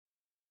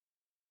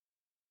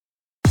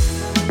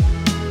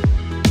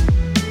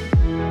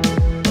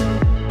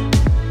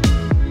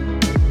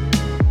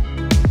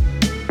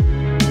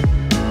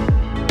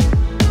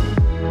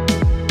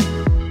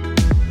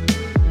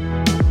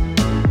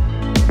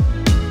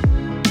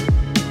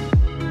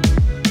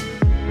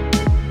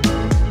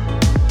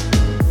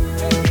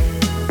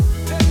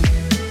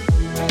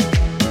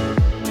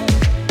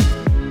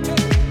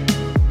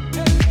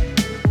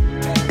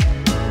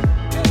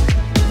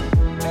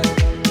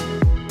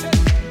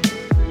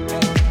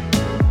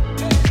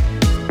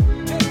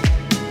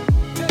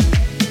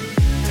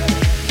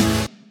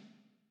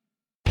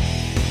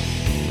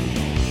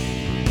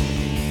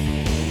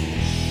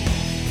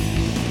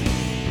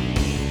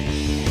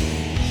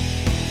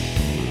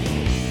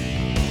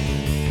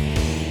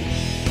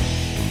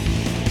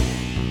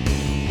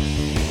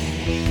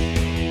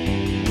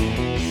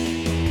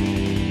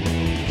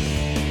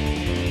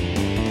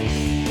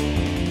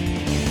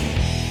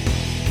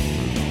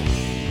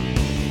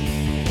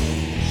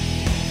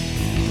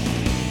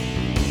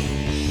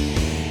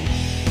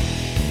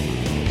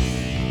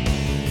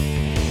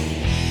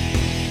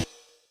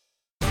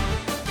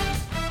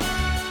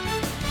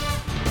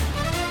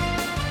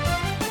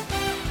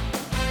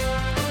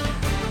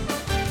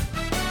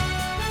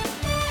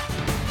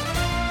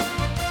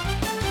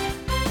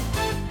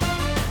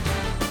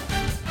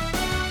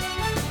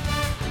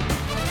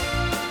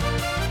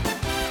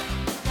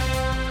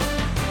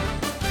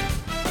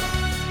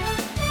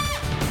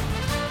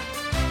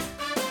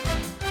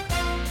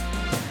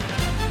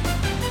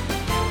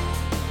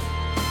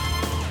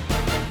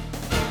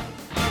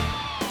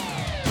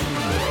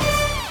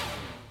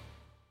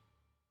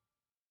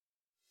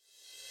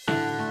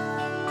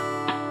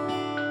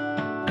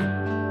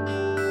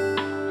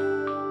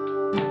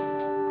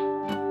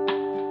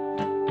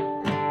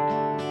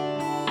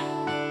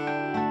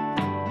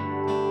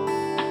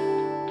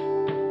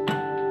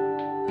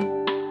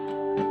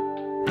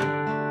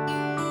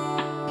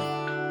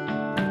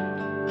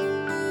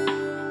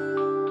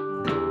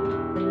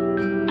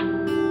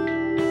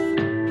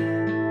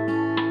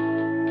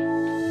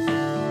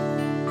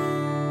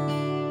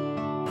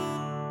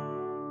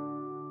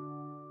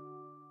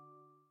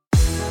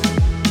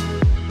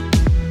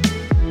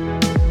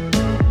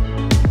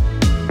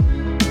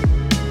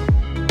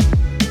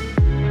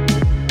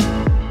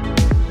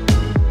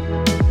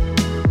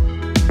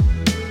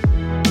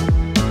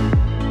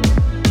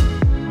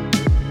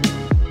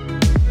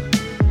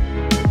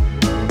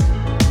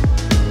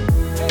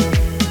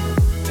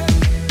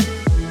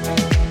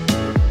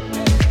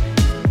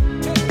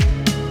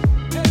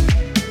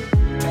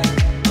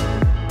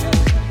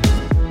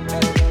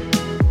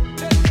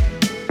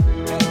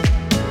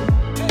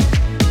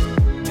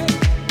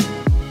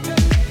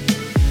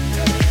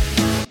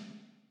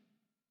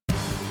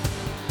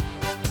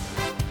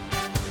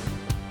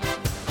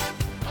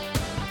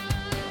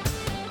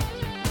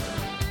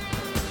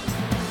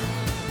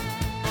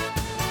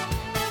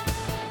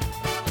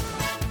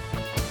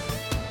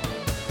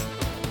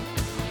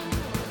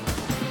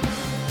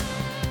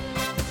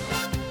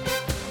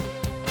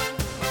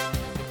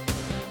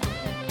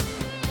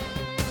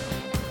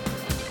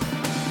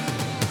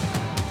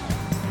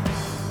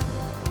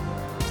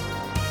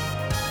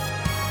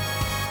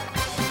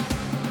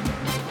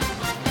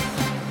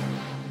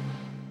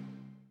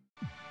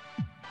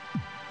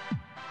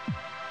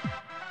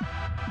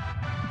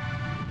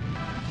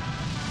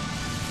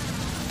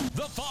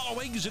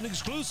following is an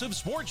exclusive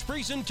sports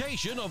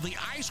presentation of the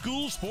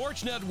iSchool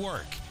Sports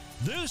Network.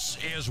 This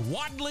is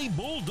Wadley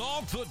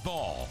Bulldog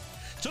Football.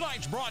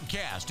 Tonight's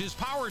broadcast is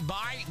powered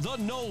by the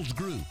Knowles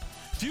Group,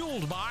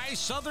 fueled by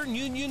Southern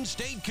Union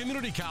State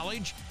Community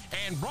College,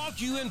 and brought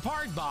to you in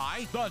part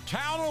by the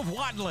Town of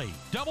Wadley,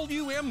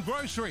 WM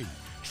Grocery,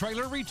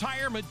 Trailer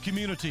Retirement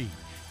Community,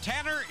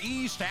 Tanner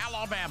East,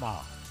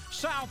 Alabama,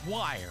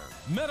 Southwire,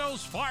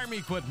 Meadows Farm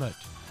Equipment,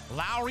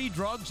 Lowry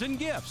Drugs and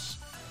Gifts,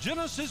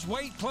 Genesis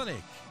Weight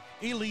Clinic,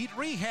 Elite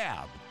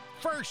Rehab,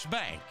 First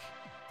Bank,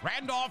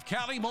 Randolph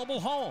County Mobile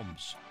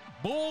Homes,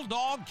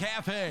 Bulldog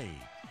Cafe,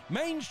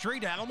 Main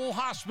Street Animal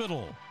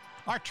Hospital,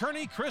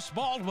 Attorney Chris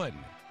Baldwin,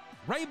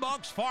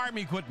 Raybuck's Farm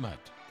Equipment,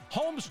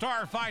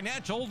 Homestar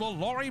Financial, the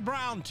Lori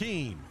Brown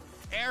Team,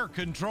 Air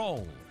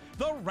Control,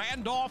 the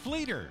Randolph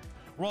Leader,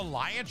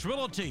 Reliance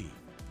Realty,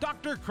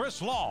 Dr.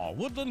 Chris Law,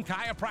 Woodland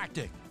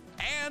Chiropractic,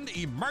 and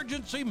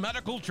Emergency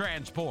Medical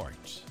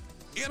Transport.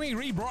 Any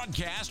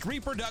rebroadcast,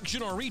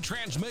 reproduction, or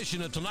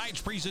retransmission of tonight's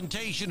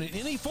presentation in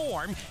any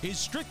form is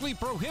strictly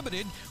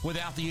prohibited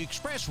without the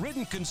express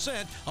written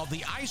consent of the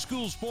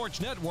iSchool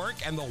Sports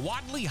Network and the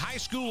Wadley High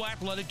School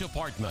Athletic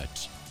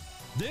Department.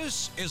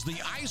 This is the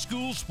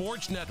iSchool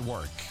Sports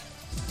Network.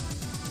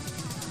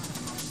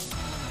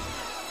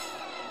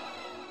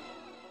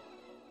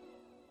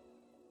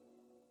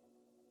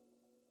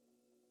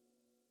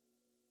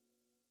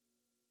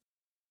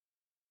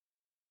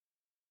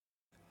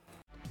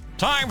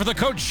 Time for the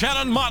Coach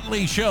Shannon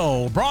Motley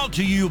Show, brought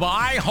to you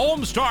by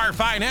Homestar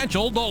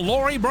Financial, the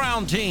Lori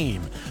Brown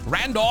Team,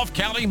 Randolph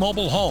County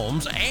Mobile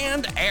Homes,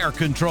 and Air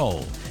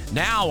Control.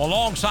 Now,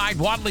 alongside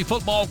Wadley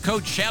football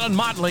coach Shannon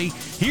Motley,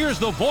 here's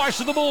the voice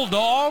of the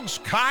Bulldogs,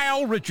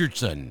 Kyle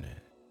Richardson.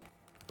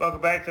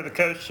 Welcome back to the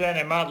Coach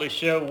Shannon Motley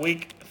Show,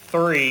 Week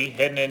 3,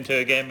 heading into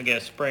a game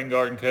against Spring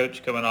Garden,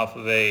 Coach, coming off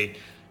of a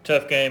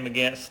tough game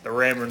against the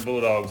Ramburn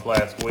Bulldogs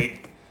last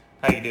week.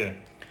 How you doing?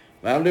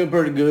 I'm doing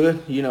pretty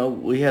good. You know,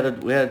 we had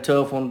a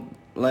tough one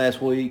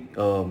last week.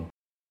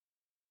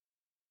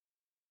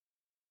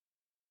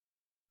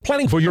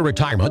 Planning for your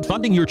retirement,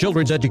 funding your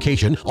children's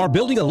education, or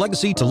building a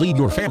legacy to leave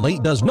your family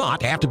does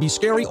not have to be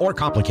scary or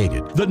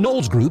complicated. The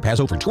Knowles Group has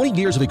over 20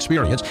 years of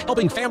experience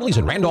helping families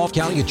in Randolph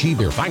County achieve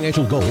their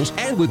financial goals,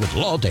 and we would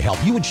love to help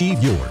you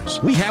achieve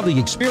yours. We have the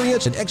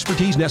experience and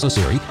expertise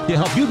necessary to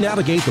help you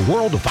navigate the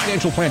world of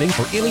financial planning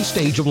for any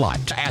stage of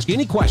life. To ask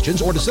any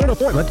questions or to set an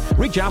appointment,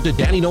 reach out to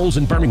Danny Knowles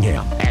in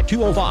Birmingham at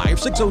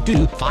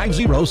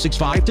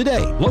 205-602-5065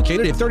 today.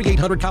 Located at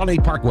 3800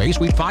 Colonnade Parkway,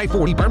 Suite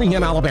 540,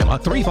 Birmingham, Alabama,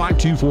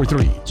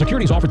 35243.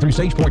 Securities offered through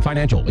Sage Point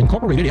Financial,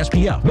 Incorporated,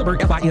 SPF. Member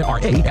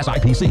FINRA,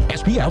 SIPC.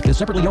 SPF is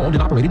separately owned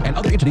and operated, and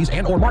other entities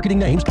and or marketing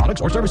names, products,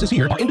 or services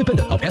here are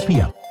independent of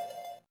SPF.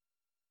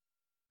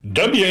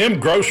 WM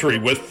Grocery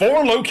with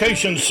 4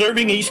 locations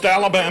serving East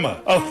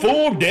Alabama. A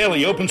full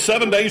deli open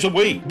 7 days a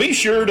week. Be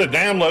sure to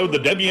download the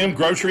WM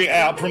Grocery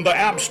app from the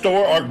App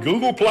Store or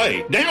Google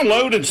Play.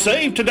 Download and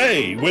save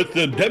today with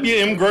the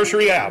WM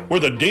Grocery app, where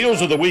the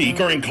deals of the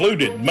week are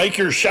included. Make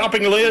your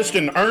shopping list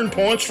and earn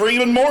points for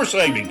even more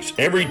savings.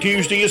 Every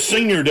Tuesday is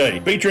Senior Day,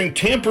 featuring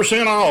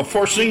 10% off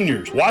for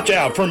seniors. Watch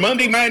out for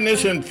Monday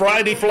Madness and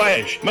Friday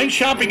Flash. Make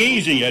shopping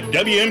easy at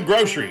WM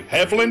Grocery,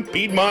 Heflin,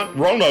 Piedmont,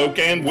 Roanoke,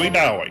 and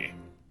Wedowee.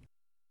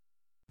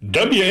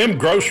 WM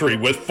Grocery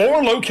with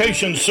 4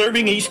 locations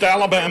serving East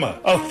Alabama.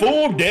 A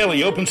full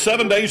deli open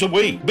 7 days a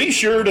week. Be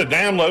sure to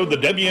download the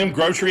WM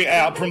Grocery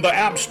app from the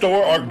App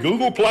Store or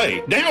Google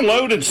Play.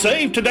 Download and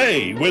save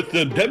today with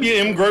the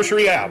WM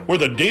Grocery app, where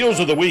the deals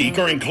of the week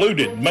are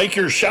included. Make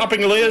your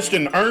shopping list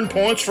and earn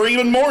points for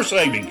even more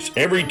savings.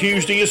 Every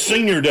Tuesday is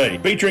Senior Day,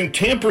 featuring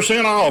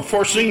 10% off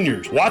for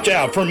seniors. Watch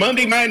out for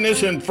Monday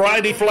Madness and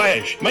Friday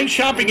Flash. Make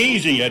shopping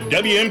easy at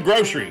WM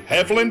Grocery,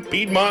 Heflin,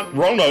 Piedmont,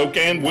 Roanoke,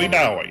 and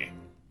Wedowee.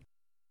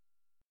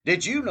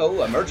 Did you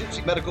know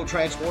Emergency Medical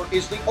Transport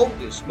is the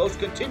oldest, most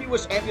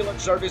continuous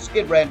ambulance service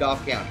in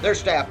Randolph County? They're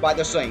staffed by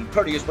the same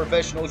courteous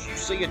professionals you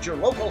see at your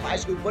local high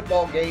school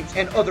football games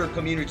and other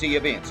community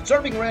events.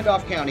 Serving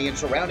Randolph County and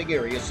surrounding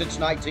areas since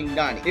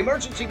 1990.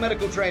 Emergency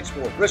Medical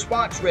Transport,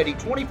 response ready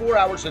 24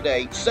 hours a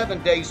day,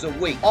 7 days a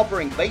week,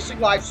 offering basic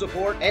life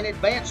support and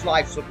advanced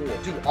life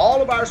support to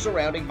all of our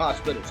surrounding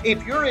hospitals.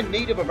 If you're in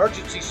need of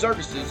emergency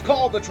services,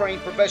 call the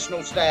trained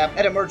professional staff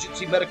at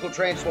Emergency Medical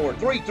Transport,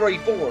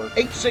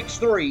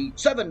 334-863-7911.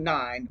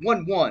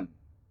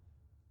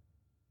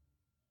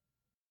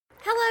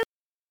 Hello.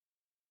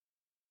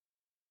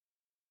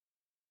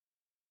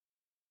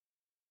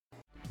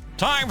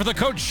 Time for the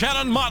Coach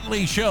Shannon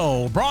Motley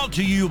Show, brought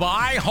to you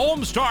by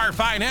Homestar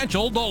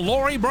Financial, the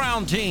Lori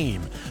Brown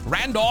Team,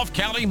 Randolph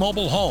County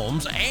Mobile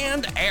Homes,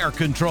 and Air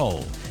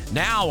Control.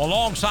 Now,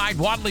 alongside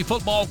Wadley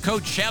football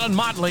coach Shannon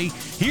Motley,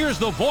 here's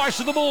the voice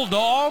of the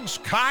Bulldogs,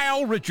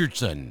 Kyle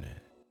Richardson.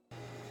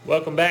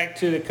 Welcome back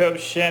to the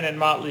Coach Shannon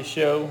Motley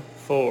Show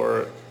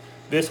for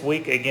this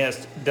week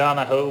against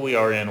Donoho. We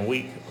are in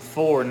Week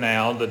 4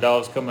 now. The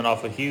Dogs coming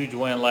off a huge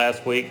win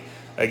last week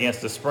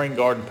against the Spring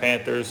Garden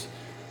Panthers.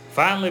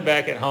 Finally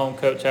back at home.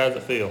 Coach, how's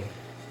it feel?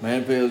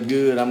 Man, it feels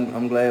good.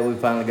 I'm glad we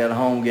finally got a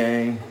home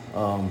game.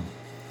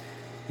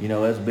 you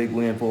know, that's a big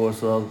win for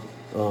us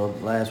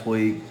last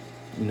week.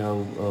 You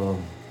know,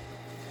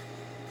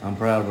 I'm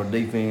proud of our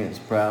defense,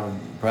 proud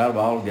of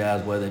all the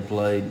guys, the way they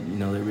played. You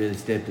know, they really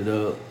stepped it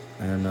up.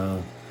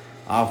 And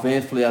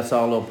offensively, I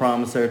saw a little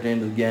promise there at the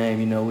end of the game.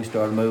 You know, we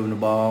started moving the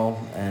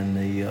ball, and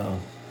the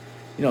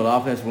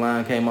offensive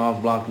line came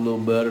off, blocked a little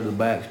better. The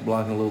backs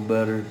blocking a little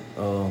better.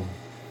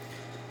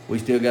 We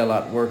still got a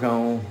lot to work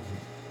on,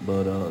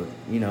 but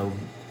you know,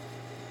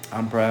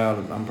 I'm proud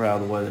of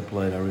the way they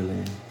played. I really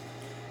am.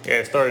 Yeah,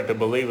 I started to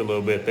believe a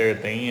little bit there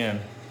at the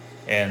end,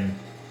 and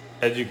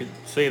as you can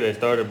see, they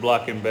started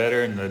blocking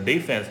better, and the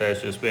defense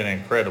has just been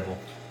incredible.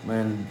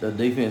 Man, the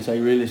defense, they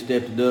really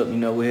stepped it up. You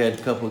know, we had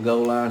a couple of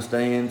goal line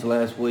stands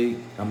last week.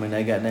 I mean,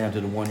 they got down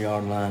to the 1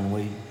 yard line,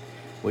 and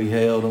we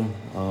held them.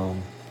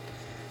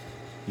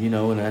 You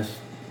know, and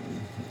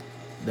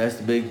that's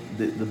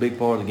the big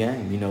part of the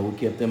game. You know, we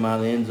kept them out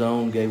of the end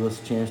zone, gave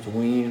us a chance to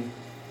win,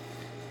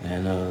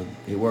 and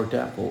it worked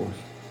out for us.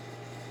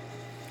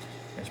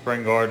 And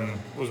Spring Garden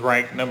was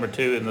ranked number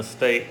 2 in the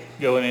state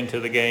going into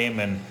the game,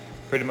 and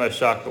pretty much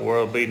shocked the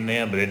world beating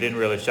them, but it didn't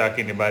really shock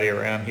anybody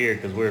around here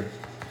because we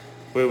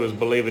was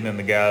believing in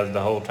the guys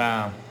the whole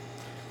time.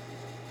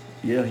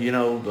 Yeah, you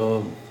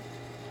know,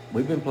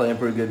 we've been playing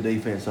pretty good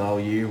defense all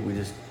year.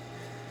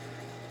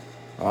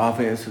 Our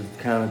offense has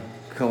kind of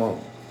come up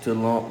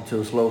to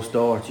a slow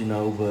start, you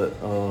know, but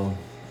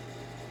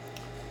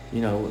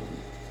you know,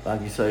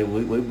 like you say,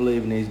 we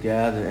believe in these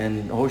guys,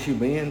 and Horseshoe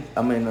Bend.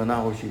 I mean,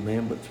 not Horseshoe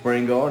Bend, but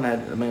Spring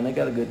Garden they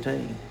got a good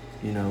team.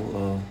 You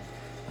know,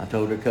 I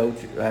told their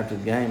coach after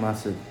the game, I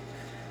said,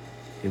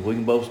 if we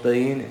can both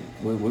stay in it,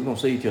 we're gonna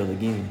see each other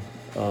again,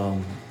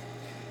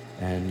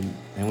 and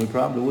we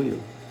probably will,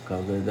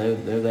 because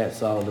they're that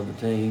solid of a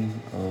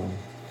team.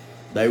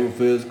 They were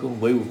physical,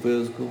 we were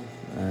physical,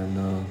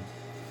 and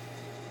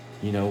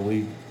you know,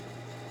 we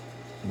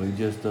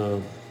just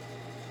you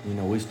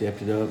know, we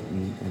stepped it up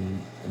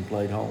and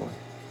played hard. All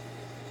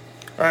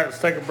right, let's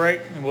take a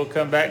break, and we'll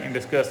come back and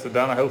discuss the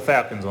Donoho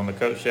Falcons on the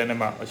Coach Shannon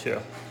Motley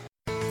Show.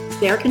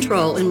 Air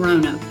Control in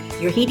Roanoke,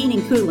 your heating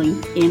and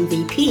cooling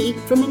MVP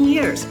for many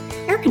years.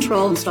 Air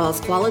Control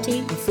installs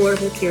quality,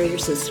 affordable carrier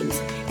systems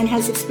and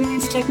has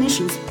experienced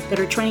technicians that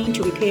are trained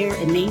to repair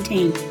and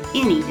maintain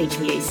any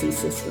HVAC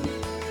system.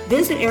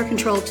 Visit Air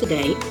Control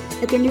today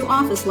at their new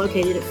office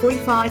located at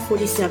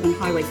 4547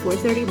 Highway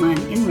 431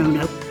 in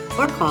Roanoke,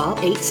 or call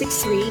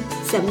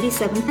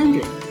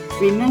 863-7700.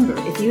 Remember,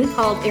 if you had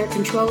called Air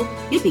Control,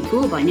 you'd be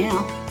cool by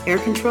now. Air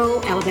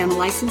Control, Alabama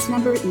license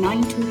number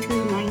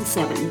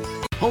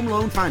 92297. Home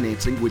loan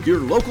financing with your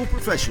local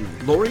professional,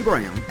 Lori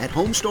Brown at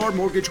Homestar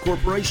Mortgage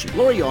Corporation.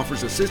 Lori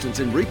offers assistance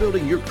in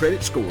rebuilding your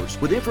credit scores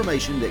with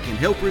information that can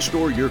help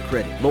restore your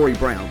credit. Lori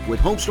Brown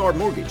with Homestar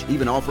Mortgage,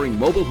 even offering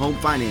mobile home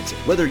financing.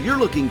 Whether you're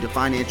looking to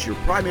finance your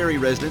primary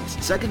residence,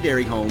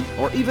 secondary home,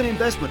 or even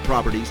investment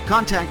properties,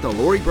 contact the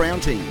Lori Brown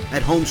team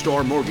at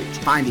Homestar Mortgage.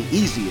 Find the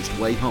easiest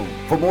way home.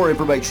 For more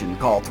information,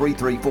 call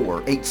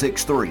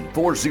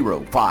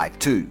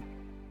 334-863-4052.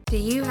 Do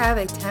you have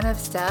a ton of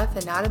stuff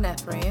and not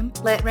enough room?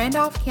 Let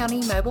Randolph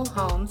County Mobile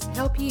Homes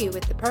help you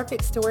with the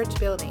perfect storage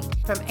building.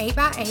 From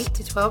 8x8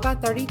 to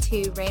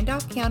 12x32,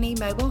 Randolph County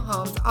Mobile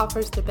Homes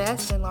offers the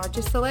best and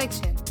largest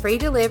selection. Free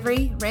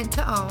delivery, rent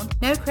to own,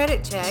 no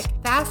credit check,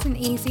 fast and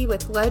easy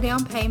with low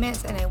down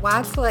payments and a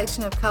wide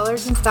selection of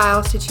colors and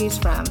styles to choose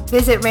from.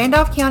 Visit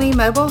Randolph County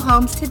Mobile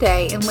Homes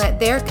today and let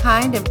their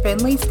kind and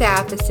friendly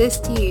staff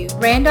assist you.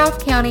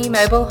 Randolph County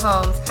Mobile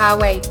Homes,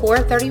 Highway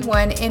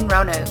 431 in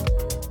Roanoke.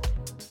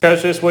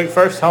 Coach, this week,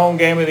 first home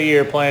game of the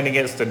year playing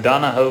against the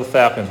Donoho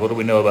Falcons. What do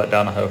we know about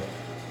Donoho?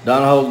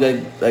 Donoho,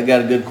 they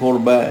got a good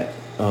quarterback.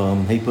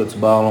 He puts the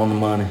ball on the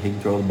money. He can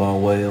throw the ball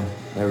well.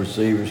 Their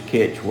receivers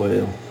catch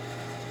well.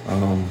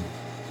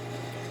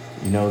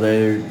 You know,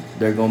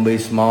 they're going to be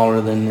smaller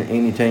than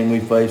any team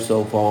we've faced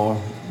so far,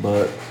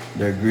 but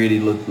they're a gritty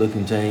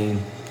looking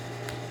team.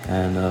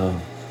 And,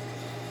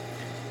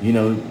 you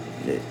know,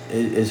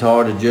 it's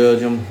hard to judge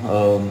them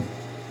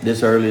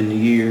this early in the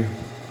year,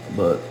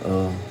 but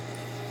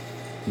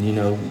you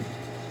know,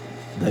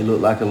 they look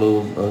like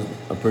a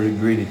pretty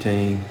gritty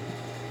team,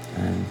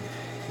 and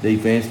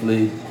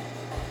defensively,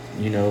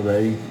 you know,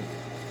 they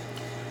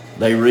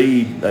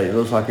read. It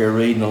looks like they're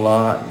reading a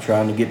lot,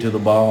 trying to get to the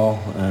ball,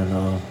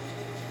 and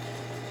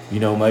you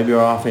know, maybe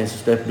our offense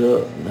has stepped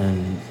up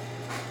and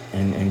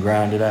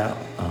grind it out.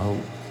 I hope.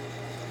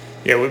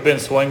 Yeah, we've been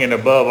swinging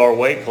above our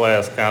weight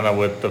class kind of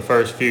with the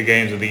first few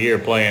games of the year,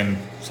 playing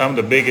some of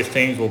the biggest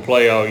teams we'll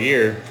play all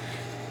year.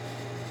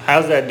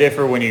 How's that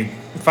differ when you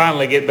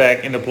finally get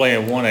back into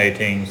playing 1A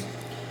teams?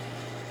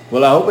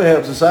 Well, I hope it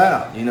helps us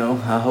out. You know,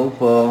 I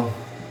hope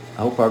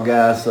our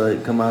guys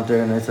come out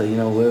there and they say, you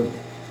know,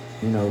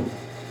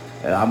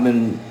 I've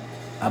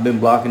been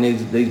blocking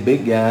these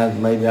big guys.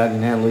 Maybe I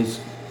can handle these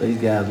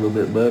guys a little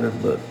bit better.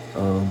 But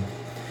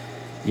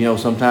you know,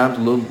 sometimes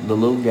the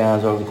little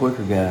guys are the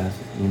quicker guys.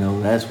 You know,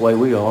 that's the way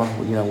we are.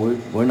 You know,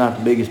 we're not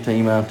the biggest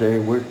team out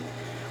there. We're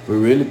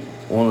really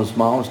one of the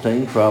smallest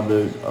teams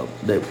probably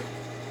that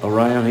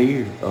around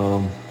here.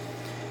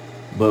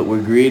 But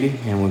we're gritty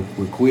and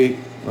we're quick,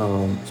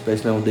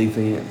 especially on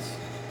defense.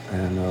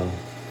 And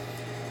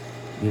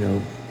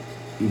you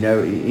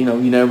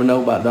never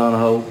know about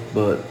Donoho,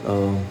 but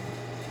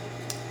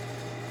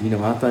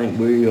I think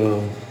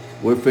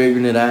we're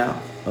figuring it out.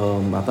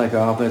 I think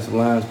our offensive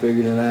line's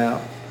figuring it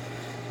out.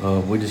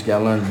 We just got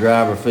to learn to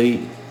drive our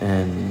feet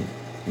and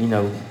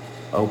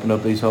open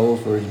up these holes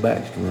for his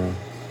backs to run.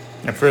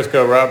 And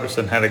Frisco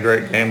Robertson had a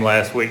great game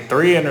last week.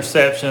 3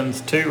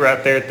 interceptions, 2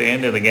 right there at the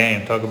end of the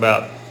game. Talk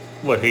about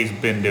what he's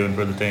been doing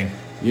for the team.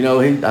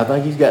 I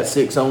think he's got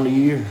 6 on the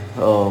year.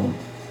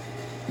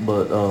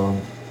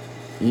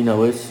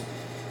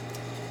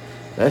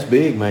 That's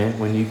big, man,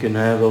 when you can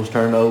have those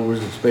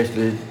turnovers,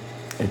 especially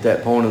at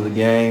that point of the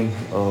game.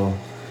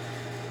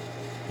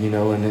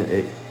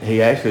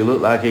 He actually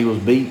looked like he was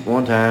beat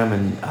one time,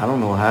 and I don't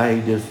know how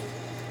he's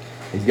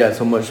got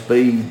so much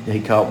speed.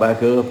 He caught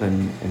back up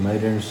and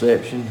made an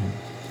interception.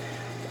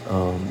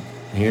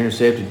 He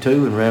intercepted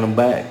 2 and ran them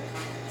back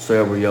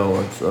several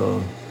yards. He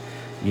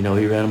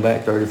ran them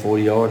back 30,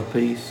 40 yards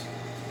apiece.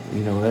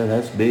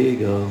 That's big.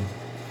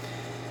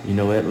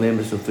 That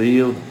limits the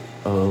field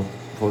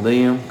for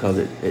them because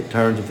it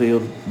turns the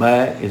field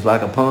back. It's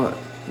like a punt,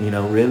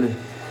 really,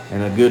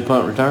 and a good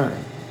punt return.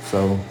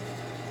 So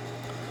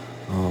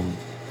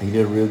he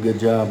did a real good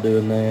job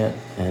doing that,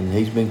 and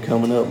he's been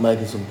coming up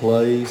making some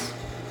plays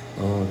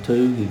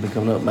too. He's been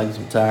coming up making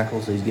some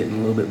tackles. He's getting a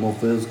little bit more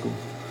physical,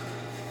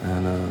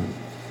 and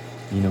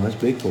that's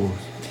big for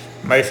us.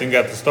 Mason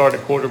got the start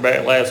at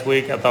quarterback last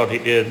week. I thought he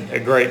did a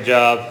great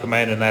job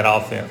commanding that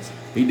offense.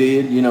 He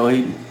did.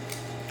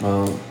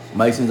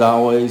 Mason's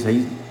always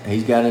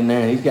he's got in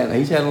there.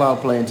 He's had a lot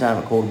of playing time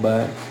at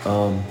quarterback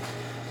over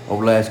the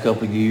last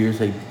couple of years.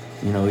 He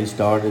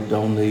started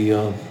on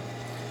the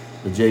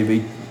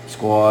JV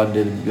squad,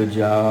 did a good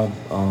job.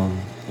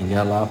 He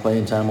got a lot of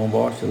playing time on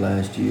varsity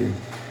last year,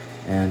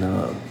 and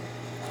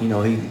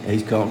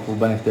he's comfortable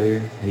back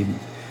there.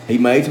 He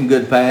made some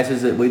good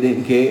passes that we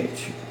didn't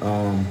catch.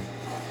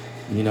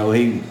 He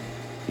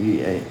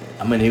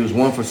was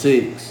 1 for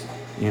 6,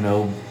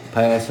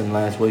 passing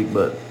last week,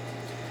 but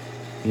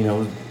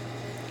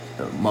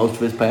most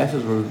of his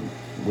passes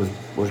was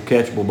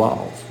catchable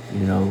balls.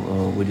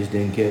 We just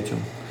didn't catch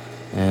them,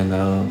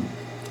 and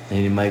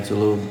he makes a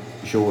little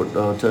short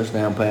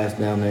touchdown pass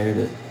down there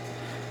that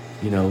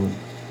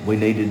we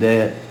needed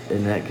that,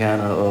 and that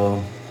kind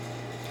of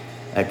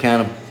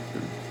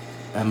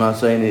I'm not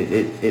saying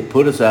it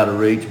put us out of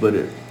reach, but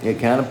it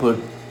kind of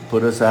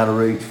put us out of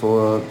reach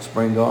for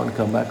Spring Garden to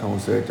come back on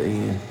us there at the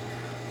end,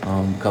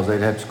 because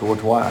they'd have to score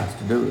twice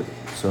to do it.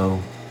 So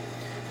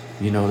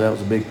that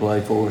was a big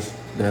play for us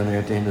down there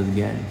at the end of the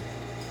game.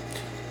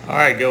 All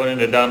right, going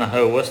into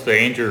Donoho, what's the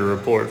injury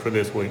report for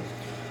this week?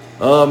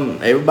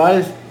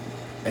 Everybody's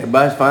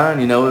fine.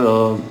 We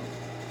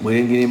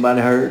didn't get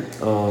anybody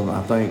hurt.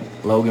 I think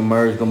Logan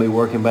Murray's going to be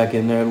working back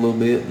in there a little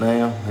bit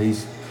now.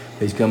 He's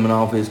coming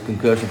off his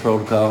concussion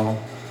protocol,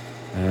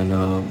 and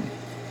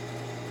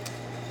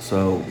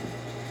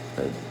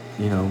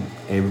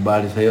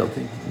everybody's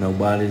healthy.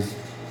 Nobody's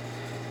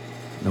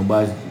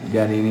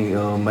got any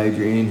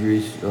major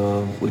injuries,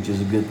 which is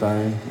a good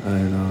thing,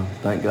 and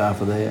thank God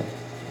for that.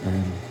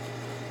 And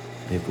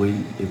if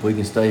we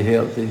can stay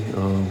healthy,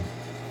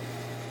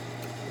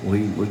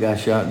 we got a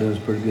shot doing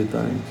some pretty good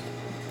things.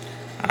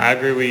 I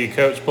agree with you,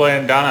 Coach.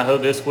 Playing Donoho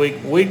this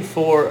week, week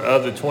 4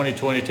 of the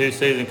 2022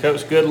 season.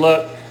 Coach, good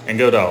luck, and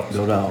go Dogs.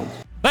 Go Dogs.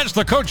 That's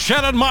the Coach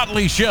Shannon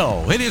Motley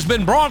Show. It has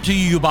been brought to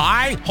you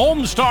by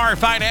Homestar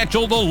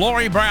Financial, the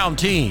Lori Brown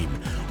Team,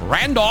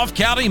 Randolph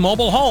County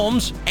Mobile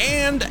Homes,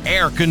 and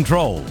Air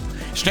Control.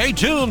 Stay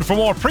tuned for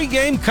more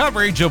pregame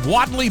coverage of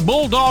Wadley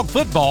Bulldog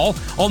football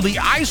on the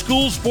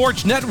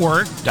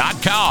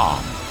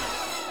iSchoolSportsNetwork.com.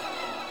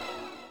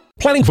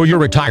 Planning for your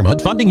retirement,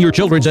 funding your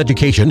children's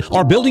education,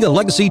 or building a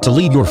legacy to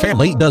leave your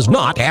family does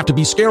not have to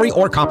be scary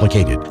or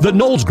complicated. The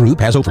Knowles Group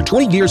has over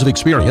 20 years of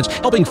experience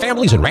helping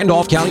families in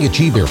Randolph County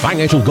achieve their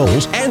financial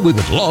goals, and we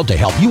would love to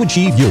help you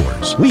achieve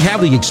yours. We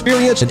have the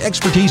experience and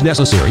expertise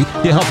necessary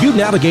to help you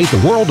navigate the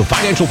world of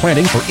financial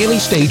planning for any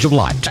stage of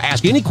life. To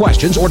ask any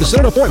questions or to set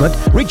an appointment,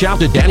 reach out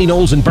to Danny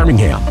Knowles in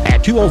Birmingham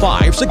at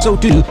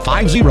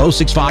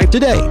 205-602-5065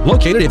 today.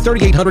 Located at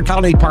 3800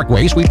 Colonnade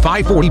Parkway, Suite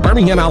 540,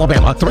 Birmingham,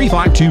 Alabama,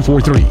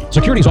 35243.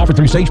 Securities offered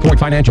through SagePoint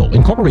Financial,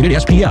 Incorporated,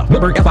 SPF.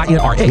 Member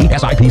FINRA,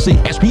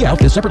 SIPC. SPF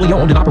is separately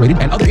owned and operated,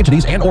 and other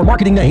entities and or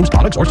marketing names,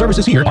 products, or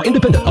services here are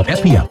independent of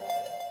SPF.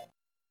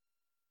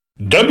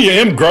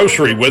 WM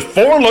Grocery with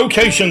 4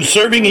 locations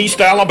serving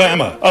East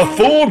Alabama. A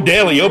full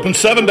deli open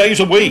 7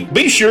 days a week.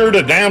 Be sure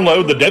to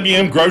download the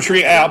WM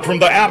Grocery app from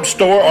the App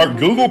Store or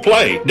Google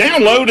Play.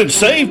 Download and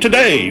save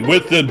today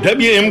with the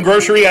WM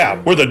Grocery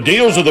app, where the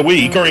deals of the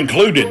week are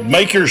included.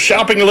 Make your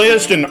shopping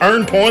list and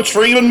earn points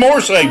for even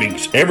more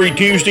savings. Every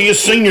Tuesday is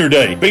Senior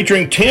Day,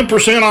 featuring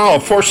 10%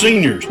 off for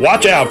seniors.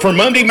 Watch out for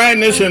Monday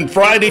Madness and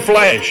Friday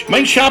Flash.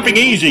 Make shopping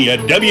easy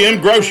at WM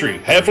Grocery,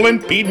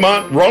 Heflin,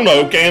 Piedmont,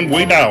 Roanoke, and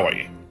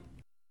Wedowee.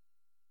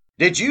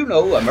 Did you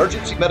know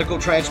Emergency Medical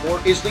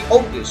Transport is the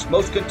oldest,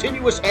 most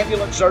continuous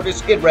ambulance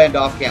service in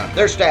Randolph County?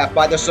 They're staffed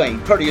by the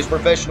same courteous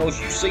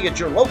professionals you see at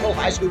your local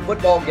high school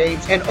football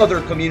games and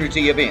other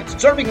community events.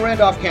 Serving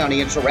Randolph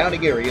County and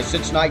surrounding areas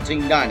since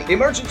 1990.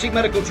 Emergency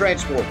Medical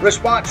Transport,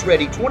 response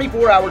ready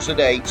 24 hours a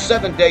day,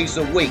 7 days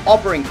a week,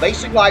 offering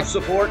basic life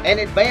support and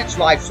advanced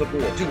life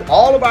support to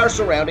all of our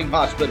surrounding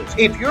hospitals.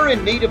 If you're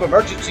in need of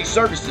emergency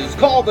services,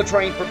 call the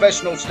trained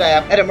professional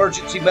staff at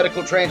Emergency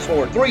Medical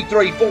Transport,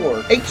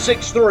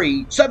 334-863-7911.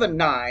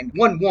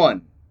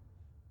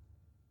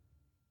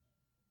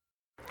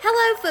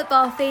 Hello,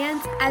 football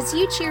fans. As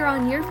you cheer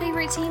on your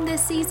favorite team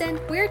this season,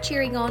 we're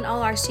cheering on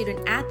all our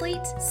student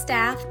athletes,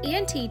 staff,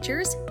 and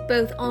teachers,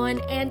 both on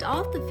and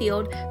off the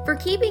field, for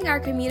keeping our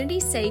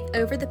community safe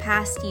over the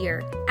past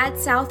year. At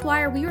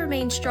Southwire, we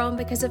remain strong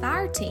because of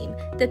our team,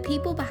 the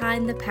people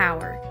behind the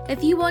power.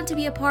 If you want to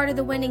be a part of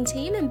the winning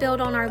team and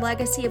build on our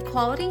legacy of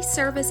quality,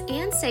 service,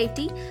 and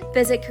safety,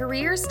 visit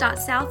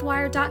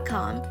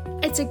careers.southwire.com.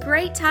 It's a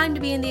great time to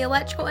be in the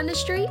electrical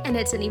industry, and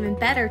it's an even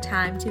better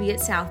time to be at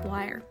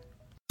Southwire.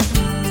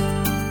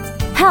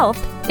 Health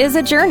is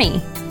a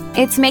journey.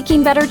 It's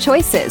making better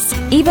choices,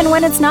 even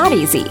when it's not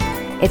easy.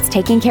 It's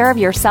taking care of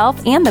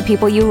yourself and the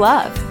people you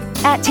love.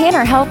 At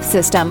Tanner Health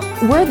System,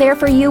 we're there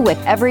for you with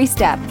every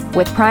step,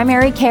 with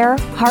primary care,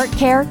 heart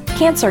care,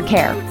 cancer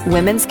care,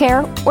 women's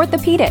care,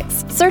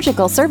 orthopedics,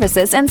 surgical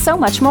services, and so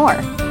much more.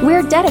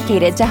 We're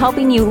dedicated to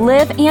helping you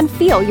live and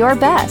feel your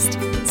best.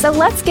 So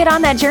let's get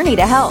on that journey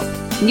to health.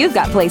 You've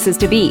got places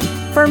to be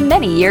for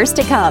many years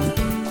to come.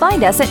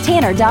 Find us at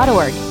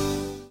tanner.org.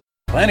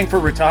 Planning for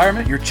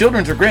retirement, your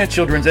children's or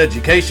grandchildren's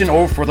education,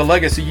 or for the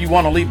legacy you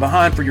want to leave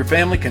behind for your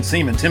family can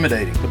seem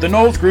intimidating, but the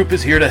Knowles Group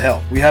is here to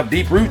help. We have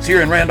deep roots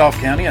here in Randolph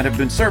County and have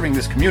been serving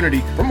this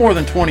community for more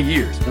than 20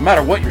 years. No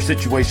matter what your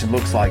situation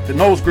looks like, the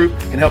Knowles Group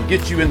can help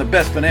get you in the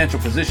best financial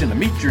position to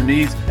meet your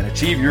needs and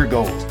achieve your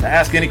goals. To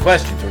ask any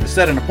questions or to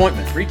set an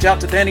appointment, reach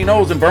out to Danny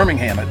Knowles in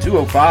Birmingham at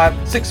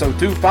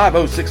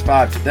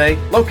 205-602-5065 today,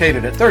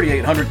 located at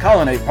 3800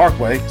 Colonnade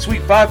Parkway,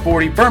 Suite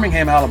 540,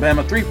 Birmingham,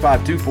 Alabama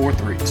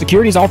 35243.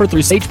 Securities offered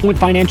through Sage Point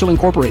Financial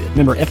Incorporated,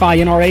 member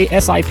FINRA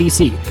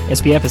SIPC.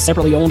 SPF is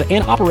separately owned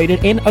and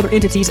operated, and other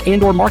entities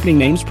and/or marketing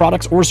names,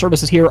 products, or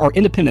services here are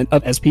independent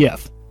of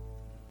SPF.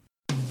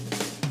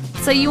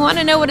 So you want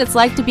to know what it's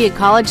like to be a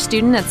college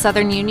student at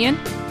Southern Union?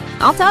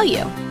 I'll tell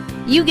you.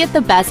 You get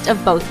the best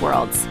of both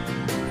worlds.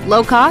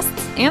 Low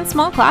costs and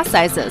small class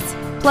sizes,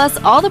 plus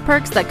all the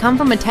perks that come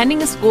from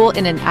attending a school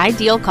in an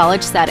ideal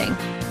college setting.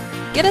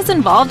 Get as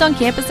involved on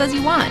campus as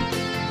you want,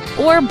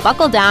 or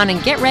buckle down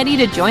and get ready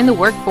to join the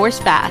workforce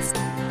fast.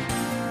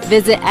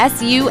 Visit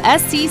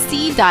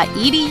suscc.edu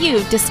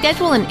to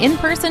schedule an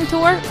in-person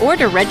tour or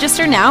to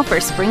register now for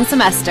spring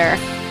semester.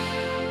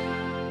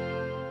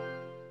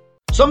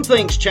 Some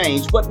things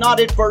change, but not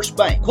at First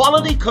Bank.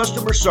 Quality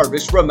customer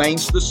service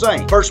remains the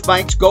same. First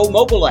Bank's Go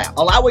mobile app,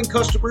 allowing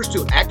customers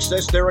to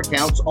access their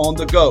accounts on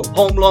the go.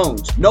 Home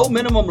loans, no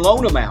minimum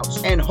loan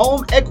amounts, and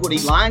home equity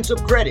lines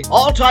of credit.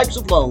 All types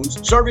of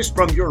loans serviced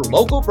from your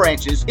local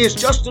branches is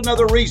just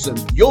another reason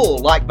you'll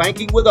like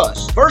banking with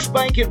us. First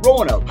Bank in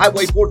Roanoke,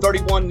 Highway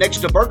 431 next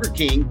to Burger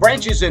King,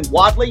 branches in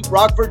Wadley,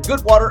 Rockford,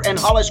 Goodwater, and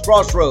Hollis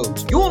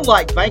Crossroads. You'll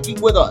like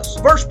banking with us.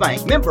 First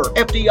Bank, member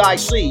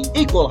FDIC,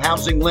 equal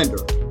housing lender.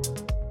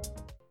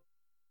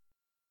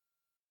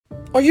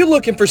 Are you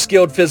looking for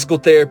skilled physical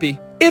therapy?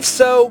 If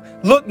so,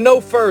 look no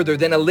further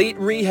than Elite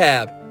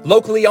Rehab.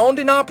 Locally owned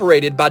and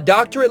operated by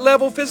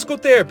doctorate-level physical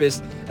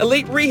therapists,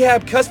 Elite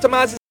Rehab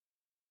customizes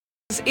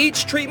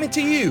each treatment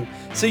to you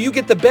so you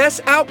get the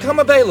best outcome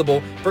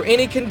available for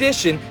any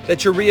condition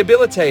that you're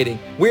rehabilitating.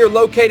 We are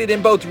located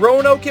in both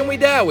Roanoke and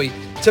Wedowee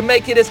to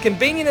make it as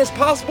convenient as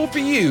possible for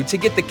you to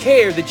get the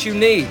care that you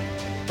need.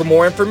 For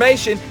more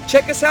information,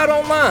 check us out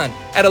online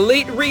at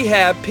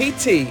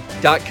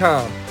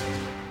EliteRehabPT.com.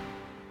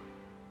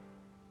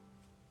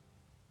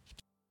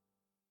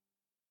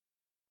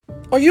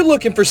 Are you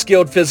looking for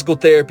skilled physical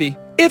therapy?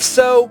 If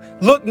so,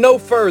 look no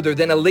further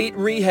than Elite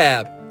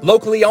Rehab.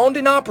 Locally owned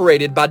and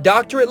operated by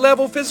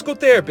doctorate-level physical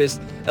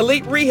therapists,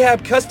 Elite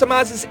Rehab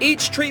customizes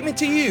each treatment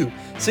to you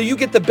so you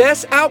get the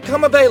best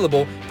outcome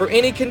available for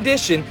any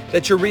condition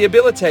that you're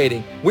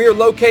rehabilitating. We are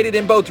located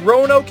in both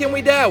Roanoke and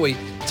Wedowee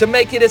to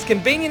make it as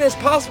convenient as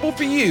possible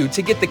for you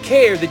to get the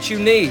care that you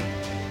need.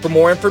 For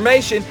more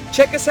information,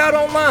 check us out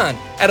online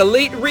at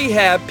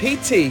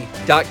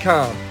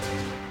EliteRehabPT.com.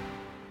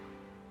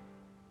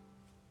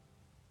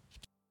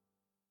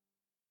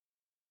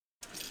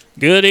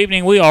 Good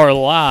evening. We are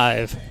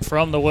live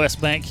from the West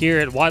Bank here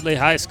at Wadley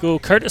High School,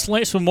 Curtis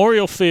Lynch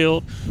Memorial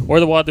Field, where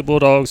the Wadley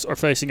Bulldogs are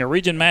facing a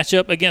region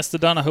matchup against the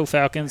Donoho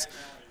Falcons.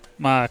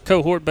 My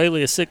cohort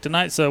Bailey is sick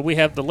tonight, so we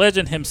have the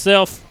legend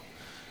himself,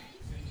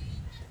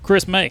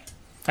 Chris May.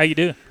 How you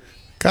doing?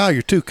 Kyle,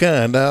 you're too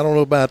kind. I don't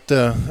know about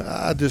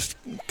I just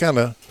kind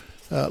of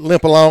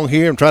limp along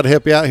here and try to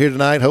help you out here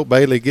tonight. Hope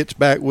Bailey gets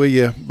back with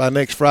you by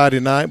next Friday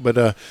night.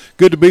 But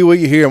good to be with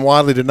you here in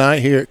Wadley tonight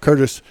here at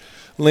Curtis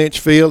Lynch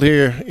Field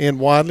here in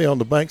Wadley on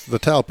the banks of the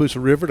Tallapoosa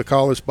River to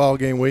call this ball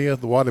game with you.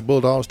 The Wadley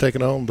Bulldogs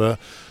taking on the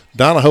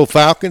Donoho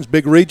Falcons.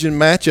 Big region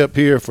matchup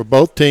here for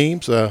both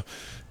teams.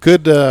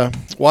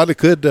 Wadley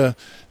could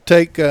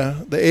take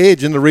the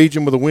edge in the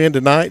region with a win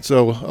tonight,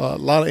 so a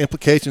lot of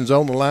implications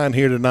on the line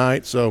here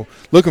tonight. So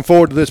looking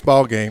forward to this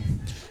ball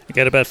game. We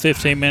got about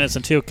 15 minutes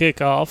until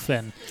kickoff,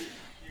 and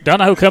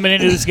Donoho coming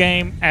into this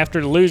game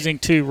after losing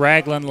to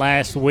Raglan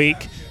last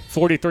week,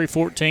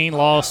 43-14,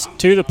 loss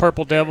to the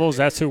Purple Devils.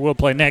 That's who we'll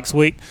play next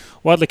week.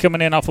 Wadley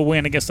coming in off a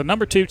win against the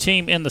number 2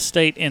 team in the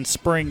state in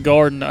Spring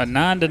Garden, a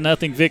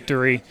 9-0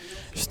 victory.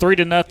 It's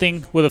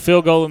 3-0 with a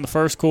field goal in the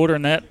first quarter,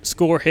 and that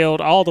score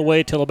held all the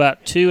way till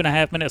about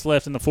 2.5 minutes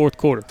left in the fourth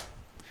quarter.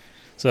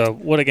 So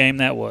what a game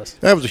that was.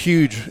 That was a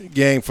huge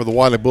game for the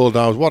Wadley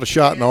Bulldogs. What a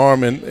shot in the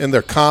arm and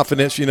their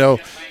confidence.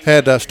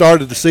 Had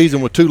started the season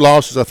with 2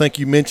 losses. I think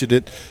you mentioned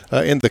it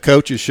in the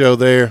coaches show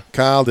there,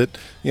 Kyle, that,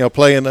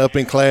 playing up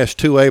in Class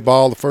 2A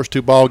ball, the first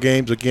 2 ball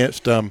games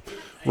against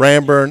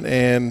Ranburn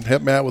and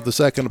help me out with the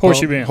second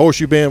opponent.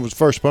 Horseshoe Bend was the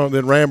first opponent,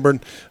 then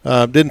Ranburn.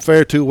 Didn't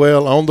fare too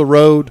well on the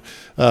road.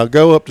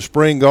 Go up to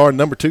Spring Garden,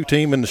 number 2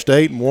 team in the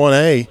state in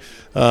 1A,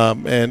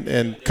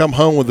 and come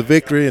home with the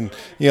victory and,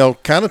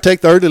 kind of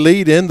take the early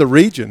lead in the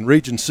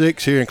Region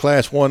 6 here in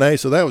Class 1A.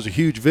 So that was a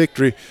huge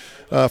victory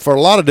for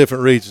a lot of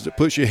different reasons. It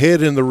puts you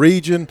ahead in the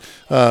region,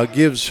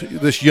 gives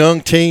this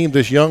young team,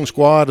 this young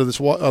squad of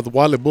the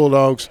Wadley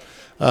Bulldogs,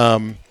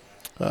 some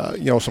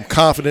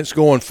confidence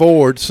going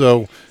forward.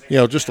 So,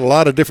 just a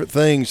lot of different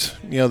things,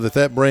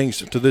 that brings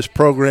to this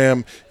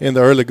program in the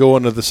early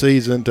going of the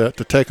season to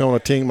take on a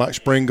team like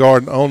Spring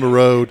Garden on the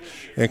road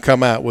and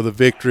come out with a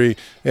victory.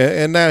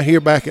 And now here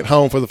back at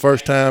home for the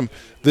first time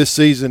this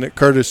season at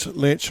Curtis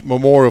Lynch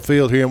Memorial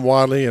Field here in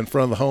Wadley in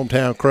front of the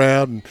hometown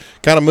crowd, and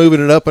kind of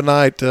moving it up a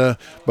night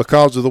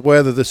because of the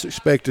weather that's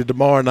expected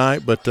tomorrow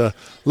night, but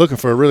looking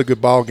for a really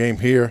good ball game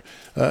here.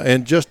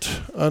 And just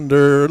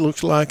under,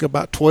 looks like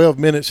about 12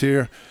 minutes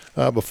here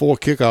before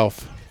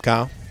kickoff,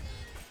 Kyle.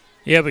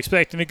 Yeah, we're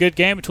expecting a good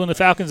game between the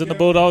Falcons and the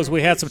Bulldogs.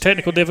 We had some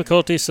technical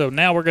difficulties, so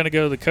now we're going to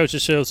go to the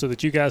coaches' show so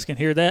that you guys can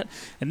hear that.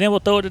 And then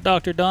we'll throw it to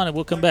Dr. Don, and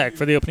we'll come back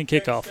for the opening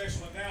kickoff.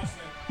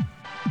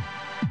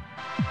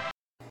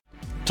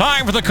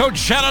 Time for the Coach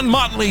Shannon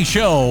Motley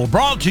Show,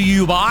 brought to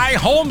you by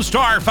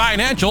Homestar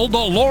Financial, the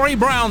Lori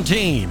Brown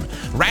Team,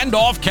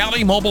 Randolph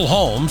County Mobile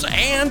Homes,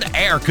 and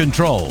Air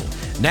Control.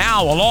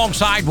 Now,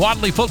 alongside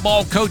Wadley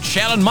football coach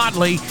Shannon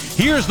Motley,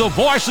 here's the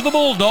voice of the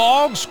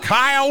Bulldogs,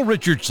 Kyle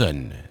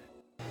Richardson.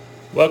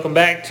 Welcome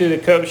back to the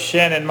Coach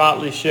Shannon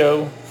Motley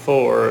Show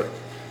for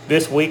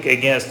this week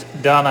against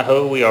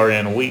Donoho. We are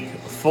in week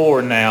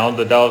 4 now.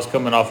 The Dogs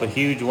coming off a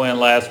huge win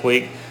last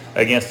week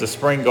against the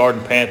Spring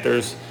Garden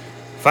Panthers.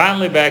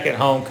 Finally back at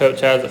home.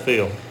 Coach, how's it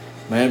feel?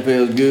 Man, it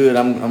feels good.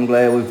 I'm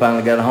glad we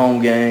finally got a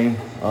home game.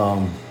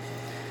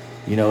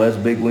 That's a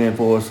big win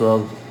for us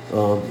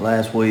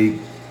last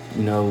week.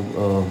 I'm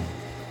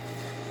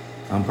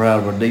proud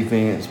of our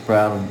defense,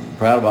 proud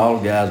of all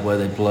the guys, the way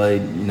they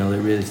played. They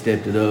really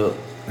stepped it up.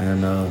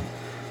 And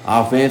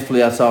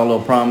offensively, I saw a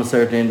little promise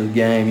there at the end of the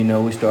game.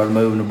 We started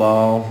moving the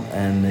ball,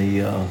 and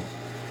the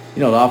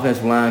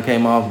offensive line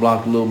came off,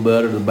 blocked a little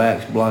better. The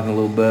backs blocking a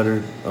little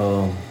better.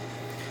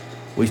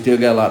 We still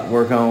got a lot to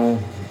work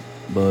on,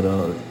 but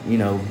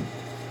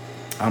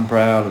I'm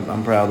proud of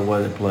the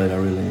way they played. I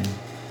really am.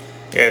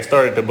 Yeah, I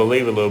started to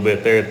believe a little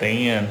bit there at the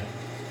end,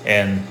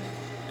 and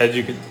as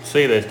you can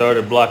see, they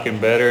started blocking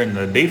better, and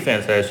the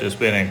defense has just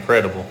been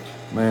incredible.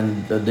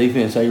 Man, the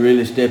defense, they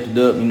really stepped it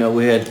up.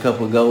 We had a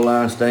couple of goal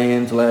line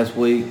stands last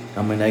week.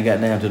 They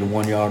got down to the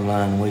 1-yard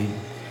line, and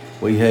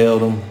we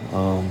held them.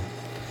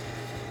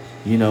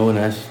 And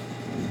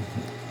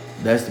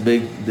that's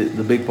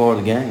the big part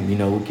of the game. We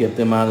kept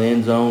them out of the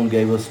end zone,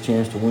 gave us a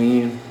chance to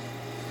win,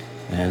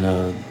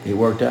 and it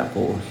worked out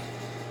for us.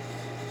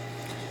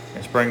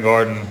 And Spring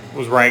Garden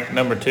was ranked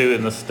number 2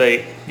 in the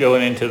state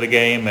going into the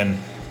game, and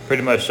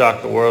pretty much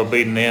shocked the world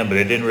beating them, but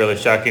it didn't really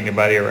shock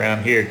anybody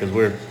around here because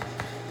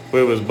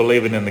we was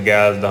believing in the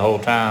guys the whole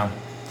time.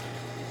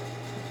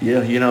 Yeah,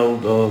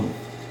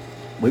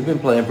 we've been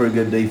playing pretty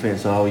good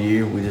defense all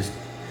year.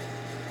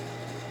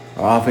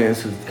 Our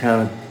offense has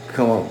kind of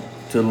come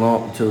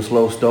up to a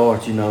slow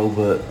start,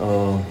 but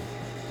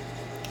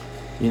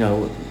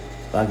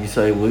like you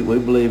say, we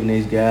believe in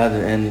these guys.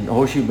 And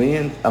Horseshoe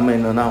Bend,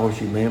 not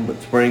Horseshoe Bend,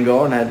 but Spring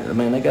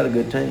Garden they got a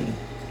good team.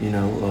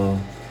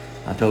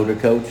 I told their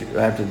coach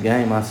after the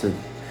game, I said,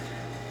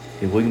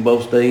 if we can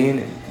both stay in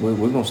it, we're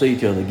going to see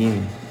each other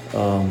again.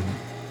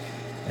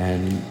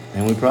 And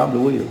we probably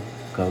will,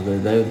 because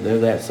they're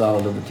that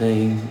solid of a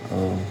team.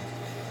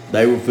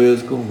 They were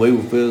physical, we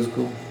were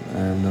physical,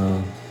 and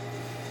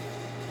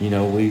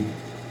we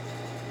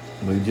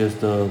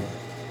just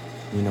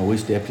we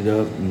stepped it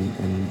up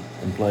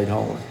and played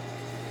hard. All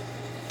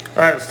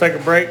right, let's take a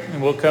break,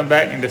 and we'll come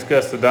back and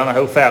discuss the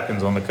Donoho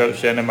Falcons on the Coach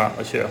Shannon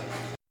Motley Show.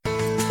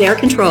 Air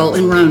Control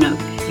in Roanoke,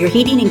 your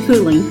heating and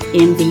cooling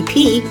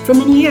MVP for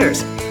many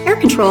years. Air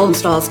Control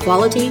installs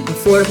quality,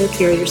 affordable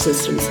carrier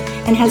systems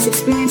and has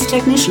experienced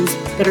technicians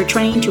that are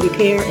trained to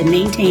repair and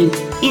maintain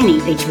any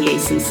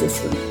HVAC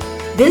system.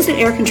 Visit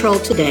Air Control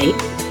today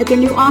at their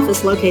new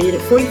office located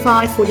at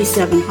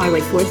 4547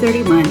 Highway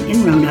 431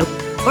 in Roanoke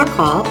or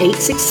call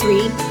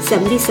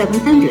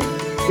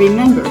 863-7700.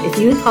 Remember, if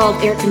you had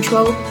called Air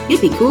Control,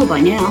 you'd be cool by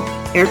now.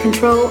 Air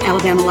Control,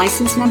 Alabama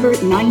license number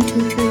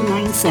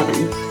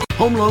 92297.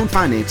 Home loan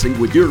financing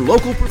with your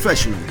local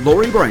professional,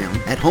 Lori Brown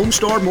at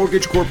Homestar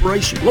Mortgage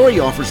Corporation. Lori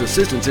offers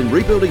assistance in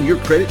rebuilding your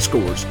credit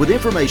scores with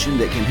information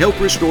that can help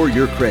restore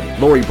your credit.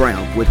 Lori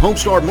Brown with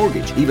Homestar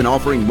Mortgage, even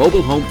offering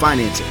mobile home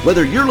financing.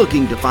 Whether you're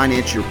looking to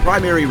finance your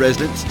primary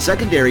residence,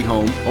 secondary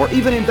home, or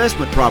even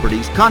investment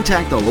properties,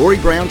 contact the Lori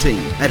Brown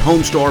team at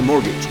Homestar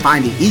Mortgage.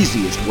 Find the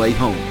easiest way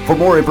home. For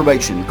more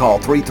information, call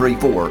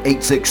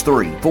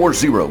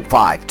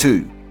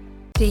 334-863-4052.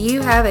 Do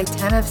you have a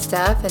ton of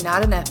stuff and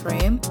not enough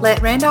room?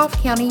 Let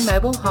Randolph County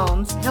Mobile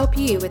Homes help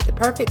you with the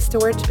perfect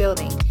storage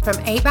building. From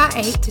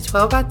 8x8 to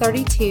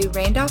 12x32,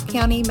 Randolph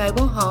County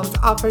Mobile Homes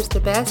offers the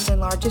best and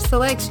largest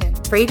selection.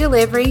 Free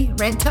delivery,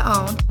 rent to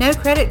own, no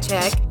credit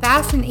check,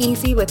 fast and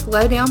easy with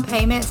low down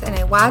payments and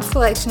a wide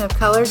selection of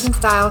colors and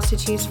styles to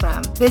choose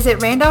from.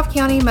 Visit Randolph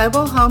County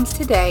Mobile Homes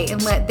today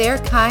and let their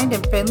kind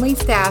and friendly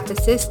staff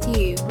assist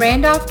you.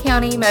 Randolph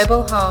County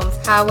Mobile Homes,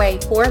 Highway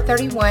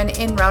 431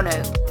 in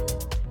Roanoke.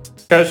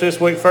 Coach, this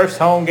week, first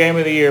home game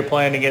of the year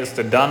playing against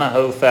the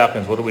Donoho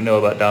Falcons. What do we know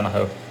about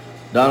Donoho?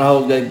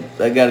 Donoho,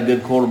 they got a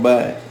good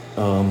quarterback.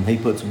 He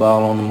puts the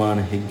ball on the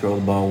money. He can throw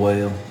the ball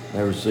well.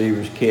 Their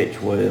receivers catch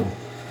well.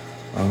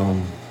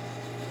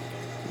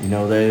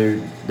 They're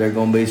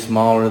going to be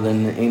smaller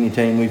than any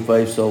team we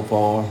faced so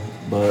far,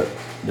 but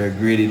they're a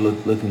gritty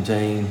looking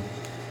team.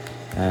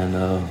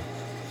 And,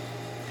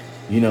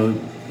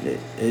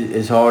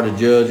 it's hard to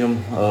judge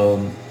them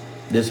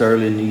this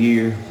early in the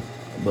year,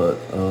 but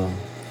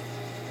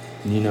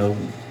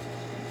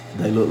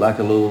they look like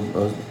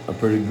a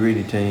pretty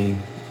gritty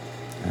team,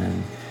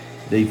 and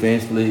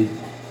defensively,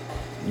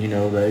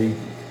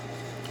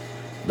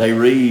 they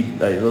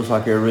read. It looks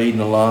like they're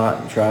reading a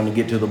lot, trying to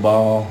get to the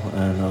ball,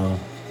 and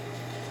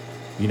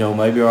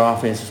maybe our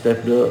offense has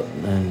stepped up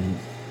and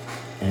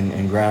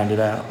grind it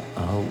out.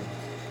 I hope.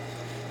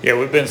 Yeah,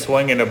 we've been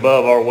swinging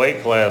above our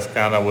weight class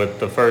kind of with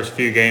the first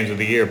few games of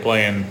the year,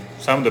 playing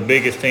some of the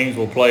biggest teams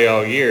we'll play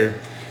all year.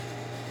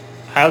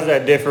 How's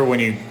that differ when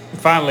you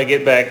finally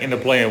get back into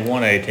playing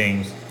 1A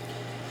teams?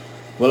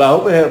 Well, I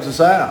hope it helps us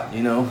out.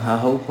 I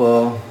hope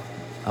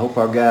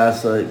our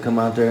guys come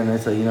out there and they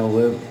say,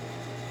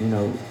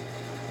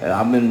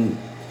 I've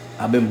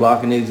been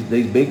blocking these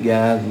big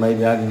guys.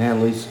 Maybe I can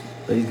handle these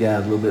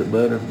guys a little bit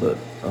better. But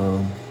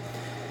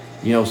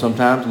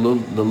sometimes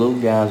the little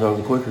guys are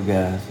the quicker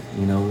guys.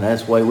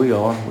 That's the way we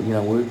are.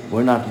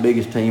 We're not the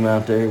biggest team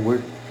out there.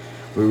 We're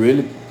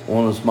really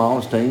one of the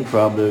smallest teams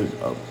probably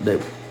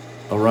that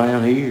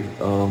around here.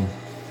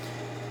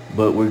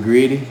 But we're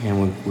gritty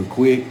and we're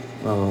quick,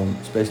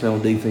 especially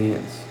on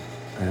defense.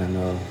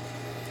 And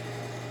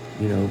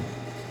you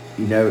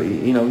never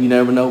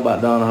know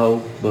about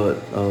Donoho, but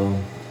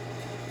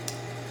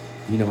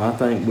I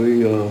think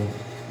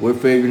we're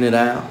figuring it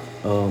out.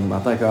 I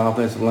think our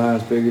offensive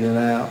line's figuring it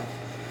out.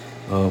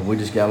 We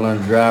just got to learn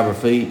to drive our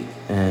feet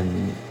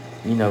and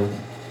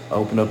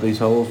open up these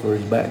holes for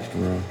his backs to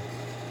run.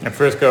 And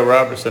Frisco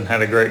Robertson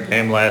had a great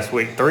game last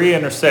week. 3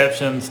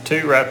 interceptions,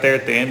 2 right there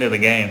at the end of the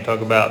game.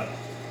 Talk about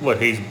what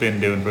he's been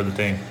doing for the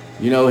team.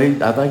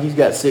 I think he's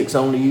got 6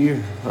 on the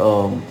year.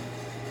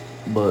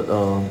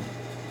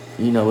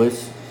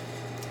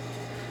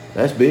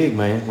 That's big,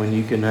 man, when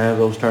you can have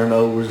those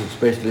turnovers,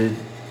 especially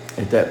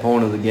at that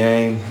point of the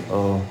game.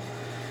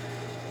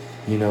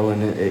 He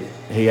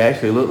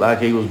actually looked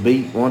like he was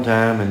beat one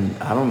time, and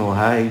I don't know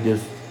how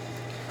he's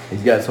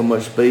got so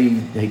much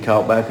speed. He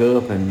caught back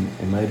up and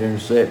made an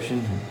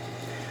interception.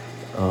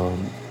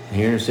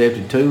 He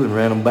intercepted 2 and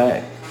ran them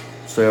back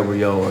several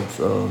yards.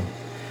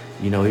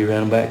 He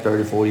ran them back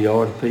 30, 40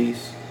 yards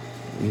apiece.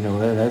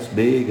 That's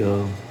big.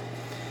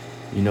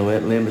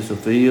 That limits the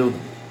field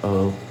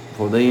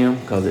for them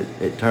because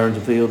it turns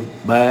the field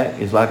back.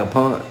 It's like a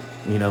punt,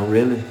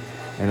 really,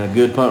 and a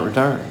good punt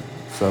return.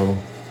 So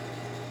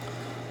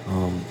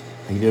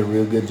he did a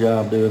real good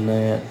job doing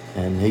that,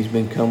 and he's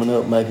been coming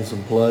up making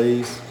some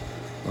plays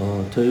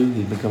too.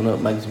 He's been coming up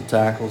making some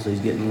tackles.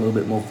 He's getting a little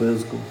bit more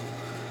physical,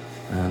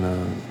 and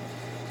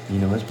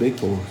that's big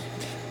for us.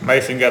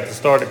 Mason got the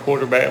start at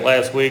quarterback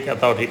last week. I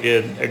thought he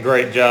did a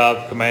great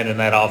job commanding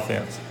that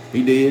offense.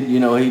 He did.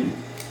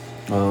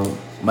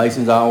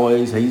 Mason's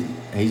always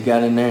he's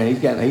got in there.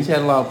 He's had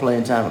a lot of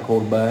playing time at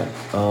quarterback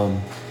over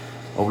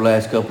the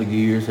last couple of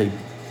years. He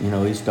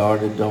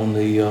started on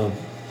the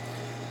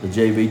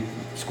JV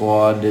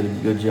squad, did a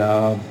good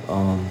job,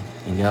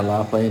 and got a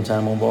lot of playing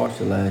time on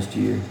varsity last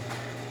year.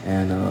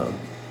 And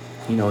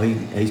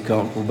he's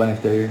comfortable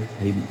back there.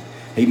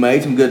 He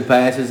made some good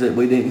passes that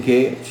we didn't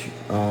catch.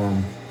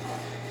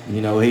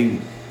 He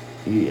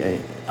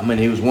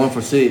was 1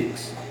 for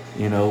 6,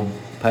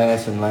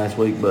 passing last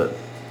week, but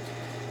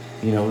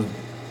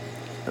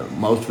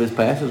most of his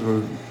passes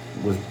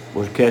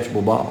was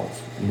catchable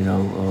balls. We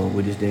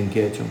just didn't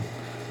catch them,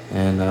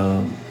 and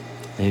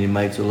he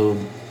makes a little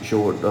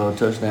short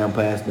touchdown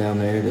pass down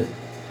there that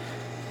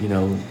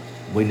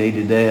we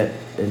needed that,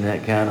 and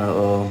that kind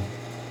of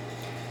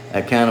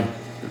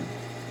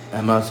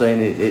I'm not saying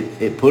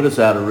it put us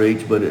out of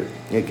reach, but it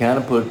kind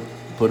of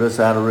put us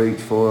out of reach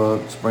for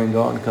Spring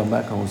Garden to come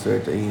back on us there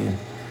at the end,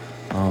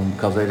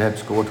 because they'd have to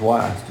score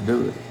twice to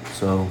do it.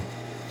 So,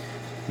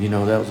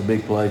 that was a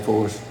big play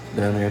for us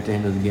down there at the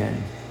end of the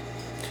game.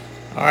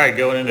 All right,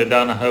 going into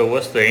Donoho,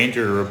 what's the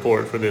injury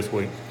report for this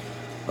week?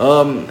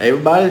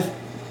 Everybody's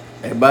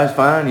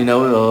fine.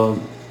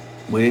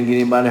 We didn't get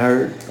anybody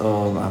hurt.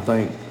 I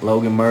think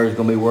Logan Murray's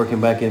going to be working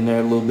back in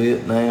there a little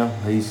bit now.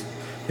 He's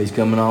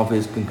coming off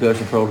his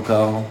concussion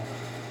protocol,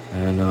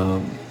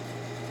 and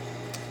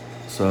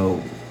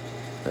so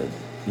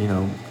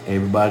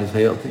everybody's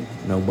healthy.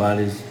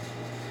 Nobody's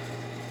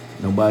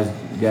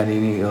got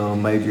any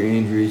major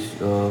injuries,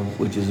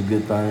 which is a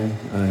good thing,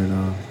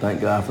 and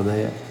thank God for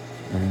that.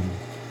 And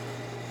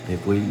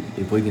if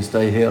we can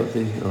stay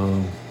healthy,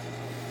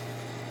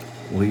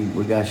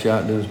 we got a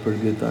shot at doing some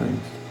pretty good things.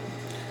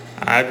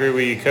 I agree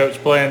with you, Coach.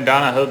 Playing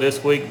Donoho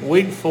this week,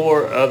 week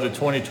 4 of the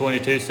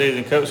 2022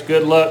 season. Coach,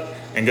 good luck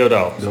and go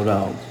Dogs. Go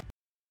Dogs.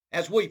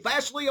 As we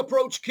fastly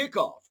approach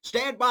kickoff,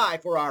 stand by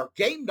for our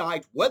game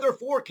night weather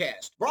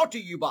forecast, brought to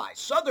you by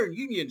Southern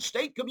Union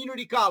State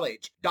Community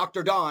College.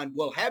 Dr. Don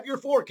will have your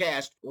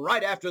forecast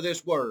right after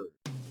this word.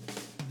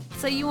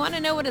 So you want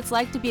to know what it's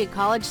like to be a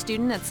college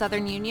student at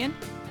Southern Union?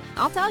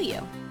 I'll tell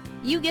you.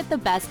 You get the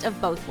best of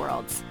both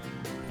worlds.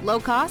 Low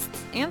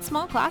costs and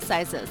small class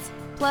sizes,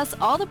 plus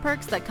all the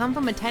perks that come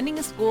from attending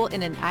a school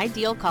in an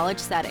ideal college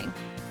setting.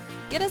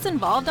 Get as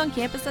involved on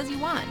campus as you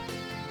want,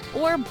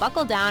 or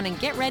buckle down and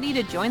get ready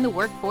to join the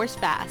workforce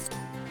fast.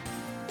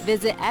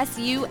 Visit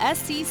suscc.edu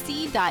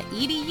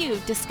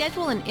to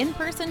schedule an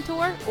in-person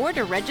tour or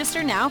to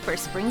register now for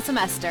spring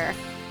semester.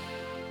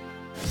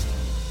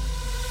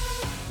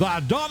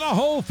 The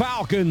Donoho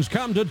Falcons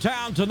come to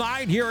town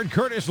tonight here at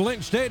Curtis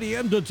Lynch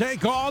Stadium to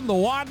take on the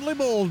Wadley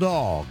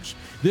Bulldogs.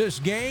 This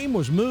game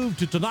was moved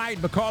to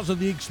tonight because of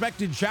the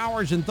expected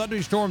showers and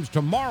thunderstorms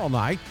tomorrow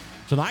night.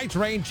 Tonight's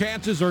rain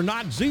chances are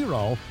not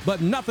 0,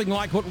 but nothing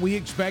like what we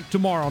expect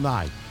tomorrow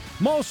night.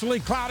 Mostly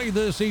cloudy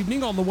this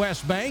evening on the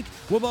West Bank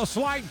with a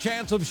slight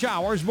chance of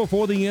showers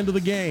before the end of the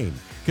game.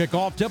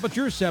 Kickoff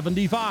temperature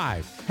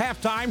 75,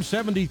 halftime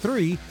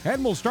 73,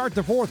 and we'll start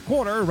the fourth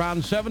quarter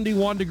around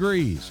 71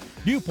 degrees.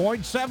 Dew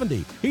point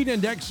 70, heat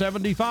index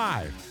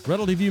 75,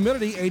 relative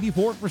humidity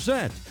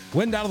 84%.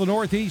 Wind out of the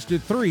northeast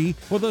at 3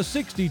 with a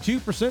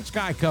 62%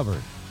 sky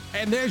cover.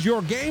 And there's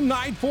your game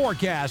night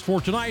forecast for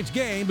tonight's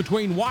game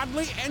between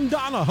Wadley and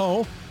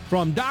Donoho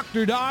from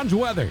Dr. Don's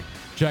Weather.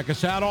 Check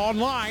us out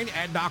online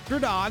at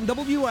drdonwx.com.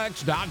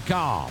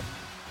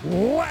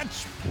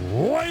 Let's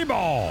play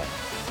ball.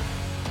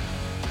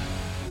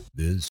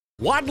 This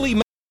Wadley.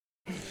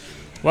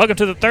 Welcome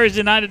to the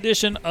Thursday night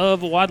edition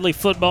of Wadley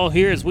football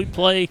here as we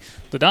play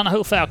the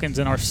Donoho Falcons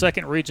in our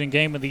second region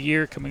game of the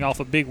year, coming off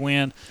a big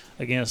win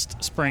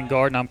against Spring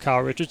Garden. I'm Kyle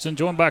Richardson,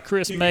 joined by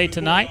Chris May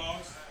tonight.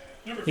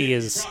 He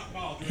is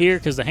here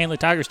because the Handley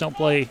Tigers don't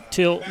play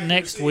till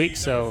next week,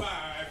 so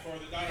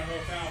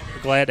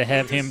we're glad to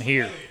have him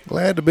here.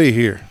 Glad to be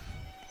here.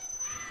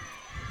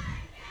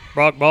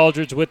 Brock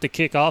Baldridge with the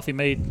kickoff. He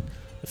made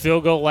the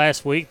field goal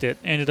last week that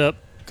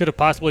could have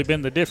possibly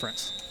been the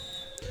difference.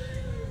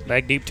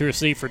 Back deep to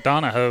receive for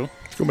Donoho.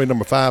 It's going to be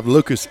number 5,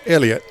 Lucas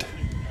Elliott.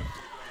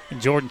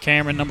 And Jordan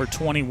Cameron, number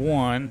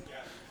 21.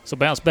 So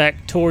bounce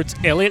back towards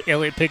Elliott.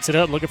 Elliott picks it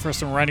up, looking for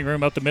some running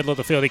room up the middle of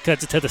the field. He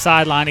cuts it to the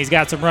sideline. He's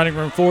got some running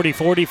room, 40,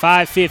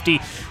 45, 50,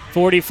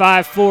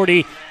 45,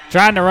 40.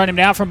 Trying to run him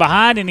down from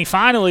behind, and he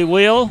finally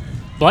will.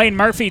 Blaine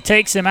Murphy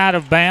takes him out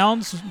of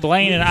bounds.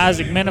 Blaine and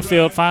Isaac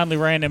Minifield finally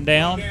ran him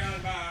down.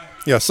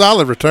 Yeah,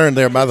 solid return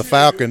there by the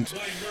Falcons.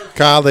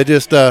 Kyle, they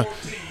just got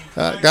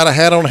a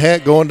hat on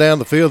hat going down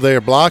the field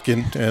there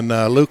blocking, and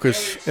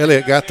Lucas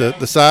Elliott got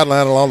the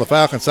sideline along the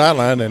Falcon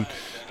sideline and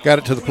got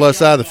it to the plus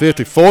side of the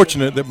 50.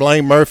 Fortunate that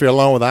Blaine Murphy,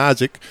 along with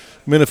Isaac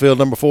Minifield,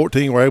 number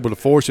 14, were able to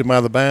force him out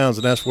of the bounds,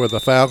 and that's where the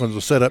Falcons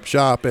will set up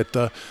shop at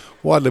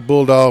Wadley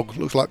Bulldog,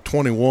 looks like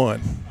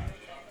 21.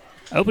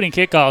 Opening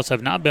kickoffs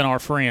have not been our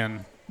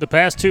friend. The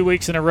past 2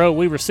 weeks in a row,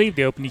 we received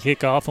the opening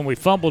kickoff, and we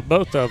fumbled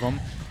both of them,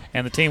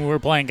 and the team we were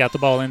playing got the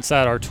ball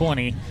inside our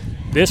 20.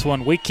 This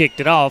one, we kicked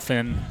it off,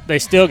 and they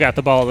still got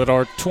the ball at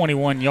our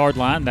 21-yard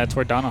line. That's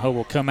where Donoho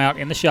will come out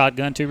in the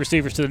shotgun. 2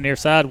 receivers to the near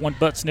side, 1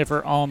 butt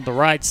sniffer on the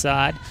right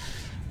side.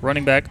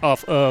 Running back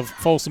off of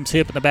Folsom's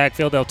hip in the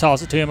backfield. They'll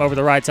toss it to him over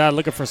the right side,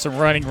 looking for some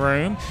running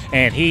room,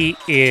 and he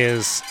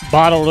is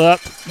bottled up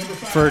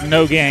for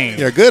no gain.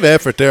 Yeah, good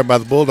effort there by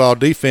the Bulldog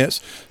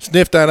defense.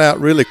 Sniffed that out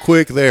really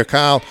quick there.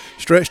 Kyle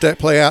stretched that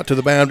play out to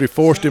the boundary,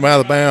 forced him out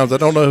of bounds. I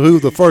don't know who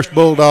the first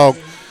Bulldog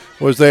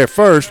was there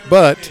first,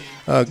 but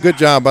good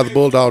job by the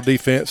Bulldog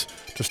defense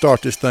to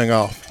start this thing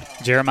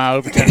off. Jeremiah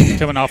Overton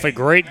coming off a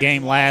great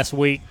game last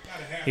week.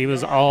 He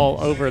was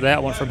all over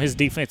that one from his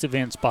defensive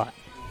end spot.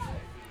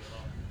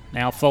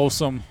 Now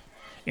Folsom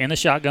in the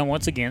shotgun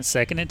once again,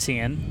 2nd and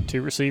 10.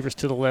 2 receivers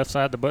to the left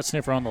side. The butt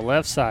sniffer on the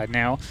left side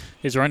now.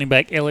 His running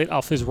back, Elliott,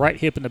 off his right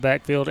hip in the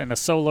backfield, and a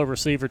solo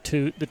receiver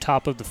to the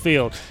top of the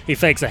field. He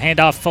fakes a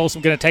handoff.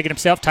 Folsom going to take it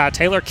himself. Ty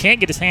Taylor can't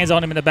get his hands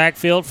on him in the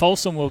backfield.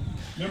 Folsom will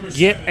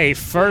get a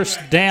first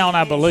down,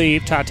 I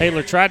believe. Ty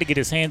Taylor tried to get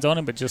his hands on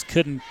him, but just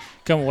couldn't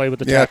come away with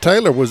the tackle. Yeah,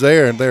 Taylor was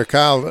there, and there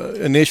Kyle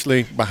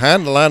initially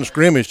behind the line of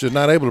scrimmage, just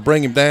not able to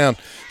bring him down.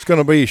 It's going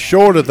to be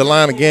short of the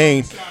line of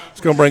gain.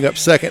 It's going to bring up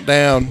 2nd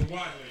down.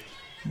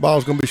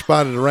 Ball's going to be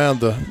spotted around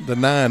the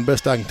 9,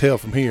 best I can tell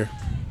from here.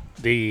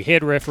 The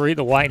head referee,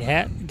 the white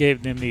hat,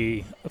 gave them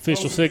the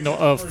official signal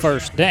of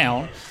first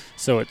down.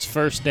 So it's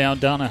first down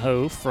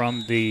Donoho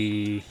from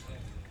the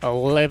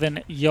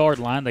 11-yard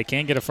line. They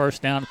can get a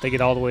first down if they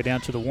get all the way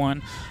down to the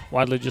 1.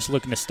 Wadley just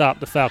looking to stop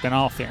the Falcon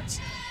offense.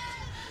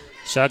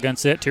 Shotgun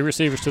set, 2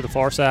 receivers to the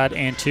far side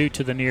and 2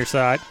 to the near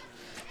side.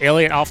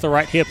 Elliott off the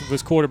right hip of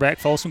his quarterback.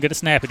 Folsom going to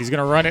snap it. He's going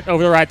to run it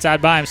over the right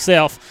side by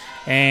himself,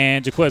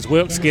 and Jaquez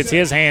Wilkes gets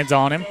his hands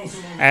on him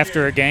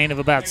after a gain of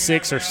about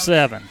 6 or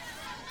 7.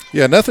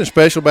 Yeah, nothing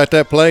special about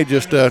that play.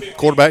 Just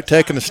quarterback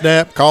taking the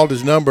snap, called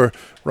his number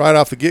right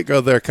off the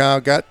get-go there, Kyle.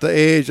 Got the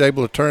edge,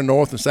 able to turn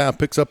north and south,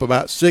 picks up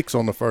about 6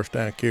 on the first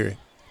down carry.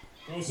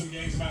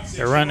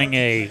 They're running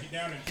a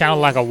kind of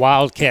like a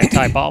wildcat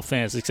type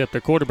offense, except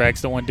their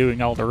quarterback's the one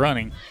doing all the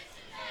running.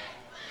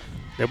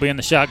 They'll be in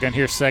the shotgun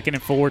here, 2nd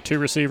and 4, 2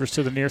 receivers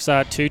to the near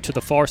side, 2 to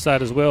the far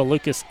side as well.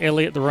 Lucas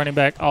Elliott, the running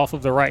back, off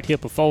of the right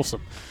hip of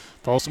Folsom.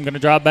 Folsom going to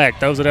drop back,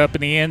 throws it up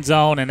in the end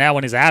zone, and that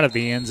one is out of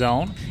the end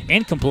zone.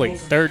 Incomplete,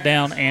 3rd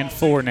down and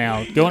 4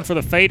 now. Going for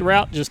the fade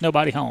route, just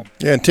nobody home.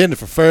 Yeah, intended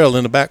for Farrell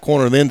in the back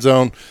corner of the end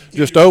zone.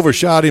 Just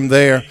overshot him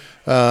there.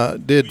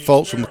 Did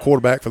Folsom, the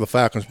quarterback for the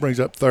Falcons. Brings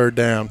up 3rd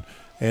down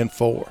and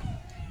 4.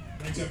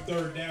 Brings up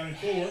 3rd down and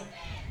 4.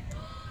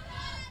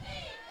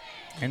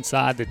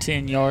 Inside the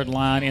 10-yard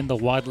line in the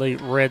Wadley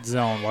red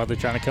zone. Wadley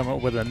trying to come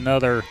up with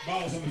another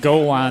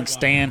goal line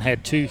stand.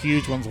 Had 2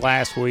 huge ones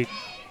last week.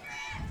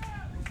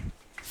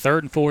 3rd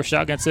and 4,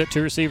 shotgun set,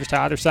 2 receivers to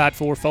either side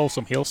for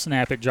Folsom. He'll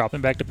snap it, dropping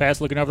back to pass,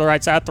 looking over the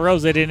right side,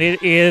 throws it, and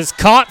it is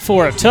caught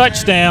for a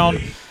touchdown.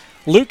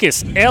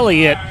 Lucas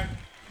Elliott.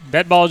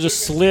 That ball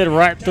just slid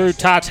right through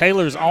Ty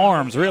Taylor's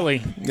arms,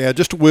 really. Yeah,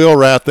 just a wheel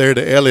right there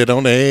to Elliott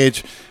on the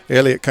edge.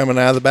 Elliott coming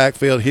out of the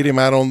backfield, hit him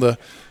out on the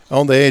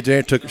edge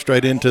there, took it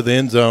straight into the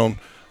end zone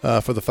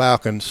for the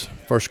Falcons.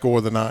 First score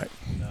of the night.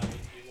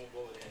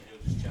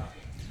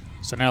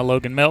 So now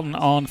Logan Melton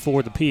on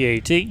for the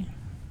PAT.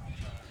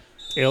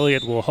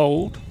 Elliott will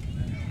hold.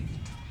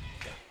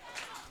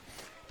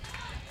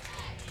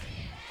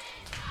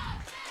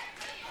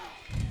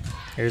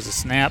 Here's a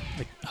snap.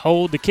 The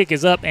hold, the kick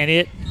is up, and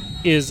it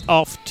is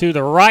off to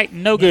the right.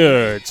 No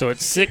good. So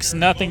it's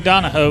 6-0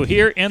 Donoho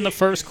here in the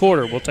first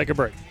quarter. We'll take a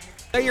break.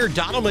 Mayor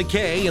Donald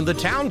McKay and the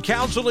Town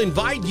Council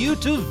invite you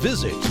to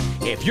visit.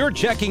 If you're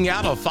checking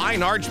out a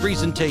fine arts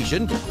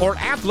presentation or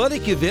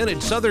athletic event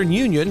at Southern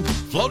Union,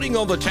 floating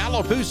on the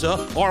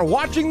Tallapoosa, or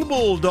watching the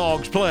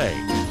Bulldogs play,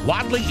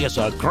 Wadley is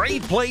a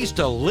great place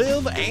to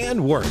live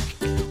and work.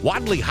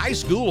 Wadley High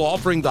School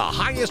offering the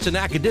highest in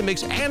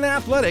academics and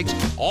athletics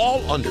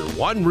all under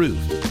one roof,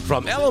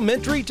 from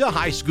elementary to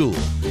high school.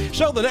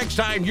 So the next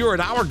time you're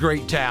in our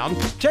great town,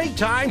 take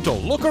time to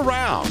look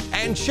around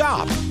and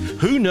shop.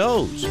 Who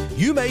knows?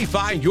 You may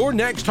find your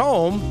next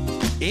home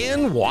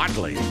in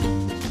Wadley.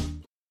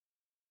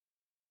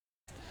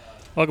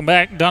 Welcome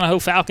back.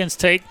 Donoho Falcons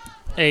take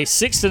a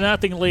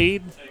 6-0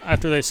 lead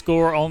after they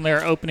score on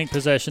their opening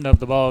possession of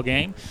the ball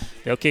game.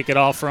 They'll kick it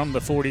off from the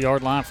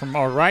 40-yard line from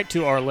our right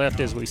to our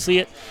left as we see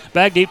it.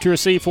 Back deep to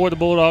receive for the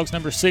Bulldogs,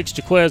 number 6,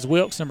 Jaquez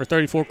Wilkes, number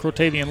 34,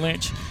 Cortavian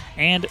Lynch,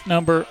 and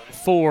number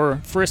 4,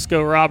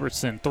 Frisco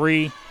Robertson,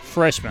 3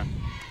 freshmen.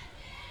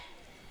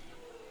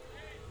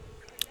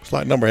 It's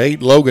like number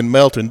 8, Logan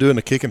Melton, doing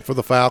the kicking for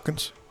the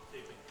Falcons.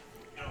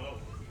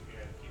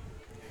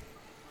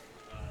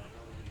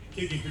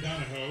 Kicking for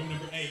Donoho,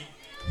 number 8,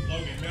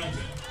 Logan Melton.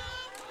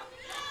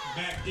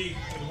 Back deep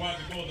for the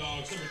Wadley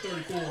Bulldogs, number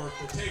 34,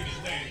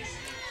 Cortavian Lynch.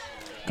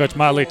 Coach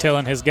Motley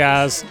telling his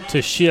guys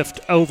to shift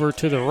over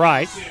to the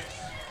right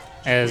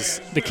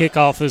as the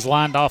kickoff is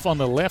lined off on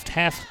the left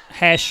half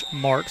hash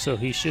mark, so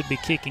he should be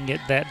kicking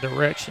it that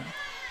direction.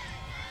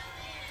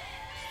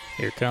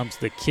 Here comes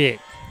the kick.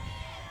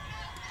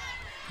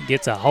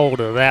 Gets a hold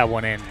of that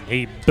one, and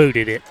he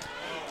booted it.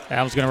 That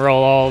one's going to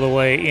roll all the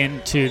way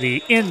into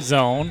the end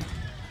zone.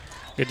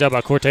 Good job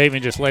by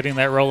Cortavian just letting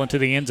that roll into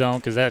the end zone,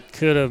 because that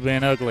could have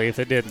been ugly if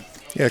it didn't.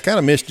 Yeah, kind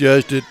of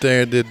misjudged it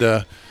there, did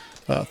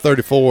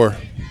 34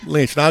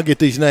 Lynch. And I'll get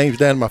these names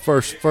down in my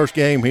first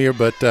game here,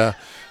 but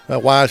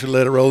wisely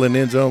let it roll in the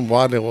end zone.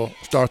 Wadley will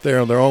start there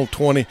on their own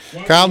 20.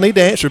 Kyle, need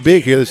to answer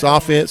big here. This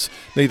offense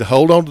need to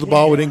hold on to the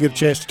ball. We didn't get a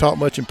chance to talk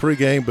much in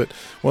pregame, but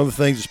one of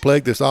the things that's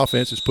plagued this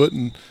offense is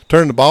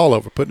turning the ball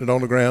over, putting it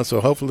on the ground.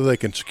 So hopefully they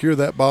can secure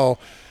that ball,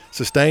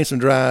 sustain some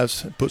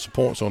drives, and put some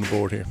points on the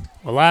board here.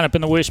 We'll line up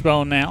in the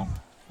wishbone now.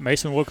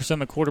 Mason Wilkerson,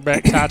 the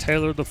quarterback, Ty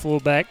Taylor, the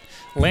fullback,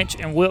 Lynch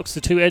and Wilkes,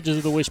 the two edges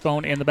of the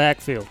wishbone in the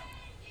backfield.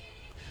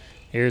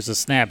 Here's the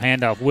snap,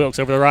 handoff, Wilkes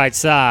over the right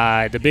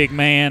side. The big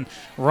man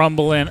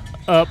rumbling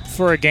up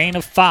for a gain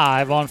of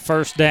 5 on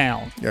first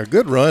down. Yeah,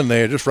 good run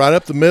there, just right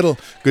up the middle.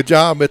 Good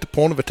job at the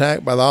point of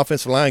attack by the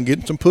offensive line,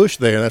 getting some push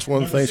there. That's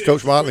one of the things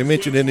Coach Wadley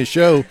mentioned in his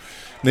show.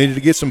 Needed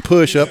to get some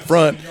push up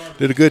front.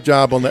 Did a good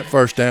job on that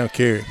first down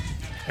carry.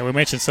 And we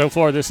mentioned so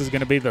far this is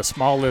going to be the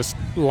smallest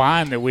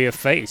line that we have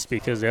faced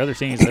because the other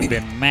teams have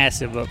been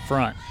massive up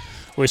front.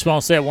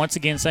 Wishbone set once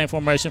again, same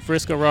formation.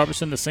 Frisco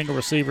Robertson, the single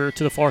receiver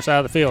to the far side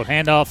of the field.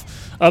 Handoff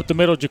up the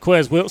middle.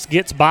 Jaquez Wilkes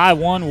gets by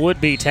one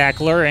would-be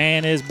tackler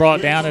and is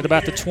brought down at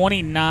about the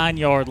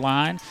 29-yard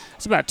line.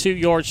 It's about 2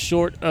 yards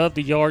short of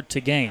the yard to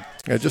gain.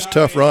 Yeah, just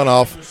tough run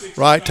off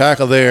right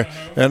tackle there.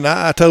 And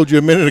I told you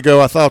a minute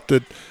ago I thought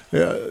that,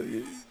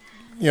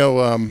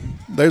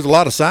 there's a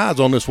lot of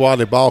sides on this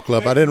Wadley ball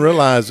club. I didn't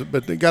realize it,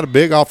 but they got a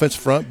big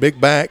offensive front, big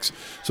backs.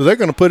 So they're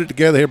going to put it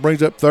together here.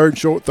 Brings up 3rd and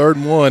short, 3rd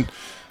and 1.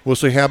 We'll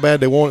see how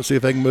bad they want it, see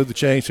if they can move the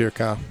chains here,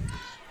 Kyle.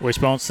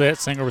 Wishbone set,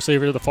 single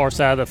receiver to the far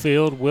side of the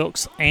field.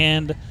 Wilkes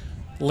and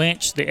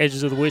Lynch, the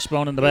edges of the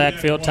wishbone in the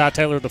backfield. Ty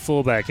Taylor, the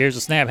fullback. Here's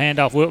the snap,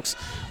 handoff, Wilkes.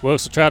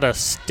 Wilkes will try to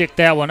stick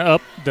that one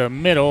up the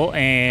middle,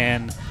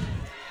 and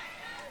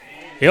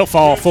he'll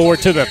fall forward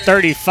to the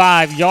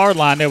 35-yard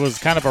line. There was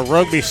kind of a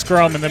rugby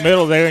scrum in the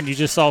middle there, and you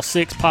just saw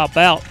 6 pop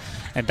out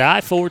and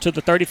dive forward to the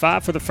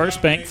 35 for the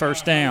first bank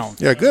first down.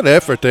 Yeah, good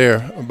effort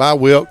there by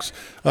Wilkes.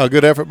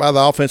 Good effort by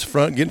the offensive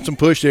front, getting some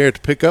push there to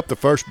pick up the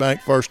first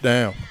bank first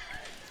down.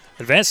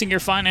 Advancing your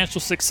financial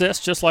success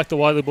just like the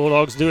Wadley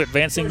Bulldogs do,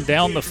 advancing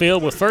down the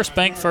field with First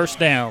Bank First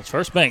Downs.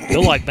 First Bank,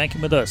 you'll like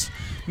banking with us.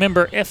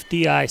 Member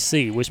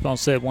FDIC. Wishbone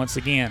said once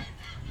again.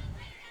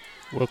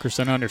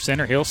 Wilkerson under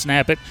center. He'll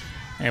snap it,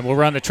 and we'll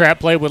run the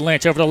trap play with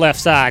Lynch over the left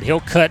side.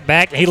 He'll cut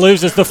back. He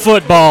loses the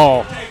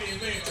football.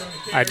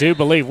 I do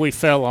believe we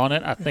fell on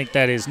it. I think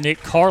that is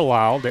Nick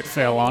Carlisle that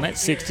fell on it,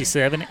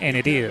 67, and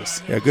it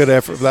is. Yeah, good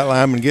effort for that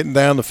lineman getting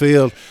down the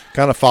field,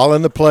 kind of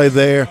following the play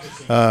there.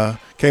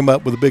 Came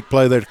up with a big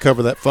play there to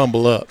cover that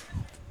fumble up.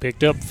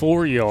 Picked up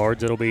 4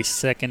 yards. It'll be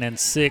 2nd and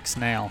 6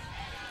 now.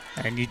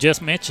 And you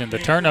just mentioned the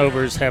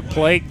turnovers have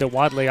plagued the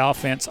Wadley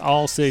offense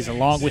all season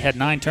long. We had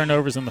 9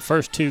 turnovers in the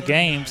first 2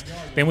 games.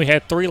 Then we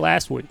had 3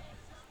 last week.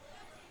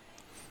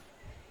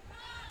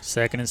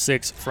 2nd and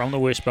 6 from the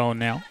wishbone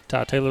now.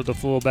 Ty Taylor, the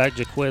fullback,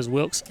 Jaquez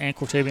Wilkes, and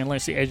Cortavian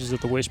Lynch, the edges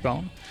of the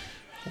wishbone.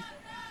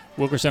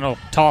 Wilkerson will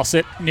toss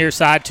it near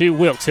side to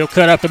Wilkes. He'll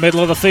cut up the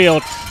middle of the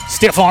field.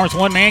 Stiff arms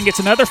one man, gets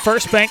another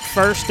first bank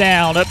first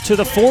down up to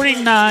the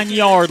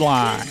 49-yard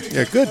line.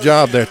 Yeah, good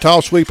job there.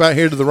 Tall sweep out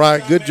here to the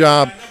right. Good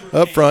job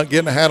up front,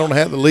 getting a hat on the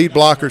hat. The lead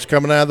blockers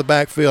coming out of the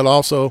backfield.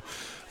 Also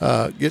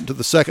getting to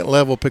the second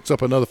level, picks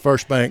up another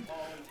first bank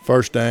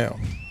first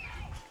down.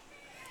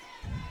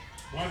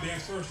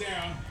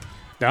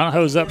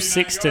 Donaho's up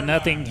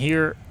 6-0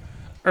 here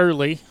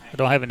early. I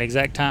don't have an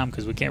exact time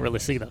because we can't really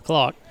see the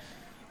clock.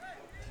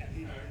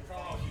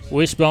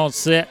 Wishbone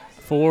set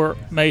for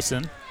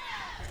Mason.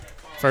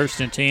 1st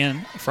and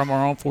 10 from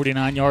our own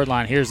 49-yard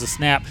line. Here's the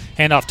snap.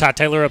 Handoff Ty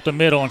Taylor up the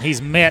middle, and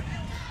he's met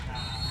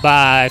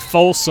by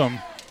Folsom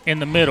in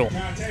the middle.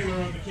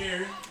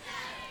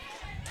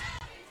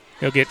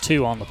 He'll get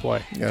 2 on the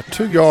play. Yeah,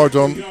 2 yards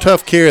on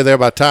tough carry there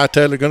by Ty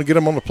Taylor. Going to get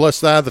him on the plus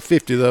side of the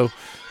 50, though.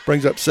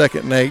 Brings up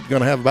 2nd and 8.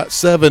 Going to have about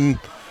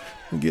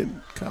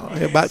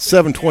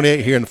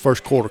 7:28 here in the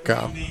first quarter,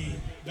 Kyle.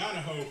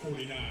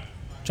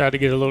 Tried to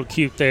get a little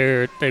cute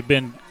there. They've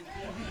been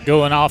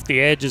going off the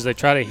edges. They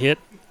try to hit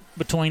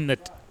between the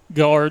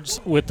guards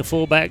with the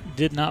fullback.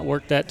 Did not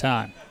work that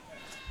time.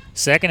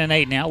 2nd and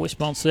 8 now.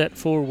 Wishbone set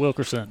for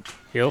Wilkerson.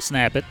 He'll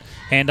snap it.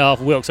 Handoff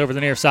Wilkes over the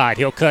near side.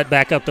 He'll cut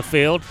back up the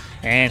field,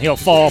 and he'll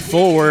fall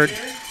forward.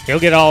 He'll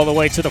get all the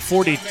way to the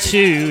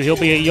 42. He'll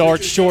be a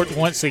yard short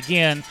once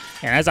again.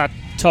 And as I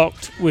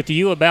talked with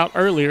you about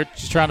earlier,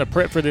 just trying to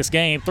prep for this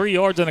game, 3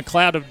 yards in a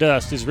cloud of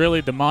dust is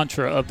really the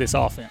mantra of this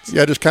offense.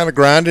 Yeah, just kind of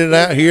grinding it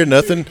out here.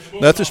 Nothing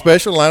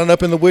special, lining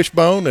up in the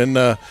wishbone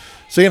and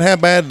seeing how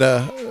bad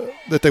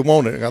that they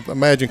want it. I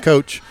imagine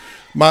Coach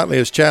Motley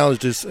has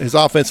challenged his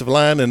offensive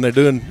line, and they're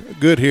doing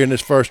good here in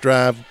this first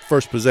drive,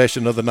 first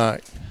possession of the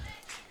night.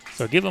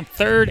 So give them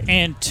 3rd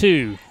and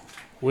 2.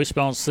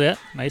 Wishbone set.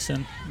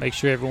 Mason, make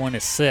sure everyone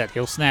is set.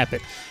 He'll snap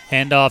it.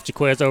 Hand off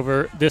Jaquez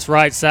over this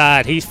right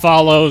side. He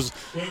follows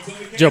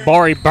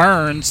Jabari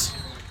Burns.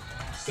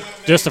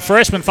 Just a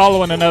freshman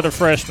following another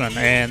freshman,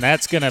 and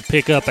that's going to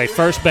pick up a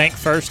first bank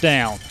first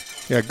down.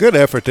 Yeah, good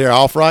effort there.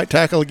 Off right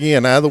tackle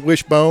again out of the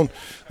wishbone.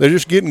 They're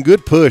just getting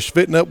good push,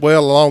 fitting up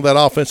well along that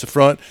offensive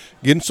front,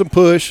 getting some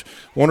push,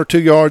 1 or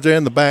 2 yards there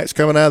in the backs,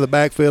 coming out of the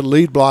backfield,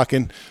 lead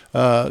blocking,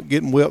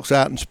 getting Wilkes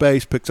out in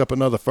space, picks up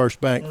another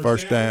first bank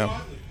first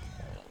down.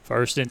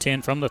 1st and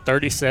 10 from the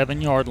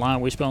 37-yard line.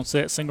 Wishbone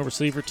set, single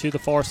receiver to the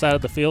far side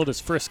of the field is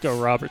Frisco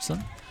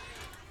Robertson.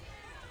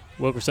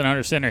 Wilkerson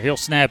under center. He'll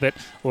snap it.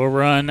 We'll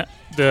run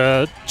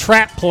the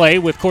trap play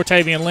with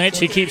Cortavian Lynch.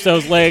 He keeps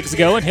those legs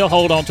going. He'll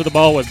hold on to the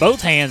ball with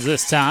both hands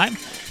this time.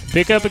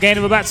 Pick up a gain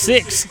of about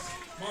 6.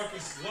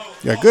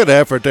 Yeah, good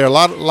effort there. A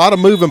lot of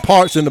moving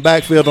parts in the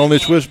backfield on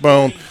this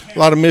wishbone. A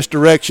lot of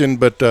misdirection,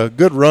 but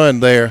good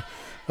run there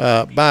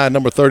by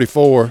number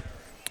 34.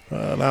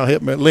 Now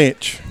hit me at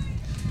Lynch.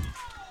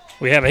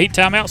 We have a heat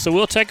timeout, so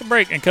we'll take a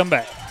break and come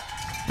back.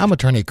 I'm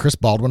attorney Chris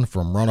Baldwin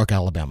from Roanoke,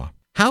 Alabama.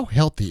 How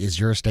healthy is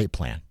your estate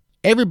plan?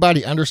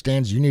 Everybody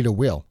understands you need a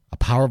will, a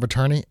power of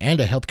attorney, and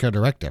a healthcare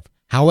directive.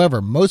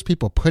 However, most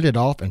people put it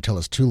off until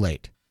it's too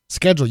late.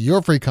 Schedule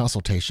your free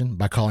consultation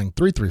by calling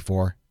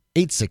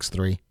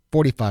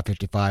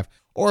 334-863-4555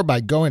 or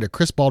by going to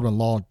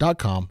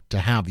chrisbaldwinlaw.com to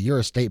have your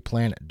estate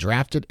plan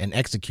drafted and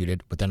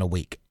executed within a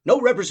week.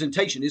 No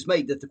representation is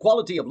made that the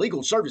quality of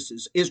legal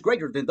services is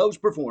greater than those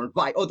performed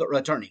by other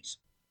attorneys.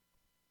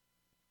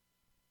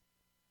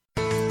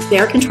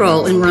 Air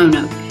Control in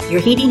Roanoke, your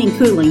heating and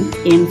cooling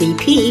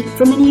MVP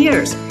for many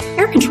years.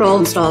 Air Control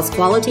installs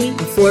quality,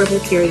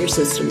 affordable carrier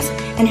systems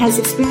and has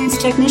experienced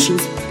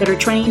technicians that are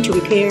trained to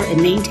repair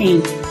and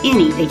maintain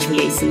any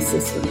HVAC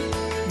system.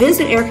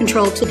 Visit Air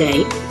Control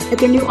today at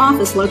their new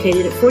office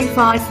located at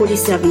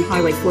 4547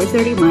 Highway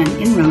 431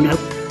 in Roanoke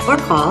or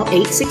call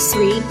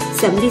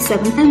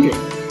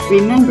 863-7700.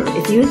 Remember,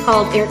 if you had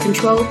called Air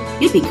Control,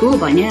 you'd be cool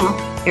by now.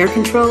 Air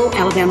Control,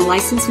 Alabama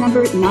license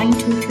number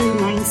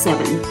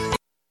 92297.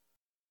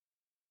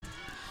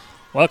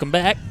 Welcome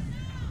back.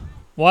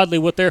 Wadley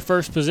with their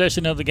first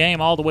possession of the game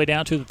all the way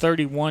down to the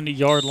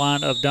 31-yard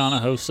line of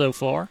Donoho so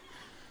far.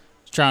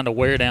 Trying to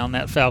wear down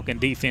that Falcon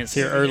defense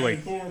here early.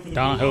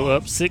 Donoho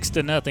up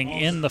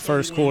 6-0 in the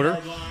first quarter.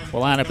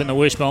 We'll line up in the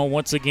wishbone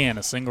once again.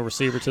 A single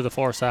receiver to the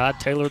far side.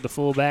 Taylor, the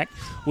fullback.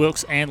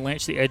 Wilkes and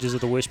Lynch, the edges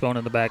of the wishbone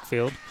in the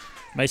backfield.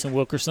 Mason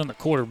Wilkerson, the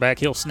quarterback.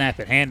 He'll snap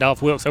it.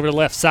 Handoff Wilkes over the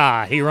left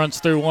side. He runs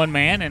through one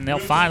man, and they'll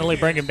finally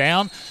bring him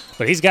down.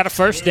 But he's got a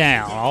first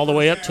down all the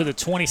way up to the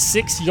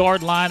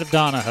 26-yard line of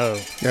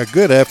Donoho. Yeah,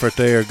 good effort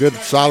there. Good,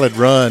 solid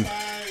run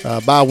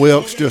by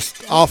Wilkes,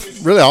 just off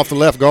the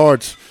left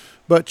guard's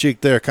butt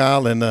cheek there,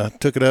 Kyle, and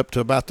took it up to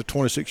about the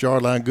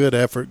 26-yard line. Good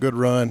effort, good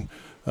run,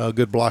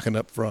 good blocking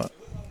up front.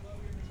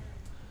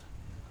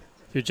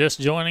 If you're just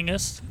joining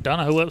us,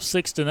 Donoho up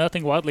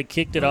 6-0. Wadley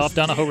kicked it off.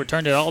 Donoho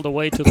returned it all the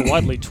way to the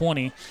Wadley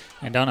 20,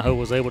 and Donoho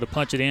was able to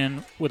punch it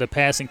in with a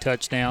passing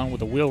touchdown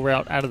with a wheel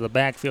route out of the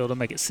backfield to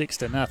make it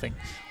 6-0.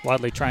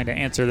 Wadley trying to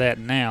answer that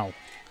now.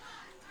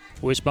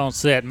 Wishbone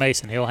set.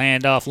 Mason. He'll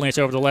hand off Lynch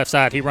over the left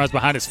side. He runs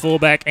behind his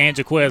fullback,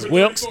 Jaquez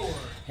Wilkes,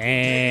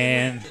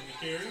 and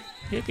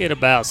he'll get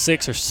about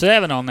 6 or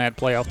 7 on that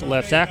play off the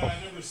left tackle.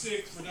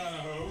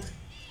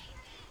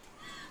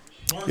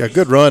 Yeah,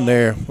 good run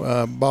there.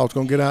 Ball's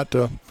going to get out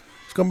to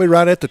 – it's going to be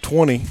right at the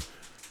 20,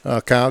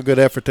 Kyle. Good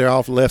effort there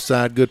off the left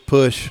side. Good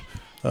push.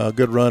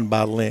 Good run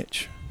by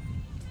Lynch.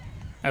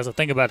 As I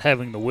think about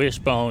having the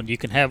wishbone, you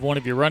can have one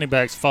of your running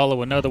backs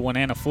follow another one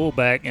and a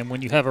fullback, and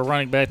when you have a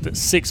running back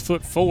that's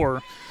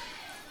 6'4",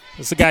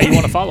 that's the guy you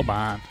want to follow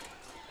behind.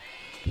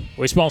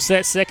 Wishbone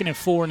set, 2nd and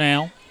 4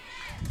 now.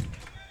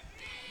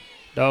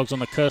 Dogs on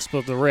the cusp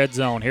of the red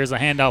zone. Here's a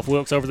handoff.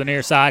 Wilkes over the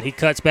near side. He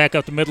cuts back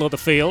up the middle of the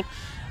field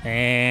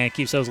and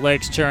keeps those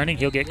legs churning.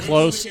 He'll get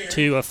close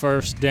to a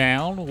first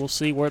down. We'll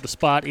see where the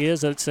spot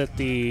is. It's at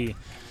the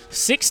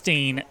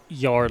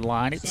 16-yard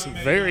line. It's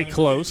very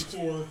close.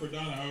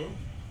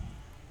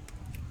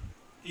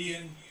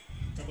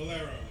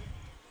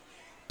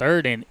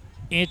 3rd and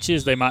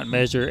inches they might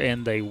measure,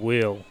 and they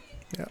will.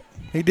 Yeah,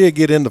 he did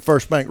get in the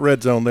First Bank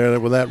red zone there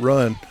with that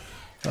run.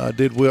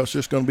 Did Wilkes,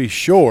 just going to be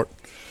short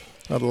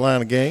of the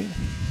line of game.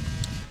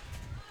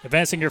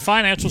 Advancing your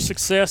financial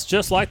success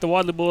just like the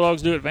Wadley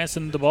Bulldogs do,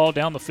 advancing the ball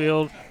down the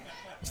field.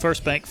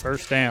 First Bank,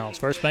 first downs.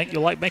 First Bank,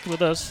 you'll like banking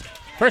with us.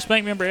 First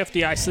Bank member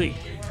FDIC.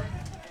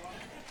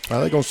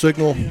 They're going to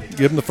signal, give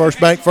them the First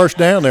Bank first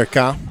down there,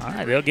 Kyle. All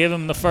right, they'll give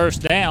him the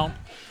first down.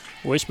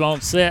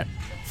 Wishbone set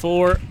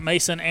for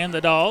Mason and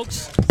the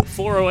Dogs.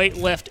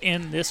 4:08 left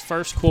in this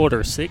first quarter.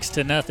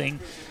 6-0.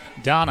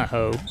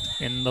 Donoho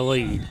in the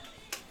lead.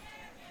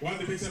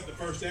 Wadley picks up the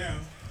first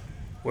down.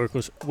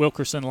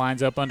 Wilkerson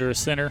lines up under a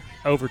center,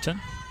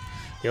 Overton.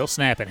 He'll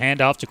snap it.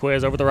 Hand off to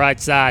Jaquez over the right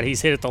side.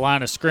 He's hit at the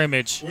line of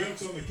scrimmage.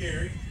 Wilkes on the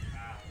carry.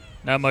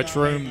 Not much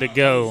room to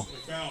go.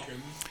 Yeah,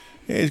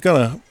 he's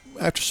going to,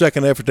 after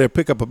second effort there,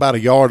 pick up about a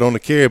yard on the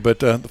carry, but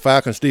the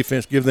Falcons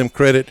defense, give them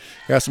credit.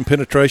 Got some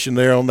penetration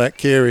there on that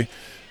carry.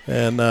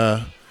 And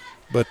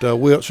but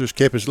Wilkes just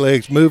kept his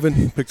legs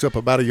moving, picks up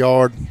about a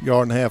yard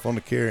and a half on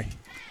the carry.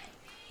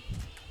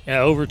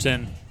 Yeah,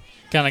 Overton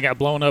kind of got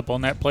blown up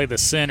on that play, the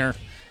center,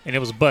 and it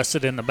was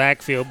busted in the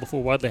backfield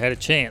before Wadley had a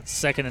chance.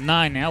 2nd and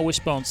 9 now.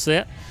 Wishbone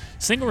set.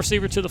 Single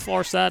receiver to the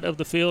far side of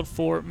the field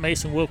for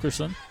Mason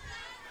Wilkerson.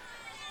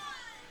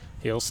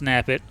 He'll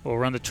snap it. We'll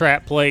run the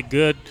trap play.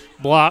 Good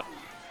block.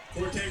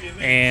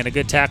 And a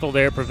good tackle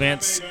there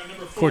prevents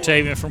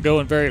Cortavian from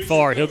going very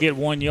far. He'll get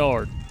 1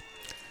 yard.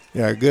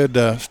 Yeah,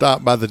 good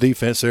stop by the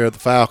defense there at the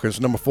Falcons.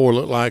 Number 4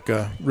 looked like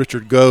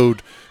Richard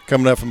Gold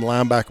coming up from the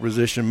linebacker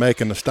position,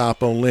 making the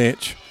stop on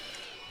Lynch.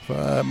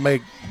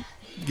 May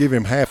give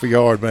him half a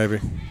yard maybe.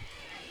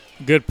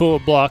 Good pull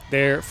block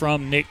there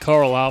from Nick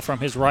Carlisle from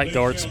his right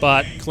guard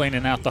spot,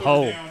 cleaning out the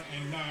hole.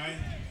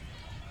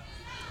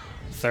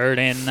 3rd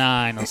and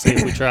 9. Let's see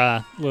if we try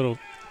a little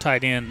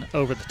tight end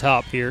over the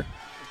top here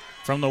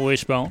from the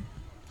wishbone.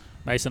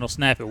 Mason will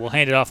snap it. We'll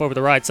hand it off over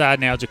the right side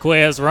now.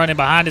 Jaquez running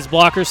behind his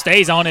blocker,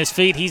 stays on his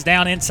feet. He's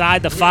down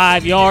inside the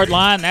 5-yard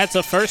line. That's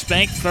a First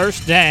Bank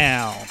first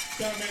down.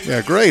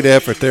 Yeah, great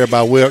effort there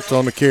by Wilkes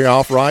on the carry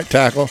off right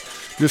tackle.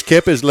 Just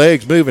kept his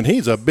legs moving.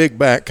 He's a big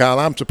back, Kyle.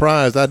 I'm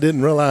surprised. I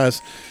didn't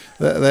realize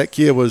that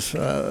kid was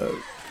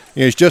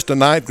he's just a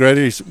ninth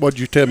grader. He's, what'd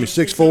you tell me,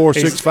 6'4",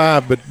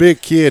 6'5", but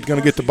big kid, going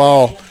to get the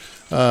ball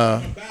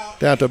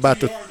down to about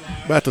the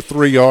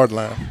 3-yard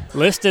line.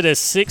 Listed as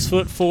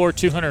 6'4",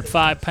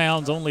 205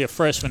 pounds, only a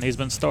freshman. He's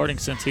been starting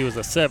since he was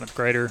a 7th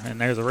grader,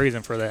 and there's a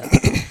reason for that.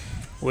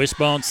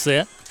 Wishbone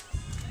set.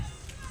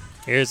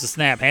 Here's the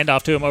snap.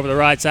 Handoff to him over the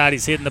right side.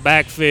 He's hitting the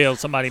backfield.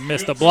 Somebody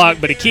missed the block,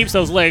 but he keeps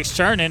those legs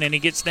churning, and he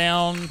gets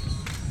down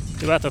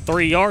to about the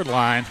 3-yard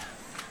line.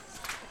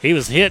 He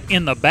was hit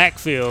in the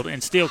backfield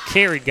and still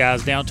carried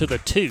guys down to the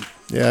 2.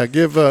 Yeah,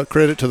 give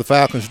credit to the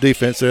Falcons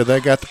defense there.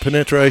 They got the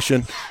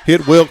penetration,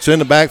 hit Wilkes in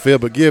the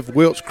backfield, but give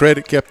Wilkes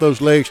credit, kept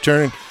those legs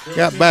churning,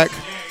 got back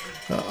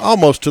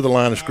almost to the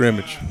line of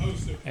scrimmage.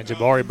 And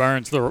Jabari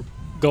Burns, the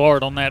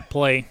guard on that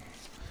play,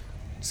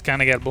 just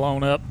kind of got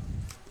blown up.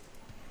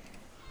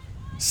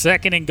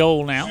 2nd and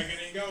goal now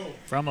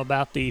from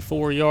about the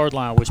 4-yard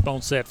line.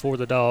 Wishbone set for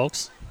the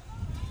Dogs.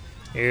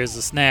 Here's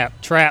the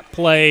snap. Trap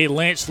play.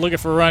 Lynch looking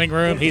for running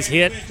room. He's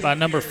hit by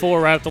number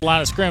 4 right at the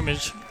line of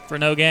scrimmage for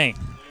no gain.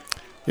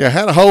 Yeah,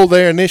 had a hole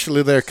there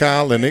initially there,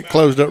 Kyle, and it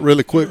closed up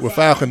really quick with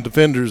Falcon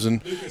defenders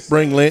and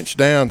bring Lynch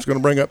down. It's going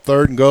to bring up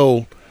 3rd and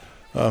goal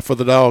for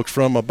the Dogs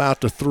from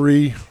about the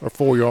 3 or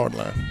 4-yard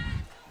line.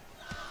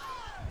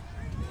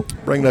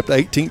 Bringing up the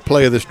 18th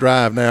play of this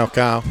drive now,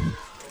 Kyle.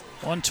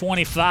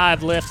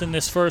 1:25 left in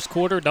this first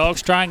quarter.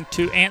 Dogs trying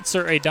to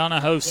answer a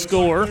Donoho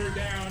score.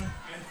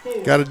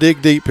 Got to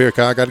dig deep here,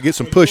 Kyle. Got to get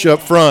some push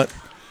up front.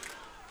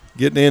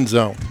 Get in the end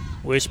zone.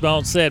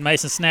 Wishbone said.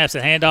 Mason snaps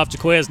it. Handoff to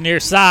Jaquez near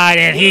side,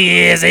 and he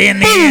is in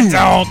the end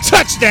zone.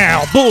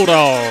 Touchdown,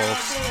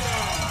 Bulldogs.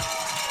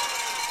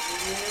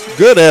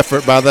 Good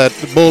effort by that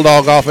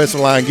Bulldog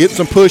offensive line. Getting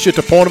some push at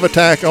the point of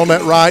attack on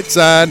that right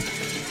side.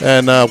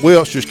 And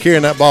Wilkes just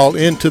carrying that ball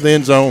into the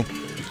end zone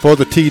for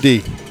the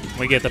TD.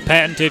 We get the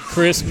patented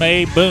Chris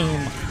May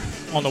boom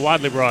on the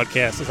Wadley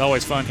broadcast. It's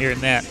always fun hearing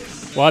that.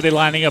 Wadley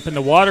lining up in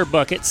the water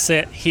bucket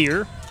set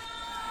here.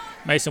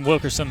 Mason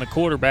Wilkerson, the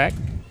quarterback.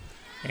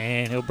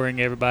 And he'll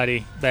bring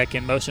everybody back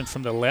in motion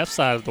from the left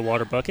side of the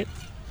water bucket.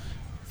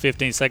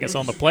 15 seconds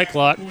on the play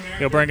clock.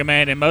 He'll bring a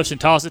man in motion,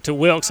 toss it to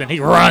Wilkes, and he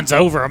runs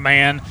over a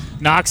man,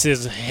 knocks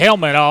his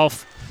helmet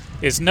off.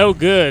 It's no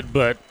good,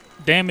 but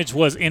damage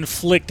was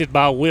inflicted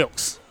by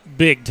Wilkes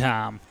big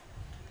time.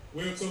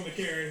 Wilkes on the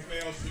carry,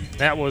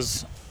 that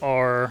was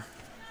our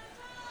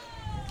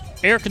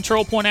Air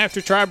Control Point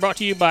After Try, brought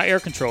to you by Air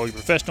Control, your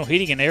professional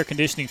heating and air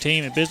conditioning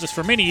team in business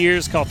for many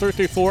years. Call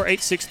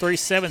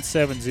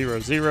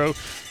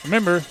 334-863-7700.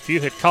 Remember, if you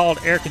had called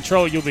Air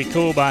Control, you'll be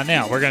cool by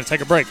now. We're going to take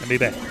a break and be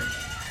back.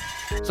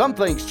 Some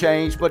things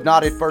change, but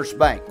not at First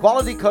Bank.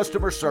 Quality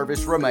customer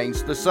service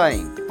remains the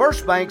same.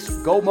 First Bank's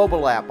Go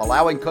mobile app,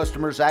 allowing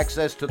customers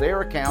access to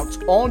their accounts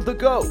on the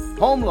go.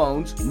 Home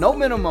loans, no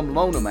minimum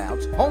loan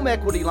amounts, home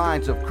equity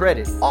lines of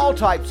credit, all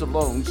types of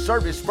loans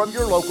serviced from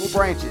your local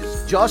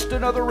branches. Just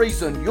another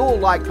reason you'll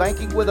like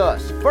banking with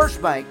us.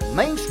 First Bank,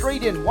 Main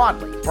Street in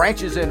Wadley,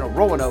 branches in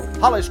Roanoke,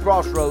 Hollis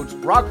Crossroads,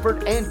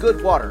 Rockford, and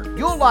Goodwater.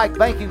 You'll like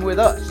banking with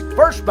us.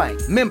 First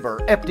Bank, member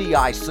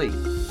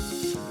FDIC.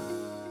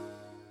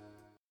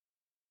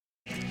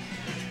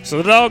 So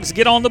the Dogs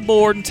get on the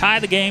board and tie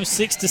the game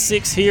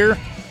 6-6 here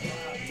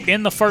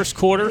in the first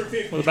quarter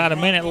with about a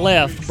minute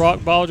left.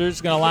 Brock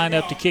Baldridge going to line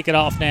up to kick it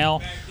off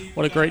now.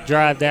 What a great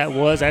drive that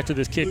was after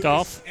this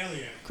kickoff.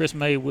 Chris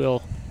May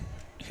will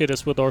hit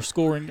us with our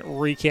scoring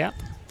recap.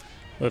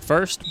 But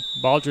first,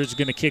 Baldridge is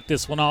going to kick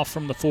this one off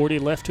from the 40,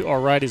 left to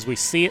our right as we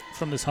see it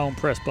from this home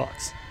press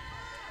box.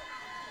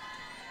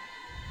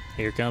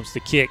 Here comes the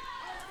kick.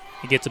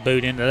 He gets a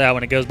boot into that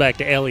one. It goes back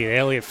to Elliott.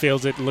 Elliott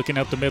fields it, looking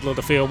up the middle of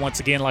the field once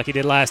again like he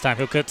did last time.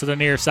 He'll cut to the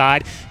near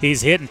side. He's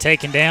hit and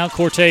taken down.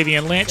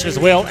 Cortavian Lynch as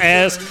well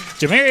as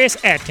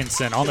Jamarius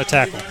Atkinson on the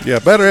tackle. Yeah,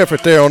 better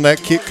effort there on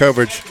that kick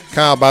coverage,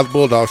 Kyle, by the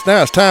Bulldogs.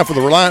 Now it's time for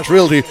the Reliance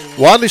Realty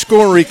Wadley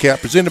Scoring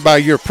Recap, presented by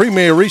your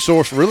premier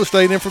resource for real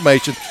estate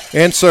information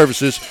and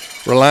services,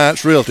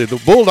 Reliance Realty.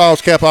 The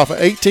Bulldogs cap off an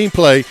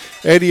 18-play,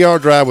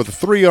 80-yard drive with a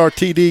 3-yard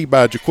TD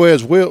by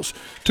Jaquez Wilkes.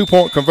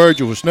 2-point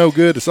conversion was no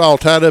good. It's all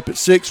tied up at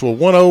 6 with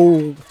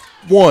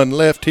 1:01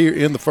 left here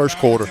in the first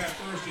quarter.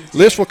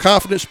 List with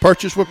confidence,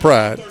 purchase with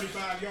pride.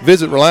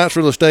 Visit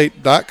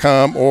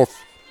RelianceRealEstate.com or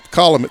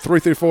call them at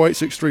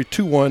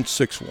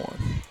 334-863-2161.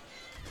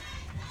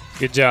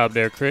 Good job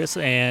there, Chris.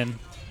 And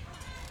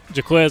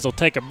Jaquez will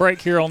take a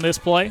break here on this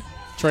play.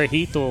 Trey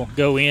Heath will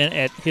go in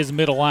at his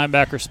middle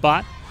linebacker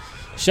spot.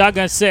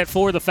 Shotgun set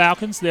for the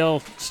Falcons.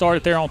 They'll start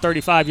it there on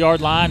 35-yard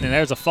line, and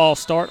there's a false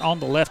start on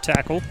the left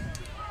tackle.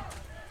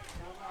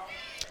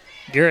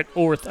 Garrett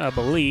Orth, I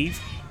believe.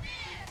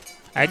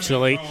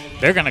 Actually,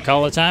 they're going to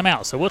call a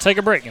timeout, so we'll take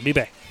a break and be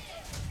back.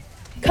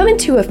 Come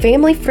into a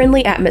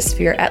family-friendly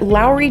atmosphere at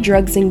Lowry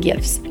Drugs and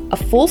Gifts, a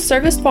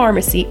full-service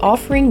pharmacy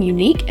offering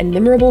unique and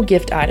memorable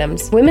gift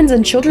items, women's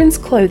and children's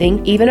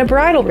clothing, even a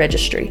bridal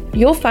registry.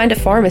 You'll find a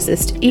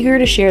pharmacist eager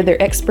to share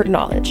their expert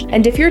knowledge.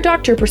 And if your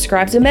doctor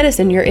prescribes a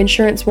medicine your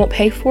insurance won't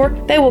pay for,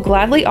 they will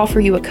gladly offer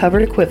you a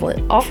covered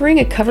equivalent, offering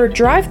a covered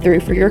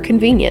drive-through for your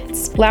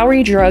convenience.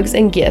 Lowry Drugs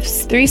and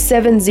Gifts,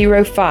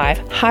 3705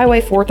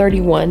 Highway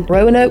 431,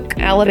 Roanoke,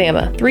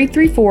 Alabama,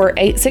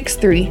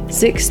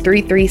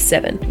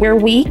 334-863-6337, where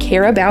we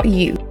care about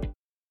you.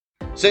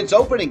 Since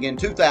opening in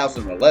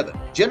 2011,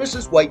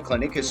 Genesis Weight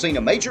Clinic has seen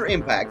a major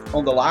impact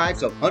on the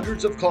lives of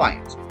hundreds of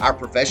clients. Our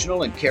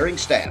professional and caring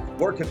staff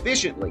work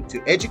efficiently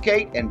to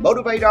educate and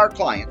motivate our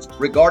clients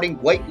regarding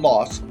weight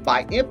loss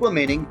by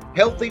implementing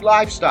healthy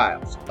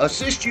lifestyles,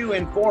 assist you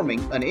in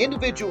forming an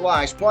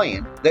individualized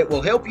plan that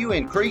will help you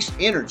increase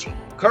energy,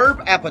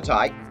 curb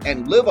appetite,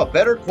 and live a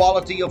better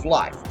quality of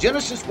life.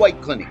 Genesis Weight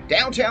Clinic,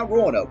 downtown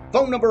Roanoke,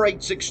 phone number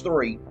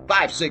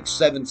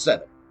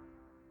 863-5677.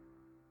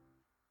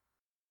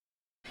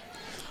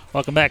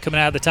 Welcome back. Coming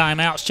out of the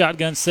timeout,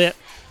 shotgun set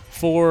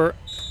for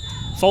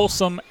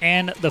Folsom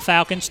and the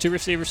Falcons. Two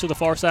receivers to the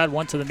far side,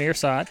 one to the near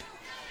side.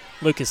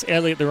 Lucas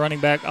Elliott, the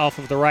running back, off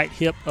of the right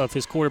hip of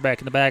his quarterback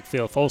in the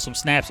backfield. Folsom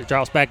snaps it,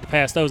 drops back to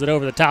pass, throws it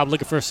over the top,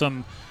 looking for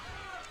some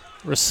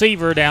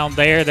receiver down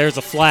there. There's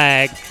a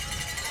flag.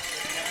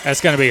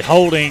 That's going to be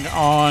holding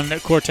on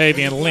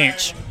Cortavian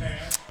Lynch.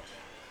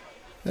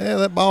 Yeah,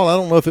 that ball, I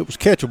don't know if it was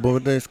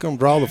catchable, but it's going to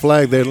draw the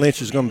flag there. Lynch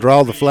is going to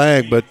draw the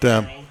flag, but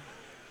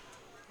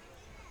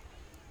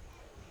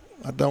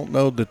I don't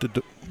know that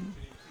the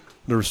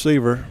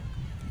receiver,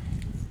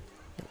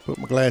 put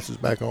my glasses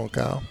back on,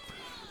 Kyle.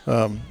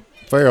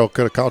 Farrell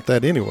could have caught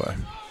that anyway.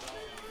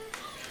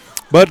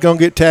 But going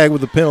to get tagged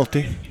with a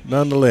penalty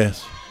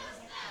nonetheless.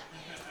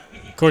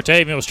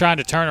 Cortavian was trying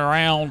to turn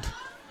around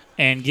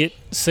and get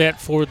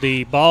set for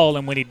the ball,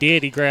 and when he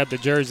did, he grabbed the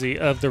jersey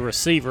of the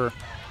receiver,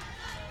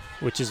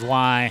 which is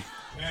why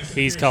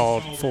he's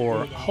called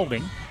for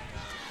holding.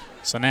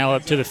 So now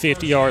up to the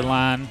 50-yard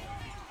line,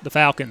 the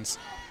Falcons.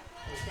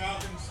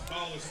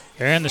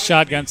 They're in the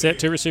shotgun set,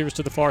 two receivers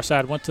to the far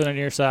side, one to the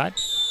near side.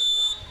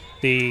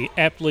 The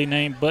aptly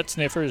named butt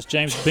sniffer is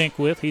James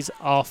Binkwith. He's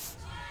off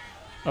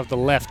of the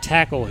left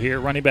tackle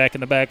here. Running back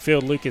in the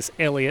backfield, Lucas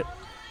Elliott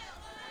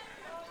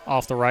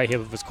off the right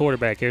hip of his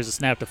quarterback. Here's a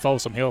snap to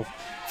Folsom. He'll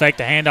fake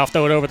the handoff,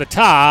 throw it over the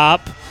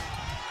top.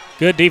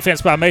 Good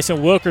defense by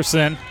Mason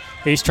Wilkerson.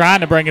 He's trying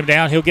to bring him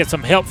down. He'll get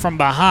some help from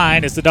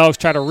behind as the Dogs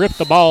try to rip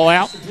the ball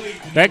out.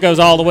 That goes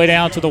all the way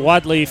down to the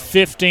Wadley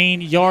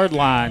 15-yard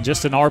line.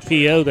 Just an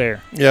RPO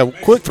there. Yeah,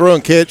 quick throw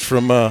and catch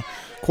from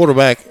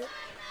quarterback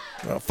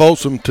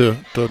Folsom to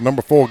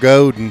number 4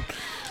 Goad. And,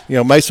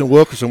 Mason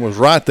Wilkerson was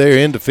right there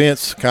in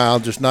defense, Kyle,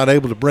 just not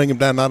able to bring him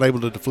down, not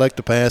able to deflect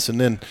the pass, and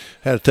then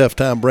had a tough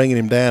time bringing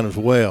him down as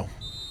well.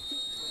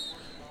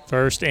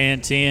 1st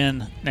and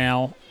 10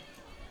 now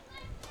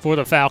for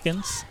the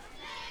Falcons.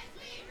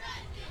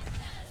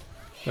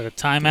 But a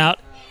timeout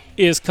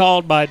is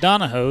called by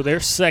Donoho, their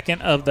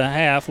second of the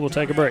half. We'll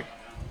take a break.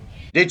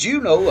 Did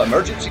you know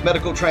Emergency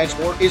Medical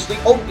Transport is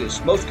the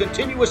oldest, most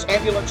continuous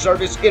ambulance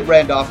service in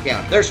Randolph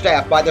County? They're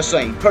staffed by the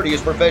same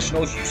courteous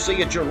professionals you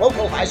see at your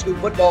local high school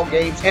football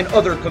games and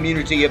other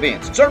community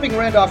events. Serving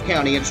Randolph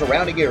County and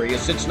surrounding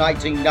areas since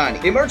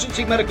 1990.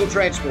 Emergency Medical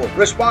Transport,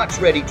 response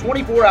ready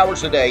 24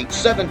 hours a day,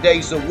 7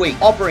 days a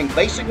week, offering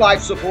basic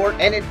life support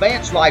and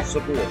advanced life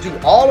support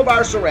to all of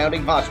our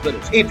surrounding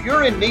hospitals. If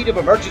you're in need of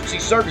emergency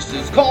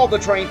services, call the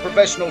trained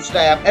professional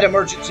staff at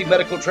Emergency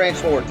Medical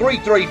Transport,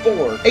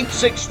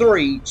 334-863-7911.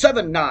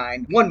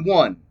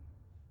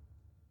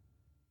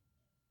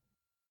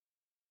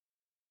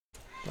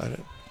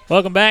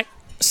 Welcome back.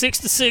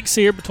 6-6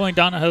 here between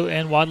Donoho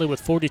and Wadley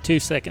with 42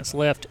 seconds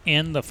left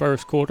in the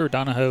first quarter.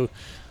 Donoho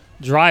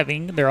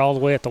driving. They're all the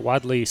way at the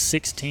Wadley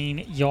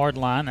 16-yard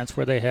line. That's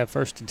where they have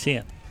 1st and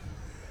 10.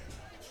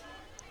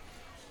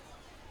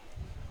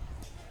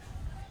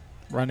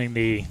 Running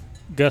the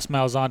Gus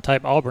Malzahn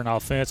type Auburn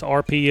offense.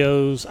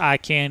 RPOs, eye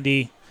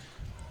candy,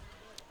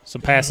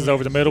 some passes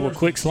over the middle with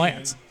quick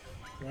slants.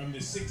 From the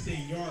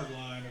 16-yard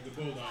line of the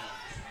Bulldogs.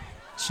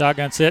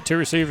 Shotgun set, two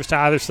receivers to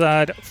either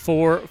side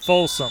for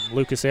Folsom.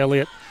 Lucas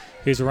Elliott,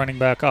 he's a running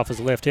back off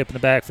his left hip in the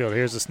backfield.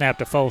 Here's a snap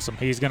to Folsom.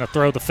 He's going to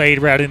throw the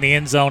fade route in the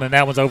end zone, and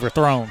that one's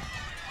overthrown.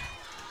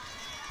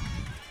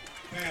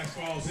 Pass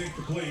falls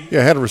incomplete.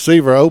 Yeah, had a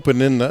receiver open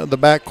in the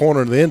back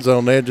corner of the end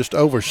zone there, just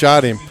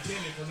overshot him.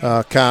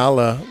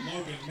 Kyle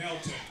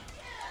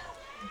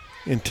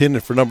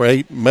intended for number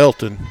 8,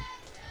 Melton.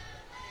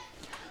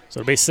 So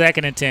it'll be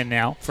 2nd and 10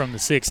 now from the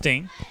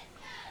 16.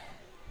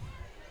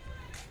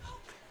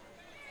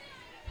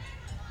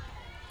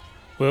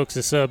 Wilkes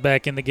is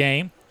back in the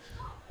game.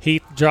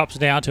 Heath drops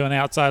down to an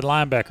outside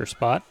linebacker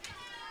spot.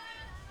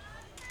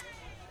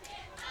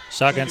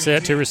 Shotgun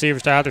set, two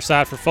receivers to either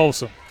side for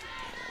Folsom.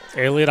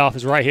 Elliott off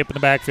his right hip in the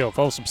backfield.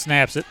 Folsom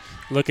snaps it,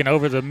 looking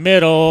over the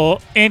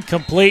middle,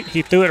 incomplete.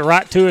 He threw it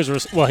right to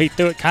he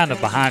threw it kind of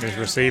behind his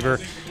receiver,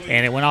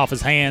 and it went off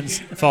his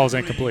hands. It falls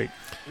incomplete.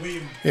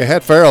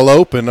 had Farrell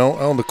open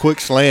on the quick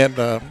slant.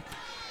 A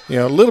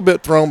little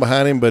bit thrown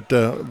behind him, but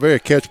very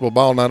catchable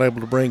ball, not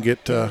able to bring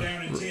it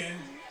in.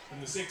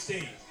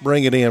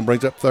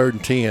 Brings up 3rd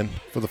and 10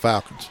 for the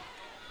Falcons.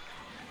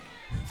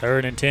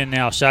 3rd and 10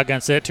 now.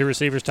 Shotgun set, 2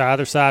 receivers to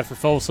either side for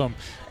Folsom.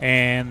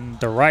 And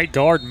the right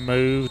guard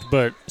moved,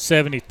 but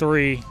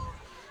 73,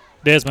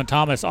 Desmond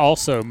Thomas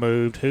also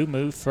moved. Who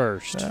moved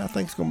first? I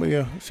think it's going to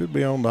be should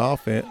be on the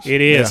offense. It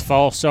is. Yeah.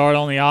 False start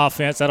on the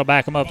offense. That'll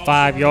back them up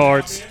 5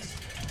 yards.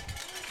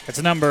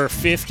 It's number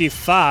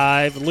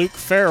 55, Luke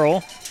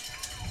Farrell.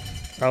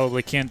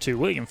 Probably kin to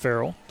William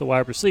Farrell, the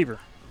wide receiver.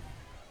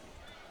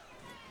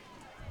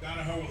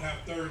 Donoho will have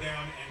 3rd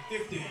down and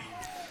 15.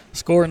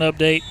 Scoring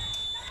update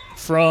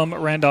from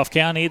Randolph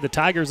County. The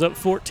Tigers up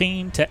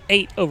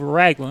 14-8 over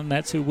Raglan.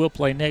 That's who we'll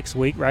play next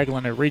week.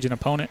 Raglan, a region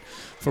opponent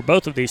for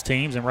both of these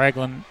teams, and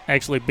Raglan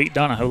actually beat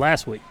Donoho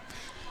last week.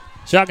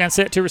 Shotgun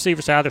set, 2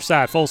 receivers to either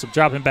side. Folsom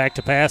dropping back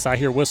to pass. I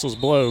hear whistles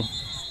blow.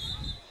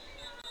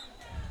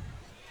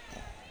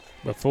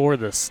 Before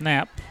the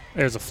snap,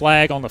 there's a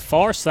flag on the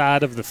far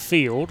side of the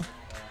field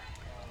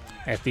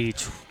at the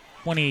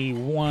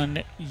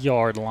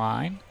 21-yard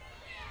line.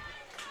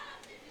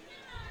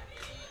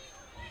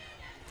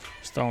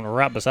 Thrown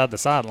right beside the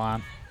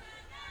sideline.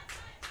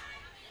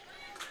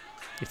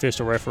 The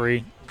official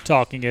referee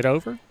talking it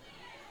over.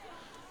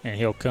 And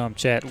he'll come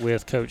chat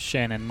with Coach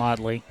Shannon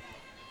Modley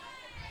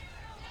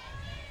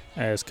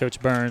as Coach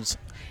Burns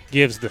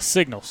gives the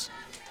signals.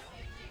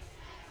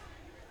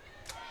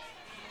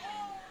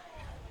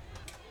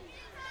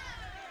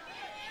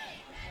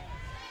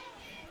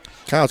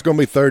 Kyle, it's going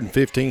to be 3rd and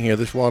 15 here.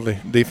 This Wadley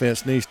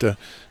defense needs to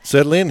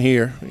settle in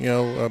here.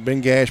 Been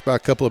gashed by a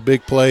couple of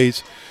big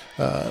plays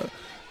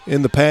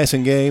in the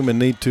passing game and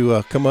need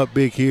to come up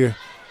big here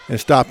and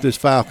stop this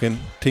Falcon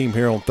team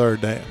here on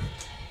 3rd down.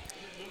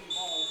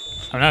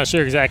 I'm not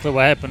sure exactly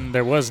what happened.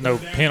 There was no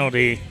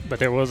penalty, but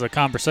there was a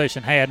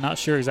conversation had. Not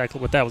sure exactly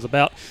what that was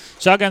about.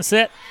 Shotgun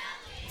set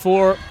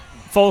for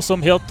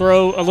Folsom. He'll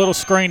throw a little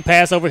screen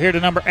pass over here to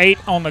number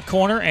 8 on the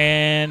corner,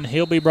 and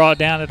he'll be brought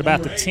down at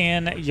about the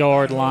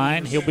 10-yard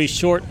line. He'll be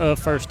short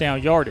of 1st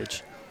down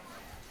yardage.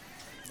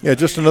 Yeah,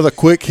 just another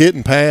quick hit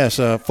and pass.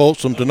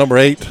 Folsom to number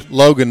 8,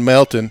 Logan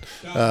Melton.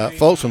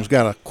 Folsom's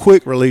got a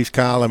quick release,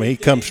 Kyle. I mean, he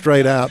comes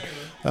straight out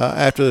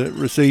after it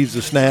receives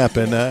the snap,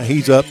 and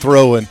he's up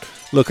throwing,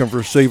 looking for a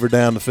receiver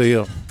down the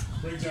field.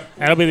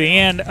 That'll be the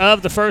end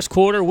of the first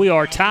quarter. We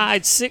are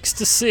tied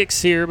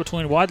 6-6 here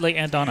between Wadley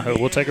and Donoho.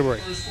 We'll take a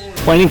break.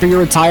 Planning for your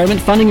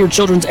retirement, funding your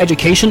children's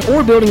education,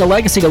 or building a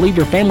legacy to leave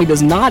your family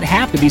does not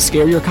have to be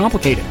scary or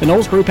complicated. The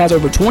Knowles Group has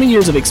over 20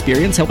 years of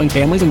experience helping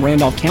families in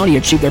Randolph County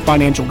achieve their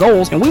financial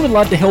goals, and we would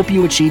love to help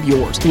you achieve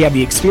yours. We have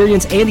the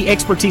experience and the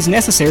expertise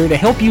necessary to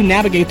help you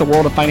navigate the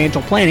world of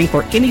financial planning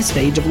for any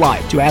stage of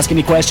life. To ask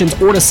any questions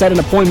or to set an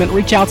appointment,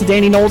 reach out to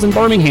Danny Knowles in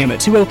Birmingham at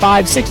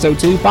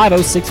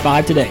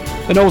 205-602-5065 today.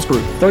 The Knowles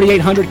Group,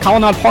 3800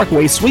 Colonnade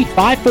Parkway, Suite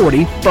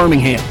 540,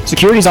 Birmingham.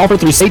 Securities offered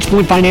through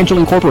SagePoint Financial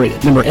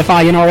Incorporated. Member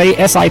FINRA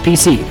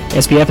SIPC.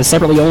 SPF is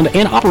separately owned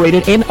and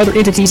operated, and other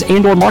entities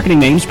and/or marketing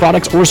names,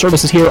 products, or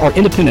services here are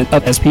independent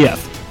of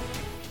SPF.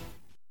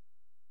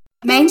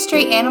 Main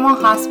Street Animal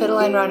Hospital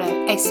in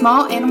Roanoke, a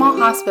small animal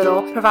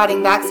hospital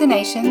providing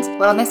vaccinations,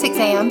 wellness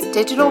exams,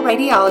 digital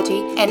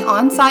radiology, and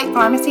on-site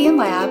pharmacy and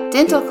lab,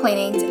 dental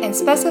cleanings, and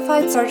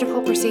specified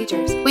surgical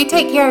procedures. We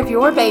take care of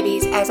your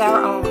babies as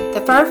our own.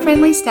 The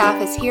fur-friendly staff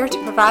is here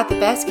to provide the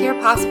best care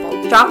possible.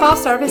 Drop-off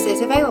service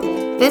is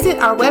available. Visit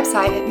our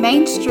website at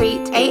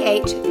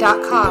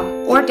mainstreetah.com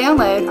or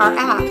download our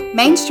app,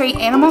 Main Street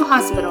Animal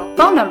Hospital.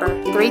 Phone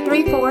number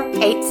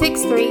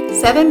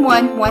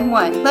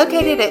 334-863-7111.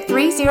 Located at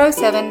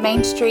 307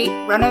 Main Street,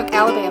 Roanoke,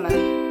 Alabama.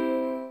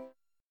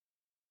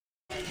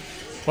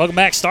 Welcome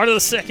back. Start of the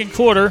second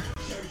quarter.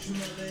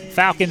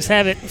 Falcons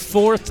have it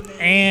 4th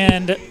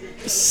and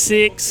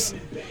 6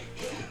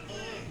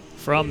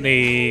 from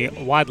the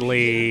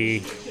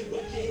Wadley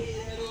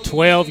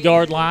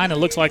 12-yard line. It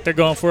looks like they're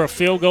going for a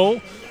field goal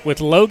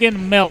with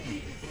Logan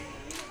Melton.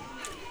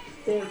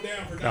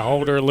 The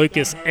holder,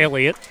 Lucas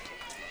Elliott.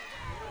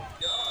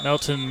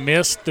 Melton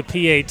missed the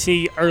PAT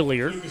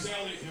earlier.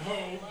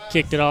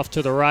 Kicked it off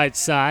to the right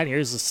side.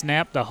 Here's the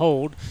snap, the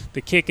hold.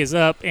 The kick is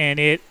up, and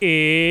it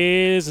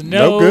is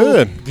no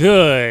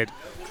good.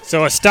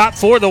 So a stop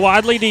for the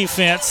Wadley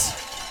defense.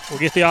 We'll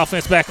get the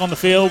offense back on the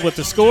field with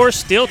the score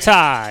still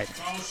tied.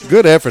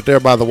 Good effort there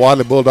by the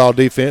Wadley Bulldog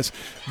defense.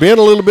 Been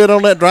a little bit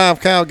on that drive,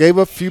 Kyle. Gave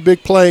up a few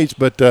big plays,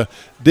 but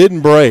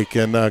didn't break.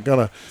 And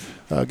going to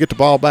get the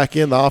ball back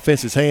in the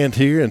offense's hand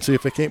here and see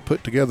if they can't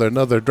put together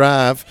another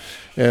drive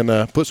and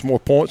put some more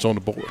points on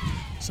the board.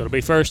 So it'll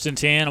be 1st and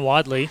 10.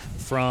 Wadley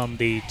from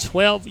the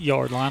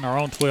 12-yard line, our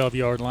own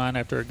 12-yard line,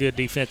 after a good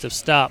defensive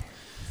stop.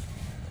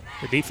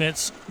 The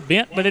defense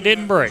bent, but it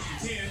didn't break.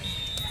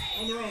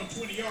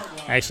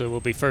 Actually, it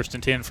will be 1st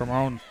and 10 from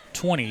our own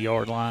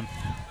 20-yard line.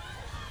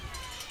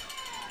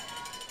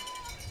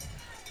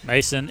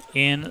 Mason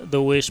in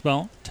the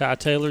wishbone. Ty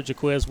Taylor,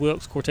 Jaquez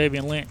Wilkes,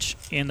 Cortavian Lynch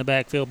in the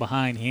backfield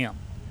behind him.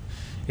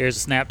 Here's a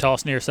snap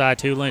toss near side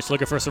to Lynch,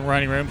 looking for some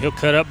running room. He'll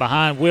cut up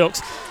behind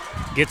Wilkes,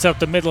 gets up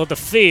the middle of the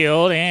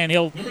field, and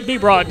he'll be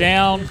brought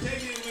down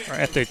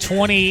at the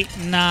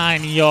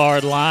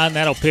 29-yard line.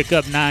 That'll pick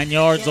up 9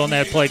 yards on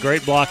that play.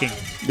 Great blocking.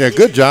 Yeah,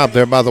 good job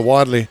there by the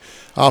Wadley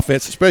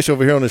offense, especially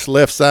over here on this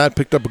left side.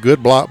 Picked up a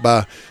good block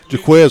by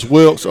Jaquez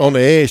Wilkes on the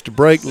edge to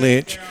break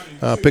Lynch.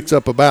 Picks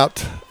up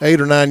about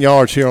 8 or 9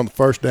 yards here on the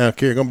first down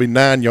carry. Going to be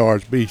 9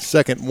 yards, be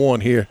second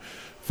one here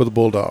for the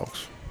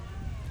Bulldogs.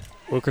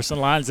 Wilkerson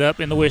lines up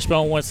in the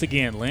wishbone once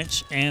again.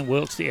 Lynch and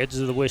Wilkes, the edges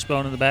of the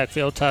wishbone in the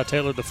backfield. Ty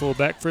Taylor, the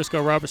fullback.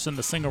 Frisco Robertson,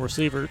 the single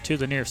receiver, to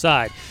the near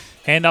side.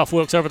 Handoff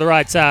Wilkes over the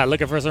right side,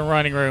 looking for some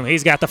running room.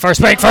 He's got the first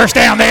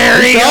down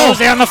there. He goes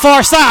down the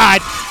far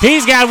side.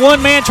 He's got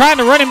one man trying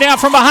to run him down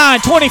from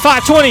behind.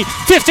 25, 20,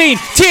 15,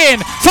 10,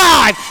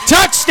 5.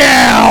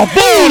 Touchdown,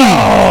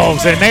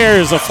 Bulldogs. And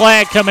there's a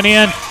flag coming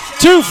in.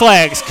 2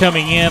 flags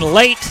coming in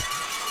late.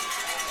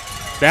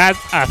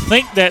 I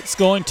think that's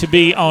going to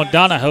be on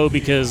Donoho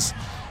because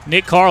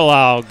Nick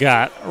Carlisle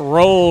got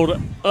rolled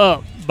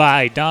up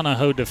by a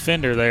Donoho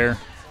defender there.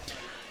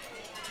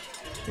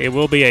 It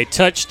will be a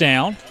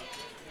touchdown.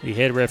 The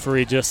head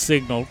referee just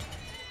signaled.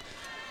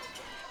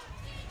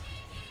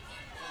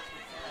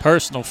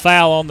 Personal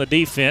foul on the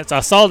defense. I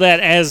saw that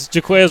as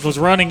Jaquez was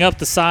running up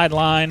the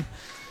sideline.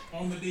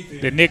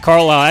 That Nick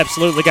Carlisle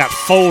absolutely got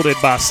folded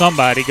by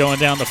somebody going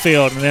down the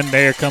field, and then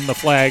there come the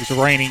flags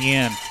raining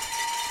in.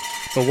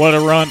 But what a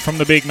run from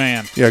the big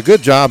man. Yeah,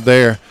 good job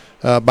there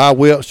by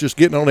Wilkes, just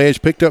getting on the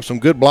edge, picked up some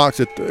good blocks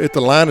at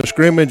the line of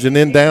scrimmage and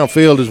then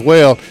downfield as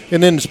well.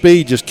 And then the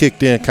speed just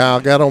kicked in,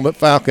 Kyle. Got on the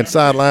Falcon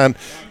sideline,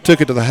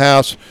 took it to the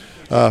house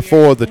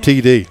for the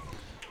TD.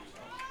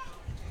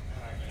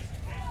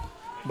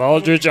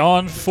 Baldridge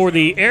on for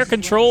the Air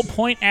Control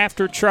point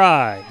after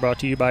try. Brought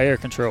to you by Air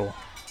Control.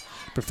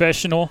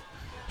 Professional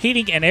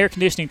heating and air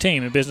conditioning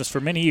team in business for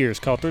many years.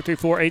 Call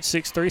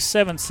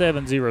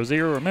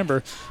 334-863-7700. Remember,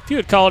 if you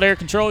had called Air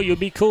Control,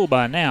 you'd be cool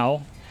by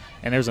now.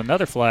 And there's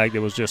another flag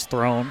that was just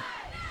thrown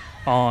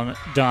on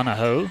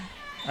Donoho.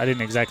 I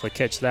didn't exactly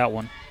catch that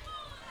one.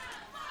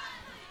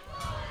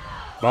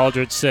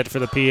 Baldridge set for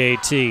the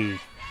PAT.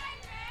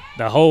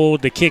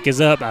 The kick is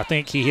up. I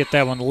think he hit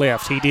that one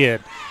left. He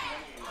did.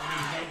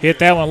 Hit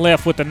that one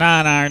left with the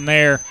 9-iron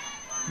there.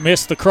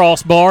 Missed the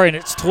crossbar, and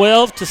it's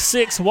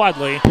 12-6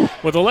 Wadley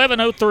with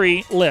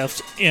 11:03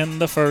 left in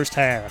the first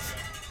half.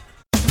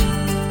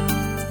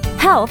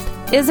 Health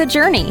is a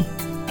journey.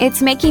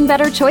 It's making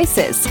better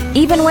choices,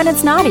 even when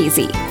it's not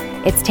easy.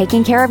 It's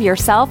taking care of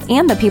yourself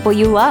and the people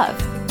you love.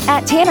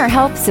 At Tanner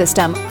Health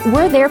System,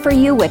 we're there for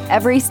you with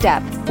every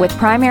step, with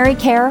primary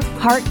care,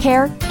 heart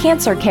care,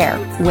 cancer care,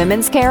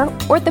 women's care,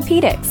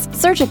 orthopedics,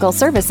 surgical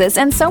services,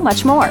 and so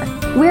much more.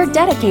 We're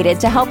dedicated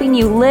to helping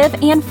you live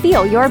and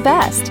feel your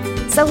best.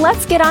 So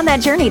let's get on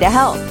that journey to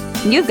health.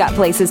 You've got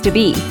places to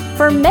be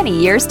for many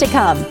years to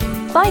come.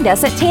 Find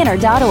us at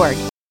tanner.org.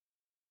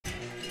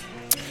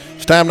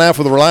 It's time now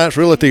for the Reliance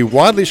Realty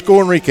Wadley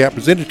Score and Recap,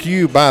 presented to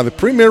you by the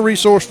premier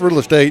resource for real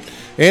estate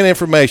and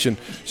information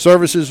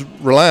services,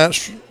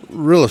 Reliance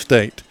Real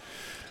Estate.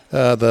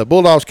 The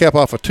Bulldogs cap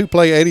off a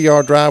 2-play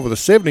 80-yard drive with a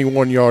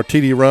 71-yard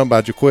TD run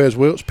by Jaquez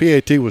Wilkes.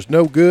 PAT was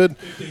no good.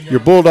 Your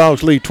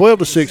Bulldogs lead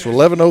 12-6 with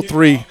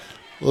 11:03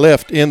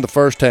 left in the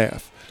first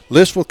half.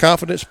 List with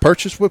confidence,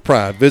 purchase with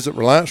pride. Visit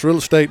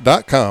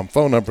RelianceRealEstate.com.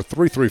 Phone number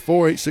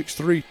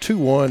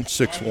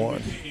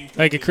 334-863-2161.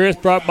 Thank you, Chris.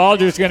 Brock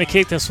Baldridge is going to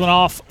kick this one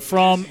off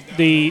from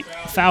the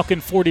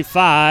Falcon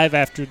 45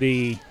 after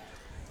the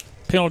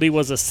penalty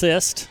was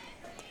assist.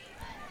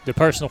 The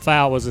personal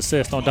foul was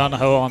assist on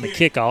Donoho on the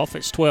kickoff.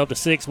 It's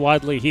 12-6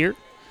 Wadley here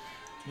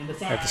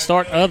at the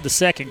start of the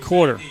second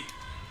quarter.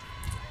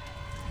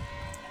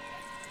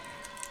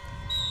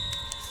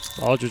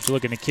 Baldridge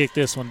looking to kick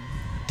this one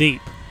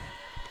deep.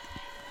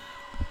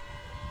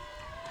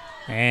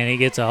 And he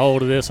gets a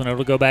hold of this one.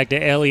 It'll go back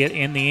to Elliott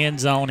in the end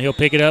zone. He'll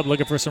pick it up,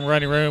 looking for some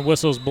running room.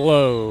 Whistles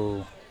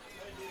blow.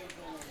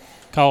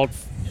 Called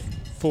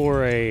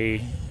for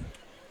a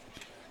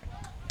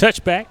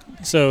touchback,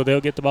 so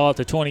they'll get the ball at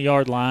the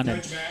 20-yard line.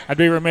 And I'd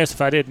be remiss if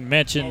I didn't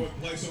mention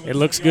it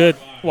looks good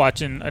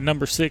watching a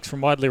number 6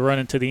 from Wadley run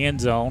into the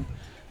end zone.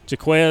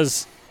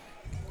 Jaquez,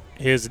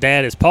 his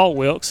dad is Paul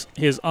Wilkes.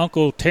 His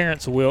uncle,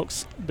 Terrence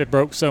Wilkes, that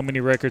broke so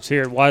many records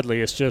here at Wadley.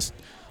 It's just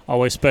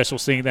always special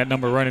seeing that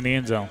number run in the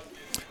end zone.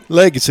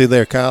 Legacy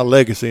there, Kyle.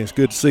 Legacy. It's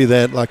good to see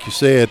that, like you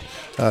said,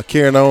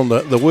 carrying on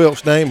the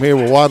Wilkes name here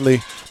with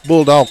Wadley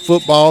Bulldog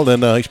football,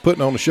 and he's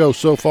putting on the show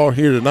so far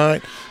here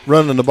tonight,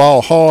 running the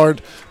ball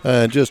hard,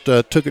 and just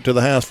took it to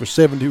the house for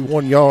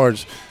 71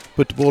 yards,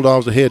 put the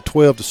Bulldogs ahead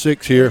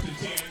 12-6 here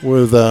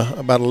with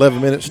about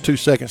 11 minutes, 2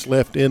 seconds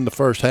left in the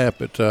first half.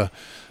 But the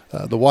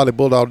Wadley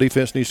Bulldog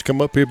defense needs to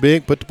come up here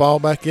big, put the ball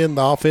back in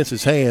the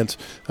offense's hands.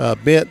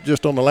 Bent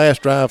just on the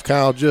last drive,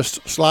 Kyle,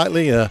 just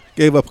slightly,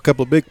 gave up a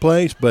couple of big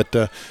plays,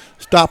 but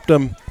stopped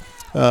them,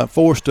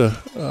 forced a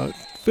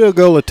field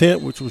goal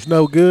attempt, which was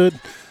no good,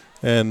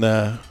 and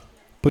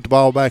put the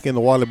ball back in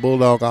the Wadley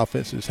Bulldog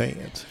offense's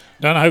hands.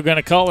 Donoho going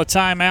to call a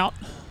timeout.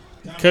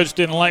 Coach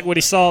didn't like what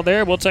he saw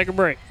there. We'll take a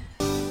break.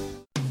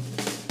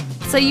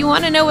 So you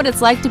want to know what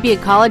it's like to be a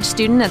college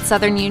student at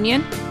Southern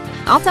Union?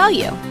 I'll tell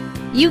you.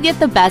 You get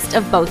the best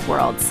of both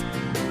worlds.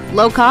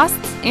 Low costs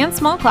and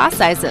small class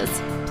sizes,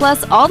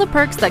 plus all the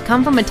perks that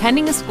come from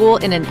attending a school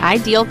in an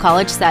ideal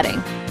college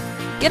setting.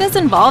 Get as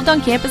involved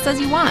on campus as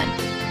you want,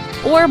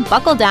 or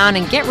buckle down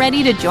and get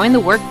ready to join the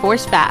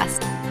workforce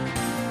fast.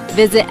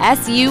 Visit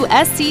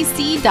suscc.edu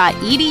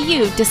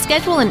to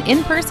schedule an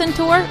in-person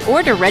tour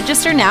or to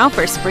register now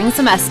for spring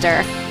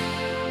semester.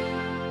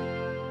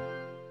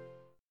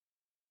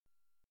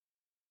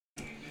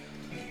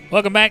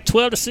 Welcome back.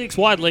 12-6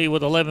 Wadley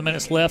with 11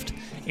 minutes left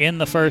in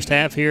the first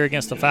half here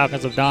against the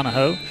Falcons of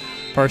Donoho.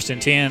 First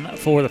and 10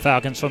 for the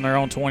Falcons from their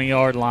own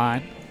 20-yard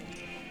line.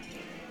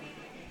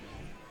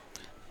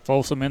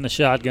 Folsom in the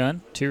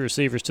shotgun. 2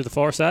 receivers to the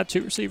far side,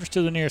 2 receivers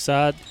to the near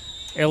side.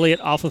 Elliott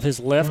off of his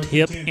left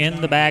hip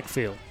in the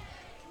backfield.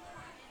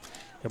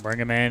 He'll bring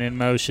a man in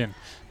motion.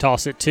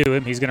 Toss it to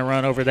him. He's going to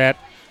run over that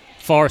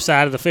far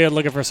side of the field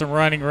looking for some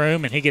running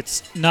room, and he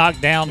gets knocked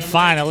down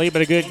finally,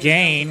 but a good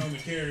gain.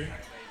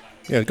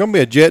 Yeah, it's going to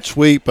be a jet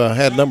sweep.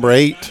 Had number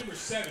 8.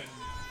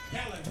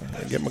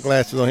 Get my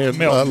glasses on here.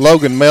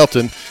 Logan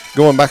Melton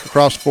going back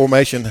across the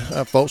formation.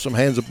 Folsom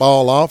hands the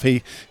ball off.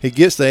 He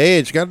gets the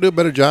edge. Got to do a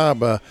better job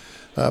by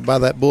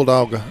that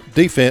Bulldog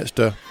defense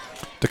to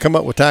come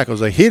up with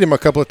tackles. They hit him a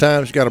couple of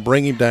times. Got to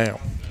bring him down.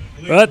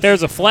 But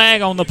there's a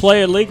flag on the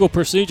play. A legal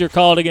procedure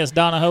called against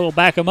Donoho. Will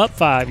back him up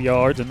 5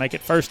 yards and make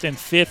it 1st and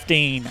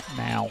 15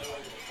 now.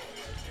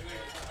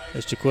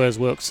 As Jaquez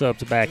Wilkes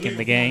subs back in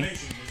the game.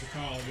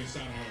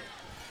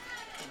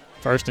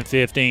 1st and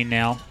 15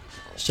 now.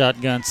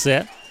 Shotgun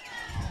set.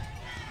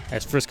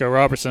 As Frisco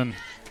Robertson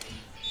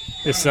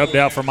is subbed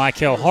out for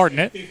Michael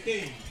Hartnett.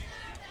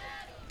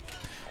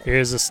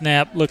 Here's a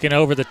snap looking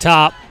over the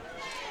top.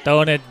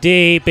 Throwing it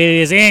deep.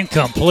 It is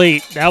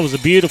incomplete. That was a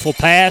beautiful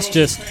pass.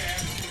 Just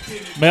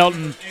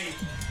Melton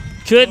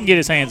couldn't get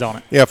his hands on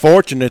it. Yeah,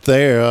 fortunate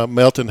there.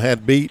 Melton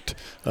had beat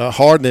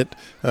Hartnett,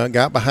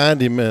 got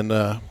behind him,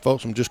 and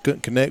Folsom just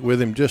couldn't connect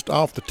with him just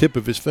off the tip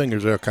of his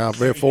fingers there, Kyle.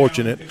 Very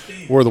fortunate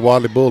were the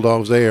Wadley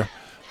Bulldogs there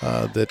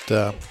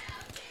that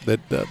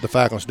the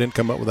Falcons didn't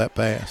come up with that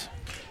pass.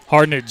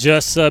 Hartnett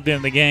just subbed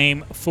in the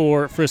game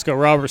for Frisco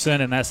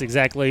Robertson, and that's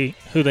exactly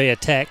who they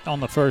attacked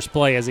on the first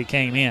play as he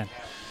came in.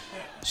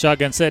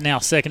 Shotgun set now,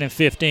 2nd and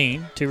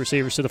 15. 2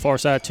 receivers to the far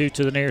side, 2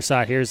 to the near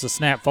side. Here's the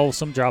snap.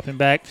 Folsom dropping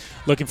back,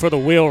 looking for the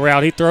wheel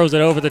route. He throws it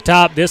over the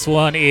top. This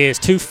one is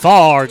too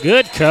far.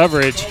 Good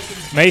coverage.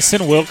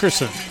 Mason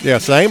Wilkerson. Yeah,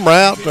 same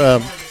route,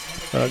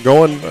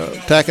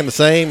 attacking the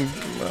same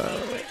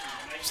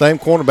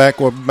cornerback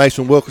with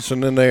Mason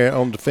Wilkerson in there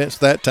on defense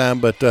that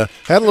time, but had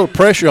a little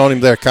pressure on him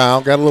there,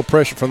 Kyle. Got a little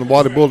pressure from the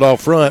Wadley Bulldog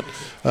front.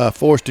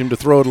 Forced him to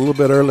throw it a little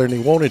bit earlier than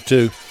he wanted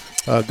to.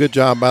 Good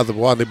job by the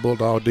Wadley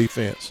Bulldog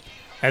defense.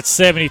 At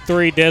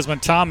 73,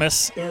 Desmond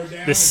Thomas,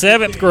 the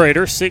 7th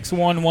grader, 6'1",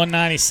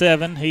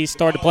 197. He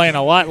started playing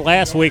a lot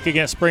last week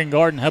against Spring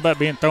Garden. How about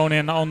being thrown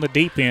in on the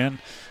deep end,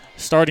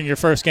 starting your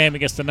first game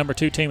against the number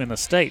 2 team in the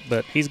state,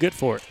 but he's good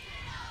for it.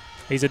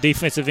 He's a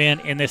defensive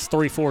end in this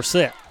 3-4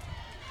 set.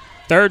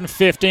 3rd and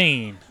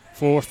 15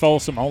 for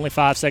Folsom. Only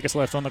 5 seconds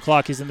left on the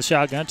clock. He's in the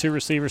shotgun. 2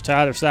 receivers to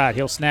either side.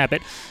 He'll snap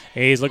it.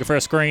 He's looking for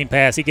a screen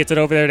pass. He gets it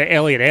over there to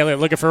Elliott. Elliott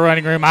looking for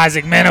running room.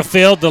 Isaac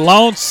Menafield, the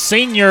lone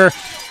senior,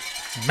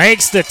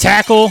 makes the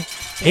tackle.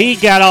 He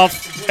got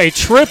off a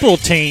triple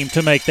team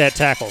to make that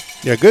tackle.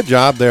 Yeah, good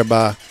job there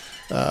by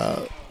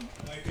I'll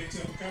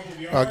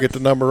get the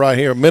number right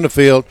here.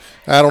 Menafield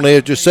out on the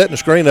edge, just setting the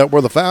screen up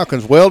where the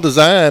Falcons,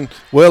 well-designed,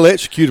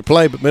 well-executed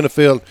play, but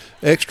Menafield,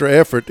 extra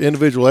effort,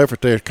 individual effort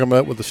there to come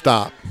up with the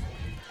stop.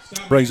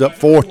 Brings up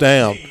 4th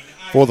down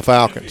for the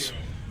Falcons.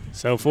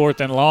 So 4th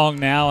and long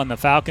now, and the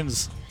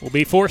Falcons will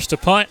be forced to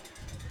punt.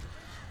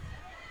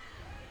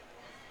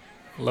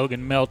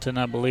 Logan Melton,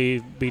 I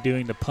believe, be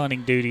doing the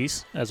punting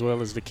duties as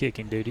well as the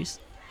kicking duties.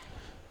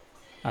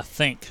 I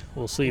think.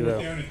 We'll see,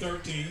 though.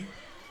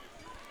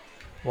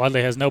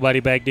 Wadley has nobody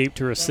back deep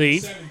to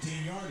receive.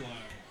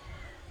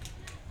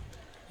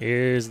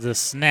 Here's the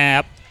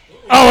snap.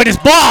 Oh, it is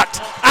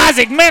blocked.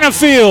 Isaac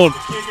Menafield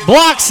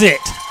blocks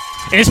it.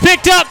 And it's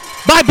picked up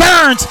by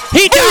Burns.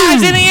 He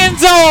dives in the end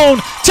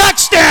zone.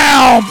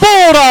 Touchdown,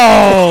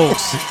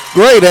 Bulldogs.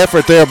 Great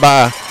effort there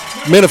by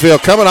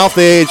Menafield coming off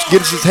the edge,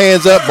 gets his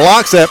hands up,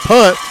 blocks that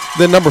punt.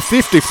 Then number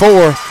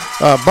 54,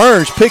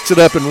 Burns, picks it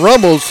up and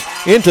rumbles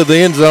into the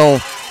end zone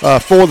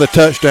for the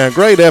touchdown.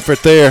 Great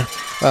effort there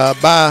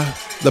by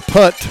the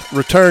punt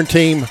return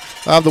team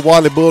of the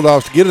Wadley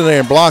Bulldogs to get in there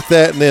and block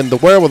that, and then the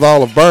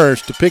wherewithal of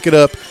Burns to pick it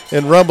up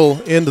and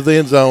rumble into the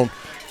end zone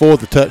for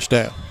the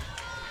touchdown.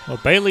 Well,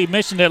 Bailey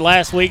mentioned it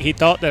last week. He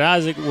thought that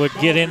Isaac would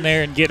get in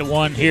there and get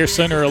one here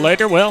sooner or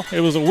later. Well, it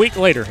was a week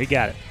later he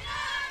got it.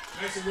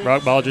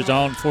 Brock Baldridge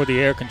on for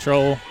the air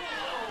control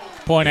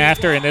point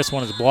after, and this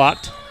one is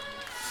blocked.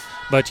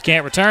 But you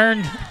can't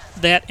return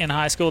that in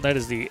high school. That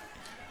is the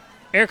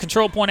air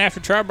control point after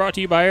try, brought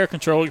to you by Air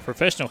Control, your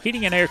professional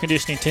heating and air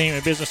conditioning team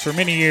in business for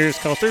many years.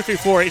 Call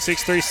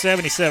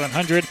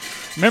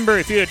 334-863-7700. Remember,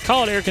 if you had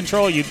called Air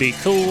Control, you'd be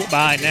cool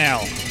by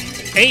now.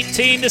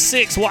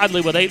 18-6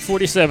 Wadley with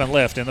 8:47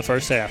 left in the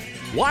first half.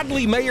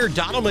 Wadley Mayor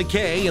Donna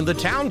McKay and the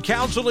Town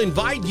Council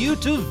invite you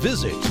to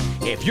visit.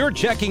 If you're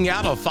checking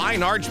out a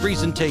fine arts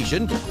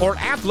presentation or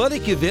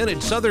athletic event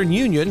at Southern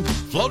Union,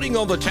 floating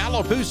on the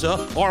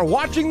Tallapoosa, or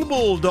watching the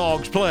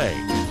Bulldogs play,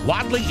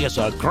 Wadley is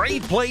a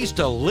great place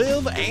to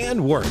live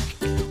and work.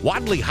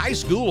 Wadley High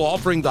School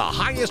offering the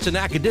highest in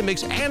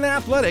academics and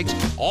athletics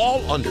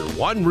all under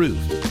one roof,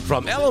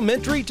 from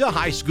elementary to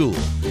high school.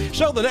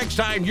 So the next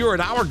time you're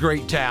in our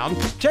great town,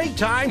 take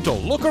time to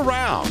look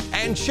around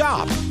and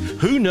shop.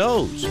 Who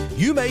knows?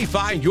 You may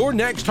find your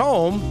next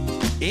home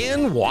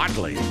in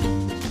Wadley.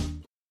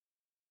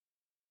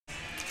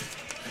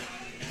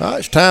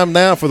 It's time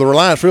now for the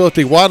Reliance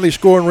Realty Wadley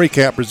Scoring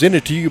Recap,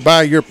 presented to you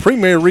by your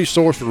premier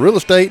resource for real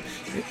estate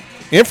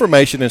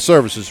information and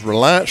services,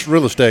 Reliance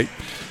Real Estate.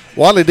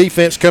 Wadley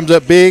defense comes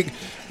up big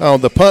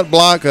on the punt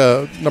block.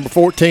 Number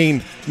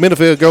 14,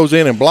 Minifield, goes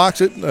in and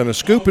blocks it, and a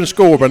scoop and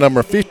score by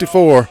number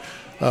 54,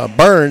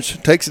 Burns,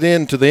 takes it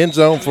into the end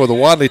zone for the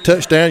Wadley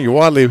touchdown. Your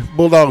Wadley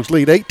Bulldogs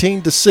lead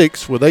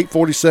 18-6 with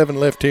 8:47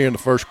 left here in the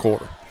first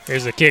quarter.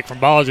 Here's a kick from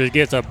Baldridge,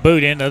 gets a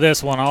boot into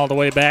this one all the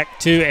way back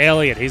to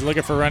Elliott. He's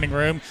looking for running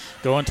room,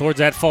 going towards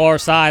that far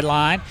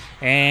sideline,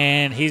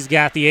 and he's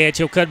got the edge.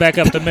 He'll cut back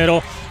up the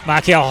middle.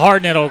 Michael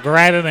Hartnett will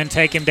grab him and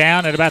take him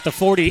down at about the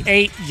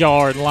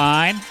 48-yard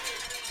line.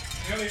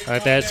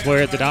 That's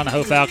where the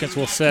Donoho Falcons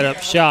will set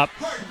up shop.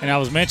 And I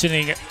was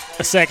mentioning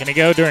a second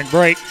ago during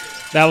break,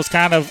 that was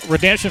kind of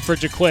redemption for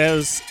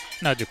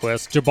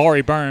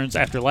Jabari Burns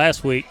after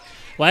last week.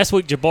 Last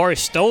week, Jabari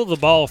stole the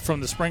ball from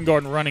the Spring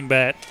Garden running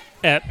back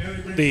at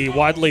the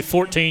Wadley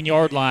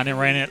 14-yard line and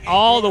ran it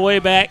all the way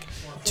back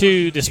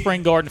to the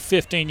Spring Garden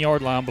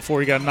 15-yard line before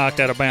he got knocked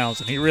out of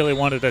bounds. And he really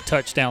wanted a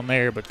touchdown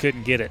there but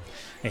couldn't get it.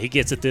 And he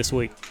gets it this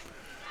week.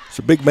 It's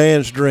a big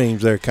man's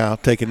dreams there, Kyle,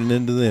 taking it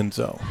into the end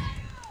zone.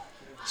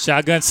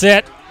 Shotgun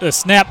set, the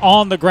snap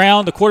on the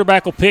ground. The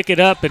quarterback will pick it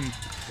up and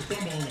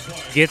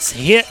gets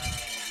hit,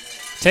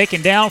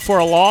 taken down for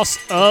a loss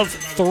of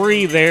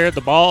 3 there.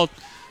 The ball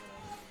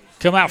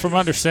come out from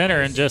under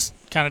center and just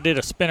kind of did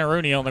a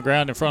spinneroonie on the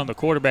ground in front of the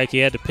quarterback. He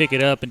had to pick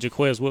it up, and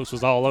Jaquez Wilkes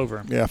was all over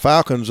him. Yeah,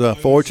 Falcons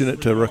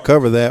fortunate to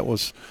recover that.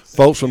 Was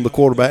Folsom, the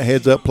quarterback,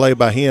 heads up play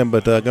by him,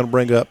 but going to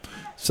bring up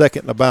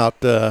second and about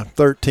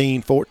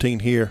 13, 14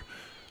 here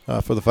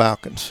for the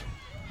Falcons.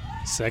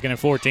 2nd and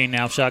 14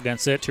 now. Shotgun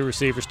set, 2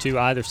 receivers to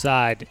either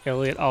side.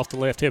 Elliott off the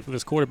left hip of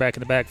his quarterback in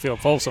the backfield.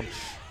 Folsom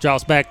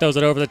drops back, throws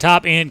it over the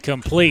top,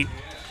 incomplete.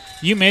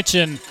 You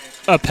mentioned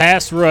a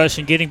pass rush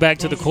and getting back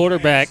to the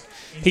quarterback.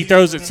 He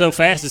throws it so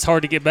fast it's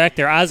hard to get back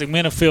there. Isaac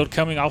Minifield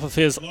coming off of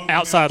his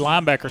outside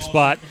linebacker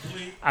spot.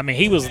 I mean,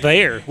 he was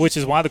there, which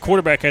is why the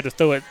quarterback had to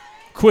throw it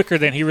quicker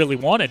than he really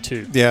wanted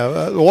to.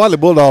 Yeah, the Wadley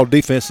Bulldog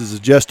defense has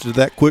adjusted to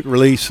that quick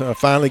release,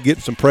 finally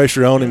getting some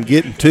pressure on him,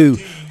 getting to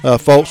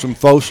Folsom,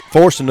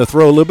 forcing to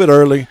throw a little bit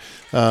early.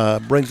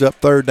 Brings up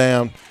 3rd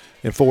down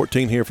and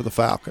 14 here for the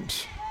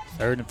Falcons.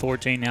 3rd and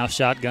 14 now,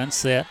 shotgun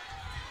set.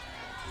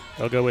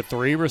 They'll go with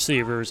 3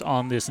 receivers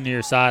on this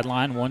near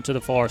sideline, 1 to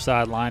the far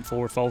sideline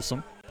for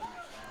Folsom.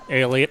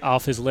 Elliott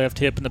off his left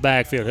hip in the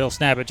backfield. He'll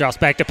snap it, drops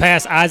back to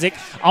pass. Isaac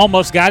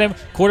almost got him.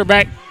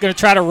 Quarterback going to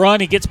try to run.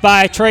 He gets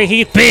by Trey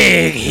Heath.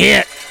 Big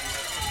hit.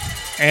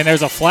 And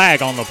there's a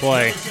flag on the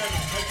play.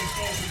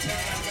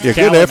 Yeah,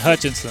 good effort.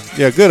 Hutchinson.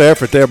 Yeah, good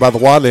effort there by the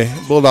Wadley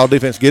Bulldog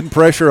defense, getting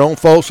pressure on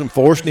Folsom,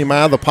 forcing him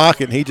out of the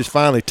pocket, and he just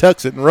finally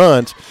tucks it and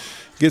runs.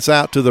 Gets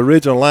out to the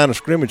original line of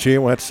scrimmage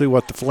here. We'll have to see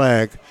what the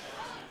flag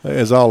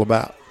is all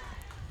about.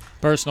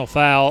 Personal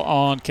foul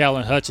on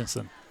Calvin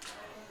Hutchinson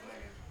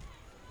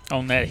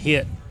on that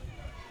hit.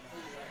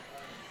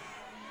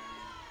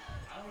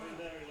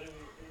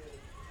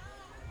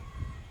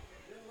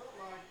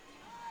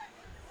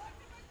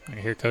 I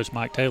hear Coach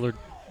Mike Taylor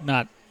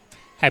not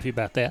happy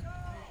about that.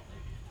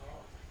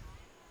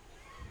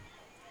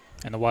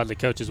 And the Wadley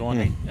coaches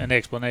wanting an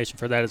explanation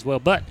for that as well.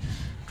 But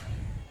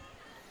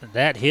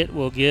that hit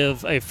will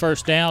give a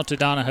first down to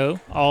Donoho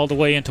all the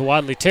way into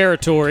Wadley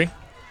territory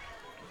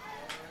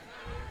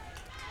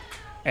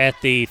at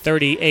the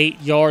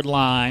 38-yard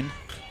line.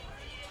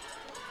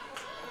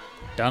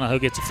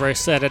 Donoho gets a fresh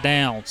set of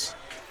downs.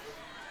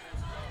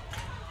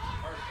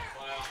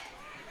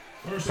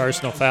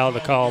 Personal foul to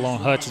call on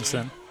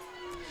Hutchinson.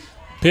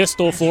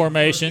 Pistol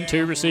formation,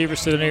 2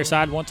 receivers to the near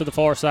side, 1 to the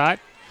far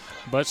side.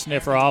 Butt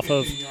sniffer off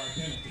of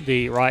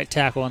the right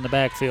tackle in the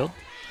backfield.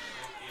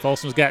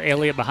 Folsom's got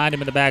Elliott behind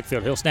him in the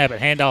backfield. He'll snap it,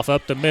 handoff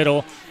up the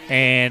middle,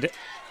 and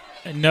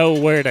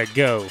nowhere to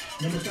go.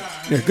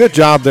 Yeah, good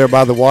job there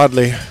by the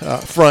Wadley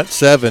front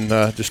 7.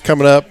 Just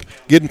coming up,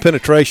 getting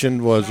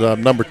penetration was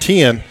number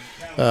 10,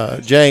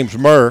 James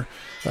Murr,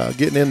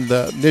 getting in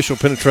the initial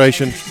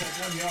penetration,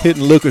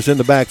 hitting Lucas in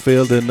the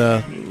backfield, and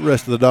the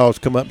rest of the Dogs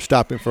come up and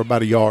stop him for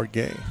about a yard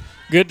gain.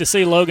 Good to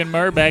see Logan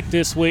Murr back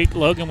this week.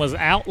 Logan was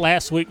out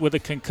last week with a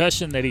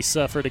concussion that he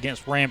suffered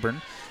against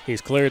Ramburn.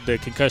 He's cleared the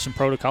concussion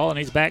protocol, and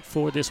he's back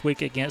for this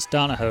week against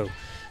Donoho.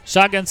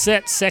 Shotgun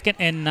set, 2nd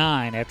and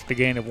 9 after the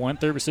gain of 1.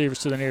 3 receivers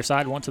to the near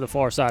side, 1 to the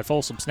far side.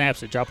 Folsom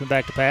snaps it, dropping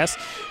back to pass.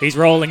 He's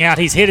rolling out.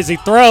 He's hit as he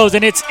throws,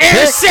 and it's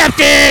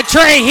intercepted.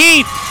 Trey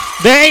Heath,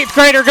 the 8th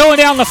grader, going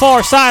down the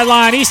far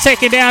sideline. He's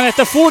taken down at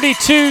the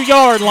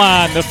 42-yard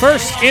line. The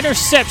first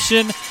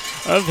interception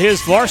of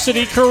his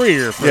varsity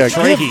career for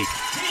Trey Heath.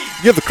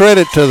 Give the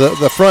credit to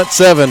the front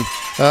 7,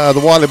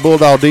 the Wadley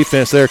Bulldog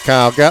defense there,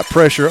 Kyle. Got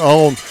pressure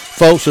on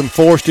Folsom,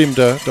 forced him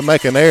to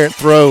make an errant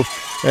throw.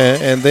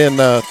 And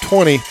then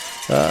 20,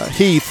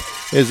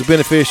 Heath is the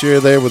beneficiary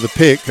there with a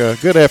pick.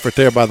 Good effort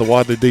there by the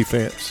Wadley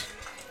defense.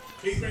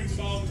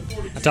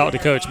 I talked to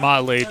Coach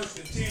Motley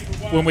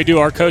when we do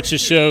our coaches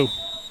show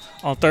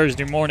on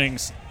Thursday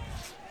mornings.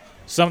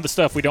 Some of the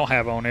stuff we don't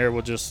have on air,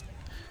 we'll just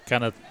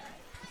kind of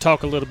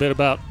talk a little bit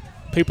about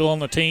people on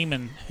the team.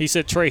 And he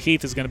said Trey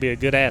Heath is going to be a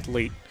good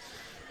athlete.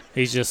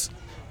 He's just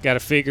got to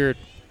figure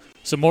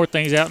some more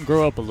things out and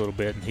grow up a little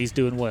bit, and he's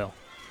doing well.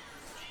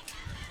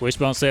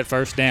 Wishbone set,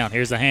 first down.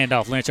 Here's the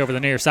handoff. Lynch over the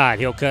near side.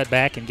 He'll cut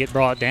back and get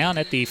brought down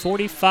at the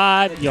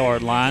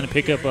 45-yard line, a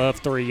pickup of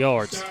 3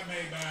 yards.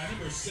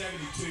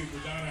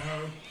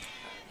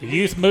 The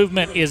youth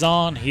movement is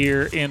on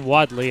here in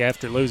Wadley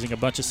after losing a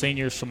bunch of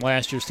seniors from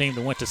last year's team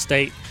that went to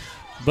state,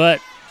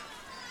 but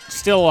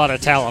still a lot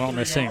of talent on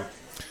this team.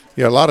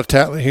 Yeah, a lot of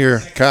talent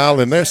here, Kyle,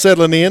 and they're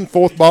settling in.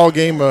 Third ball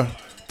game of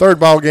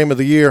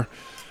the year.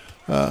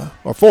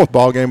 Or 4th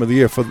ball game of the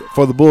year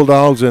for the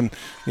Bulldogs. And,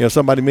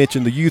 somebody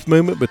mentioned the youth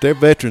movement, but they're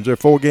veterans. They're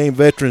 4-game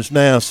veterans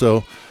now,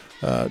 so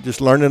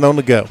just learning on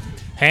the go.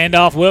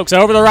 Handoff, Wilkes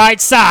over the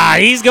right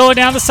side. He's going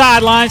down the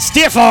sideline.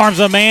 Stiff arms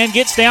a man.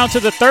 Gets down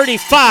to the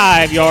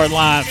 35-yard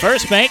line.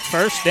 First bank,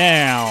 first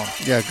down.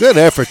 Yeah, good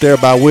effort there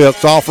by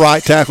Wilkes. Off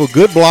right tackle.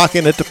 Good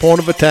blocking at the point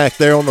of attack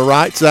there on the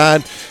right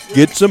side.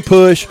 Gets some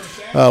push.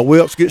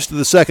 Wilkes gets to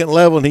the second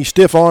level, and he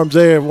stiff arms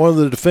there, one of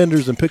the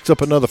defenders, and picks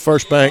up another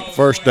first bank,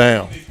 first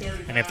down.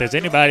 And if there's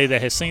anybody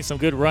that has seen some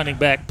good running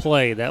back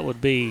play, that would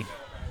be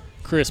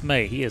Chris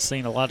May. He has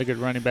seen a lot of good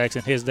running backs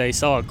in his day.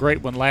 Saw a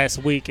great one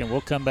last week, and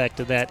we'll come back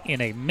to that in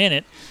a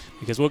minute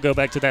because we'll go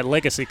back to that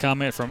legacy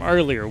comment from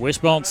earlier.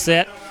 Wishbone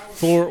set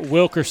for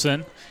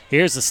Wilkerson.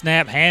 Here's the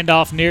snap,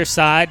 handoff near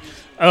side.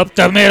 Up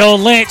the middle,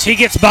 Lynch. He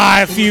gets by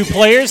a few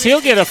players.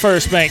 He'll get a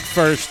first bank,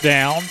 first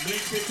down.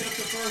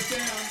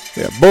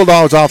 Yeah,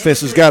 Bulldogs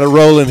offense has got it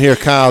rolling here,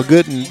 Kyle.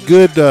 Good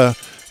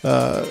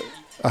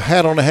a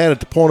hat on the hat at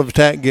the point of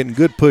attack, getting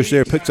good push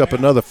there. Picks up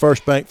another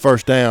first bank,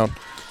 first down.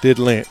 Did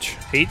Lynch.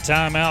 Heat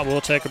timeout.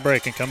 We'll take a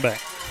break and come back.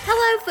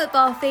 Hello,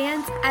 football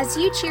fans. As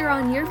you cheer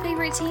on your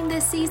favorite team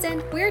this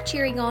season, we're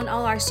cheering on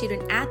all our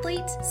student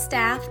athletes,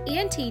 staff,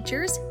 and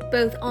teachers,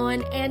 both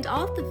on and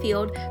off the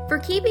field, for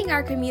keeping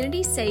our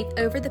community safe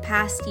over the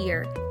past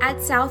year. At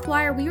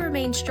Southwire, we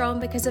remain strong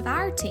because of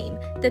our team,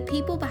 the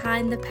people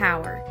behind the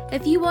power.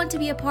 If you want to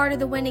be a part of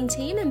the winning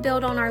team and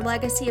build on our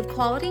legacy of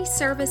quality,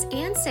 service,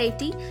 and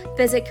safety,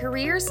 visit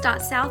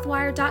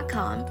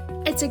careers.southwire.com.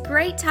 It's a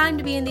great time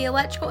to be in the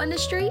electrical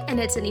industry, and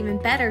it's an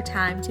even better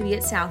time to be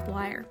at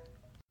Southwire.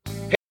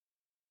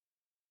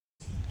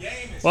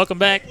 Welcome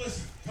back.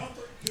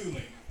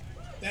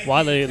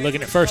 Wadley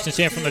looking at 1st and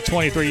 10 from the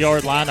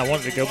 23-yard line. I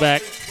wanted to go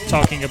back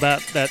talking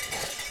about that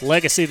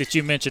legacy that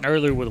you mentioned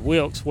earlier with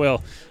Wilkes.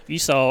 Well, you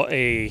saw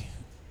a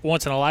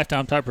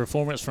once-in-a-lifetime type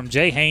performance from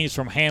Jay Haynes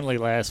from Hanley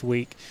last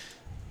week.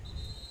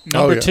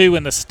 Number 2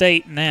 in the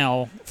state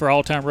now for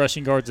all-time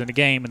rushing yards in the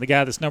game. And the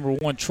guy that's number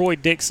 1, Troy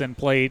Dixon,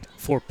 played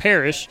for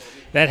Parrish.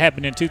 That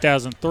happened in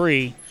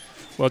 2003.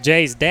 Well,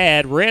 Jay's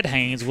dad, Red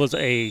Haynes, was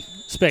a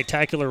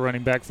spectacular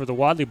running back for the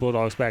Wadley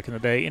Bulldogs back in the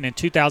day. And in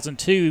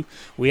 2002,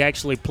 we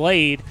actually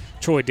played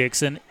Troy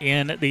Dixon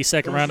in the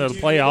second round of the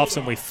playoffs,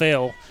 and we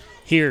fell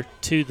here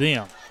to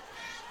them.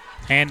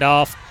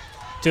 Handoff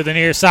to the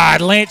near side.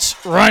 Lynch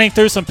running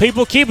through some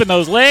people, keeping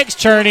those legs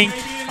churning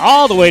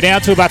all the way down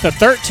to about the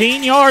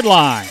 13-yard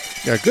line.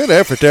 Yeah, good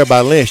effort there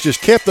by Lynch.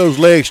 Just kept those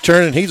legs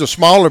churning. He's a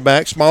smaller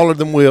back, smaller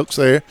than Wilkes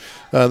there.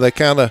 They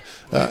kind of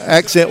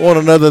accent one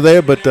another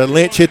there, but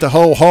Lynch hit the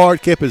hole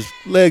hard, kept his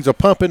legs a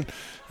pumping,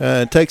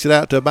 and takes it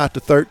out to about the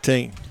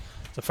 13.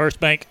 The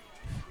first bank,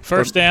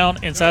 first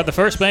down inside the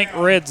first bank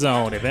red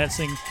zone.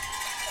 Advancing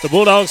the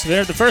Bulldogs have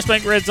entered the first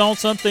bank red zone.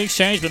 Some things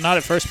change, but not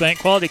at First Bank.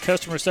 Quality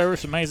customer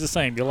service remains the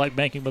same. You'll like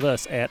banking with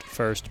us at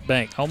First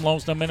Bank. Home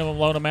loans, no minimum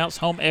loan amounts.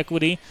 Home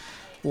equity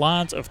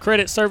lines of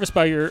credit serviced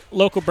by your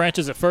local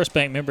branches at First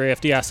Bank, member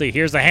FDIC.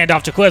 Here's the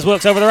handoff to Quez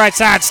Wilkes over the right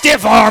side.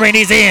 Stiff arm, and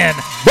he's in.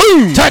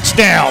 Boom!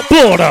 Touchdown,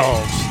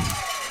 Bulldogs.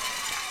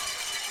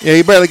 Yeah,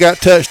 he barely got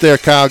touched there,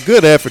 Kyle.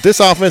 Good effort. This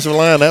offensive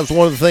line, that was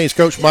one of the things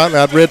Coach Motley,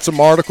 I'd read some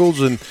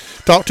articles and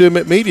talked to him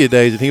at media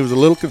days, and he was a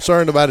little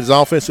concerned about his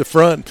offensive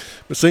front.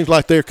 But it seems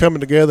like they're coming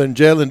together and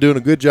gelling, doing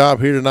a good job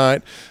here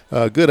tonight.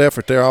 Good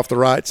effort there off the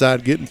right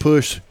side, getting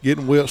pushed,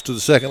 getting Wilkes to the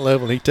second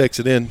level, and he takes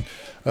it in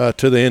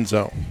to the end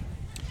zone.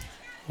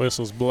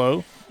 Whistles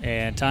blow,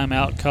 and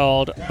timeout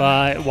called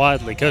by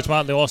Wadley. Coach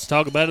Motley wants to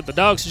talk about it. The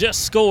Dogs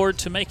just scored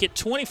to make it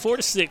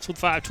 24-6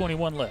 with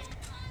 5:21 left.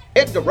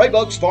 Head to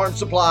Raybuck's Farm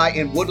Supply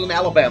in Woodland,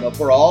 Alabama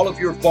for all of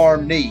your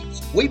farm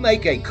needs. We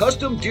make a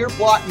custom deer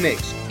plot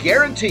mix,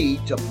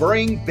 guaranteed to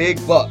bring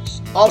big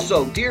bucks.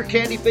 Also, deer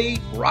candy feed,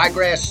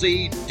 ryegrass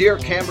seed, deer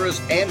cameras,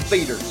 and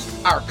feeders.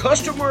 Our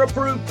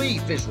customer-approved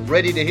beef is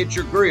ready to hit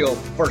your grill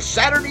for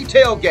Saturday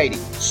tailgating.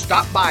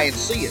 Stop by and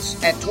see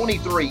us at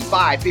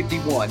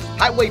 23551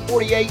 Highway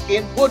 48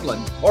 in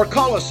Woodland, or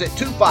call us at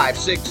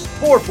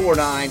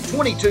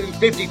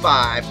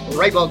 256-449-2255.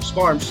 Raybuck's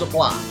Farm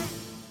Supply.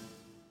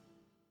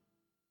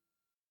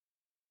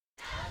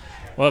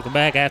 Welcome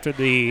back after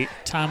the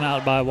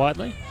timeout by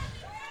Wadley.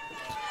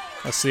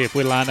 Let's see if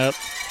we line up.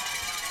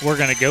 We're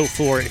going to go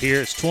for it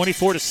here. It's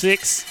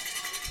 24-6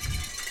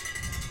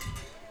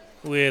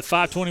 with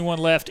 5:21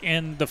 left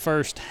in the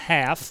first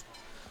half.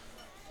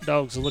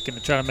 Dogs are looking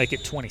to try to make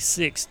it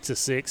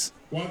 26-6.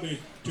 Wadley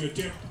to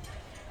attempt.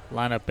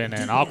 Line up in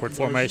an awkward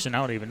formation. I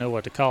don't even know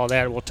what to call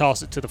that. We'll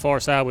toss it to the far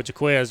side with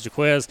Jaquez.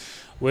 Jaquez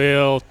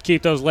will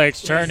keep those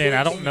legs turning.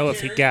 I don't know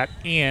if he got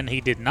in.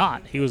 He did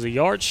not. He was a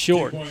yard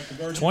short.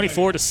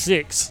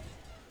 24-6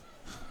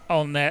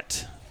 on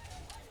that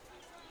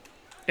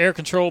air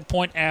control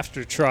point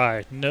after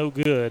try. No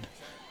good.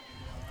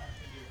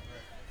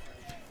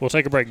 We'll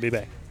take a break and be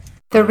back.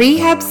 The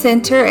Rehab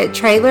Center at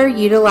Traylor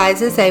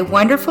utilizes a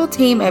wonderful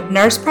team of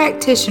nurse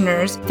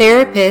practitioners,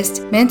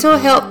 therapists, mental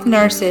health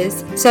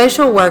nurses,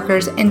 social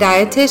workers, and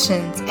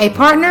dietitians. A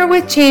partner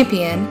with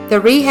Champion, the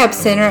Rehab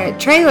Center at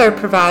Traylor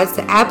provides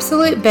the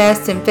absolute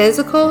best in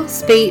physical,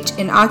 speech,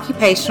 and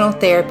occupational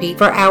therapy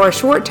for our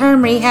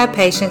short-term rehab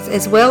patients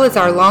as well as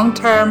our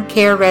long-term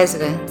care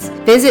residents.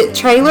 Visit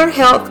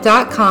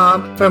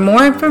trailerhealth.com for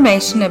more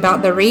information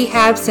about the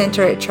Rehab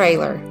Center at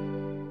Traylor.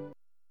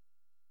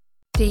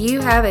 Do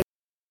you have a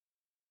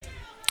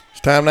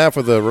Time now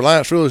for the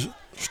Reliance Real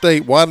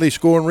Estate Wadley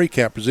Score and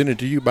Recap, presented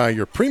to you by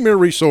your premier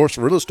resource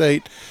for real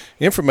estate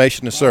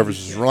information and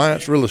services,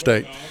 Reliance Real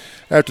Estate.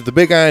 After the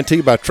big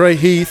INT by Trey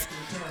Heath,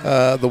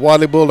 the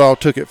Wadley Bulldog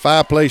took it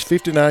 5 plays,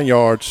 59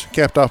 yards,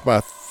 capped off by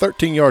a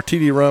 13-yard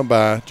TD run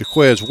by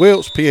Jaquez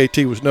Wilts. PAT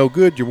was no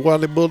good. Your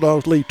Wadley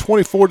Bulldogs lead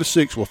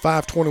 24-6 with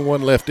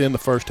 5:21 left in the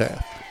first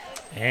half.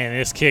 And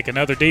this kick,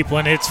 another deep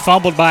one. It's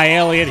fumbled by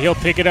Elliott. He'll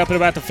pick it up at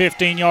about the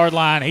 15-yard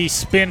line. He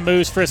spin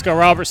moves Frisco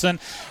Robertson.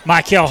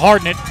 Michael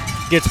Hardnett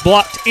gets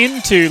blocked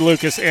into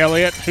Lucas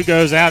Elliott, who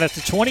goes out at the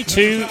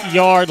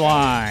 22-yard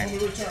line.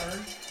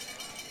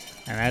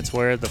 And that's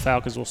where the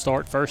Falcons will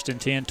start, 1st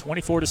and 10,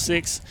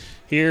 24-6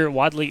 here.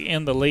 Wadley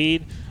in the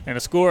lead. And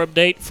a score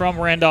update from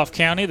Randolph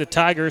County. The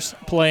Tigers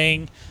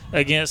playing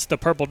against the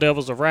Purple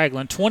Devils of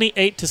Ragland.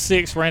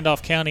 28-6,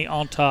 Randolph County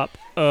on top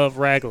of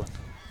Ragland.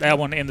 That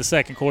one in the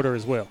second quarter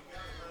as well.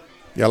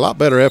 Yeah, a lot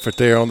better effort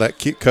there on that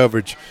kick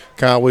coverage,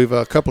 Kyle. We've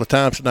a couple of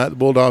times tonight the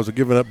Bulldogs have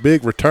given up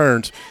big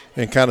returns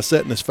and kind of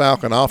setting this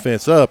Falcon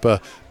offense up.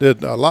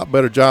 Did a lot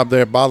better job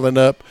there bottling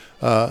up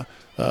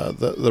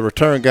the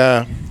return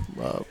guy,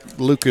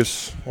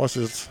 Lucas,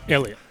 Lucas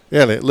Elliott,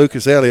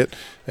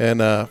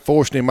 and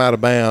forcing him out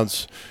of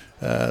bounds.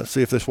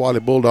 See if this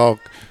Wadley Bulldog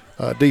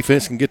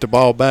defense can get the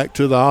ball back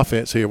to the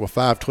offense here with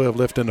 5:12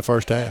 left in the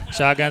first half.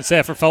 Shotgun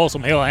set for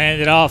Folsom. He'll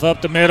hand it off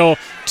up the middle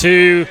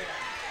to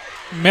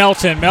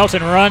Melton.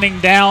 Melton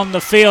running down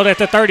the field at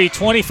the 30,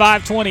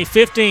 25, 20,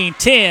 15,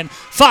 10,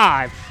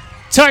 5.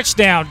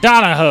 Touchdown,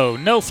 Donoho.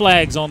 No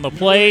flags on the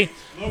play.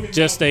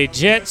 Just a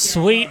jet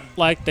sweep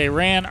like they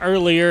ran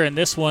earlier, and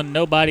this one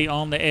nobody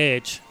on the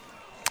edge.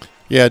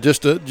 Yeah,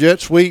 just a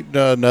jet sweep.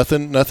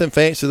 Nothing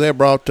fancy there.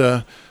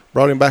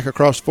 Brought him back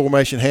across the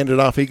formation, handed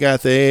off. He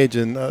got the edge,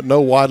 and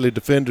no Wadley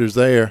defenders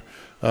there,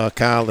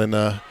 Kyle,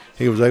 and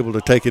he was able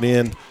to take it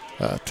in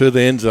to the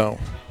end zone.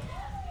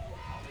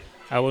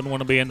 I wouldn't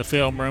want to be in the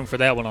film room for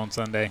that one on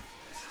Sunday.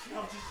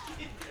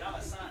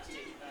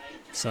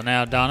 So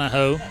now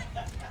Donoho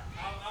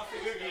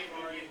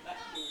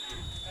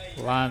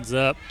lines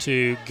up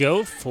to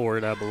go for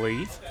it, I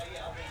believe.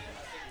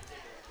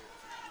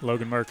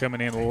 Logan Murr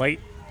coming in late.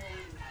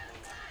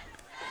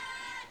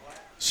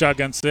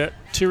 Shotgun set.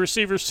 2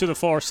 receivers to the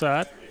far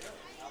side.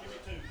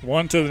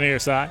 1 to the near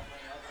side.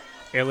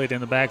 Elliott in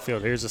the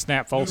backfield. Here's the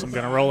snap. Folsom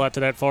going to roll out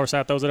to that far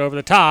side. Throws it over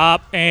the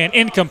top. And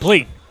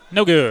incomplete.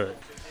 No good.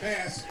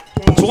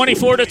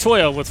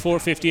 24-12 with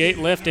 4:58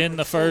 left in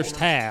the first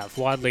half.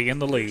 Wadley in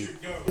the lead.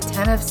 A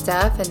ton of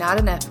stuff and not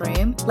enough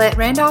room? Let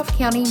Randolph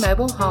County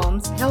Mobile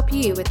Homes help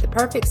you with the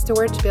perfect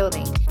storage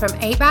building. From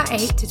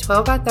 8x8 to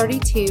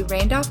 12x32,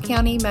 Randolph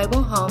County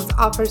Mobile Homes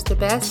offers the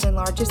best and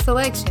largest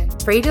selection.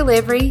 Free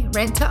delivery,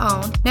 rent to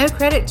own, no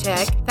credit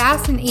check,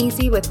 fast and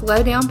easy with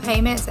low down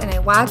payments and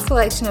a wide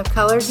selection of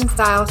colors and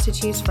styles to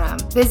choose from.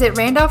 Visit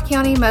Randolph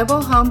County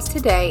Mobile Homes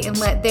today and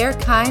let their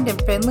kind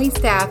and friendly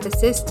staff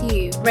assist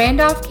you.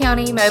 Randolph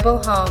County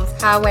Mobile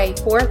Homes, Highway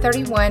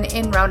 431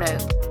 in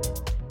Roanoke.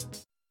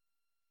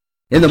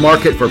 In the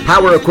market for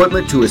power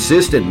equipment to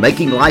assist in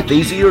making life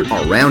easier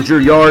around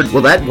your yard?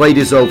 Well, that wait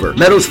is over.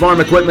 Meadows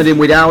Farm Equipment in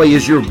Wedowee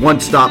is your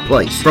one-stop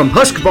place. From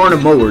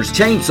Husqvarna mowers,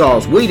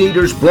 chainsaws, weed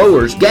eaters,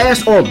 blowers,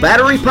 gas or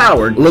battery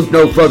powered, look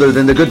no further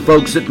than the good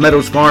folks at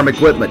Meadows Farm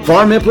Equipment.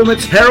 Farm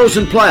implements, harrows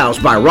and plows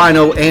by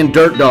Rhino and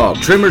Dirt Dog,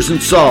 trimmers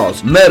and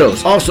saws.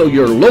 Meadows, also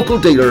your local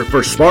dealer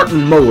for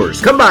Spartan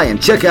mowers. Come by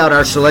and check out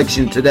our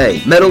selection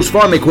today. Meadows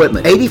Farm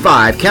Equipment,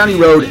 85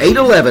 County Road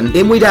 811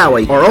 in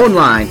Wedowee, or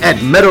online at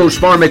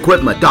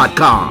meadowsfarmequipment.com.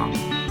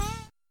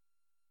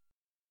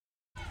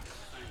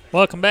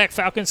 Welcome back.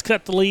 Falcons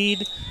cut the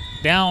lead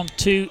down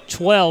to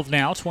 12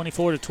 now,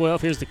 24-12.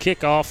 Here's the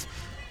kickoff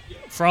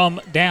from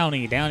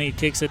Downey. Downey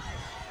kicks it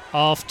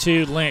off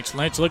to Lynch.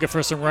 Lynch looking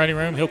for some running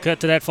room. He'll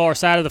cut to that far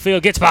side of the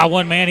field. Gets by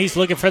one man. He's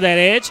looking for that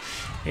edge.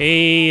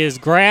 He is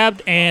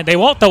grabbed, and they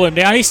won't throw him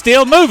down. He's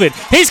still moving.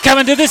 He's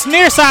coming to this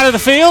near side of the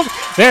field.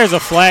 There's a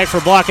flag for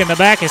blocking the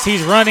back as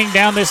he's running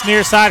down this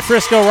near side.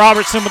 Frisco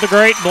Robertson with a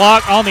great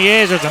block on the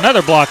edge. There's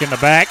another block in the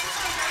back.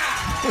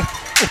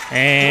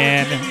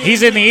 And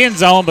he's in the end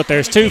zone, but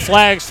there's two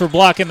flags for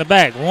blocking the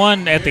back.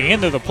 One at the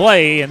end of the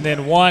play and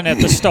then one at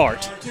the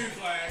start.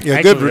 Yeah,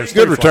 Actually,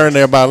 good return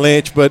there by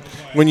Lynch, but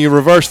when you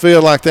reverse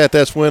field like that,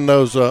 that's when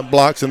those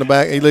blocks in the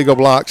back, illegal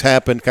blocks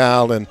happen,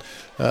 Kyle, and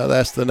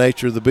that's the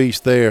nature of the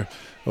beast there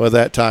with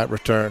that type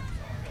return.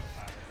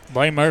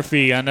 Blaine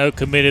Murphy, I know,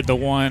 committed the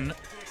one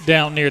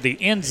down near the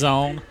end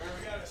zone.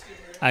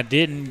 I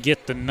didn't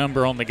get the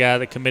number on the guy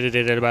that committed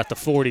it at about the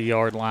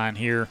 40-yard line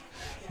here,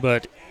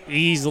 but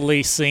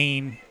easily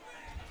seen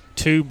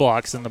two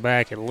blocks in the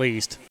back at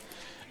least.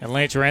 And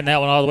Lynch ran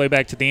that one all the way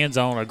back to the end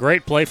zone. A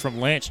great play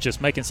from Lynch,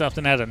 just making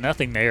something out of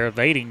nothing there,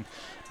 evading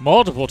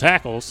multiple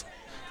tackles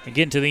and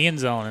getting to the end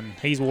zone, and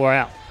he's wore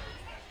out.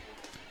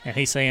 And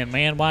he's saying,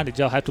 man, why did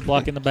y'all have to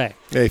block in the back?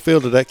 Yeah, he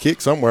fielded that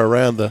kick somewhere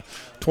around the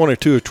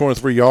 22 or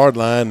 23-yard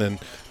line and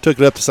took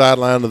it up the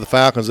sideline of the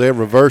Falcons. They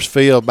reverse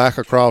field back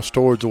across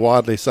towards the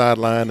Wadley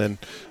sideline and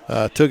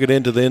took it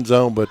into the end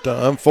zone, but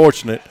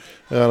unfortunate.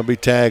 Going to be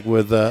tagged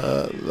with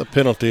the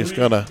penalty. It's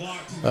going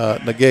to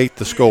negate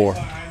the score.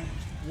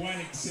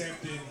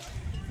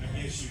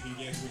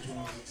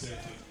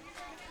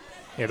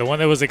 Yeah, the one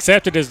that was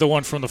accepted is the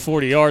one from the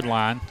 40-yard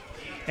line,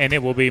 and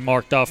it will be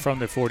marked off from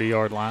the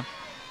 40-yard line,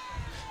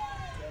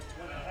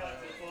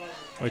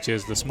 which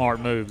is the smart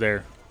move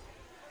there.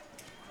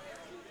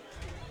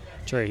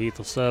 Trey Heath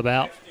will sub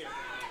out.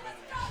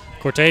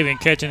 Cortavian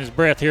catching his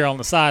breath here on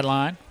the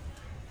sideline.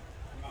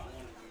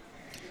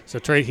 So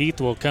Trey Heath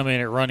will come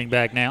in at running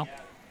back now.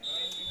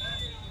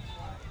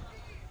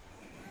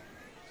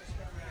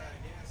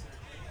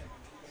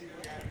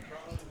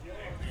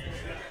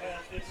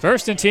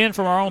 First and 10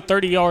 from our own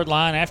 30-yard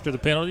line after the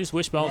penalties.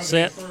 Wishbone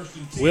set,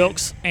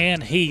 Wilkes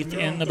and Heath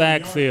in the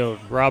backfield.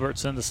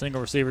 Robertson, the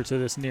single receiver, to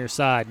this near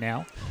side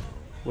now.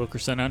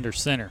 Wilkerson under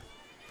center.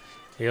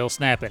 He'll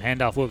snap it.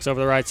 Handoff Wilkes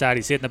over the right side.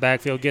 He's hitting the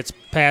backfield. Gets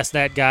past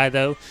that guy,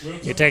 though.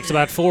 It takes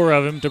about four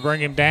of him to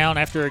bring him down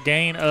after a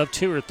gain of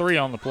 2 or 3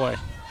 on the play.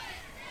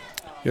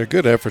 Yeah,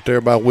 good effort there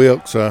by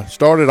Wilkes.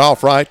 Started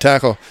off right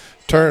tackle,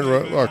 turned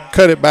or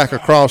cut it back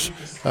across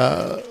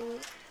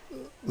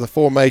the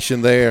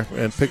formation there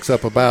and picks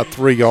up about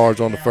 3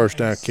 yards on the first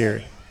down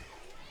carry.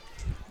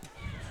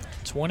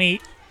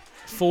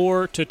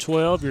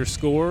 24-12 your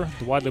score.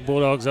 The Wadley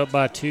Bulldogs up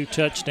by 2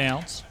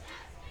 touchdowns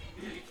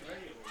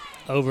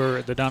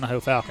over the Donoho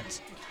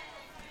Falcons.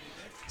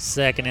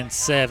 2nd and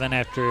 7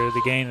 after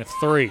the gain of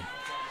 3.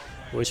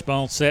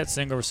 Wishbone set,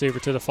 single receiver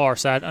to the far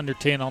side, under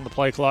 10 on the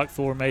play clock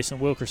for Mason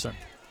Wilkerson.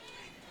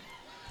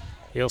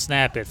 He'll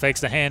snap it, fakes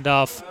the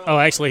handoff. Oh,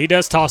 actually, he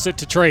does toss it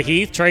to Trey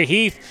Heath. Trey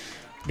Heath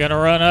going to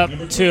run up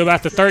to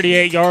about the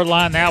 38-yard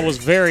line. That was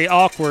very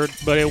awkward,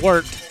 but it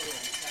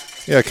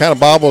worked. Yeah, kind of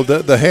bobbled.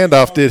 The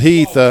handoff did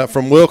Heath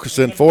from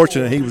Wilkerson.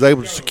 Fortunate he was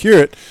able to secure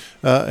it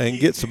and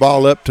gets the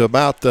ball up to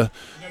about the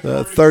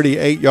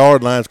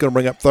 38-yard line. It's going to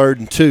bring up 3rd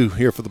and 2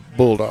 here for the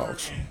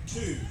Bulldogs.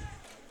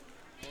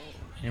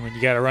 And when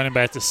you got a running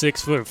back that's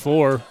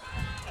 6'4",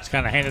 it's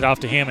kind of handed off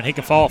to him, and he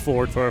can fall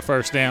forward for a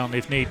first down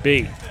if need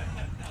be.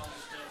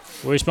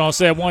 Wishbone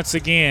set once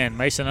again.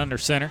 Mason under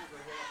center.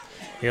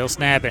 He'll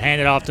snap it, hand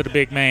it off to the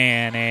big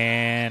man,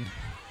 and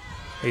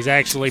he's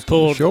actually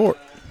pulled short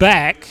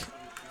back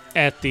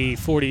at the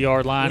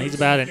 40-yard line. He's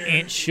about an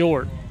inch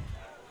short.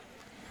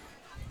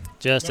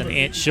 Just an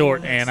inch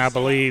short, and I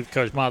believe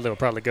Coach Motley will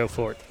probably go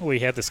for it. We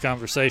had this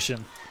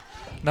conversation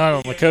not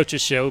on the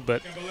coach's show,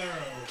 but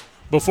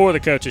before the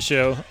coach's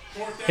show.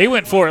 He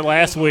went for it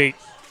last week.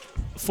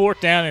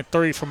 4th down and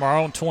 3 from our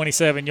own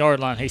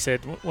 27-yard line. He said,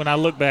 when I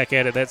look back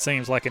at it, that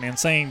seems like an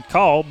insane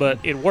call, but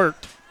it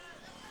worked.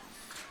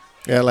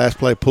 Yeah, last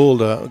play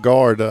pulled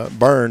guard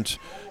Burns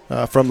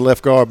from the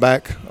left guard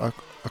back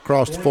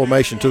across the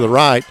formation to the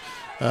right,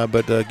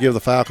 but give the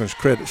Falcons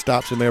credit.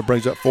 Stops him there,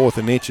 brings up 4th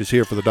and inches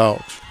here for the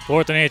Dogs.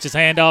 4th and inches,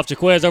 handoff.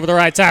 Jaquez over the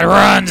right side,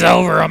 runs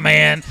over a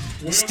man.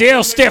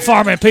 Still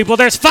stiff-arming people.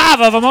 There's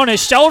 5 of them on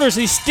his shoulders.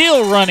 He's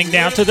still running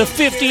down to the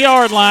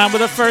 50-yard line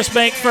with a first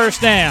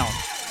down.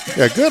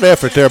 Yeah, good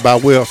effort there by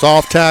Wilkes.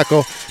 Off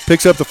tackle,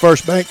 picks up the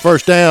first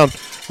down,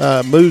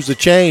 moves the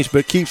chains,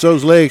 but keeps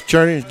those legs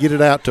churning and get it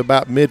out to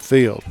about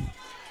midfield.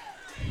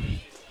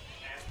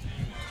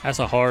 That's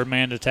a hard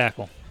man to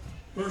tackle.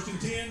 1st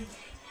and 10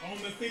 on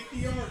the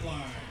 50-yard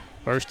line.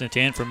 1st and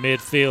 10 from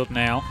midfield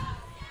now.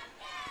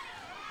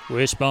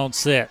 Wishbone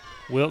set.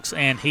 Wilkes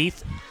and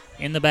Heath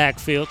in the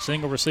backfield.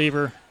 Single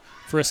receiver,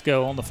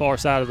 Frisco on the far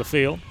side of the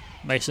field.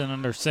 Mason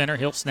under center.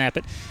 He'll snap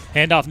it.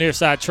 Handoff near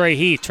side, Trey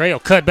Heath. Trey will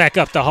cut back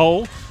up the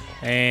hole.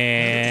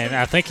 And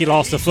I think he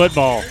lost the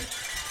football.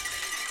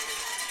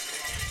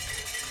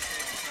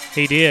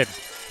 He did.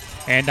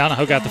 And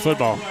Donoho got the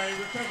football.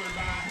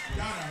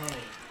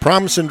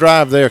 Promising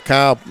drive there,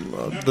 Kyle.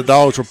 The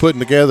Dogs were putting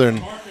together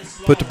and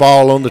put the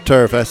ball on the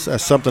turf.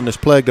 That's something that's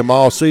plagued them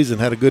all season.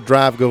 Had a good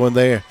drive going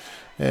there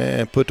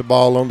and put the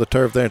ball on the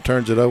turf there and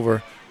turns it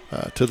over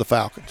to the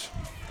Falcons.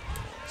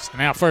 So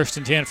now 1st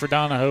and 10 for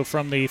Donoho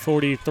from the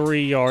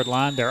 43-yard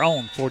line, their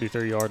own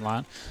 43-yard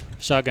line.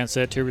 Shotgun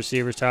set, 2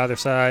 receivers to either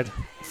side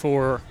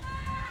for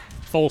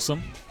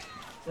Folsom.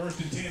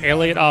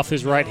 Elliott off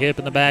his right hip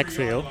in the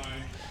backfield.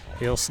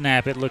 He'll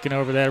snap it, looking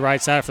over that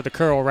right side for the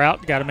curl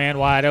route. Got a man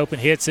wide open,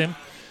 hits him,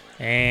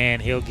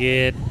 and he'll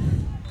get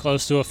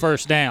close to a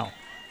 1st down.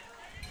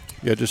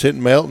 Yeah, just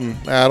hitting Melton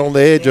out on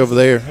the edge over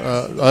there,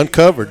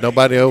 uncovered.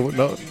 Nobody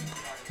over,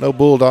 no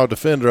Bulldog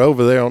defender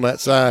over there on that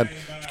side.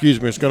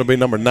 Excuse me, it's going to be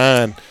number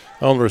 9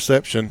 on the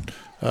reception.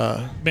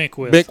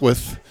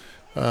 Binkwith.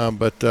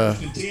 But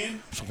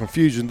some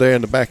confusion there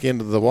in the back end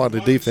of the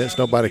Wadley defense.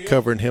 Nobody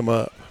covering him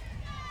up.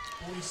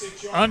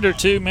 Under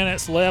 2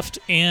 minutes left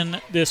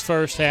in this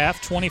first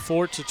half.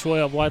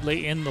 24-12,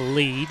 Wadley in the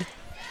lead.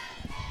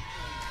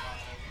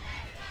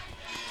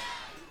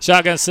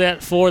 Shotgun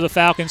set for the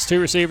Falcons. 2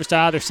 receivers to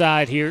either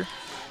side here.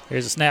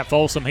 Here's a snap.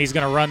 Folsom. He's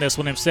going to run this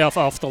one himself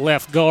off the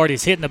left guard.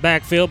 He's hitting the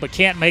backfield but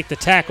can't make the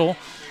tackle.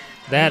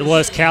 That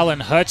was Callan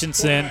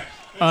Hutchinson,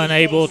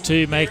 unable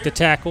to make the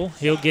tackle.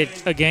 He'll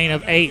get a gain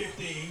of 8.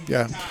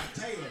 Yeah.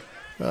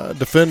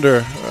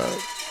 Defender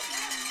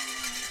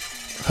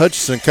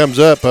Hutchinson comes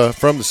up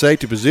from the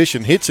safety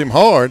position, hits him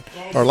hard.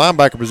 Our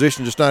linebacker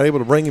position just not able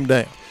to bring him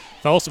down.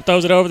 Folsom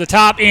throws it over the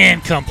top,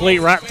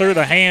 incomplete, right through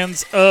the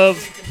hands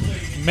of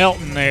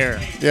Melton there.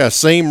 Yeah,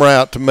 seam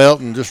route to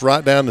Melton, just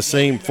right down the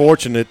seam.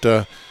 Fortunate,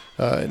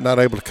 not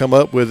able to come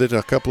up with it.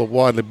 A couple of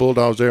Wadley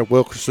Bulldogs there,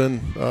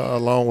 Wilkerson,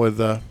 along with,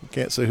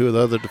 can't see who the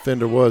other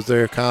defender was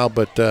there, Kyle,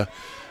 but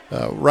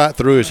right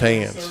through his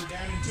hands.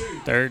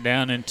 3rd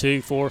down and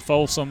 2 for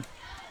Folsom.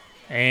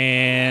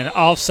 And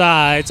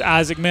offsides,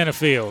 Isaac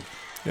Minifield.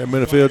 Yeah,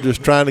 Minifield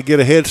just trying to get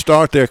a head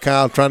start there,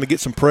 Kyle, trying to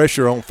get some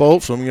pressure on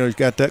Folsom. You know, he's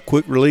got that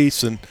quick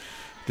release and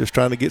just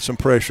trying to get some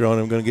pressure on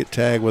him. Going to get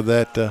tagged with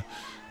that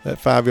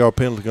 5-yard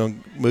penalty.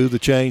 Going to move the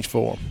change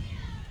for him.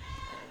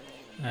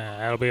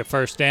 That'll be a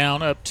 1st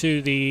down up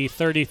to the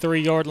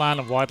 33-yard line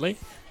of Wadley.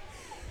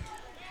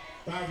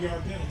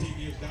 5-yard penalty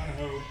gives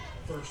Donoho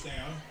 1st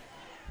down.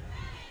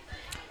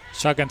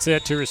 Shotgun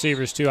set, 2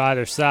 receivers to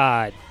either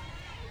side.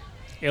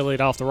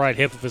 Elliott off the right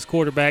hip of his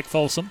quarterback,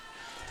 Folsom.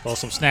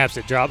 Folsom snaps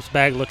it, drops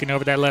back, looking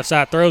over that left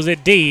side, throws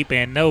it deep,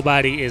 and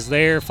nobody is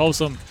there.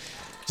 Folsom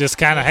just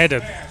kind of had to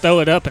throw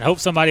it up and hope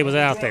somebody was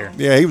out there.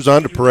 Yeah, he was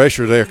under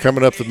pressure there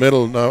coming up the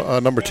middle.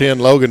 Number 10,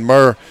 Logan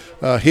Murr,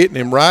 hitting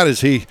him right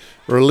as he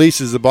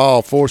releases the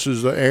ball,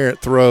 forces the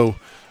errant throw,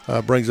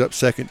 brings up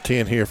 2nd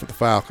 10 here for the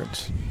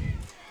Falcons.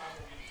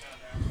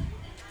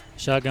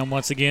 Shotgun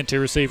once again, 2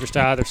 receivers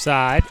to either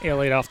side.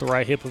 Elliott off the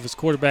right hip of his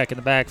quarterback in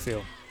the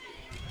backfield.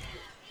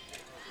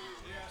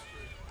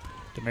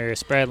 Demarius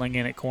Spradling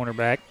in at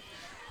cornerback.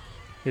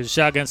 Here's a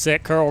shotgun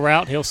set, curl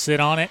route. He'll sit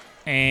on it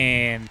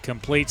and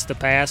completes the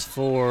pass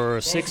for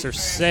 6 or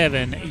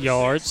 7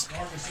 yards.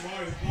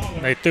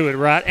 They threw it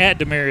right at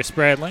Demarius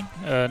Spradling,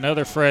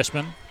 another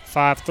freshman,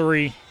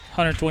 5'3",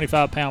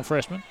 125-pound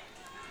freshman.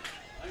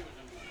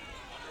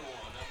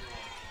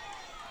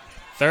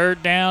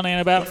 3rd down and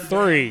about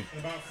 3.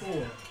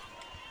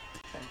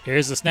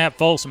 Here's the snap.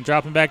 Folsom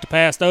dropping back to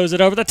pass, throws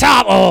it over the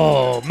top.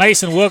 Oh,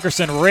 Mason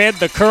Wilkerson read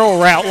the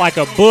curl route like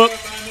a book,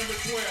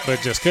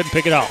 but just couldn't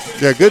pick it off.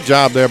 Yeah, good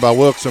job there by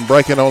Wilkerson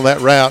breaking on that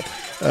route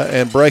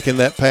and breaking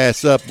that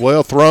pass up.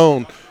 Well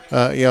thrown,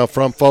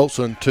 from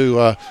Folsom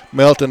to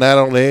Melton out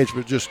on the edge,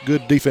 but just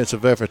good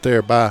defensive effort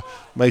there by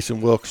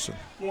Mason Wilkerson.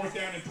 4th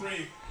down and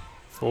 3.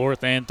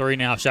 4th and 3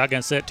 now.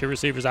 Shotgun set, 2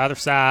 receivers either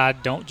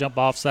side. Don't jump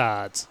off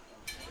sides.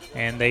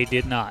 And they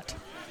did not.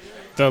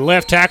 The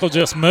left tackle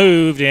just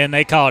moved, and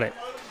they caught it.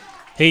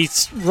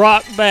 He's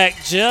rocked back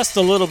just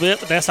a little bit,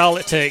 but that's all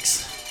it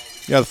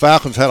takes. Yeah, the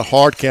Falcons had a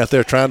hard count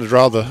there trying to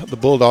draw the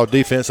Bulldog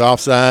defense off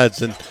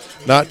sides and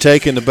not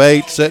taking the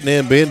bait, setting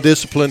in, being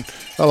disciplined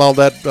along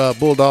that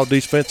Bulldog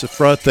defensive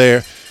front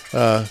there.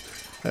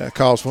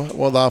 Calls one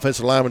of the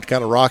offensive linemen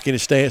kind of rocking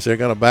his stance. They're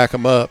going to back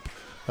him up.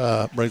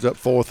 Brings up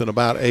 4th and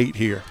about 8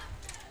 here.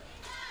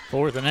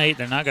 4th and 8.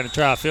 They're not going to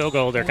try a field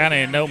goal. They're kind of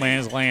in no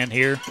man's land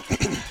here.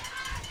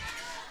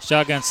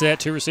 Shotgun set,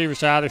 2 receivers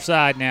to either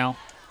side now.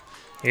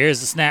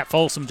 Here's the snap.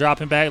 Folsom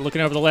dropping back,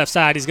 looking over the left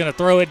side. He's going to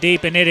throw it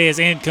deep, and it is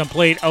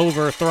incomplete,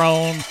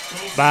 overthrown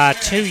by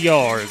 2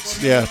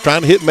 yards. Yeah,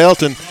 trying to hit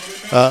Melton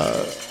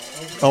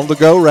on the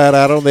go right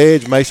out on the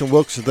edge. Mason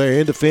Wilkerson there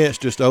in defense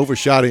just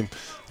overshot him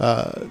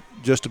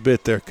just a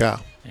bit there,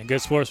 Kyle. And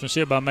good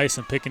sportsmanship by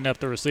Mason, picking up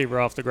the receiver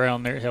off the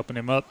ground there, helping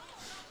him up.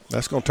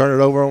 That's going to turn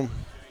it over on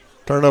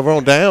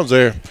downs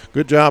there.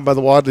 Good job by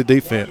the Wadley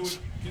defense.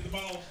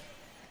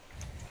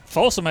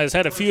 Folsom has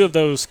had a few of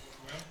those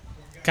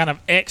kind of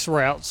X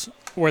routes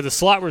where the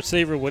slot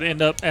receiver would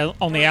end up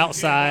on the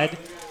outside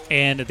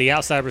and the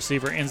outside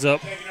receiver ends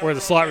up where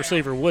the slot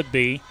receiver would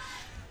be.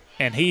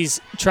 And he's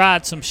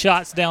tried some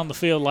shots down the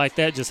field like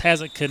that, just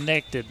hasn't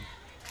connected.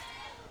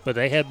 But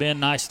they have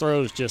been nice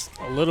throws, just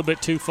a little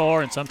bit too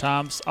far and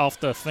sometimes off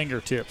the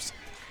fingertips.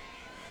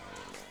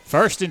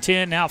 1st and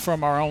 10 now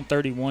from our own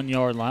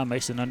 31-yard line.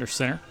 Mason under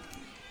center.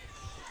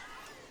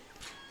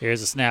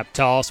 Here's a snap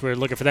toss. We're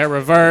looking for that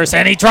reverse,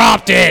 and he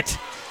dropped it.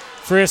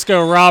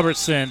 Frisco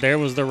Robertson, there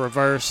was the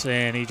reverse,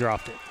 and he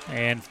dropped it.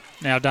 And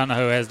now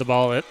Donoho has the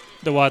ball at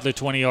the Wadley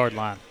 20-yard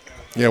line.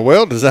 Yeah,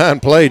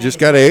 well-designed play. Just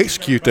got to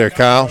execute there,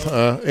 Kyle.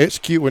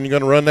 Execute when you're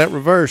going to run that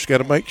reverse. Got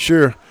to make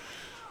sure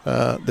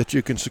that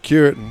you can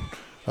secure it. And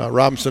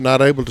Robinson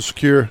not able to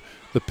secure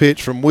the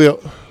pitch from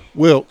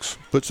Wilkes,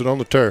 puts it on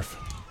the turf.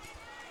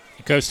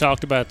 The coach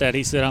talked about that.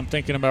 He said, I'm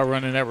thinking about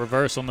running that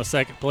reverse on the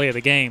second play of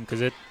the game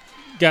because it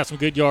got some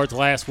good yards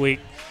last week,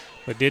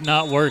 but did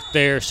not work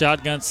there.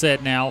 Shotgun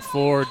set now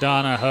for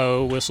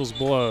Donoho. Whistles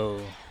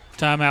blow.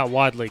 Timeout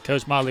Wadley.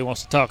 Coach Motley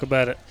wants to talk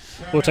about it.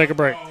 We'll take a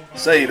break.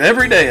 Save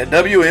every day at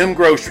WM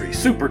Grocery.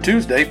 Super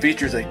Tuesday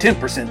features a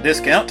 10%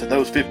 discount to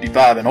those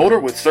 55 and older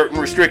with certain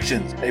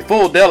restrictions. A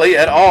full deli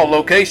at all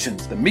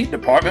locations. The meat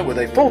department with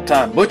a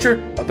full-time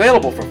butcher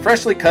available for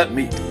freshly cut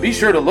meat. Be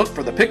sure to look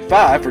for the Pick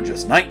 5 for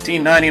just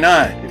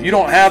 $19.99. If you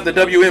don't have the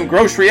WM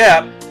Grocery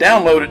app,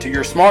 download it to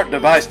your smart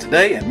device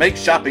today and make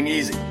shopping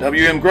easy.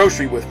 WM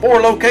Grocery with 4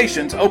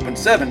 locations open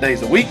 7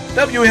 days a week.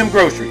 WM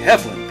Grocery,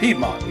 Heflin,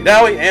 Piedmont,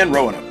 Wedowee, and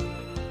Roanoke.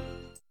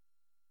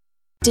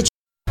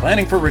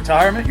 Planning for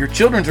retirement, your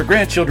children's or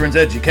grandchildren's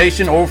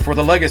education, or for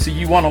the legacy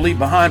you want to leave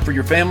behind for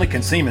your family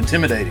can seem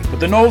intimidating. But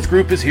the Knowles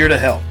Group is here to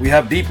help. We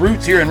have deep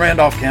roots here in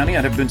Randolph County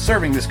and have been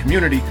serving this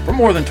community for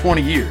more than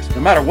 20 years.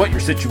 No matter what your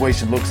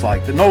situation looks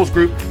like, the Knowles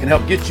Group can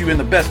help get you in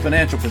the best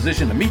financial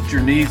position to meet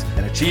your needs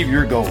and achieve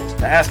your goals.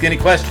 To ask any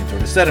questions or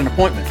to set an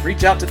appointment,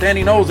 reach out to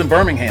Danny Knowles in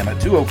Birmingham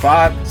at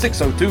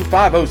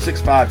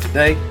 205-602-5065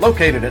 today,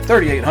 located at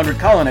 3800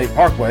 Colonnade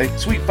Parkway,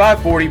 Suite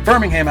 540,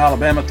 Birmingham,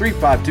 Alabama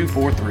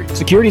 35243.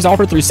 Securities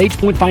offered through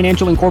SagePoint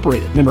Financial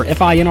Incorporated, member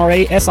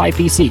FINRA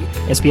SIPC.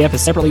 SPF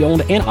is separately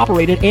owned and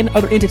operated, and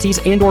other entities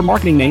and/or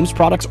marketing names,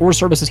 products, or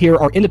services here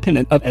are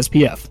independent of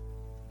SPF.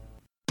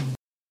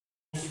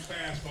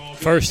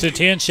 1st and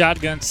 10,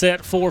 shotgun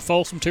set for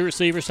Folsom, 2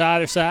 receivers to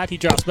either side. He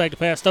drops back to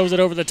pass, throws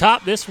it over the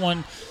top. This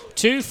one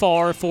too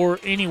far for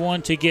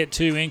anyone to get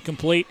to,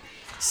 incomplete.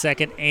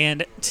 2nd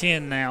and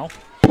 10 now.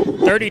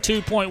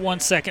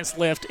 32.1 seconds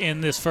left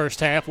in this first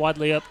half.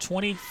 Wadley up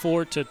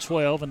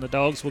 24-12, and the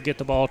Dogs will get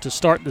the ball to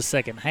start the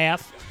second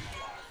half.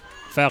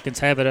 Falcons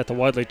have it at the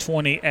Wadley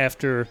 20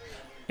 after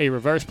a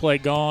reverse play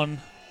gone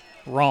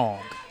wrong.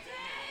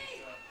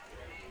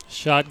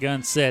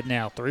 Shotgun set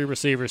now. 3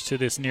 receivers to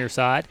this near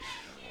side.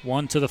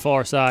 1 to the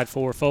far side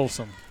for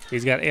Folsom.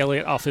 He's got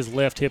Elliott off his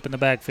left hip in the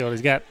backfield.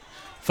 He's got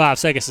 5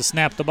 seconds to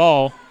snap the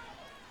ball.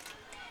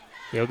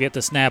 He'll get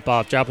the snap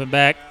off, dropping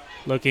back.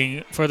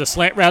 Looking for the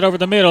slant route over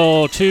the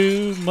middle.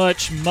 Too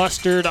much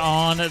mustard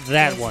on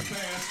that one.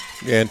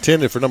 Yeah,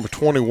 intended for number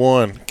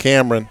 21,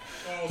 Cameron.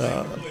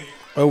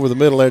 Over the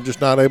middle there,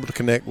 just not able to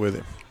connect with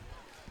him.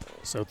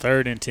 So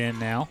 3rd and 10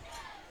 now.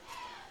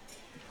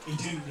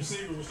 Intended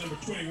receiver was number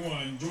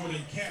 21,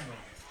 Jordan Cameron.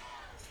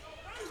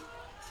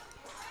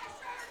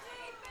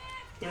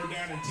 3rd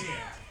down and 10.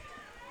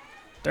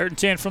 3rd and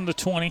 10 from the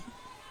 20.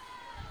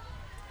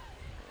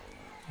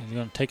 He's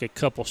going to take a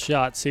couple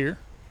shots here.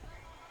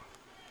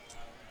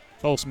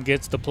 Folsom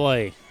gets the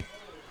play.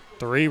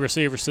 3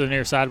 receivers to the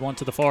near side, 1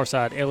 to the far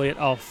side. Elliott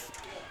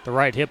off the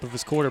right hip of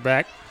his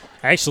quarterback.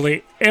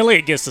 Actually,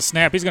 Elliott gets the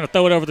snap. He's going to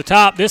throw it over the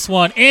top. This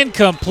one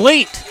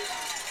incomplete.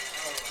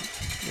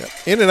 Yep.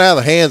 In and out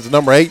of the hands of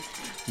number 8,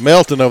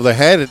 Melton over there.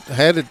 Had it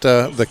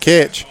the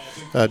catch.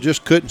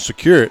 Just couldn't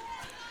secure it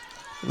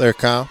there,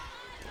 Kyle.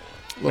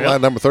 Looked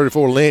like number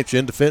 34, Lynch,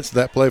 in defense of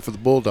that play for the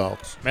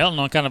Bulldogs. Melton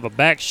on kind of a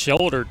back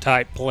shoulder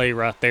type play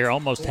right there.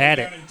 Almost had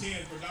it.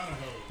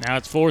 Now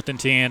it's 4th and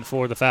 10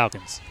 for the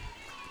Falcons.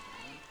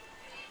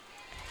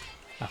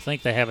 I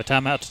think they have a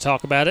timeout to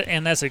talk about it,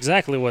 and that's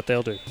exactly what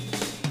they'll do.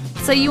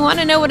 So you want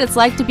to know what it's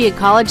like to be a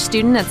college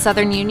student at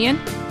Southern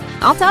Union?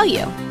 I'll tell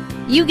you.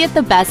 You get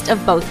the best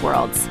of both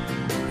worlds.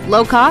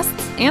 Low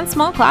costs and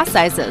small class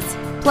sizes,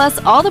 plus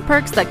all the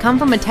perks that come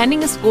from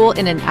attending a school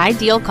in an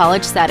ideal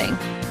college setting.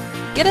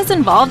 Get as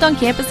involved on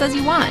campus as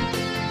you want,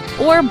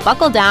 or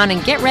buckle down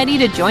and get ready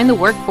to join the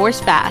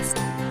workforce fast.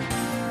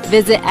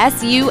 Visit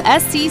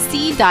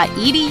suscc.edu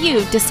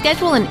to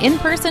schedule an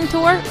in-person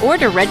tour or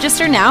to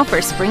register now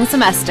for spring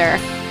semester.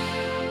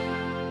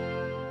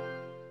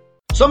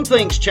 Some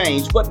things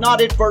change, but not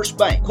at First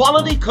Bank.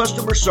 Quality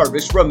customer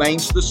service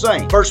remains the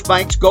same. First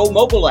Bank's Go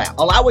mobile app,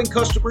 allowing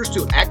customers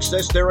to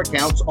access their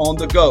accounts on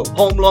the go.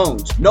 Home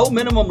loans, no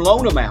minimum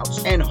loan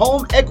amounts, and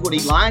home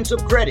equity lines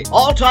of credit.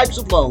 All types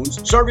of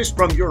loans serviced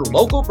from your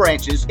local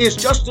branches is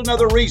just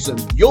another reason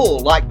you'll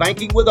like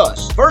banking with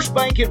us. First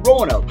Bank in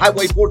Roanoke,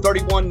 Highway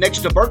 431 next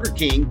to Burger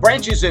King,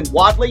 branches in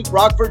Wadley,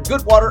 Rockford,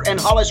 Goodwater, and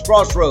Hollis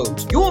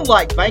Crossroads. You'll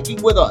like banking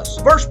with us.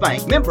 First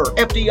Bank, member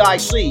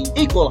FDIC,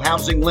 equal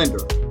housing lender.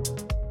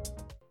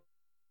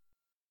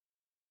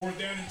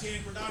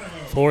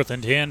 4th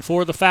and 10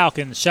 for the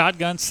Falcons.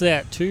 Shotgun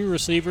set. 2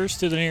 receivers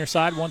to the near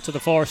side, 1 to the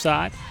far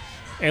side.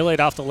 Elliott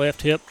off the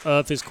left hip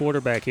of his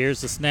quarterback.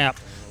 Here's the snap.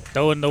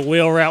 Throwing the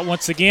wheel route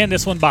once again.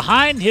 This one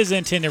behind his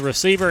intended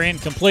receiver.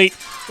 Incomplete.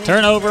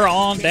 Turnover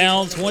on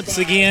downs once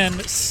again.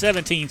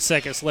 17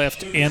 seconds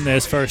left in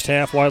this first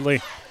half.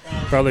 Wadley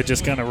probably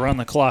just going to run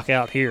the clock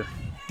out here.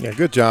 Yeah,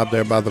 good job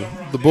there by the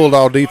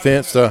Bulldog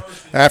defense.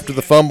 After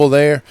the fumble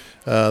there,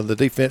 the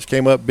defense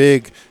came up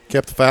big,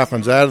 kept the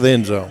Falcons out of the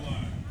end zone.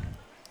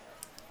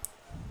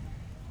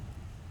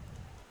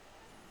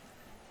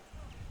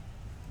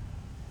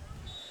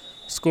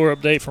 Score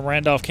update from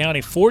Randolph County,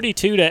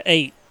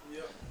 42-8.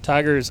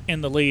 Tigers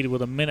in the lead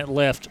with a minute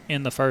left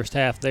in the first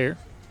half there.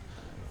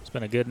 It's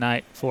been a good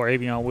night for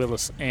Avion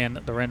Willis and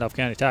the Randolph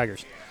County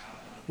Tigers.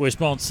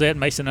 Wishbone set,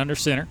 Mason under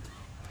center.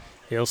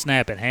 He'll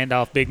snap it.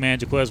 Handoff, big man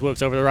Jaquez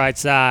Wilkes over the right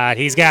side.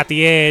 He's got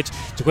the edge.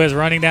 Jaquez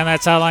running down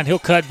that sideline. He'll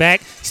cut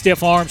back,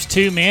 stiff arms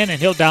 2 men, and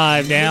he'll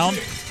dive down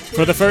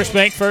for the First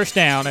Bank first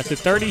down at the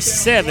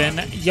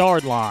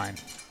 37-yard line.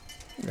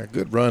 Yeah,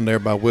 good run there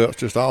by Wilkes,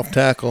 just off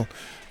tackle.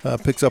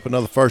 Picks up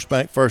another First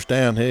Bank first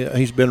down.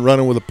 He's been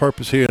running with a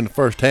purpose here in the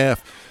first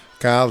half,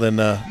 Kyle, and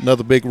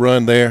another big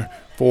run there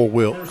for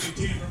Wilkes.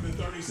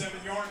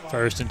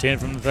 1st and 10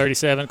 from the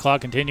 37.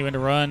 Clock continuing to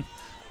run.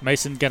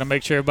 Mason got to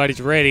make sure everybody's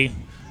ready.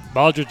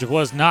 Baldridge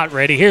was not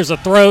ready. Here's a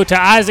throw to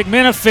Isaac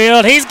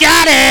Minifield. He's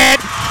got it!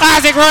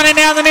 Isaac running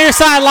down the near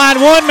sideline.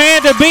 1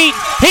 man to beat.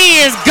 He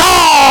is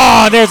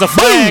gone! There's a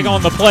flag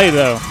on the play,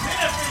 though.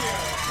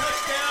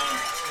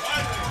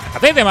 I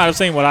think they might have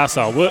seen what I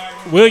saw.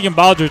 William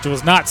Baldridge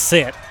was not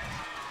set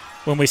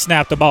when we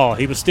snapped the ball.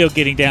 He was still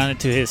getting down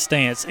into his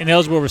stance.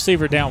 Ineligible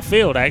receiver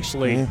downfield,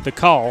 actually, the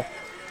call.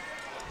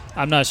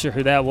 I'm not sure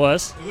who that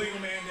was.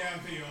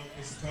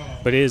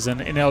 But it is an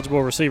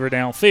ineligible receiver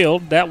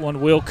downfield. That one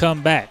will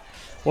come back.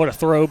 What a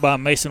throw by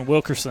Mason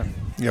Wilkerson.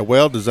 Yeah,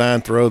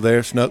 well-designed throw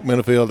there. Snuck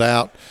Minifield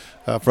out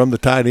from the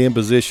tight end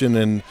position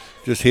and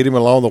just hit him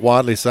along the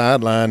Wadley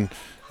sideline.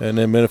 And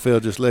then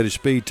Minifield just let his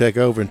speed take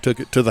over and took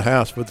it to the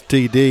house for the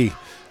TD.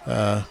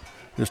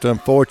 Just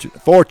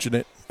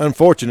unfortunate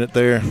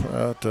there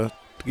to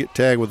get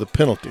tagged with a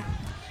penalty.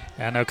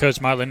 I know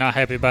Coach Motley not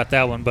happy about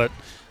that one, but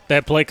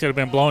that play could have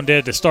been blown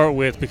dead to start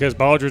with because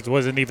Baldridge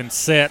wasn't even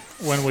set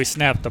when we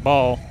snapped the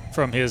ball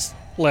from his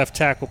left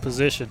tackle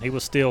position. He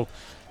was still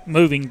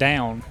moving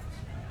down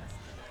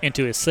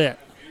into his set.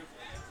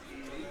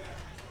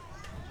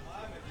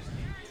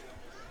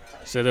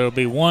 So there will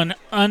be 1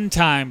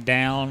 untimed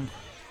down,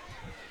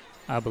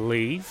 I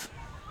believe.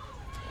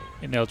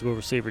 Ineligible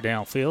receiver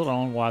downfield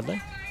on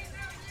Wadley.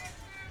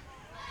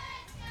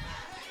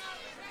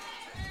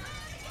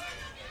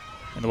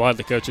 And the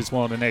Wadley coaches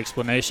want an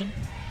explanation.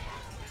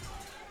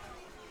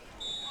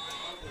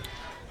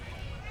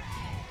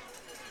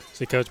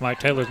 See, Coach Mike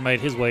Taylor's made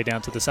his way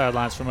down to the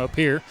sidelines from up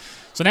here.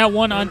 So now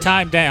 1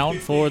 untimed down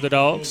for the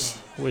Dogs.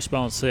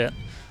 Wishbone set.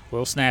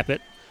 We'll snap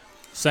it.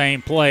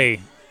 Same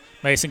play.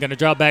 Mason going to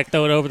drop back,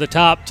 throw it over the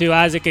top to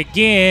Isaac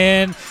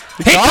again.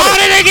 He caught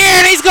it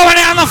again. He's going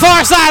down the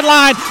far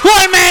sideline.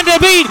 1 man to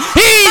beat.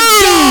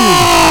 He's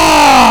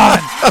gone.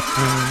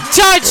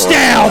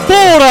 Touchdown,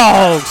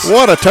 Bulldogs.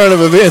 What a turn of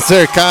events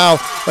there, Kyle.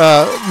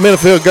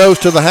 Minifield goes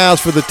to the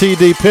house for the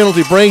TD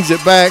penalty, brings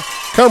it back,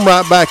 come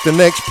right back the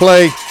next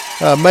play.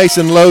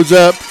 Mason loads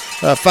up,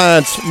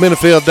 finds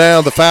Minifield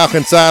down the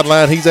Falcon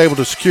sideline. He's able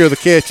to secure the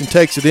catch and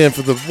takes it in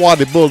for the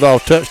Wadley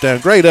Bulldog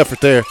touchdown. Great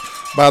effort there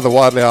by the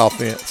Wadley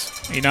offense.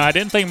 You know, I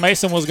didn't think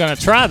Mason was going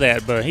to try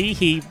that, but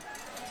he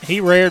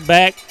reared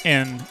back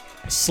and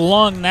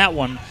slung that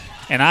one,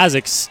 and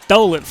Isaac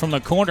stole it from the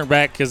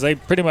cornerback because they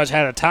pretty much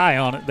had a tie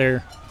on it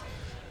there.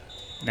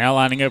 Now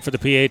lining up for the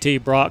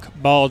PAT, Brock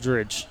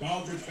Baldridge.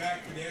 Baldridge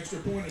back for the extra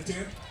point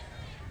attempt.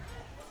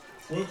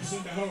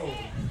 Wilkerson to hold.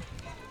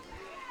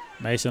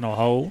 Mason will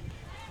hold.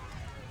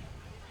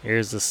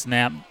 Here's the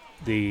snap.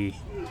 The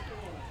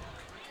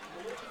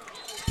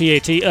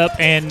PAT up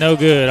and no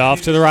good.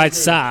 Off to the right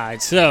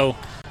side. So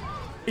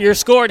your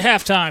score at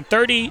halftime,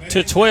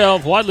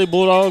 30-12. Wadley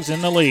Bulldogs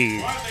in the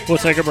lead. We'll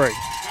take a break.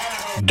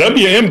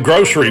 WM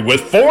Grocery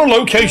with 4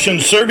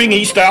 locations serving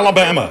East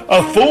Alabama.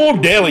 A full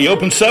deli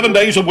open 7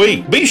 days a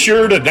week. Be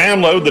sure to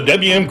download the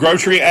WM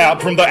Grocery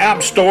app from the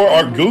App Store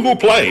or Google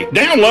Play.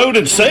 Download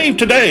and save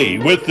today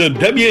with the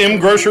WM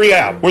Grocery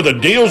app, where the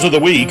deals of the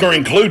week are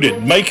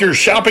included. Make your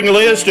shopping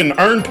list and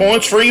earn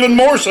points for even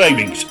more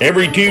savings.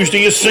 Every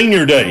Tuesday is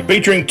Senior Day,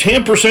 featuring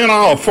 10%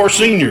 off for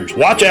seniors.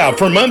 Watch out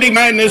for Monday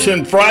Madness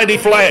and Friday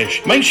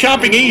Flash. Make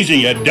shopping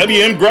easy at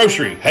WM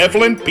Grocery,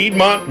 Heflin,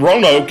 Piedmont,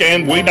 Roanoke,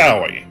 and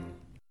Wedowee.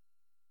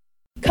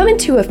 Come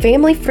into a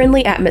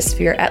family-friendly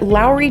atmosphere at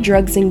Lowry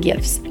Drugs and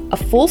Gifts, a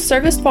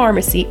full-service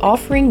pharmacy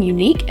offering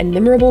unique and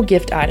memorable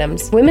gift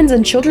items, women's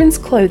and children's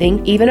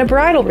clothing, even a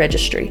bridal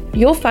registry.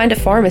 You'll find a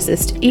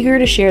pharmacist eager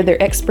to share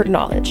their expert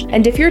knowledge.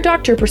 And if your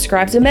doctor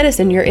prescribes a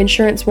medicine your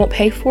insurance won't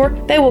pay for,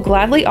 they will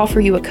gladly offer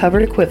you a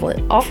covered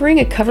equivalent, offering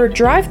a covered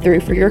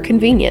drive-through for your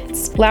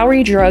convenience.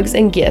 Lowry Drugs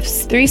and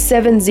Gifts,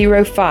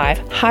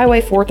 3705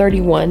 Highway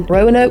 431,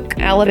 Roanoke,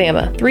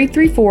 Alabama,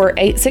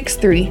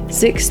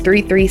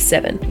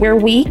 334-863-6337, where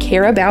we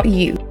care about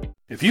you.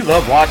 If you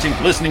love watching,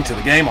 listening to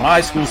the game on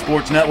iSchool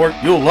Sports Network,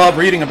 you'll love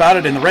reading about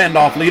it in the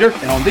Randolph Leader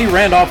and on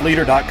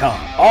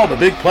therandolphleader.com. All the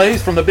big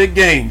plays from the big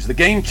games, the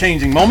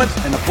game-changing moments,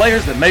 and the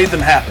players that made them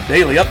happen.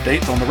 Daily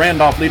updates on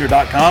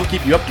therandolphleader.com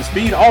keep you up to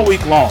speed all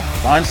week long.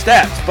 Find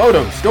stats,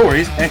 photos,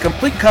 stories, and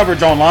complete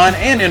coverage online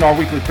and in our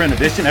weekly print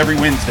edition every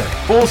Wednesday.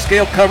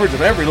 Full-scale coverage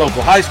of every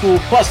local high school,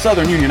 plus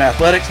Southern Union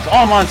Athletics, with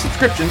online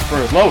subscriptions for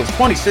as low as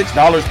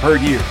 $26 per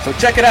year. So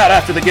check it out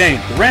after the game.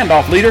 The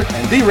Randolph Leader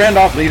and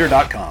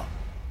therandolphleader.com.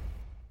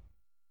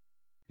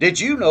 Did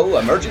you know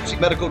Emergency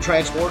Medical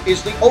Transport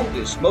is the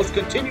oldest, most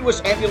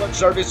continuous ambulance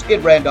service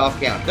in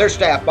Randolph County? They're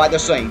staffed by the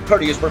same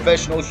courteous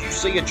professionals you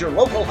see at your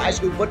local high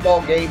school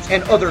football games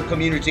and other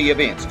community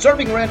events.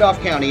 Serving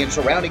Randolph County and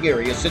surrounding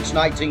areas since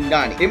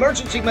 1990.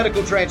 Emergency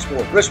Medical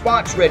Transport,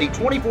 response ready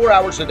 24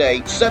 hours a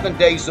day, 7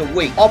 days a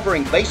week,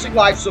 offering basic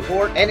life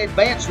support and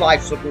advanced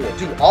life support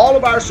to all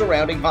of our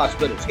surrounding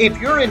hospitals.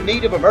 If you're in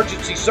need of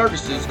emergency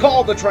services,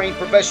 call the trained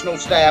professional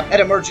staff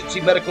at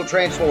Emergency Medical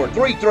Transport,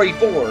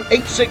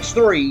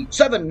 334-863-7911. We'll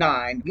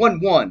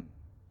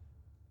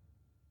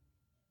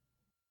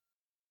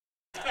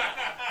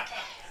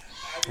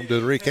do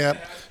the recap.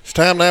 It's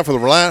time now for the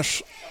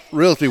Reliance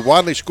Realty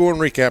Wadley Scoring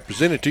Recap,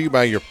 presented to you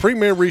by your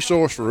premier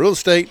resource for real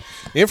estate,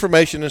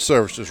 information, and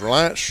services,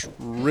 Reliance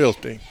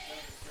Realty.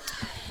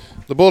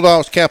 The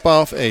Bulldogs cap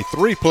off a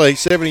 3-play,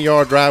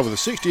 70-yard drive with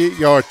a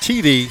 68-yard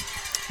TD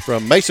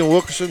from Mason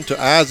Wilkerson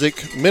to Isaac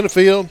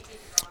Minifield.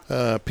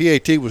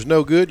 PAT was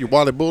no good. Your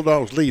Wadley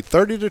Bulldogs lead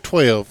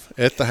 30-12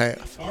 at the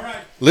half.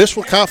 List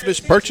with confidence,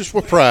 purchase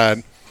with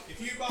pride.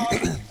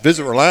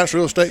 Visit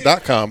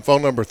RelianceRealEstate.com.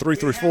 Phone number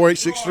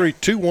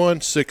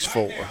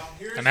 334-863-2164.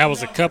 And that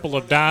was a couple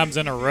of dimes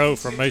in a row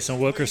from Mason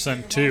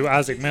Wilkerson to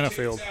Isaac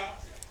Minifield.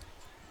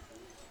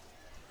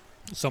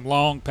 Some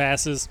long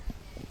passes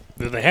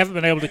that they haven't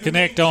been able to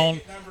connect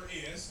on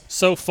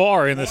so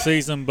far in the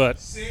season,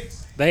 but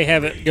they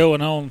have it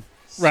going on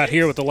right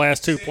here with the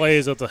last 2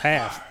 plays of the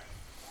half.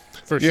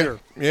 For sure.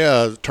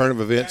 Yeah, turn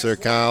of events there,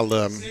 Kyle.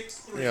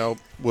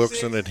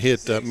 Wilkerson had hit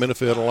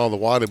Minifield along the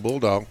Wadley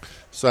Bulldog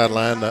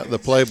sideline the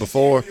play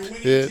before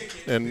it,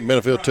 and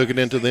Minifield took it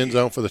into the end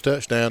zone for the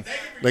touchdown.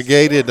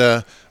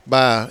 Negated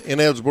by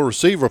ineligible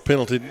receiver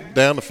penalty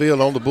down the field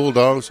on the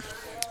Bulldogs.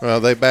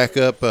 They back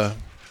up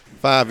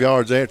 5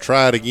 yards there,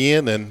 try it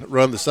again, and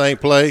run the same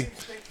play.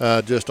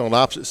 Just on the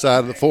opposite side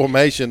of the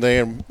formation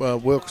there, and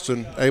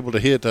Wilkerson able to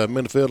hit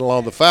Minifield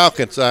along the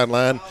Falcon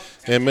sideline,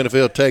 and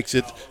Minifield takes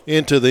it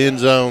into the end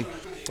zone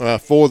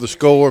for the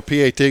score.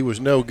 PAT was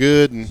no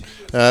good, and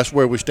that's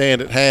where we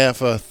stand at half,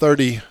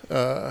 30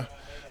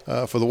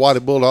 for the Wadley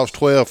Bulldogs,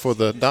 12 for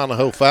the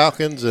Donoho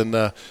Falcons, and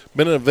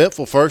been an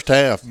eventful first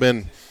half,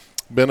 been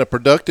a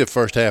productive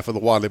first half of the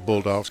Wadley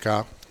Bulldogs,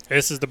 Kyle.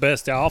 This is the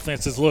best the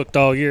offense has looked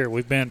all year.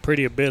 We've been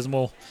pretty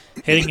abysmal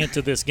heading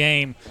into this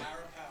game.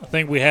 I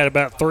think we had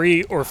about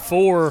 3 or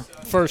 4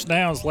 first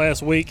downs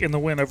last week in the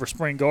win over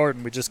Spring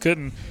Garden. We just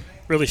couldn't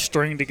really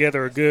string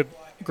together a good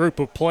group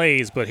of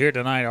plays, but here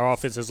tonight our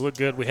offense has looked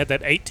good. We had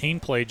that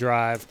 18-play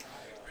drive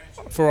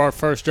for our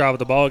first drive of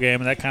the ball game,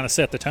 and that kind of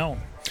set the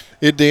tone.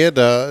 It did.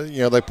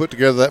 They put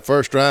together that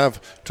first drive,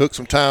 took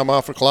some time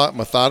off the clock,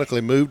 methodically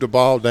moved the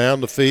ball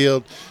down the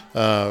field,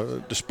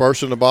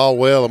 dispersing the ball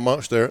well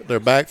amongst their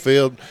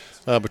backfield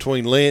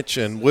between Lynch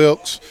and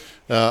Wilkes.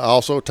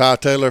 Also, Ty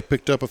Taylor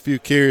picked up a few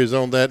carries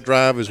on that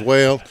drive as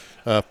well,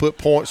 put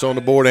points on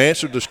the board,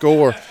 answered the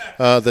score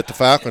that the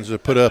Falcons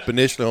had put up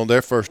initially on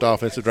their first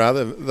offensive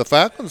drive. The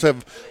Falcons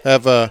have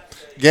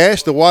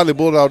gashed the Wadley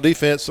Bulldog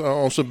defense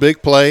on some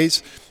big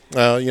plays.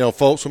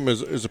 Folsom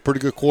is a pretty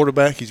good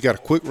quarterback. He's got a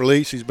quick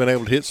release. He's been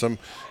able to hit some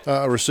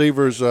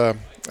receivers out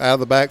of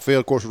the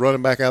backfield. Of course,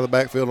 running back out of the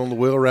backfield on the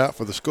wheel route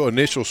for the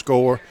initial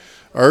score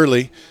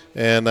early,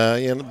 and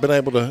been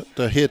able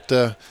to hit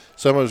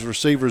some of his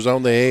receivers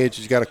on the edge.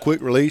 He's got a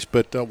quick release,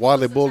 but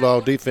Wadley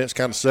Bulldog defense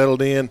kind of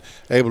settled in,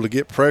 able to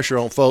get pressure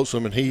on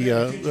Folsom, and he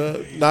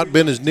not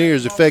been as near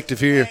as effective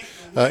here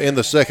in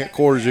the second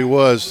quarter as he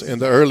was in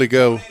the early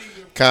go.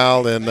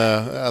 Kyle, and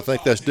I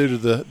think that's due to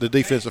the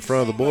defensive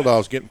front of the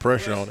Bulldogs getting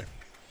pressure on him.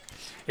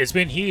 It's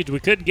been huge. We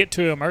couldn't get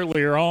to him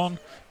earlier on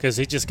because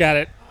he just got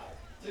it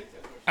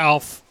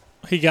off.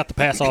 He got the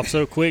pass off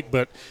so quick,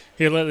 but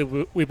here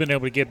we've been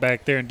able to get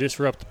back there and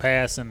disrupt the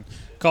pass and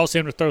cause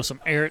him to throw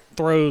some errant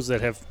throws that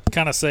have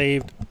kind of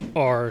saved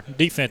our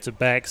defensive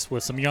backs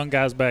with some young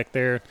guys back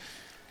there.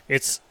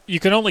 You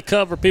can only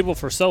cover people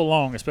for so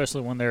long,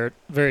 especially when they're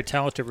very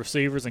talented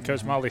receivers, and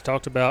Coach Motley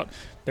talked about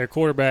their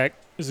quarterback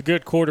is a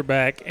good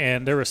quarterback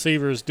and their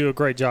receivers do a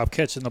great job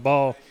catching the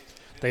ball.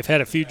 They've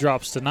had a few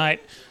drops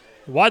tonight.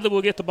 Wadley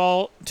will get the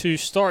ball to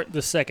start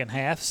the second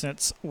half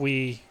since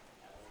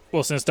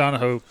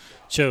Donoho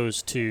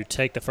chose to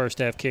take the first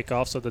half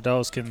kickoff so the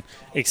Dogs can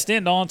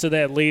extend on to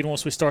that lead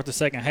once we start the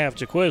second half.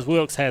 Jaquez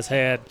Wilkes has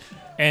had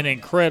an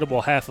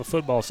incredible half of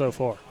football so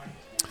far.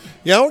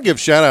 Yeah, I want to give a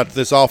shout-out to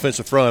this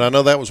offensive front. I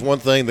know that was one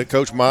thing that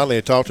Coach Motley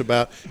had talked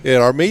about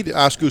at our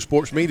high school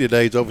sports media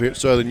days over here at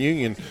Southern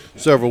Union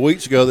several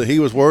weeks ago, that he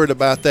was worried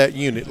about that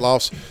unit.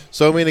 Lost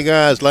so many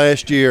guys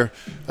last year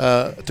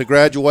to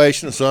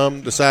graduation.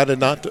 Some decided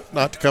not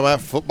to come out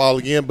for football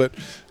again. But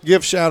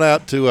give a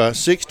shout-out to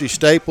 60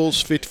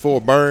 Staples,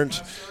 54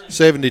 Burns,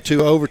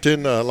 72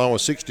 Overton, along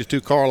with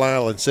 62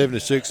 Carlisle, and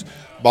 76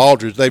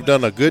 Baldridge. They've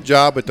done a good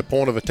job at the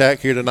point of attack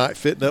here tonight,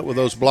 fitting up with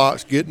those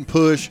blocks, getting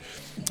push,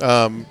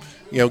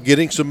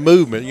 getting some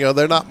movement.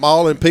 They're not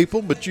mauling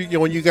people, but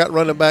when you got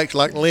running backs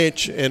like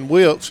Lynch and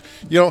Wilkes,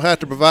 you don't have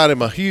to provide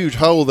them a huge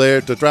hole there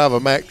to drive a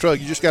Mack truck.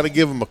 You just got to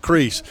give them a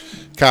crease,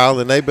 Kyle,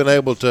 and they've been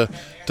able to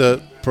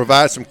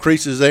provide some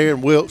creases there,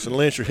 and Wilkes and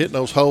Lynch are hitting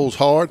those holes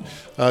hard.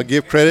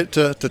 Give credit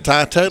to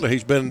Ty Taylor.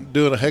 He's been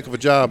doing a heck of a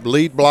job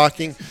lead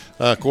blocking.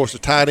 Of course, the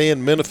tight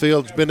end,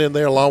 Minifield's been in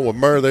there along with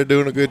Murr. They're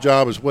doing a good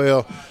job as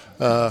well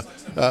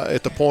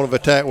at the point of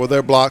attack with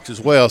their blocks as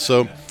well.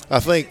 So I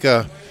think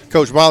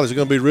Coach Motley is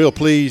going to be real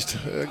pleased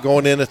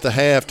going in at the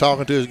half,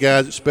 talking to his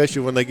guys,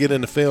 especially when they get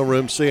in the film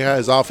room, see how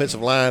his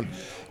offensive line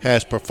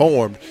has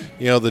performed.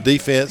 The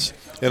defense.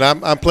 And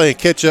I'm playing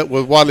catch-up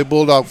with Wadley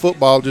Bulldog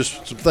football,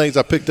 just some things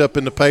I picked up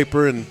in the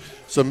paper and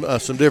some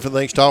different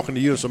things, talking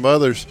to you and some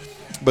others.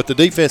 But the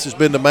defense has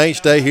been the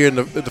mainstay here in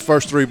the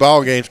first three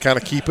ball games, kind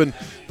of keeping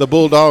the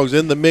Bulldogs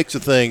in the mix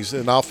of things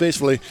and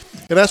offensively.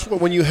 And that's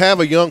when you have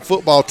a young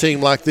football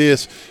team like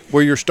this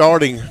where you're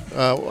starting.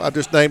 I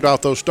just named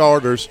off those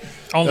starters.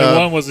 Only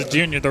one was a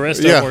junior. The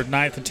rest of them were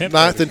 9th and 10th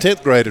graders. 9th and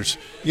 10th graders.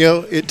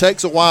 It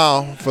takes a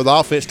while for the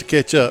offense to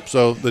catch up.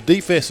 So the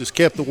defense has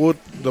kept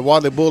the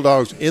Wadley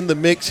Bulldogs in the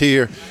mix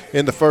here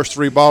in the first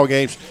three ball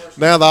games.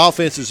 Now the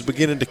offense is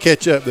beginning to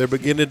catch up. They're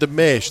beginning to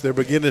mesh. They're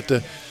beginning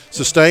to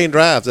sustain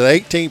drives. An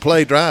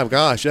 18-play drive,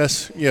 gosh,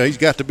 that's he's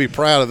got to be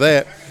proud of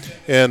that.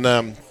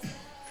 And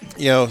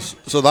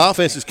so the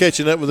offense is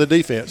catching up with the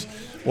defense.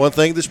 One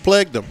thing that's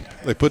plagued them,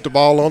 they put the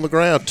ball on the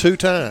ground 2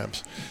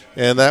 times.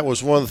 And that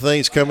was one of the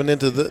things coming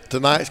into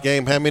tonight's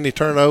game. How many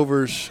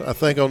turnovers? I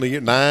think on the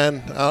year 9.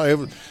 It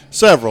was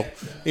several.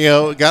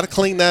 Got to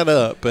clean that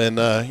up. And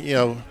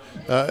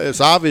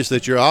it's obvious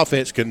that your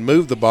offense can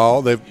move the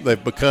ball.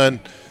 They've begun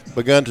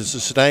to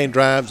sustain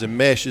drives and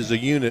mesh as a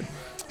unit.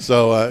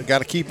 So got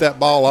to keep that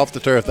ball off the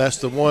turf. That's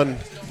the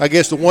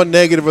one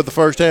negative of the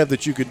first half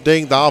that you could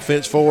ding the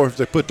offense for if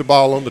they put the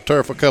ball on the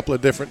turf a couple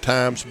of different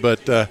times.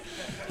 But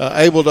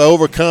able to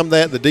overcome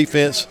that, the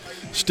defense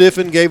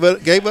stiffened, gave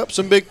up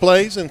some big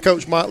plays, and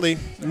Coach Motley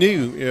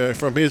knew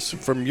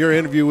from your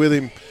interview with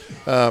him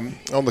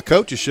on the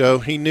coach's show,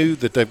 he knew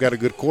that they've got a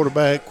good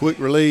quarterback, quick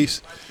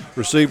release,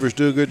 receivers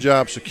do a good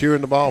job securing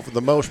the ball for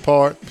the most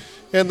part.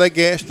 And they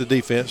gashed the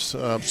defense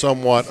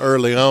somewhat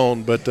early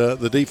on, but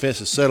the defense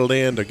has settled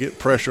in to get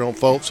pressure on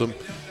Folsom,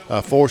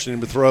 forcing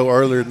him to throw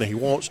earlier than he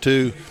wants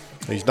to.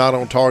 He's not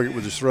on target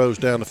with his throws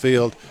down the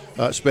field,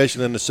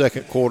 especially in the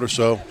second quarter.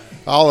 So,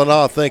 all in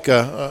all, I think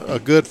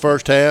a good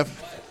first half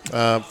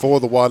for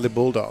the Wadley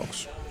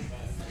Bulldogs.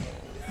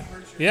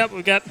 Yep,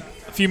 we've got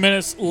a few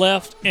minutes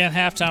left in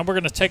halftime. We're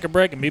going to take a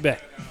break and be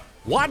back.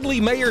 Wadley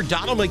Mayor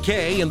Donald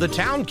McKay and the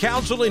Town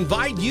Council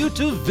invite you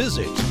to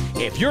visit.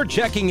 If you're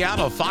checking out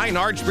a fine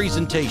arts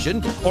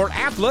presentation or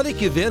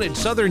athletic event at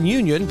Southern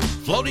Union,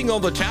 floating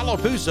on the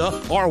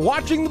Tallapoosa, or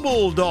watching the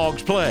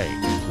Bulldogs play,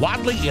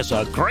 Wadley is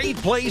a great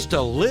place to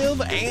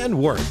live and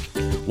work.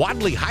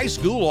 Wadley High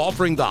School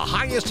offering the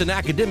highest in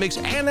academics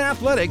and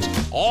athletics,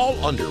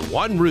 all under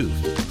one roof,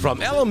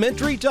 from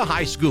elementary to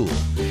high school.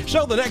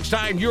 So the next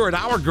time you're in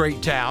our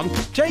great town,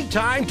 take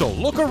time to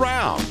look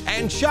around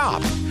and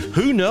shop.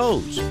 Who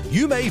knows?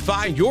 You may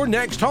find your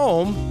next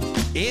home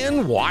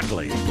in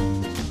Wadley.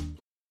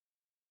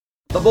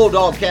 The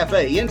Bulldog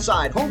Cafe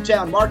inside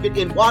Hometown Market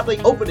in Wadley,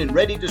 open and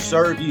ready to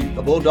serve you.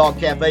 The Bulldog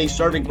Cafe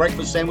serving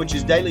breakfast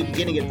sandwiches daily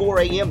beginning at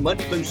 4 a.m.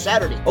 Monday through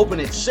Saturday. Open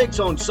at 6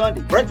 on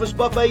Sunday. Breakfast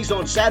buffets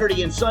on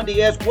Saturday and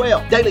Sunday as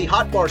well. Daily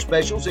hot bar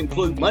specials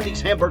include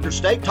Monday's hamburger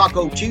steak,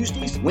 Taco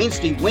Tuesdays,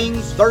 Wednesday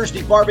wings,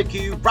 Thursday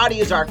barbecue. Friday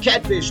is our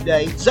catfish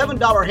day.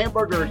 $7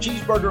 hamburger or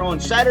cheeseburger on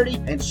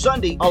Saturday, and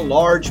Sunday a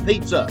large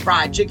pizza.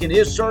 Fried chicken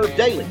is served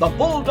daily. The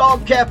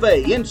Bulldog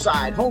Cafe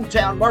inside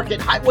Hometown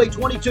Market, Highway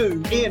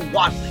 22 in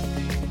Wadley.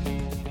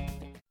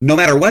 No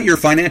matter what your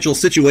financial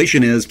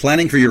situation is,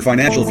 planning for your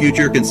financial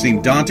future can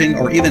seem daunting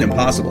or even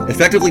impossible.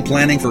 Effectively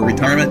planning for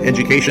retirement,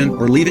 education,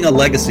 or leaving a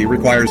legacy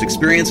requires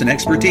experience and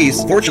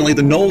expertise. Fortunately,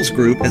 the Knowles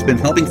Group has been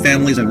helping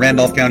families in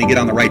Randolph County get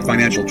on the right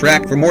financial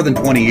track for more than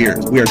 20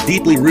 years. We are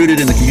deeply rooted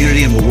in the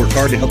community and will work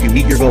hard to help you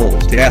meet your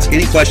goals. To ask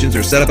any questions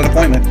or set up an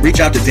appointment, reach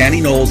out to Danny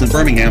Knowles in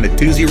Birmingham at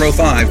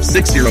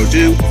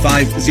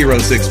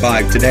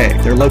 205-602-5065 today.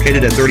 They're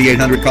located at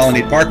 3800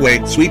 Colonnade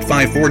Parkway, Suite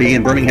 540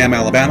 in Birmingham,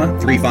 Alabama,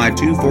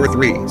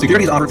 35243.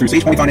 Securities offered through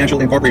Sage Point Financial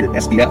Incorporated,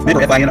 SPF,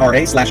 member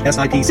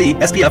FINRA/SIPC.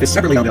 SPF is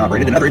separately owned and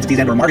operated, and other entities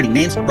and/or marketing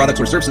names,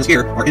 products, or services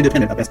here are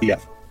independent of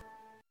SPF.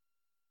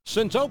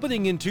 Since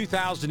opening in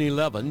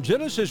 2011,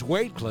 Genesis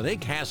Weight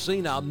Clinic has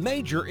seen a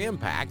major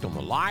impact on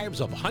the lives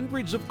of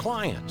hundreds of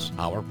clients.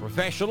 Our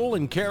professional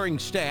and caring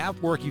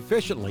staff work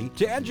efficiently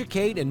to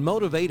educate and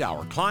motivate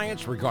our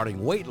clients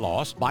regarding weight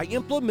loss by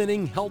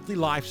implementing healthy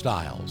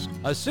lifestyles.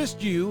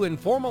 Assist you in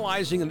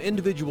formalizing an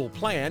individual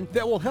plan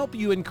that will help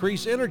you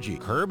increase energy,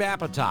 curb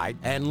appetite,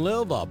 and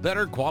live a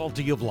better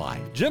quality of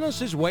life.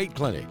 Genesis Weight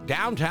Clinic,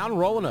 downtown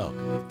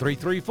Roanoke,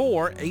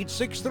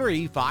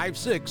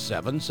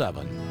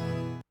 334-863-5677.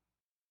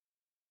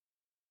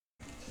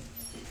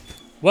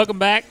 Welcome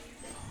back.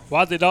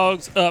 Wadley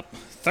Dogs up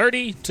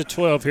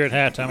 30-12 here at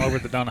halftime over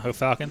the Donoho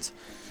Falcons.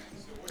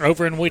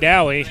 Over in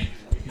Wedowee,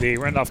 the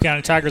Randolph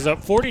County Tigers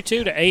up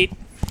 42-8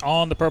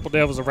 on the Purple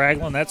Devils of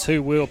Raglan. That's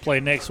who will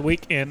play next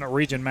week in a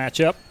region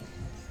matchup.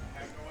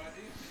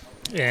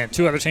 And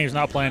two other teams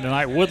not playing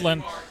tonight.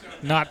 Woodland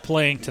not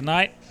playing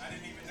tonight.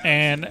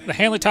 And the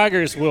Hanley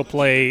Tigers will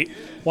play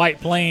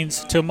White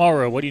Plains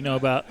tomorrow. What do you know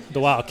about the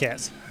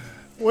Wildcats?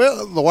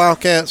 Well, the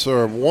Wildcats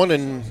are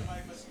 1-2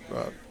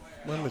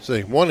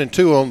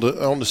 on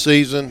the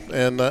season,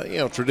 and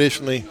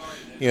traditionally,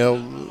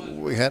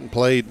 we hadn't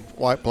played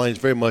White Plains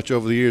very much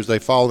over the years.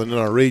 They've fallen in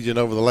our region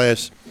over the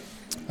last.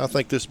 I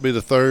think this will be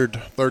the third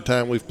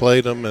time we've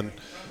played them, and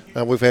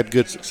we've had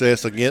good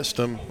success against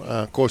them.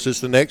 Of course,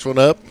 it's the next one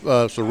up.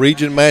 It's a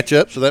region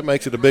matchup, so that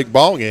makes it a big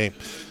ball game.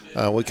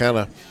 We kind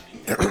of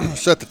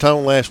set the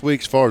tone last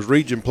week as far as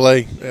region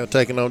play,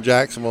 taking on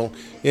Jacksonville.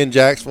 In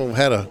Jacksonville, we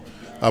had a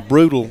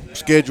brutal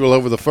schedule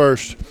over the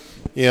first,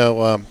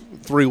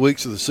 3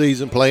 weeks of the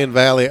season, playing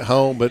Valley at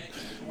home, but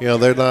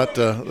they're not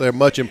they're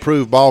much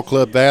improved ball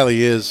club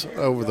Valley is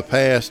over the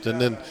past, and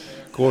then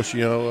of course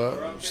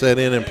set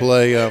in and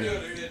play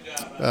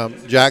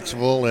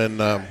Jacksonville, and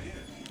now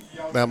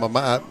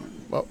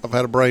I've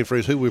had a brain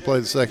freeze. Who we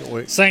played the second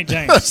week? St.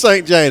 James.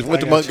 St. James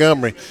went to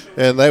Montgomery,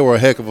 and they were a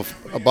heck of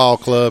a ball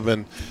club,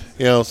 and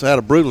so had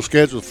a brutal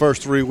schedule the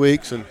first 3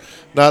 weeks, and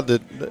not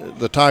that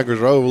the Tigers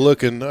are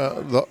overlooking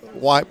the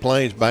White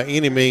Plains by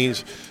any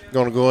means.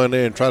 Going to go in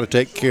there and try to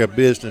take care of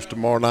business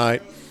tomorrow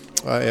night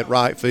at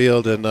Wright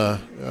Field and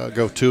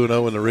go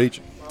 2-0 in the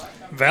region.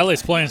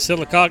 Valley's playing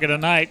Sylacauga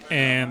tonight,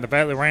 and the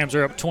Valley Rams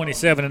are up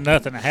 27-0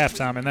 at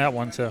halftime in that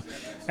one. So,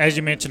 as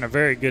you mentioned, a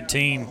very good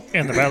team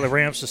in the Valley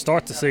Rams to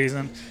start the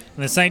season. And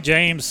then St.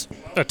 James,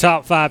 a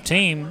top 5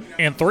 team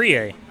in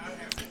 3A.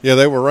 Yeah,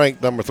 they were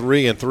ranked number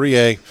 3 in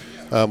 3A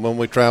when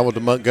we traveled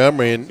to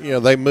Montgomery, and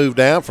they moved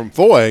down from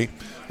 4A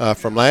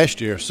from last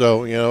year.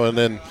 So and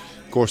then.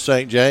 Of course,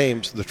 St.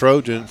 James, the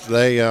Trojans,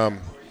 they were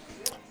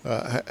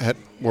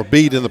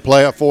beat in the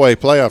 4A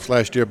playoffs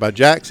last year by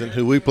Jackson,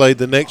 who we played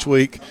the next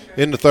week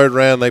in the third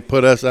round. They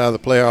put us out of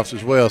the playoffs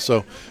as well.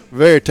 So,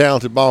 very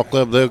talented ball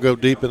club. They'll go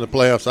deep in the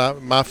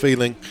playoffs. My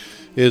feeling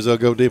is they'll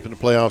go deep in the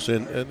playoffs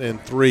in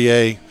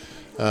 3A.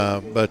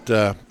 But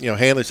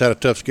Hanley's had a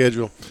tough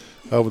schedule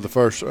over the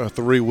first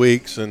 3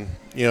 weeks, and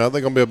they're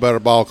going to be a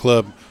better ball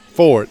club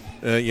for it.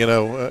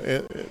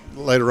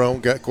 Later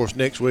on, of course,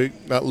 next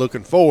week, not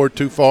looking forward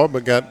too far,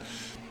 but got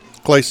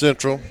Clay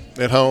Central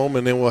at home,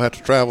 and then we'll have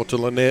to travel to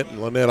Lynette.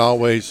 And Lynette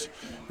always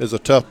is a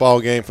tough ball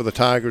game for the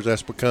Tigers.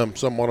 That's become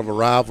somewhat of a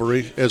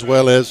rivalry, as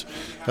well as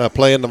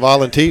playing the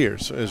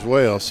Volunteers as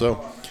well.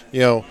 So,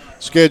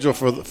 schedule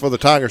for the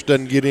Tigers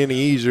doesn't get any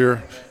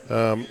easier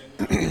from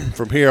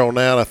here on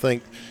out. I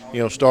think,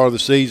 start of the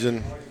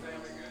season,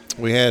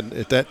 we had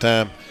at that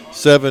time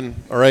 7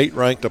 or 8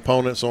 ranked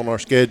opponents on our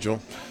schedule.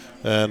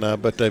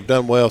 But they've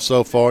done well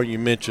so far. You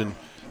mentioned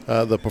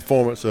the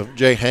performance of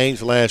Jay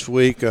Haynes last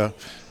week. I've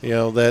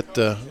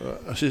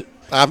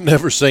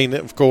never seen it,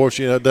 of course.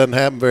 It doesn't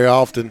happen very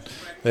often.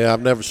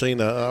 I've never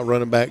seen a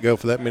running back go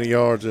for that many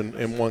yards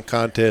in one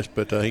contest,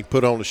 but he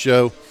put on a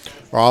show.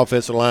 Our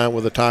offensive line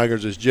with the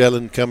Tigers is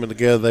gelling, coming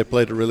together. They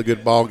played a really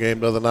good ball game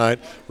the other night.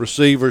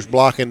 Receivers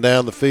blocking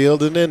down the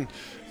field. And then,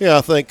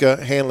 I think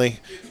Hanley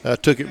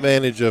took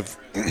advantage of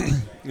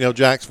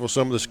Jacksonville,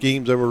 some of the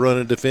schemes they were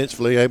running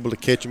defensively, able to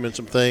catch them in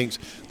some things.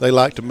 They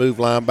like to move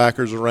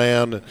linebackers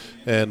around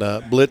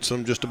and blitz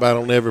them just about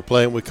on every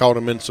play, and we caught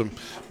them in some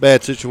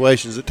bad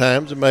situations at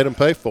times and made them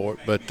pay for it.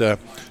 But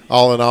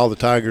all in all, the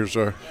Tigers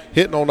are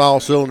hitting on all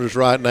cylinders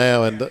right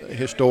now, and the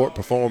historic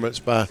performance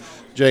by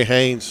Jay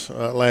Haynes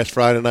last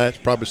Friday night is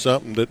probably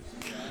something that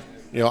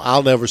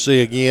I'll never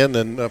see again,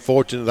 and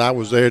fortunate I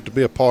was there to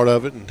be a part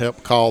of it and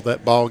help call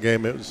that ball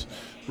game. It was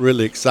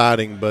really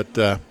exciting, but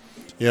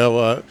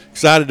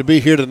excited to be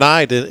here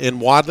tonight in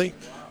Wadley.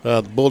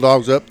 The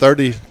Bulldogs up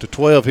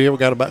 30-12 here. We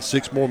got about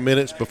 6 more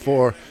minutes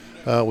before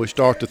we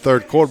start the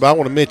third quarter. But I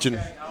want to mention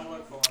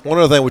one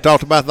other thing. We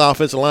talked about the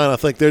offensive line. I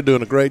think they're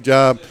doing a great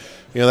job.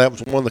 That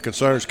was one of the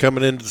concerns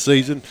coming into the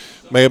season.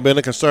 May have been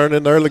a concern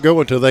in the early go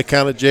until they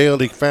kind of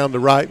gelled. He found the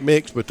right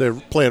mix, but they're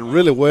playing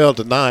really well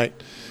tonight.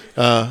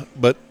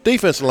 But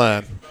defensive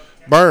line,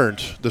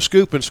 Burns, the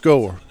scoop and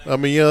score. I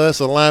mean, that's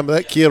a lineman.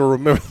 That kid will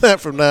remember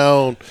that from now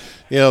on.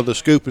 The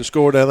scoop and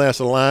score down there, that's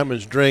a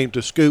lineman's dream,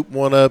 to scoop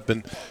one up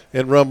and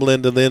rumble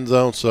into the end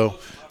zone. So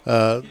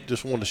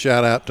just wanted to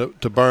shout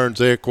out to Burns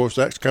there. Of course,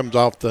 that comes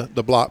off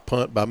the block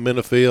punt by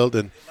Minifield.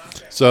 And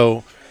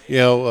so,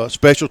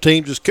 special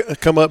teams has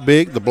come up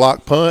big, the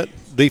block punt.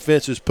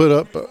 Defense has put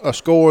up a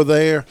score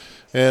there,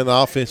 and the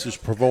offense has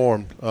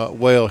performed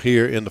well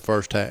here in the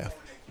first half.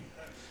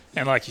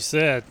 And like you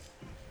said,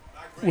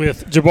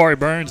 with Jabari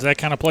Burns, that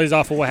kind of plays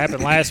off of what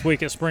happened last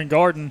week at Spring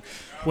Garden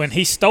when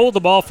he stole the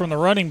ball from the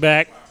running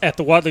back at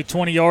the Wadley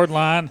 20-yard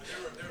line,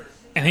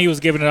 and he was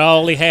giving it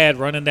all he had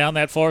running down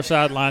that far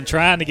sideline,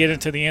 trying to get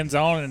into the end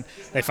zone, and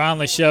they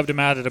finally shoved him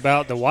out at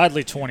about the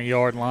Wadley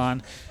 20-yard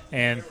line,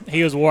 and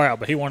he was wore out,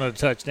 but he wanted a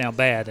touchdown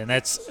bad, and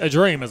that's a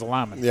dream as a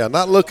lineman. Yeah,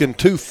 not looking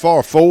too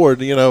far forward.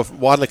 If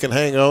Wadley can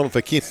hang on, if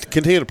they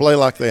continue to play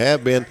like they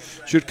have been,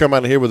 should come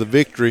out of here with a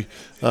victory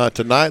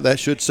tonight. That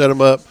should set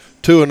them up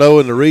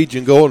 2-0 in the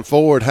region going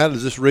forward. How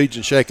does this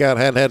region shake out?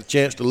 I hadn't had a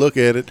chance to look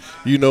at it.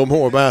 You know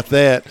more about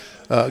that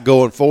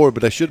going forward,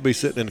 but they should be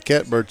sitting in the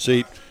catbird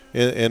seat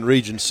in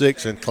Region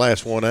 6 in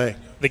Class 1A.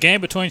 The game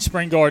between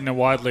Spring Garden and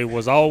Wadley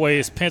was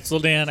always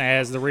penciled in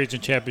as the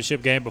region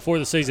championship game before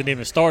the season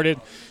even started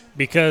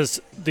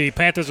because the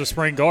Panthers of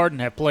Spring Garden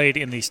have played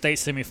in the state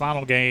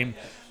semifinal game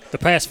the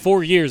past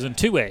 4 years in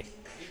 2A.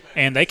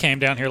 And they came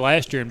down here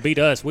last year and beat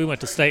us. We went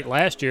to state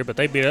last year, but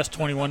they beat us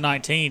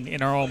 21-19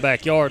 in our own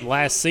backyard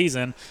last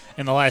season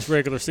in the last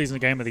regular season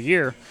game of the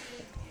year.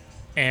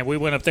 And we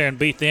went up there and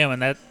beat them,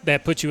 and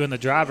that puts you in the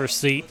driver's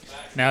seat.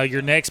 Now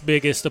your next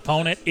biggest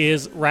opponent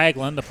is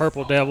Raglan, the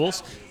Purple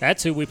Devils.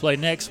 That's who we play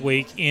next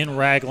week in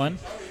Raglan.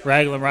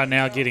 Raglan right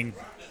now getting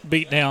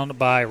beat down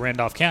by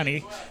Randolph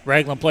County.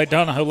 Raglan played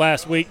Donoho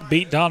last week,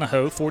 beat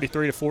Donoho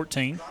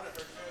 43-14.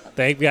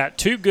 They've got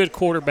 2 good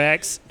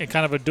quarterbacks and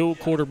kind of a dual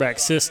quarterback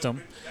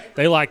system.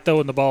 They like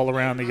throwing the ball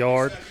around the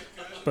yard.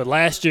 But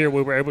last year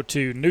we were able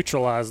to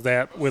neutralize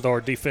that with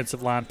our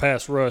defensive line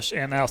pass rush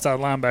and outside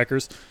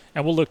linebackers,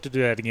 and we'll look to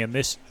do that again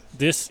this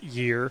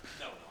year.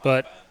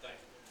 But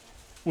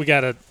we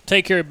got to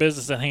take care of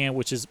business at hand,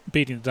 which is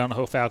beating the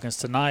Donoho Falcons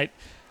tonight.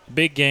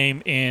 Big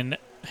game in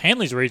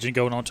Hanley's region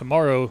going on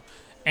tomorrow,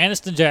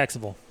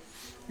 Anniston-Jacksonville.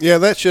 Yeah,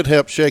 that should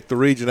help shake the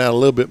region out a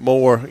little bit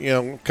more.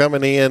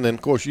 Coming in, and,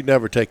 of course, you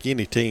never take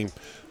any team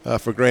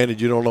for granted.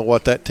 You don't know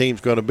what that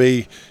team's going to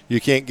be. You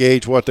can't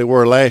gauge what they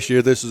were last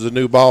year. This is a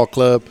new ball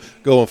club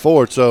going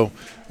forward. So,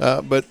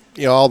 but,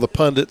 all the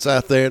pundits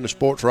out there and the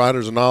sports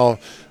writers and all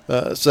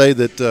say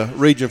that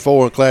Region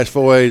 4 and Class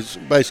 4A is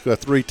basically a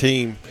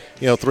 3-team,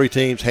 3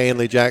 teams,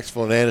 Hanley,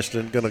 Jacksonville, and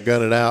Anniston, going to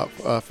gun it out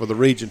for the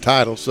region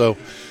title. So,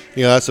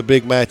 that's a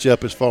big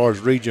matchup as far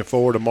as Region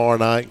 4 tomorrow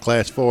night in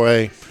Class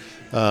 4A.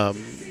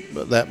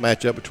 That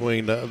matchup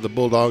between the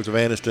Bulldogs of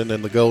Anniston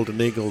and the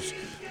Golden Eagles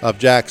of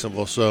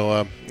Jacksonville. So,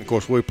 of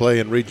course, we play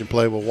in region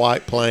play with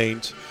White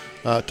Plains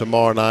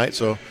tomorrow night.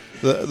 So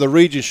the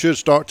region should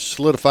start to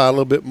solidify a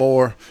little bit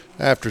more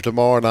after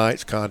tomorrow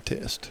night's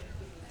contest.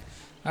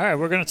 All right,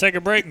 we're going to take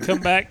a break and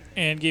come back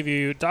and give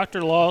you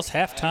Dr. Law's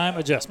halftime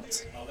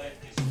adjustments.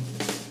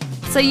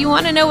 So you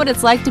want to know what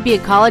it's like to be a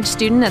college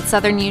student at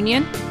Southern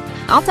Union?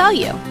 I'll tell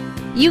you.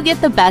 You get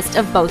the best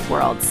of both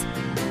worlds.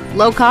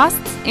 Low costs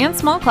and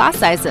small class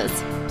sizes,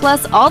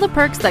 plus all the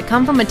perks that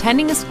come from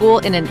attending a school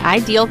in an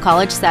ideal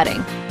college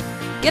setting.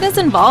 Get as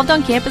involved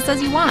on campus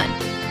as you want,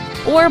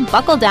 or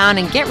buckle down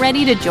and get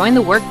ready to join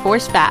the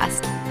workforce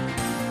fast.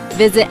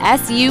 Visit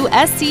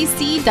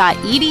suscc.edu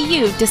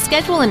to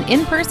schedule an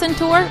in-person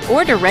tour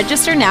or to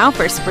register now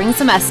for spring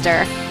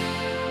semester.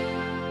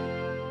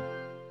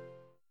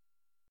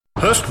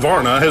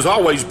 Husqvarna has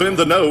always been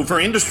the know for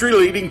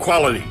industry-leading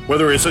quality.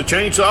 Whether it's a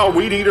chainsaw,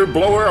 weed eater,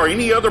 blower, or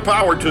any other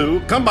power tool,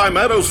 come by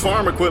Meadows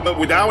Farm Equipment,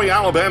 Wadley,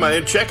 Alabama,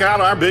 and check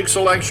out our big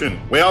selection.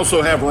 We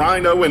also have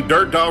Rhino and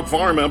Dirt Dog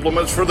farm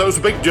implements for those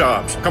big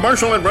jobs.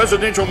 Commercial and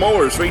residential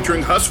mowers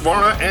featuring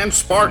Husqvarna and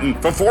Spartan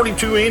for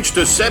 42-inch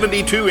to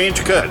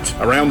 72-inch cuts.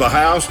 Around the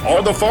house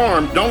or the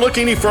farm, don't look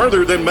any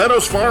further than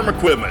Meadows Farm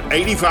Equipment,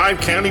 85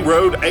 County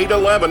Road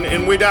 811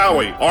 in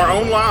Wadley, or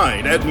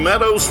online at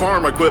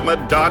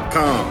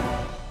meadowsfarmequipment.com.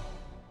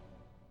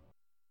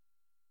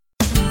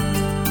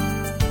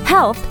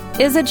 Health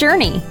is a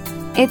journey.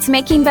 It's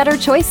making better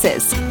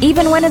choices,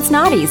 even when it's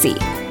not easy.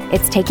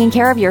 It's taking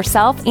care of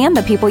yourself and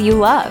the people you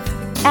love.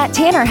 At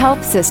Tanner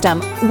Health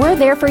System, we're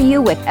there for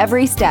you with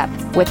every step,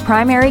 with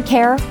primary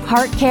care,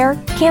 heart care,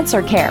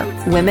 cancer care,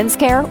 women's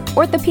care,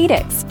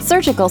 orthopedics,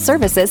 surgical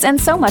services, and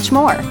so much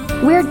more.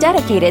 We're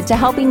dedicated to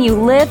helping you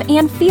live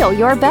and feel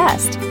your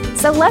best.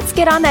 So let's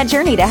get on that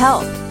journey to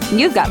health.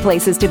 You've got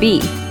places to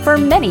be for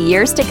many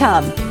years to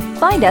come.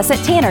 Find us at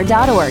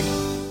tanner.org.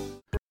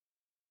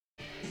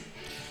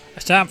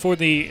 It's time for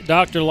the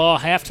Dr. Law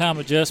halftime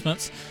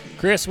adjustments.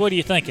 Chris, what are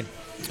you thinking?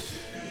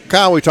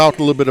 Kyle, we talked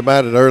a little bit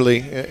about it early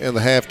in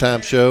the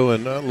halftime show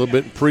and a little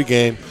bit in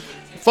pregame.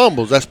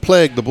 Fumbles, that's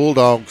plagued the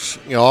Bulldogs,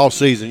 all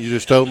season. You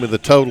just told me the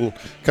total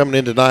coming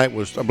in tonight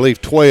was, I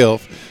believe,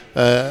 12.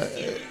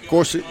 Of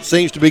course, it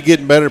seems to be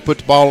getting better to put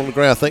the ball on the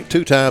ground, I think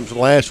 2 times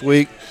last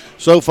week.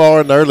 So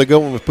far in the early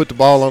going, we've put the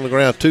ball on the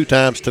ground 2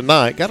 times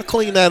tonight. Got to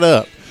clean that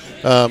up.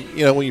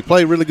 When you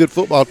play really good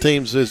football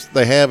teams as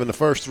they have in the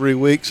first 3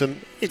 weeks,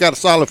 and you got a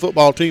solid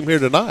football team here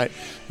tonight,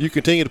 you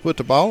continue to put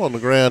the ball on the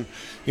ground,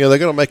 they're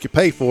going to make you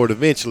pay for it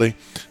eventually.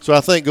 So I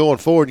think going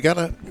forward, you got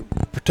to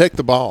protect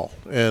the ball.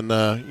 And,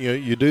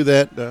 you do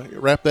that,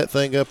 wrap that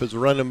thing up as a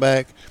running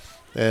back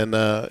and,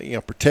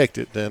 protect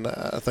it. And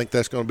I think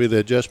that's going to be the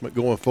adjustment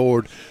going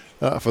forward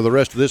for the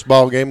rest of this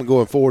ball game and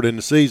going forward in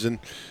the season.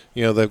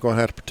 They're going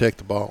to have to protect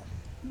the ball.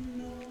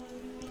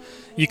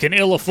 You can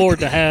ill afford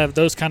to have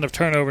those kind of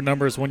turnover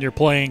numbers when you're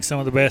playing some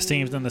of the best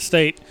teams in the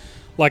state,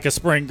 like a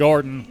Spring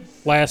Garden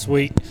last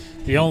week.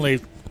 The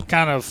only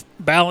kind of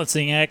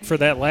balancing act for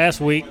that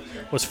last week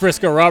was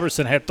Frisco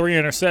Robertson had 3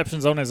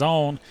 interceptions on his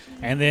own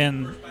and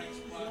then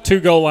 2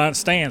 goal line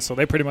stands, so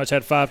they pretty much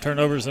had 5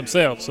 turnovers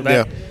themselves. So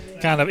that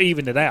kind of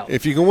evened it out.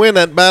 If you can win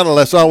that battle,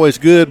 that's always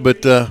good,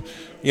 but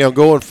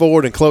going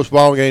forward in close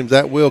ball games,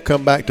 that will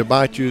come back to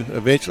bite you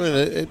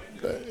eventually.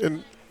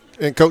 And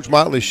in Coach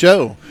Motley's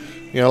show,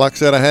 like I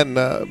said, I hadn't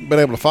been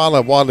able to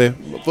follow Wadley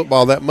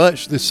football that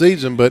much this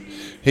season, but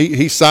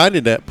he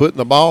cited that, putting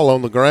the ball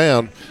on the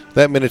ground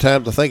that many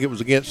times. I think it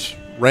was against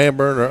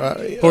Ranburne or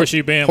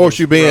Horseshoe Bend.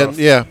 Horseshoe Bend,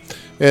 yeah.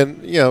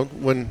 And,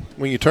 when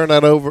you turn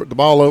the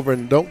ball over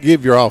and don't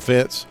give your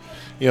offense,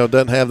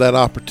 doesn't have that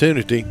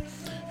opportunity,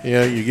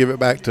 you give it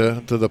back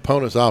to the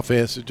opponent's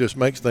offense, it just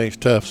makes things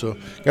tough. So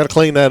got to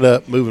clean that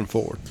up moving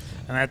forward.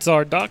 And that's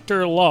our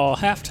Dr. Law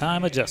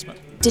halftime adjustment.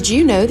 Did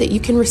you know that you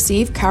can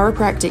receive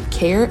chiropractic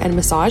care and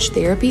massage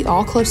therapy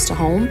all close to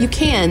home? You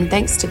can,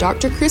 thanks to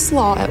Dr. Chris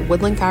Law at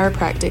Woodland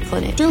Chiropractic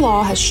Clinic. Dr.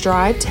 Law has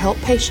strived to help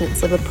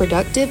patients live a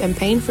productive and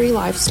pain-free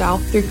lifestyle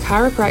through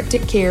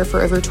chiropractic care for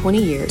over 20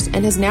 years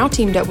and has now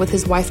teamed up with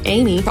his wife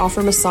Amy to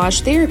offer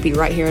massage therapy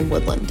right here in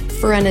Woodland.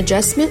 For an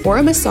adjustment or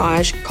a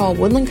massage, call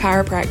Woodland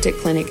Chiropractic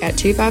Clinic at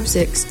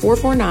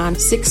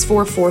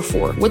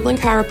 256-449-6444. Woodland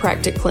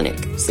Chiropractic Clinic,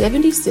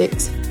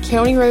 76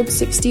 County Road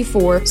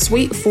 64,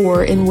 Suite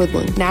 4 in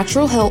Woodland.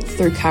 Natural health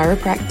through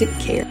chiropractic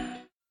care.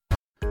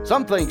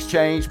 Some things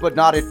change, but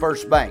not at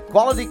First Bank.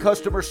 Quality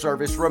customer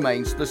service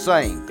remains the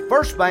same.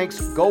 First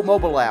Bank's Go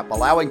Mobile app,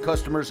 allowing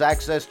customers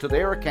access to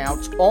their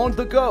accounts on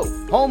the go.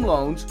 Home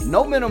loans,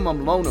 no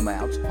minimum loan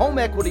amounts, home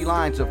equity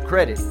lines of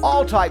credit,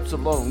 all types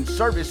of loans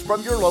serviced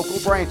from your local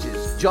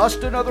branches.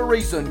 Just another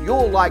reason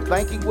you'll like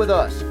banking with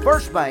us.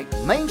 First Bank,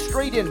 Main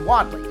Street in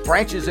Wadley,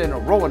 branches in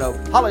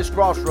Roanoke, Hollis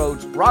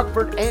Crossroads,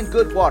 Rockford, and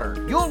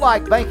Goodwater. You'll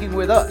like banking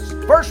with us.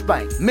 First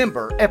Bank,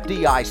 member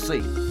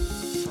FDIC.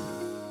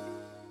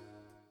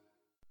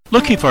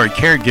 Looking for a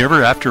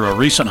caregiver after a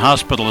recent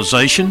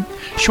hospitalization?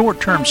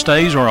 Short-term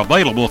stays are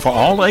available for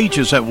all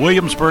ages at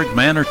Williamsburg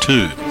Manor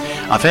 2,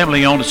 a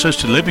family-owned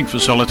assisted living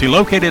facility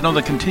located on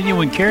the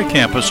continuing care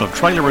campus of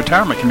Trailer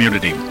Retirement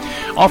Community,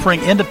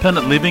 offering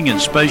independent living in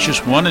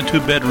spacious 1- and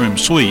 2-bedroom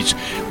suites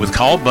with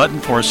call button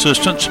for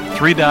assistance,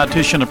 3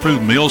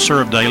 dietitian-approved meals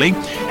served daily,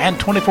 and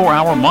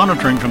 24-hour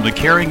monitoring from the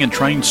caring and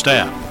trained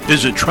staff.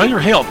 Visit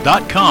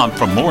trailerhelp.com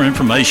for more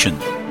information.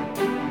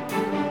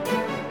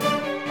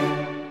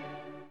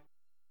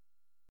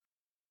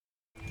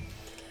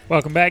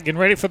 Welcome back. Getting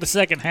ready for the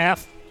second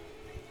half.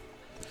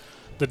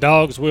 The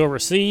Dogs will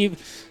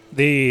receive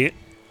the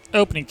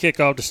opening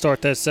kickoff to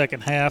start that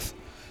second half.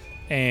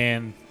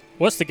 And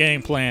what's the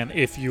game plan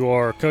if you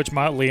are Coach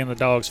Motley and the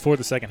Dogs for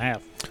the second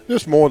half?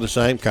 Just more of the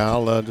same,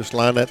 Kyle. Just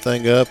line that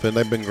thing up, and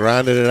they've been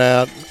grinding it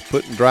out,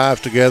 putting drives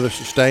together,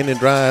 sustaining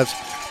drives,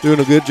 doing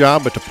a good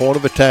job at the point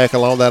of attack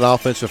along that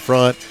offensive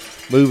front,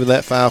 moving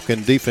that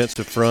Falcon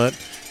defensive front.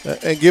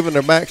 And giving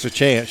their backs a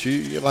chance.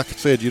 You, like I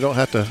said, you don't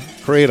have to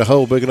create a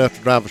hole big enough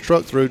to drive a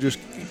truck through. Just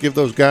give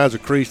those guys a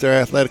crease.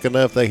 They're athletic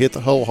enough. They hit the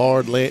hole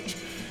hard. Lynch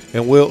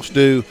and Wilkes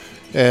do,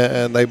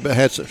 and they've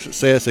had some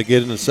success. They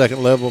get in the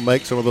second level,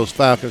 make some of those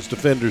Falcons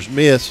defenders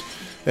miss,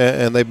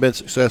 and they've been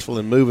successful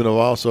in moving them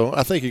also.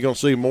 I think you're going to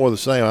see more of the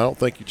same. I don't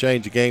think you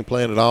change the game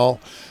plan at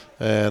all,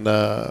 and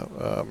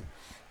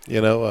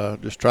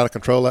just try to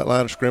control that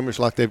line of scrimmage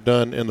like they've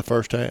done in the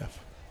first half.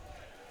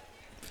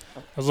 I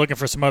was looking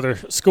for some other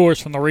scores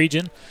from the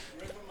region.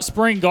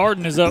 Spring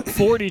Garden is up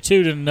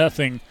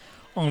 42-0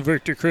 on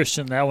Victor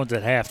Christian. That one's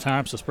at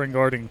halftime, so Spring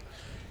Garden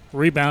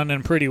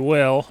rebounding pretty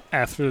well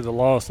after the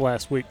loss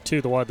last week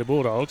to the Wadley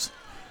Bulldogs.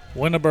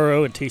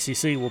 Winterboro and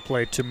TCC will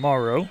play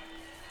tomorrow.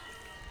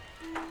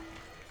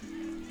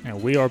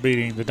 And we are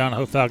beating the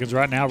Donoho Falcons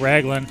right now.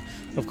 Raglan,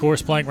 of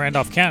course, playing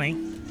Randolph County.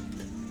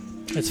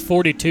 It's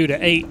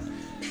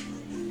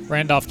 42-8.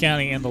 Randolph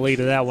County in the lead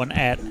of that one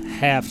at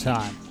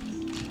halftime.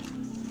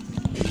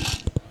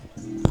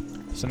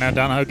 So now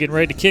Donoho getting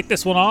ready to kick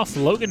this one off.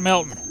 Logan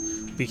Melton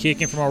be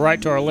kicking from our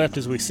right to our left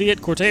as we see it.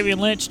 Cortavian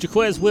Lynch,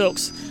 Jaquez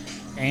Wilkes,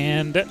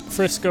 and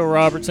Frisco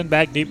Robertson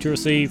back deep to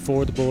receive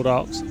for the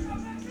Bulldogs.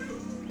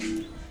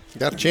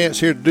 Got a chance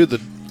here to do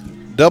the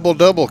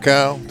double-double,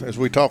 Kyle, as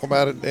we talk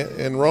about it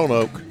in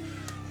Roanoke.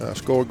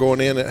 Score going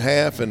in at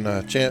half and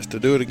a chance to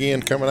do it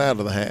again coming out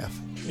of the half.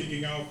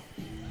 Kicking off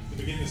to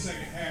begin the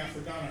second half for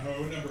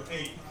Donoho, number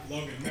 8,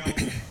 Logan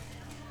Melton.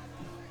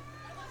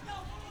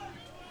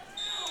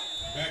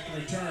 Back to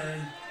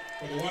return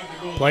for the Wadley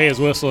Bulldogs. Play is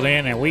whistled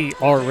in, and we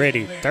are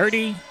ready.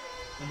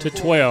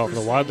 30-12,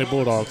 the Wadley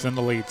Bulldogs in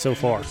the lead so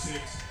far.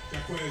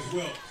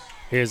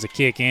 Here's a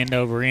kick end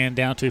over end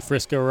down to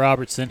Frisco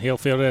Robertson. He'll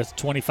field it at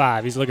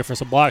 25. He's looking for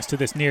some blocks to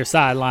this near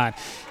sideline.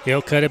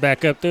 He'll cut it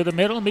back up through the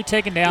middle and be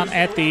taken down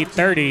at the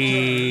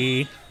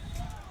 30.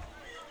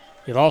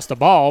 He lost the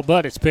ball,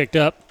 but it's picked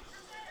up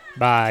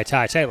by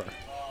Ty Taylor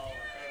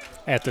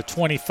at the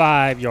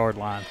 25-yard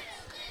line.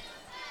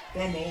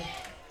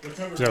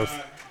 So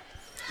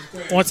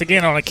once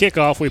again on a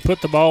kickoff, we put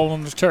the ball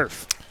on the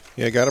turf.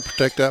 Yeah, got to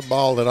protect that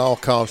ball at all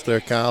costs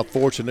there, Kyle.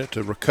 Fortunate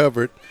to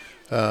recover it.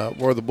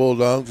 Were the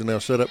Bulldogs, and they'll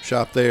set up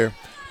shop there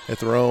at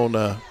their own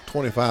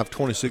 25,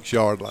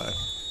 26-yard line.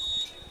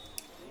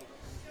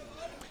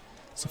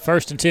 So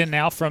 1st and 10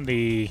 now from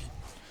the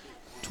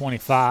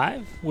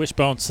 25.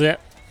 Wishbone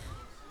set.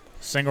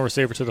 Single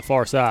receiver to the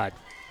far side.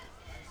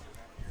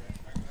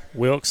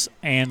 Wilkes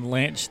and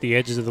Lynch, the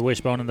edges of the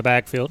wishbone in the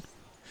backfield.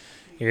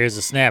 Here's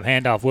a snap,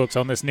 handoff. Wilkes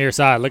on this near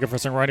side, looking for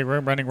some running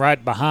room, running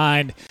right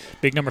behind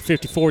big number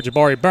 54,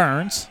 Jabari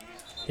Burns.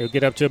 He'll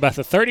get up to about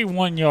the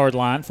 31-yard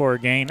line for a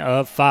gain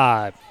of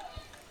 5.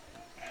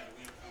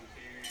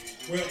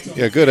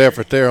 Yeah, good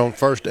effort there on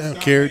first down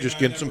carry, just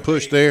getting some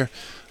push there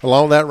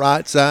along that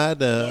right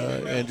side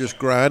and just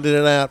grinding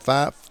it out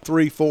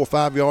 3, 4,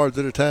 5 yards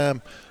at a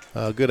time.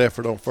 Good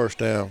effort on first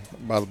down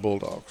by the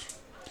Bulldogs.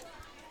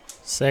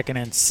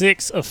 2nd and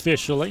 6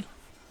 officially.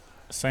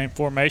 Same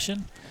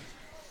formation.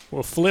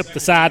 We'll flip the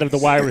side of the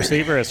wide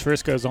receiver as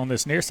Frisco's on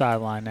this near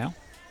sideline now.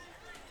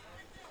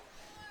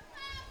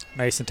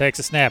 Mason takes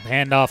a snap,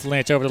 handoff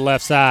Lynch over the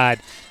left side,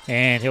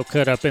 and he'll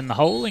cut up in the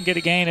hole and get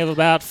a gain of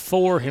about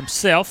 4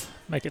 himself.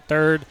 Make it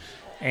 3rd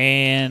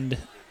and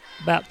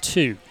about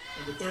 2.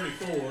 Number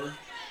 34,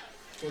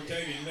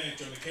 Cortavian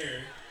Lynch on the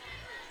carry.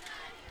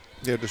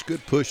 Yeah, just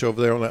good push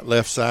over there on that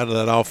left side of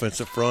that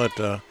offensive front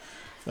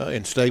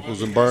in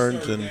Staples and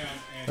Burns, and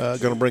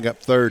going to bring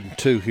up 3rd and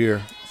 2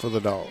 here for the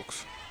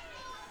Dogs.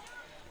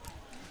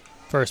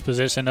 First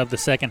possession of the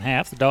second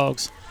half. The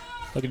Dogs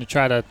looking to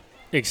try to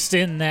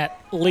extend that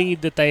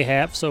lead that they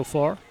have so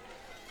far.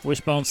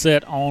 Wishbone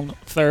set on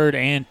 3rd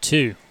and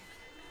 2.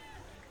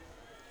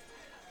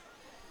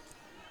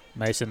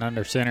 Mason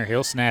under center.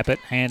 He'll snap it.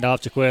 Hand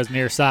off Jaquez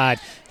near side.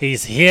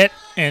 He's hit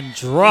and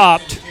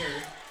dropped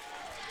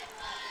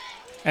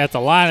at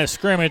the line of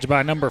scrimmage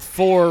by number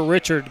 4,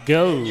 Richard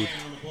Goad.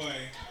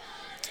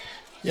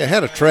 Yeah,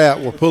 had a trap.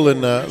 We're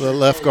pulling the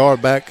left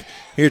guard back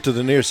here to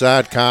the near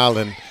side, Kyle,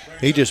 and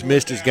he just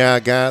missed his guy.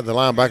 The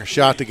linebacker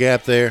shot the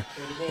gap there.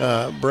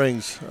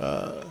 Brings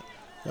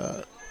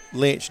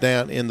Lynch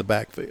down in the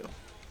backfield.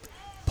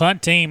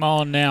 Punt team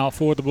on now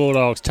for the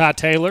Bulldogs. Ty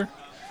Taylor,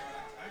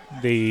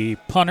 the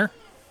punter.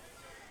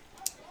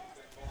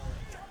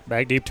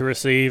 Back deep to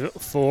receive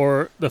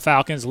for the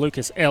Falcons,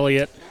 Lucas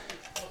Elliott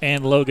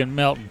and Logan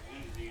Melton.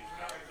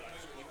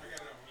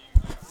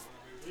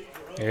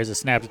 There's a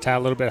snap to Ty a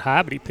little bit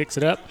high, but he picks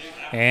it up,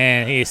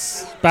 and he's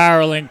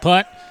spiraling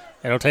punt.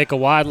 It'll take a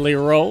Wadley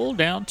roll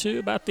down to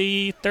about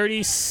the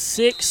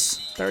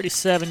 36,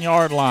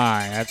 37-yard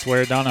line. That's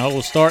where Donoho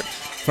will start.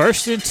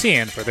 1st and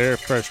 10 for their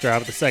first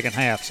drive of the second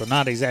half. So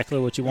not exactly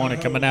what you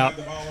wanted coming out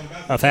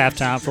of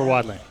halftime for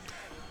Wadley.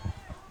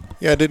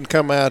 Yeah, it didn't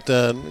come out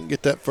and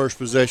get that first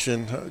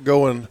possession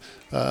going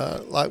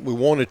like we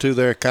wanted to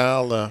there,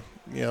 Kyle.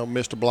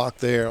 Missed a block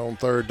there on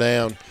 3rd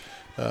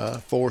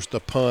down, forced a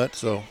punt.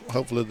 So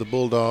hopefully the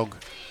Bulldog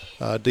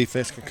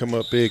defense can come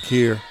up big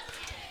here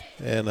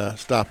and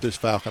stop this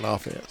Falcon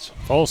offense.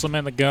 Folsom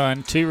in the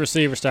gun, 2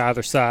 receivers to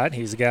either side.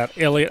 He's got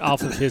Elliott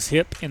off of his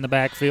hip in the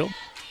backfield.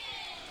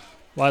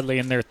 Wadley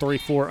in their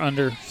 3-4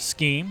 under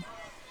scheme.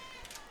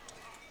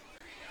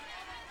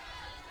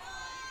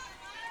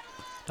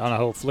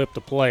 Donoho flipped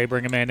the play,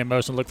 bring a man in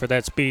motion, look for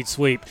that speed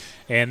sweep.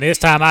 And this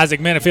time Isaac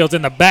Menifield's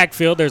in the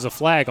backfield. There's a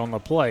flag on the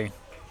play.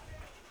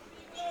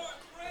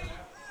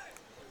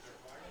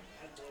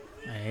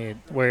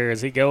 And where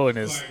is he going?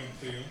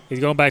 He's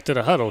going back to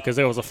the huddle because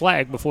there was a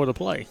flag before the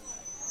play.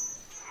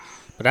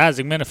 But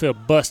Isaac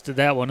Minifield busted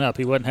that one up.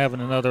 He wasn't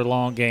having another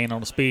long gain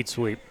on a speed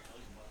sweep.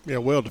 Yeah,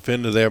 well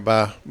defended there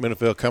by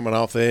Minifield coming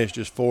off the edge,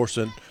 just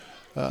forcing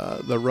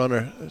the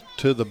runner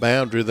to the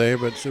boundary there.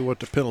 But see what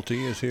the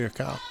penalty is here,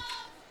 Kyle.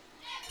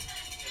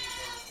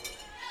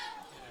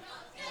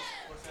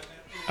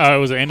 Oh, it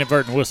was an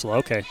inadvertent whistle.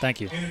 Okay, thank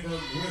you.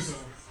 Inadvertent whistle.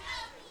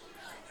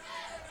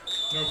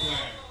 No flag.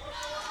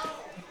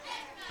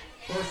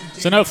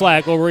 So no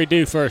flag. We'll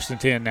redo 1st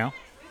and 10 now.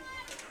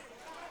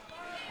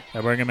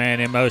 They'll bring a man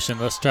in motion.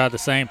 Let's try the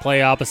same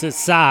play opposite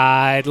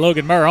side.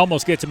 Logan Murr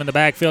almost gets him in the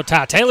backfield.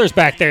 Ty Taylor's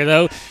back there,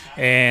 though.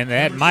 and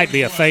that might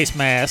be a face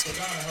mask.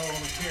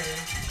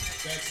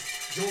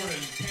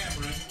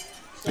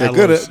 Yeah,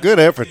 good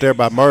effort there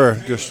by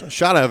Murr. Just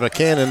shot out of a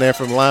cannon there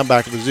from the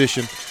linebacker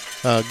position.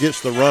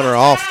 Gets the runner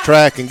off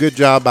track, and good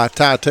job by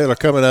Ty Taylor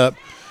coming up,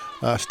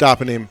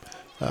 stopping him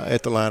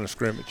at the line of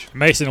scrimmage.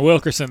 Mason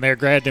Wilkerson there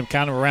grabbed him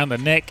kind of around the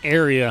neck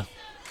area.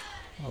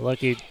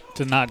 Lucky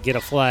to not get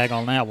a flag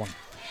on that one.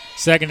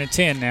 2nd and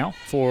 10 now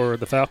for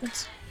the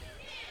Falcons.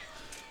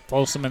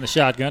 Folsom in the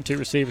shotgun, 2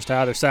 receivers to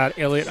either side.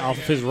 Elliott off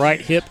of his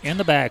right hip in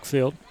the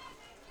backfield.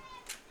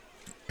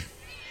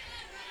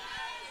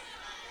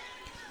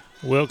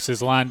 Wilkes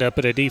is lined up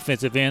at a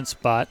defensive end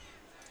spot.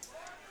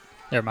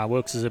 Never mind,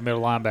 Wilkes is a middle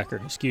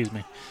linebacker, excuse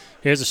me.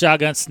 Here's a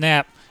shotgun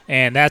snap,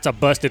 and that's a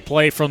busted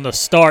play from the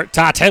start.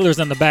 Ty Taylor's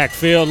in the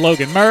backfield.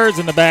 Logan Murr's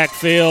in the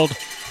backfield.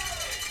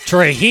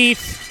 Trey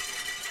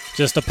Heath,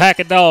 just a pack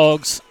of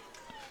dogs,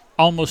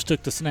 almost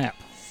took the snap.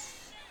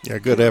 Yeah,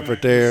 good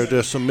effort there.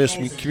 Just some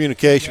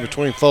miscommunication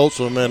between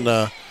Folsom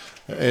and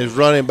his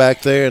running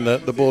back there, and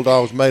the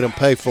Bulldogs made him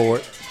pay for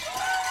it.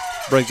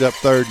 Brings up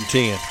 3rd and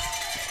 10.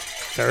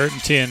 3rd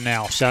and 10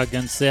 now.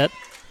 Shotgun set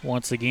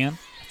once again.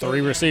 3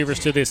 receivers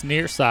to this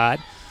near side.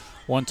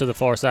 1 to the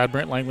far side.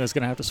 Brent Langley is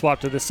going to have to swap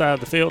to this side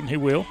of the field, and he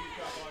will.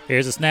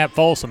 Here's a snap.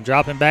 Folsom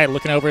dropping back,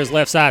 looking over his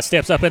left side.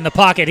 Steps up in the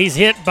pocket. He's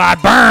hit by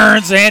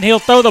Burns, and he'll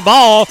throw the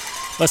ball.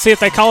 Let's see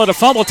if they call it a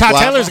fumble. Ty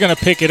Taylor's going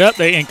to pick it up.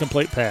 The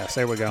incomplete pass.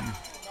 There we go.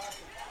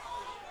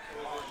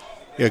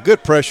 Yeah,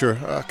 good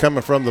pressure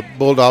coming from the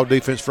Bulldog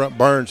defense front.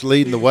 Burns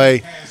leading the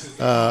way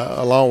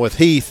along with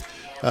Heath,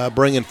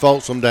 bringing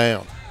Folsom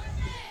down.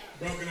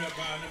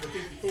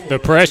 The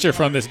pressure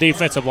from this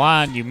defensive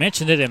line, you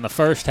mentioned it in the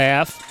first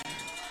half,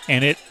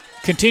 and it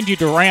continued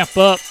to ramp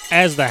up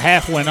as the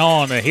half went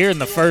on. Here in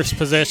the first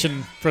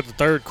possession for the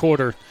 3rd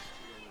quarter,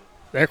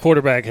 their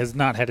quarterback has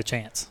not had a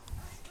chance.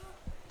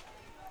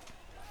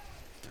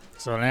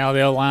 So now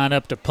they'll line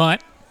up to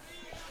punt.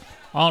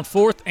 On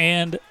 4th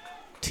and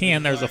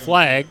 10, there's a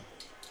flag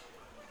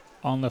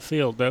on the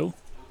field, though.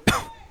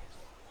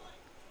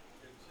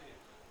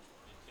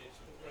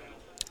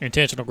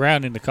 Intentional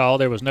grounding to call.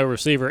 There was no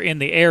receiver in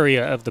the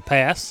area of the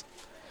pass.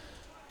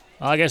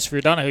 Well, I guess if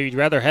you're Donoho, you'd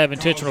rather have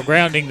intentional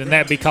grounding than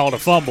that be called a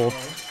fumble,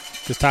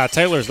 because Ty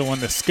Taylor's the one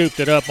that scooped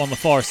it up on the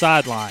far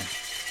sideline.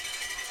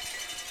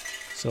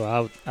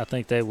 So I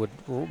think they would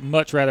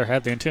much rather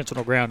have the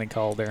intentional grounding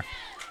call there.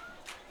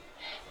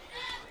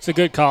 It's a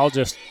good call.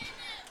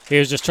 He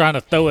was just trying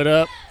to throw it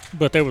up,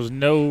 but there was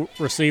no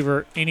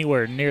receiver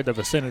anywhere near the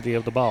vicinity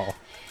of the ball.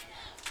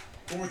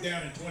 4th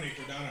down and 20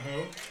 for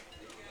Donoho.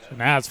 So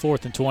now it's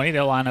 4th and 20.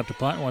 They'll line up to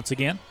punt once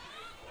again.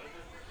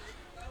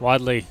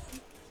 Wadley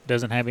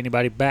doesn't have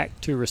anybody back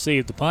to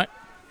receive the punt.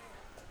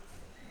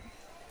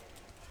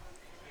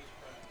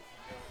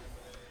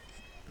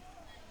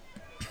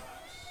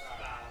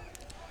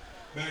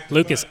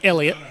 Lucas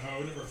Elliott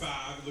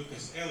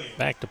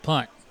back to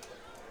punt.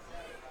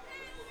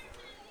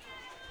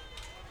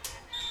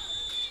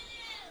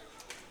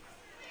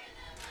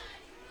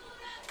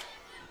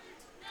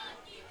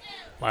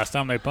 Last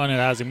time they punted,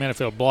 Isaac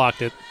Minifield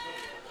blocked it.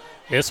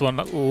 This one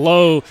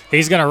low.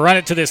 He's going to run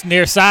it to this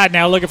near side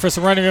now, looking for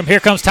some running room.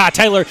 Here comes Ty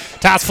Taylor.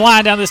 Ty's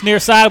flying down this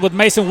near side with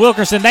Mason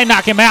Wilkerson. They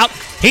knock him out.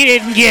 He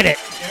didn't get it.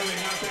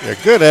 Yeah,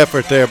 good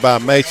effort there by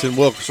Mason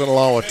Wilkerson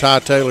along with Ty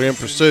Taylor in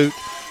pursuit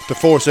to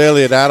force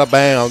Elliott out of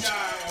bounds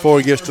before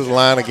he gets to the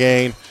line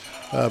again.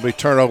 Be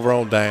turnover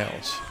on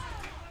downs.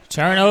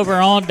 Turnover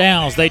on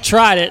downs. They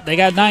tried it. They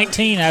got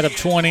 19 out of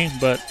 20,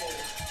 but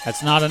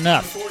that's not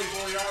enough.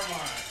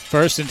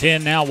 1st and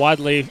 10 now.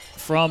 Wadley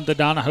from the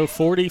Donoho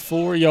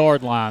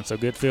 44-yard line. So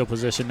good field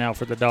position now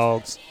for the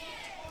Dogs.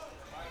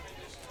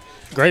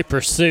 Great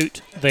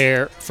pursuit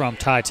there from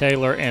Ty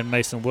Taylor and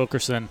Mason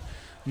Wilkerson,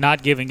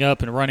 not giving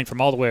up and running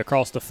from all the way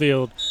across the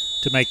field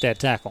to make that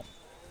tackle.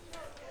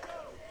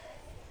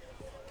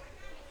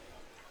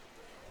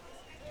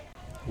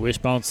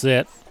 Wishbone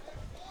set.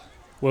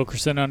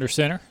 Wilkerson under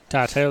center.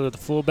 Ty Taylor the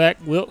fullback.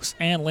 Wilkes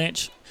and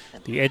Lynch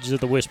the edges of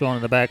the wishbone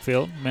in the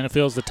backfield.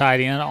 Minifield's the tight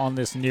end on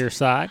this near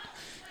side.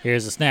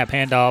 Here's a snap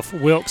handoff.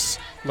 Wilkes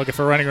looking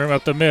for running room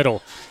up the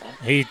middle.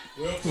 He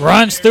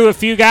runs through a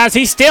few guys.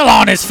 He's still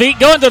on his feet,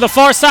 going to the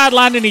far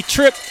sideline, and he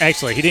tripped.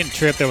 Actually, he didn't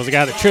trip. There was a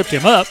guy that tripped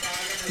him up.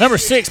 Number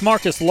 6,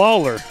 Marcus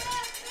Lawler.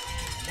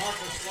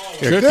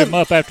 Tripped him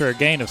up after a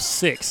gain of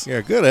 6.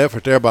 Yeah, good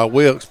effort there by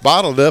Wilkes.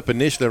 Bottled up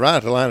initially right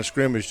at the line of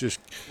scrimmage, just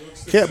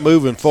kept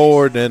moving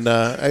forward and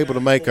able to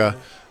make a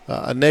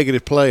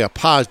negative play, a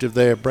positive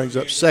there. Brings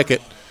up 2nd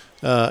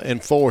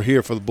and 4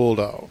 here for the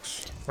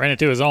Bulldogs. Ran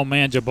into his own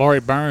man,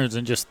 Jabari Burns,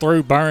 and just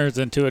threw Burns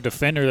into a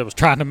defender that was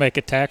trying to make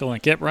a tackle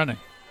and kept running.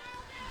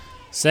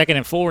 2nd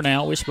and 4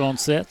 now. Wishbone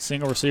set.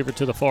 Single receiver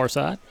to the far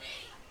side.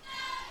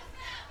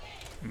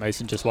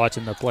 Mason just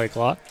watching the play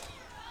clock.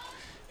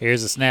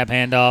 Here's a snap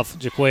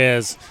handoff.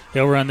 Jaquez,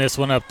 he'll run this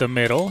one up the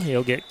middle.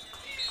 He'll get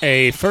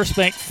a first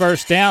bank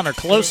first down or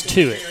close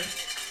to it.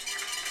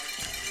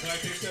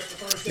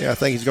 Yeah, I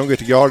think he's going to get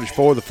the yardage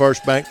for the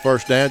first bank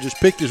first down. Just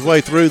picked his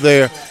way through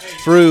there,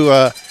 through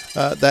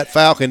that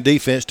Falcon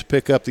defense to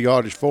pick up the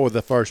yardage for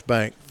the first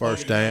down.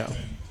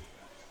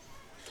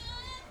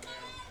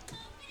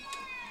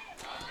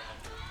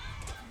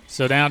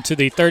 So down to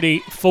the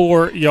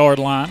 34-yard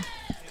line.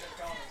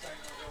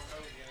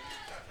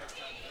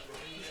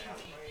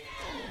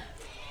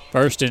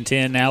 First and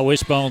 10 now.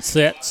 Wishbone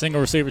set.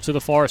 Single receiver to the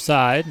far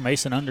side.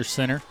 Mason under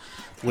center.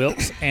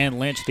 Wilkes and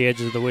Lynch, the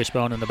edges of the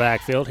wishbone in the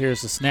backfield.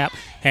 Here's the snap.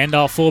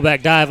 Handoff,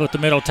 fullback dive up the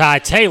middle. Ty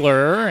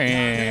Taylor,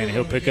 and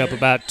he'll pick up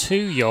about 2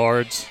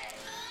 yards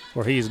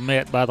where he's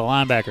met by the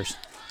linebackers.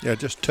 Yeah,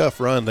 just tough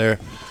run there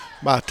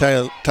by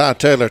Ty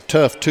Taylor.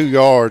 Tough 2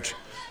 yards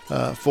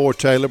for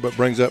Taylor, but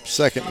brings up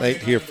 2nd and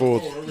 8 here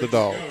for the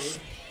Dogs.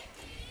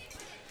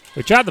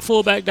 We tried the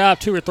fullback dive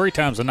 2 or 3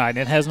 times tonight, and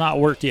it has not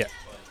worked yet.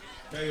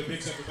 Taylor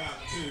picks up about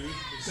 2.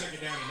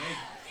 2nd down and 8.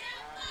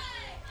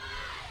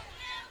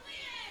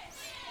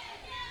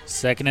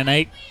 2nd and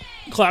 8.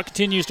 Clock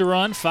continues to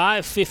run.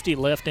 5:50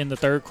 left in the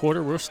third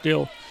quarter. We're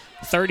still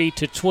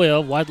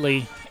 30-12.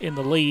 Wadley in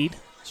the lead.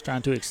 Just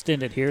trying to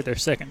extend it here. Their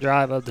second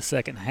drive of the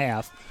second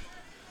half.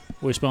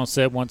 Wishbone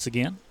set once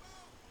again.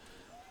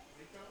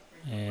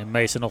 And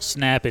Mason will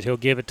snap it. He'll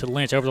give it to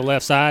Lynch over the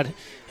left side.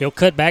 He'll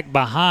cut back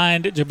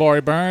behind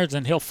Jabari Burns,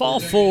 and he'll fall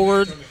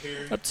forward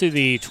up to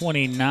the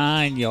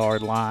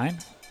 29-yard line.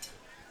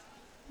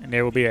 And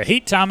there will be a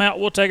heat timeout.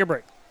 We'll take a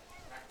break.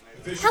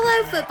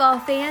 Hello, football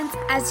fans.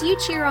 As you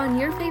cheer on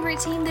your favorite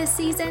team this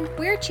season,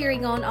 we're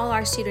cheering on all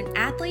our student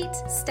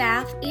athletes,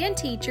 staff, and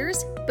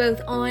teachers,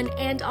 both on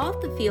and off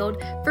the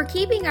field, for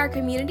keeping our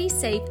community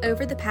safe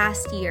over the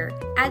past year.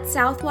 At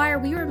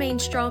Southwire, we remain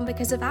strong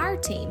because of our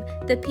team,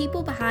 the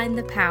people behind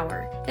the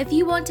power. If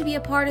you want to be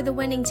a part of the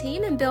winning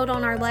team and build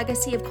on our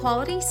legacy of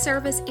quality,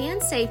 service,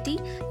 and safety,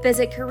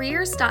 visit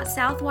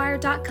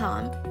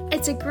careers.southwire.com.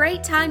 It's a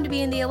great time to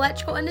be in the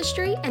electrical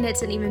industry, and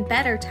it's an even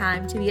better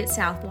time to be at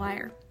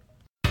Southwire.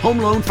 Home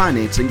loan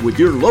financing with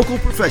your local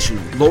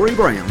professional, Lori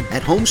Brown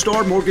at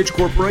Homestar Mortgage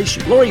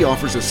Corporation. Lori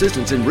offers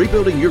assistance in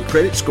rebuilding your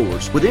credit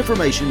scores with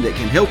information that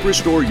can help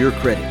restore your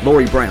credit.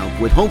 Lori Brown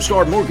with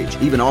Homestar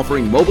Mortgage, even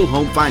offering mobile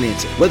home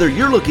financing. Whether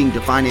you're looking to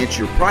finance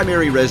your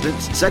primary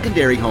residence,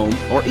 secondary home,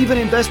 or even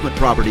investment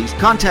properties,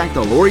 contact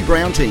the Lori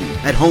Brown team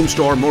at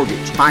Homestar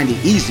Mortgage. Find the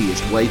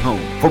easiest way home.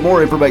 For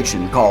more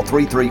information, call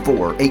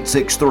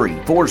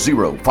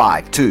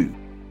 334-863-4052.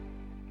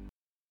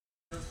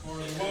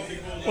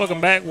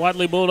 Welcome back.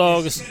 Wadley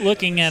Bulldogs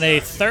looking at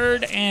a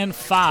 3rd and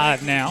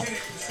 5 now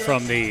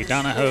from the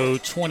Donoho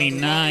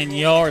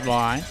 29-yard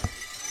line.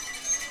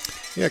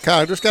 Yeah,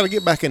 Kyle, just got to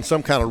get back in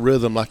some kind of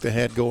rhythm like they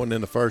had going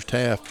in the first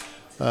half,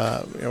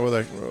 where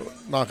they're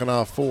knocking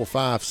off 4,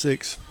 5,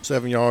 6,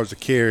 7 yards a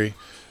carry.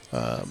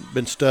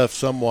 Been stuffed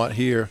somewhat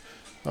here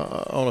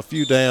on a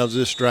few downs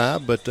this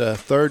drive, but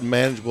 3rd and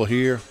manageable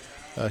here.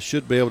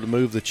 Should be able to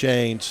move the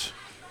chains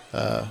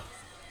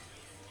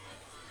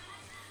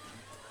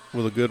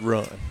with a good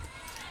run.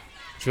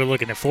 So we're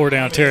looking at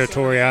 4-down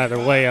territory either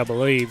way, I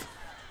believe.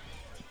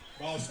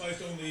 Ball is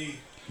placed on the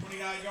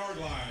 29-yard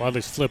line.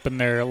 Wadley's flipping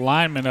their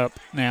linemen up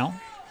now.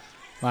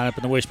 Line up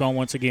in the wishbone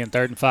once again,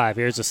 3rd and 5.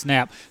 Here's a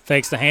snap.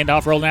 Fakes the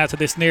handoff, rolling out to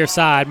this near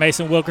side.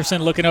 Mason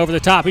Wilkerson looking over the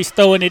top. He's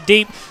throwing it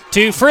deep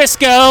to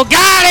Frisco.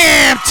 Got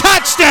him!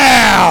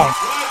 Touchdown!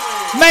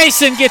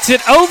 Mason gets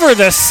it over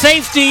the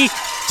safety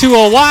to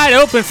a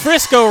wide-open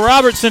Frisco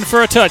Robertson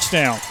for a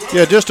touchdown.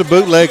 Yeah, just a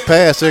bootleg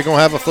pass. They're going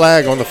to have a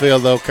flag on the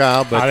field, though,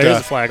 Kyle. But there's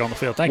a flag on the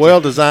field. Thank you.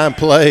 Well-designed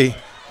play.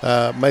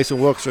 Mason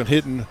Wilkerson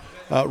hitting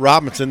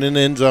Robinson in the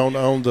end zone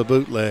on the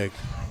bootleg.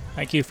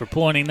 Thank you for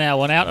pointing that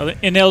one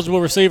out. Ineligible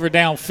receiver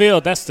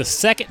downfield. That's the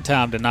 2nd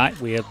time tonight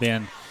we have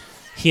been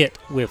hit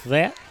with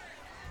that.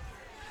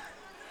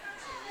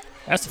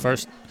 That's the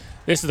first.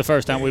 This is the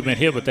first time we've been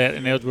hit with that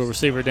ineligible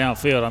receiver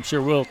downfield. I'm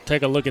sure we'll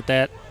take a look at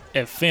that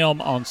at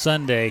film on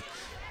Sunday,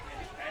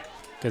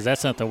 because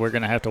that's something we're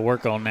going to have to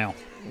work on now.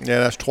 Yeah,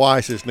 that's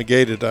twice it's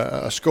negated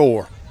a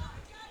score.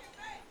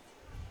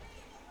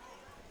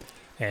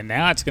 And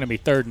now it's going to be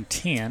 3rd and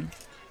 10.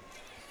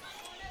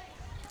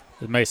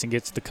 As Mason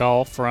gets the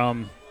call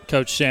from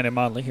Coach Shannon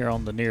Mudley here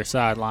on the near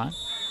sideline.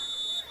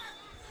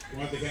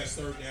 Wadley has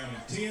 3rd down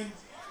and 10.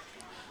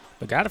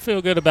 But got to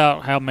feel good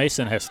about how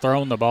Mason has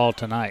thrown the ball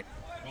tonight.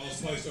 Ball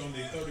is placed on the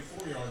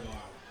 34-yard line.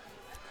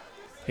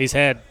 He's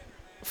had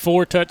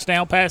 4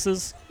 touchdown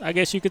passes, I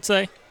guess you could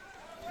say.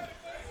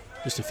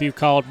 Just a few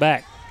called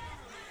back.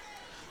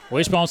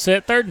 Wishbone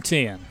set, 3rd and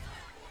 10.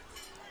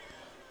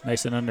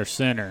 Mason under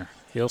center.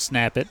 He'll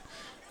snap it.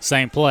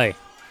 Same play.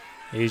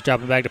 He's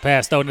dropping back to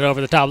pass, throwing it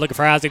over the top, looking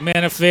for Isaac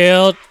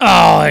Minifield.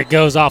 Oh, it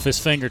goes off his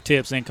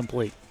fingertips,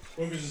 incomplete.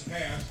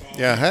 Yeah,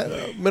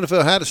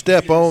 Minifield had to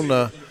step on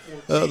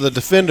the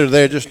defender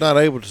there, just not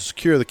able to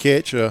secure the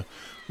catch.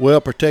 Well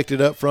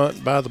protected up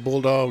front by the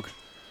Bulldog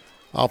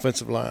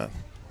offensive line.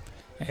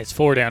 It's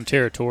 4-down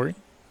territory,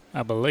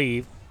 I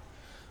believe.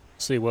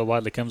 See what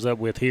Wadley comes up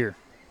with here.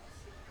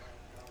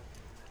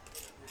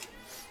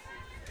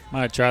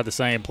 Might try the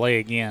same play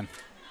again,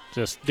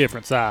 just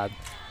different side.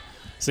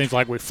 Seems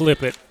like we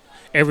flip it.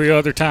 Every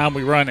other time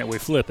we run it, we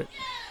flip it.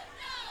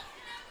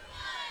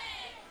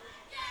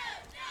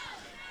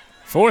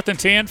 4th and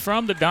 10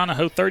 from the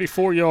Donoho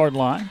 34-yard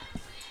line.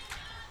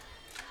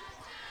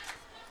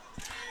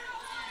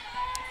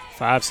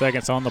 5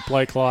 seconds on the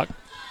play clock.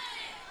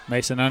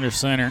 Mason under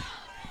center.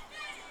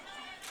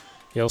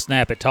 He'll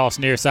snap it, toss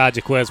near side.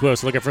 Jaquez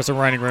Wilkes looking for some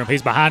running room.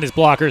 He's behind his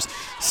blockers.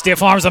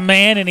 Stiff arms a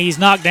man, and he's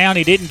knocked down.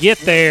 He didn't get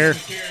there.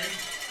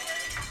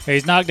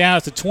 He's knocked down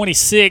at the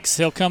 26.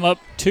 He'll come up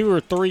 2 or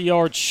 3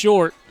 yards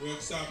short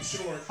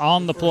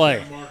on the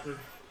play.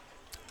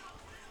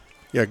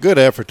 Yeah, good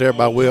effort there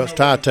by Wilkes.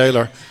 Ty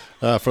Taylor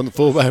from the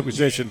fullback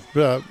position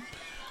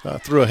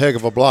threw a heck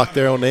of a block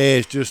there on the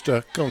edge. Just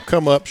going to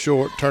come up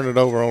short, turn it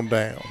over on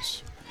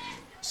downs.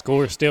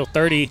 Score is still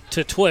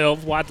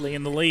 30-12. Wadley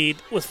in the lead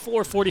with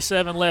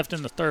 4:47 left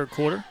in the third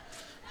quarter.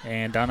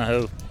 And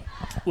Donoho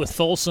with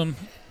Folsom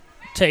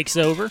takes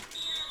over.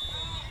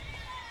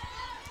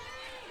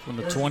 From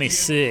the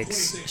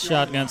 26,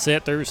 shotgun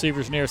set, 3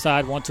 receivers near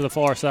side, 1 to the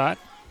far side.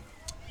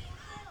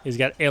 He's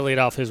got Elliott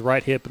off his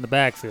right hip in the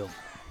backfield.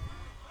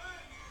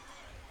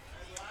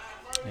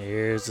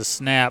 Here's the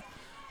snap.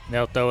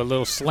 They'll throw a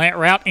little slant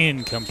route,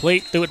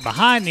 incomplete. Threw it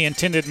behind the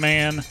intended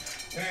man,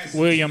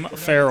 William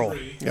Farrell.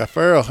 Yeah,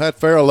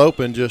 Farrell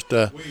open, just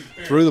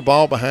threw the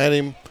ball behind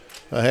him.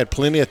 Had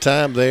plenty of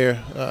time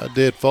there.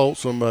 Did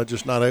Folsom,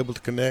 just not able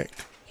to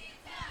connect.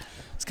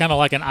 It's kind of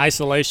like an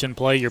isolation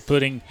play. You're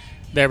putting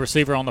that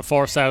receiver on the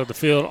far side of the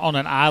field on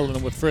an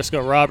island with Frisco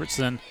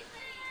Robertson,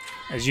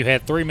 as you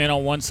had 3 men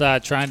on one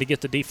side trying to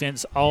get the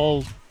defense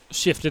all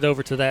shifted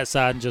over to that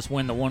side and just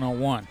win the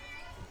one-on-one.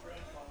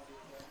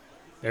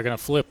 They're going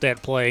to flip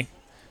that play.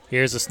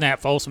 Here's the snap.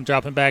 Folsom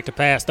dropping back to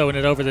pass, throwing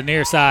it over the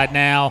near side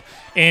now.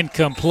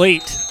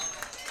 Incomplete.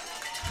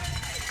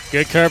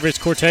 Good coverage,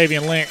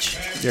 Cortavian Lynch.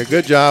 Yeah,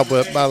 good job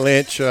by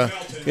Lynch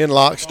in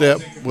lockstep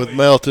with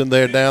Melton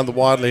there down the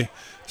Wadley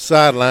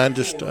sideline.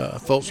 Just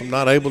Folsom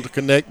not able to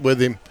connect with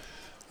him.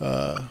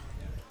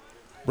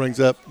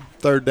 Brings up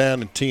 3rd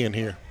down and 10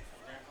 here.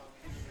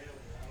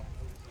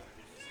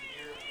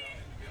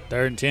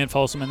 3rd and 10,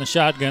 Folsom in the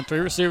shotgun. 3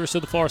 receivers to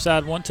the far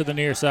side, 1 to the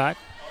near side.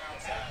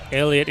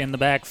 Elliott in the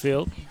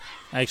backfield.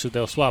 Actually,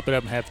 they'll swap it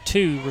up and have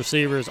 2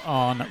 receivers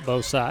on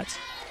both sides.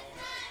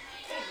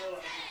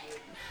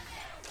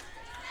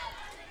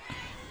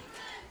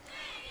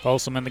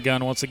 Folsom in the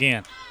gun once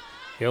again.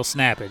 He'll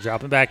snap it,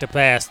 dropping back to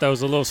pass.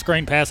 Throws a little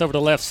screen pass over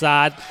the left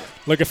side,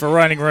 looking for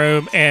running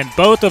room. And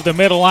both of the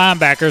middle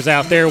linebackers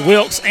out there,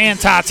 Wilkes and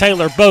Ty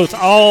Taylor, both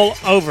all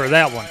over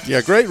that one.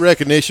 Yeah, great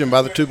recognition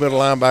by the 2 middle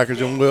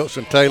linebackers, and Wilkes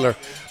and Taylor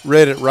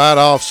read it right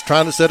off,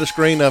 trying to set a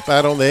screen up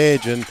out on the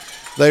edge, and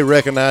they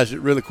recognized it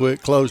really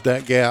quick, closed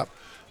that gap,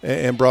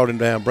 and brought him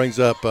down. Brings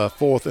up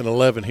 4th and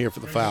 11 here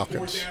for the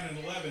Falcons.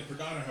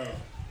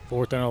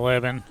 4th and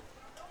 11.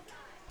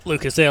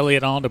 Lucas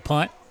Elliott on to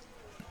punt.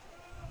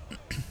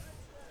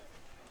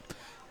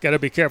 Got to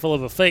be careful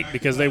of a fake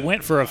because they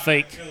went for a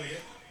fake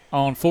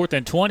on 4th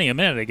and 20 a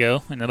minute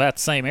ago in about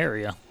the same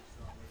area.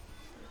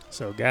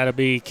 So got to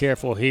be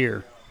careful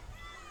here.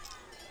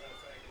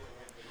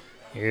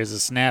 Here's the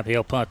snap.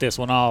 He'll punt this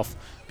one off.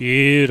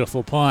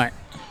 Beautiful punt.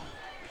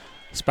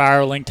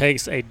 Spiraling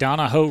takes a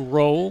Donoho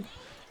roll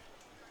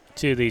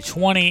to the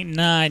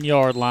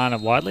 29-yard line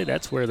of Wadley.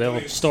 That's where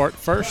they'll start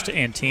 1st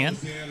and 10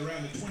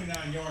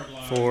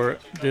 for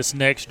this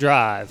next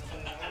drive.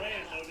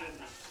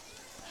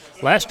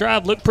 Last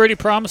drive looked pretty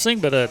promising,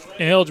 but an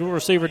ineligible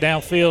receiver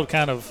downfield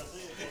kind of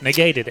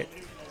negated it.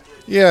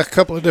 Yeah, a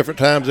couple of different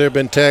times they've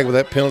been tagged with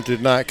that penalty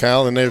tonight,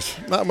 Kyle, and there's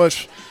not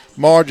much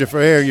margin for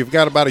error. You've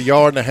got about 1.5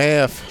 yards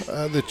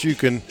that you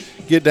can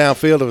get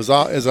downfield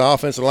as an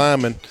offensive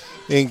lineman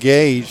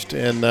engaged,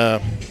 and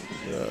a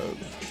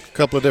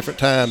couple of different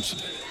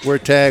times we're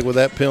tagged with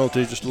that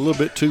penalty just a little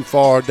bit too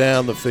far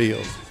down the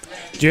field.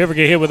 Did you ever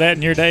get hit with that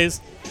in your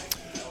days?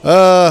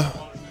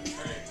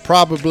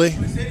 Probably.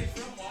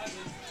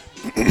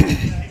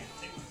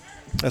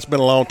 That's been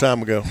a long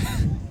time ago.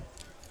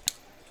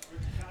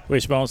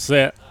 Wishbone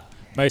set.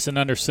 Mason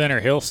under center.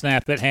 He'll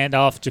snap it. Hand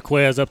off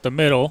Jaquez up the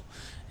middle.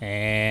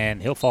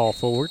 And he'll fall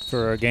forward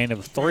for a gain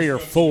of 3 or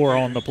 4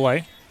 on the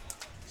play.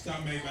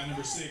 Stop made by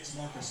number 6,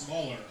 Marcus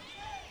Lawler.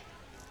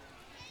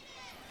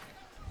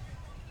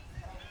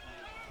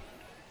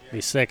 Be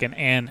 2nd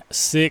and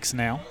 6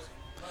 now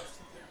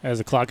as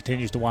the clock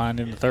continues to wind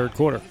in the third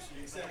quarter.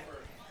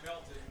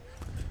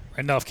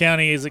 Randolph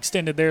County has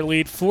extended their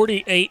lead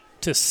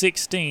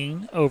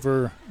 48-16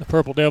 over the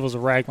Purple Devils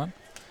of Raglan.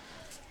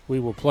 We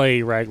will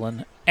play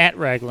Raglan at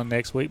Raglan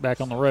next week,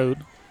 back on the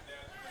road.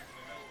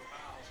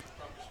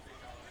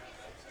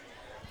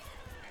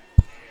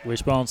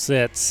 Wishbone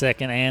set,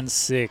 2nd and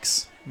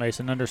 6.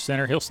 Mason under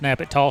center. He'll snap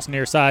it, toss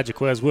near side.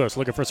 Jaquez Wilkes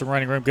looking for some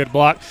running room. Good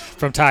block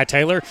from Ty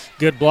Taylor.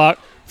 Good block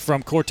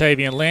from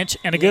Cortavian Lynch.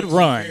 And a good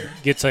run.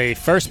 Gets a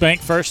first bank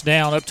first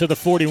down up to the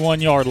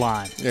 41-yard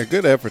line. Yeah,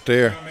 good effort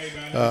there.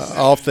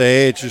 Off the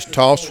edge, just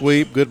toss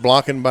sweep. Good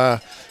blocking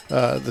by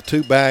the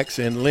 2 backs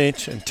in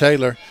Lynch and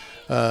Taylor.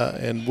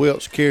 And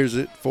Wilkes carries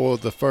it for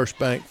the first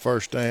bank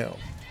first down.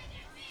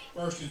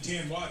 1st and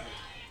 10, Wadley.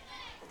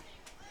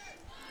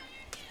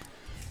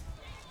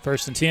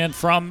 1st and 10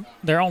 from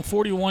their own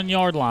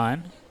 41-yard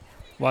line.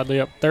 Wadley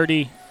up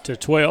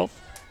 30-12.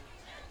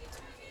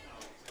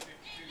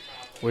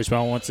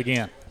 Wishbone once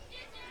again.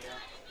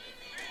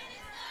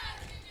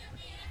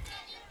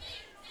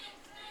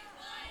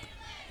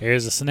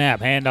 Here's a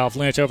snap. Handoff.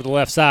 Lynch over the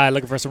left side.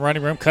 Looking for some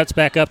running room. Cuts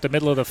back up the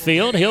middle of the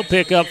field. He'll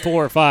pick up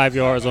 4 or 5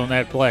 yards on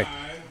that play.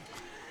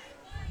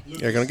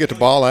 They're going to get the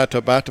ball out to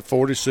about the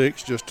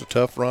 46. Just a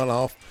tough run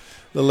off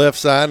the left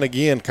side. And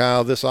again,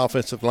 Kyle, this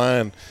offensive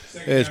line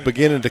is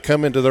beginning to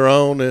come into their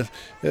own.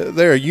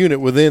 They're a unit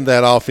within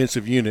that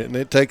offensive unit, and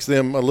it takes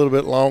them a little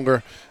bit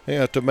longer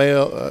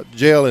to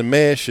gel and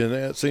mesh. And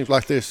it seems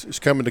like this is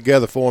coming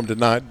together for them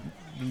tonight.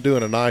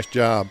 Doing a nice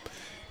job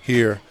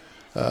here.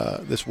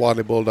 This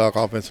Wadley Bulldog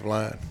offensive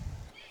line.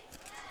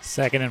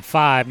 2nd and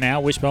 5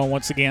 now. Wishbone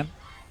once again.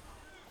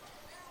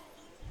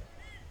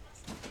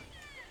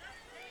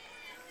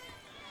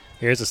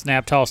 Here's a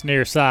snap toss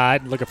near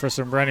side. Looking for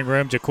some running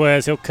room.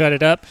 Jaquez, he'll cut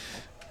it up.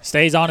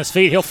 Stays on his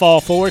feet. He'll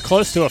fall forward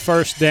close to a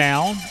first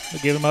down.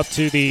 We'll give him up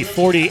to the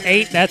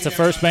 48. That's a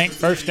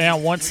first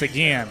down once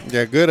again.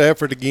 Yeah, good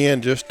effort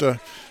again. Just,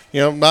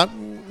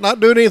 not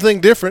doing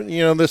anything different.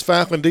 This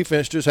Falcon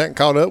defense just hadn't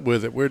caught up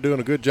with it. We're doing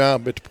a good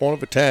job at the point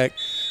of attack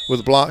with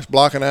the blocks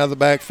blocking out of the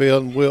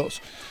backfield, and Wiltz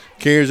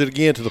carries it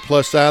again to the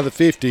plus side of the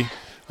 50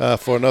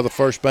 for another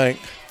first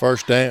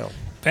down.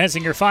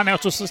 Advancing your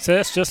financial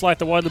success just like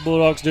the Wadley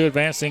Bulldogs do,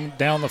 advancing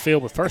down the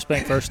field with First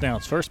Bank first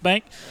downs. First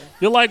Bank,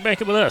 you'll like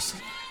banking with us.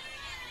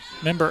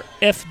 Member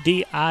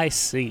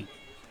FDIC.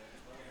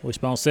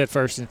 Wishbone set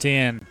 1st and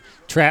 10.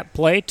 Trap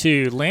play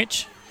to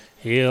Lynch.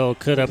 He'll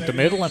cut up the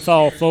middle and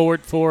fall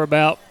forward for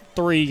about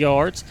 3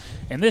 yards.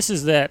 And this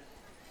is that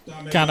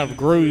kind of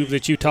groove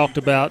that you talked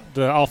about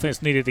the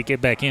offense needed to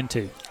get back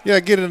into. Yeah,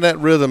 get in that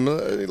rhythm.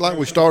 Like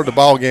we started the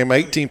ball game,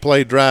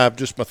 18-play drive,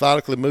 just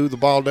methodically move the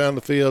ball down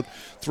the field,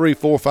 3,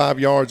 4, 5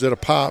 yards at a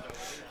pop,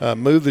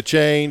 move the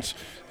chains,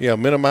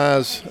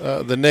 minimize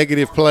the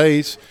negative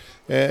plays,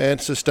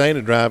 and sustain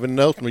a drive. And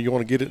ultimately, you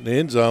want to get it in the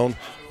end zone.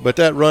 But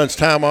that runs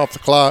time off the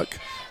clock.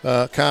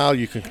 Kyle,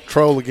 you can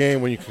control the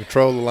game when you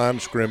control the line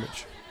of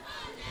scrimmage.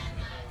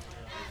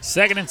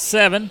 2nd and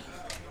 7.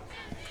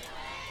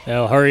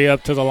 They'll hurry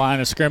up to the line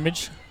of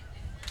scrimmage.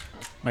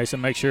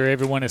 Mason make sure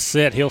everyone is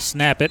set. He'll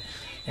snap it.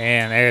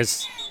 And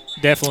there's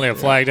definitely a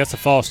flag. That's a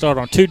false start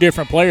on 2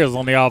 different players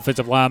on the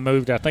offensive line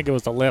moved. I think it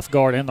was the left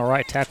guard and the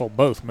right tackle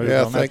both moved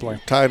on that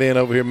play. Tight end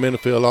over here,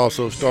 Minifield,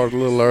 also started a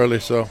little early.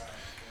 So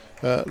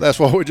that's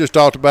what we just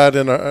talked about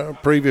in our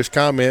previous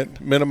comment,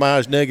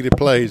 minimize negative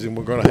plays, and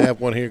we're going to have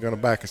one here going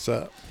to back us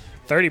up.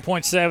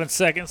 30.7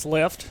 seconds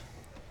left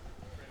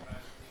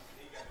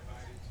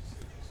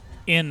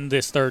in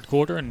this third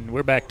quarter, and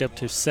we're backed up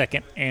to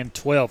 2nd and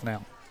 12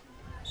 now.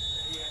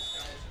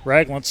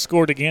 Ragland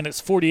scored again.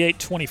 It's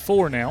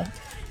 48-24 now.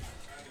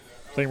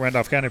 I think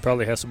Randolph County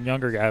probably has some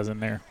younger guys in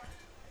there.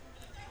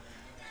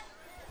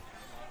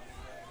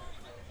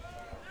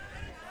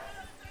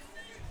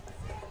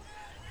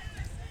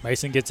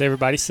 Mason gets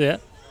everybody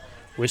set.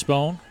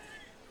 Wishbone.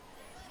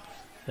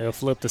 They'll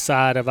flip the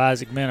side of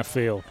Isaac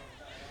Minifield.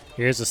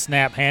 Here's a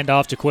snap,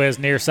 handoff. Jaquez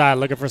near side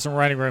looking for some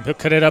running room. He'll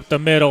cut it up the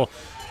middle,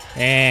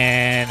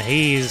 and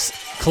he's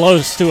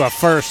close to a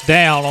first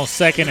down on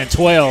 2nd and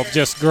 12.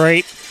 Just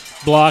great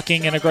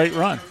blocking and a great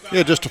run.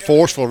 Yeah, just a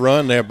forceful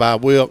run there by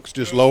Wilkes,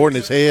 just lowering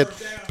his head.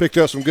 Picked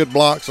up some good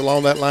blocks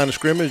along that line of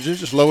scrimmage.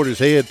 Just lowered his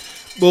head,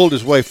 bulled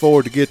his way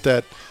forward to get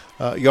that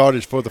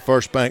yardage for the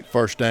First Bank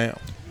first down.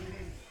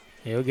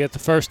 He'll get the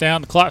first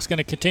down. The clock's going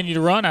to continue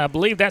to run. I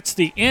believe that's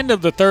the end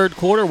of the third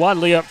quarter.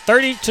 Wadley up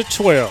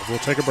 30-12. We'll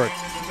take a break.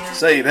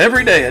 Save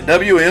every day at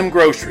WM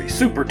Grocery.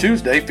 Super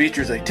Tuesday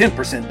features a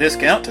 10%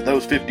 discount to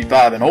those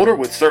 55 and older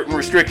with certain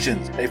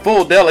restrictions. A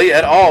full deli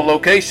at all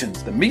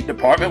locations. The meat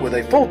department with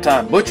a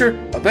full-time butcher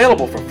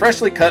available for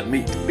freshly cut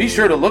meat. Be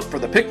sure to look for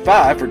the Pick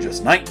 5 for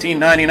just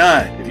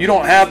 $19.99. If you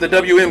don't have the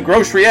WM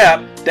Grocery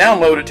app,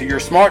 download it to your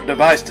smart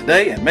device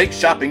today and make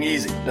shopping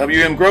easy.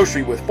 WM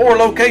Grocery with 4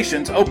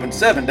 locations open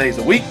 7 days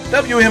a week.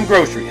 WM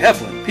Grocery,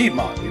 Heflin,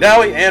 Piedmont,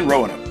 Wedowee, and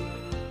Roanoke.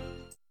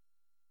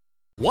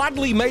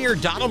 Wadley Mayor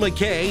Donald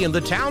McKay and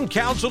the Town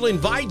Council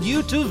invite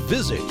you to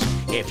visit.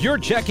 If you're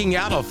checking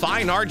out a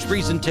fine arts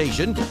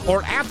presentation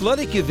or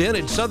athletic event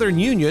at Southern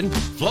Union,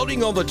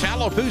 floating on the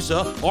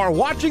Tallapoosa, or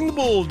watching the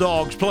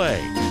Bulldogs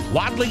play,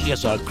 Wadley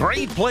is a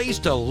great place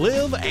to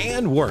live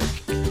and work.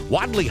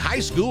 Wadley High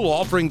School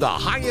offering the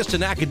highest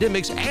in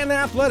academics and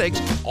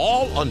athletics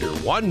all under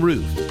one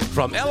roof,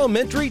 from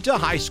elementary to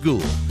high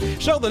school.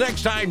 So the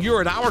next time you're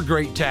in our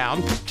great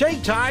town,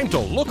 take time to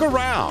look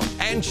around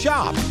and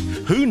shop.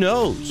 Who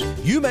knows?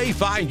 You may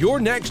find your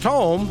next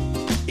home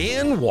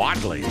in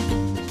Wadley.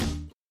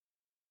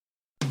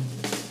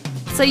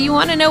 So you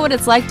want to know what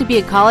it's like to be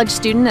a college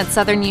student at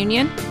Southern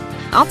Union?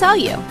 I'll tell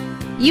you.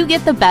 You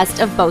get the best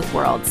of both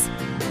worlds.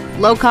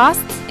 Low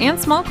costs and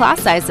small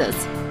class sizes,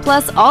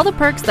 plus all the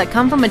perks that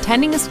come from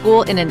attending a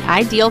school in an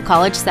ideal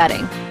college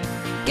setting.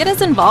 Get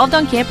as involved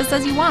on campus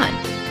as you want,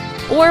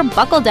 or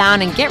buckle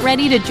down and get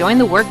ready to join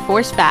the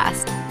workforce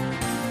fast.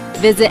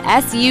 Visit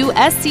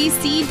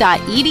suscc.edu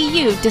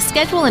to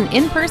schedule an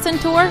in-person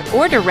tour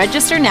or to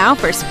register now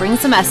for spring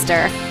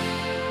semester.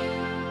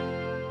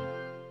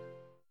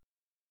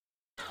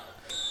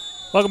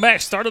 Welcome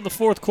back. Start of the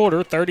fourth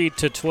quarter,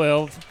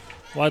 30-12.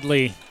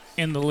 Wadley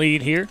in the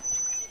lead here.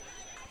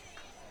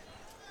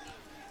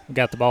 We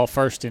got the ball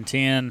 1st and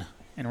 10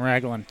 in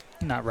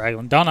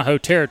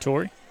Donoho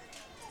territory.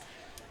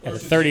 At the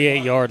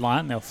 38-yard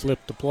line, they'll flip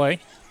the play.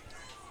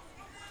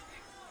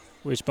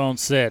 Wishbone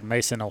set.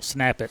 Mason will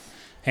snap it.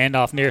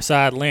 Handoff near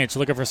side. Lynch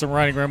looking for some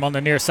running room on the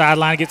near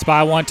sideline. Gets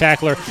by one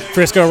tackler.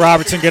 Frisco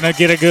Robertson going to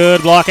get a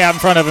good block out in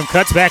front of him.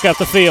 Cuts back up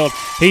the field.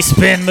 He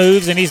spin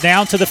moves, and he's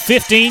down to the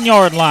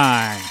 15-yard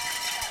line.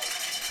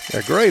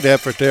 A great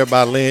effort there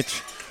by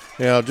Lynch.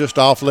 Just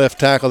off left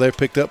tackle, they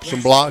picked up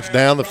some blocks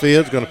down the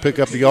field. Going to pick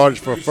up the yardage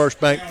for a first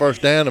bank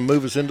first down and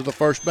move us into the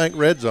first bank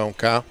red zone,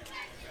 Kyle.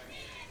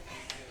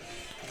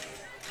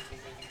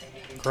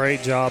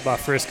 Great job by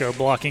Frisco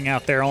blocking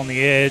out there on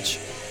the edge,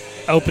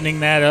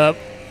 opening that up.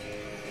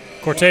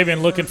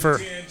 Cortavian looking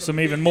for some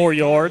even more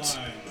yards,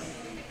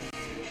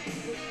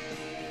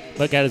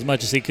 but got as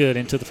much as he could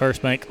into the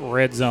first bank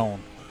red zone.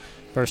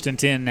 1st and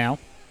 10 now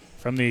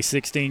from the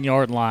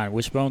 16-yard line.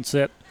 Wishbone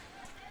set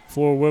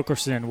for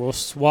Wilkerson. We'll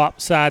swap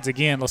sides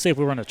again. Let's see if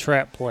we run a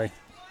trap play.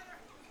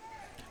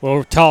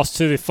 We'll toss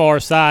to the far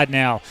side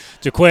now.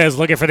 Jaquez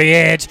looking for the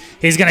edge.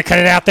 He's going to cut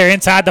it out there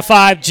inside the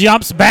 5.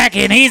 Jumps back,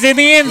 and he's in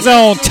the end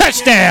zone.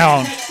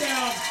 Touchdown.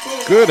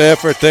 Good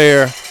effort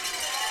there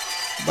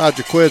by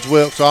Jaquez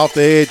Wilkes off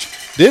the edge.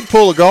 Did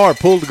pulled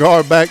the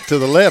guard back to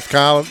the left,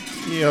 Colin.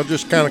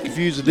 Just kind of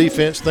confused the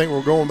defense. Think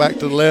we're going back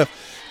to the left.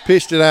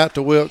 Pitched it out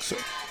to Wilkes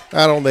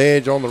out on the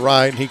edge on the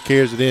right, and he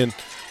carries it in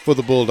for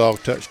the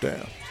Bulldog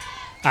touchdown.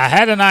 I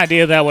had an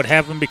idea that would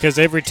happen because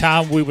every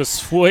time we would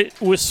switch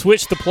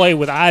the play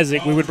with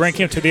Isaac, we would bring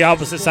him to the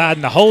opposite side,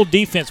 and the whole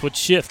defense would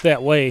shift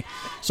that way.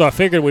 So I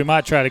figured we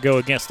might try to go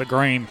against the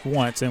grain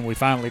once, and we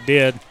finally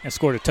did and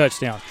scored a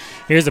touchdown.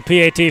 Here's a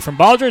PAT from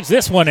Baldridge.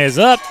 This one is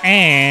up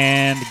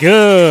and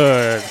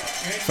good.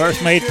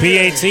 First made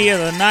PAT of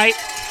the night.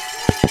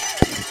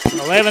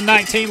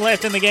 11:19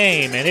 left in the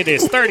game, and it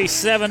is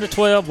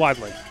 37-12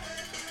 Wadley.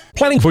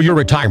 Planning for your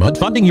retirement,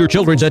 funding your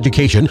children's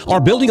education, or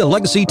building a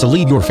legacy to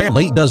lead your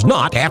family does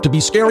not have to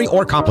be scary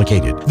or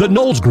complicated. The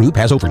Knowles Group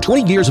has over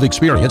 20 years of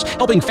experience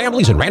helping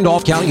families in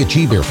Randolph County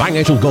achieve their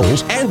financial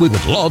goals, and we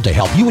would love to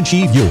help you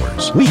achieve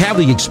yours. We have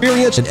the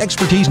experience and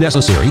expertise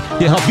necessary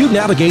to help you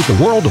navigate the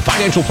world of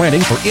financial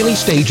planning for any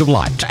stage of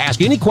life. To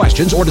ask any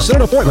questions or to set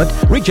an appointment,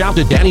 reach out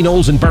to Danny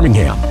Knowles in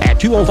Birmingham at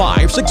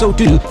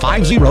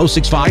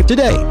 205-602-5065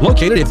 today.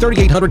 Located at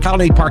 3800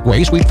 Colonnade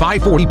Parkway, Suite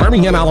 540,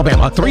 Birmingham,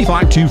 Alabama,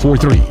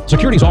 35243.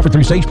 Securities offered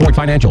through Sage Point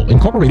Financial,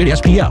 Incorporated,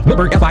 SPF.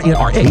 Member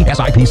FINRA,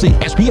 SIPC.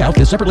 SPF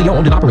is separately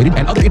owned and operated,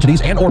 and other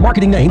entities and or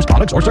marketing names,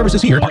 products, or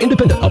services here are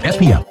independent of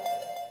SPF.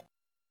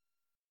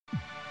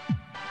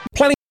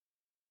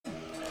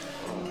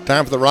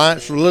 Time for the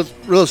Reliance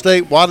Real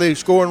Estate Wadley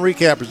Score and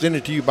Recap,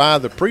 presented to you by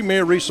the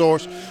premier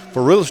resource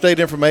for real estate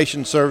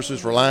information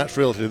services, Reliance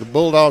Realty. The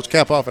Bulldogs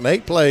cap off an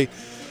 8-play,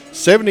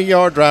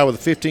 70-yard drive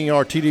with a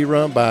 15-yard TD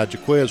run by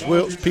Jaquez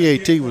Wilkes.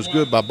 PAT was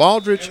good by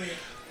Baldridge.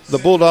 The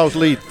Bulldogs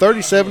lead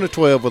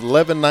 37-12 with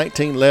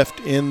 11:19 left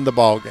in the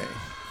ballgame.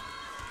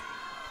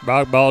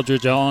 Brock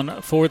Baldridge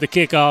on for the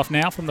kickoff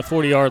now from the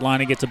 40-yard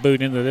line. He gets a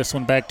boot into this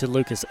one back to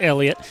Lucas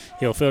Elliott.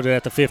 He'll field it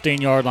at the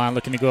 15-yard line,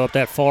 looking to go up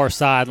that far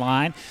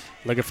sideline,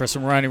 looking for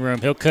some running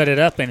room. He'll cut it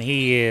up, and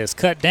he is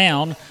cut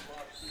down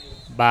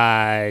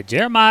by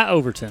Jeremiah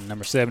Overton,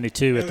 number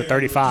 72 at the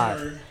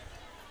 35.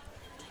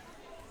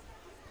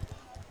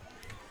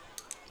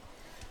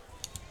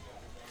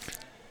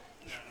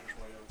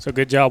 So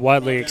good job,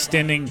 Wadley,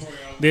 extending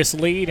this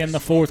lead in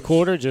the fourth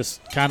quarter, just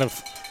kind of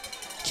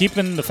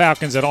keeping the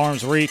Falcons at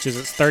arm's reach as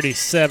it's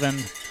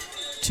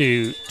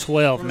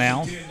 37-12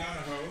 now.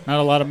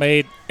 Not a lot of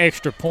made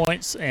extra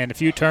points and a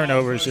few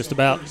turnovers, just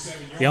about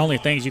the only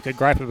things you could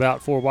gripe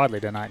about for Wadley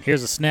tonight.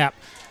 Here's a snap,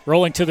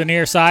 rolling to the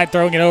near side,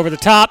 throwing it over the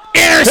top.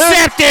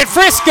 Intercepted,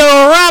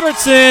 Frisco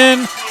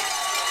Robertson.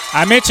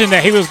 I mentioned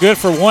that he was good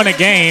for one a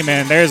game,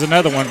 and there's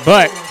another one,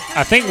 but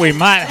I think we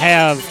might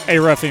have a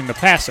roughing the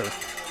passer.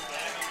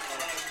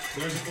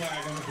 There's a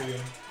flag on the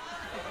field.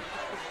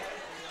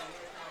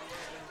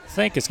 I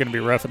think it's going to be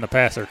roughing the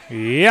passer.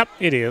 Yep,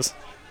 it is.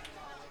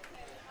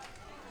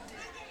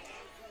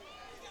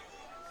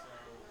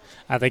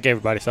 I think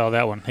everybody saw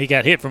that one. He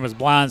got hit from his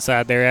blind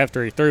side there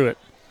after he threw it.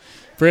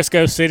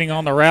 Frisco sitting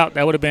on the route.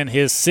 That would have been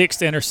his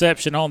 6th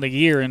interception on the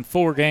year in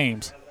 4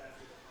 games.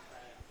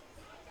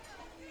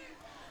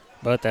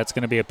 But that's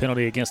going to be a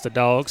penalty against the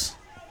Dogs.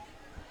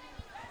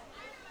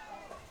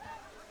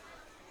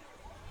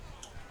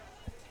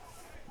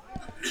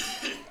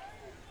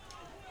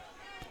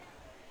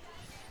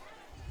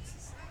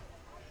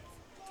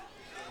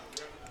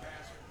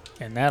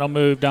 And that'll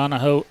move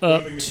Donoho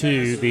up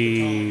to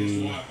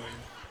the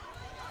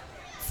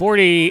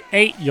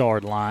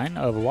 48-yard line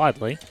of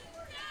Wadley.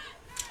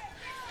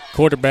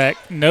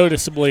 Quarterback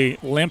noticeably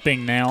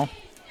limping now.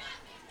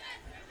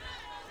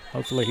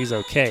 Hopefully he's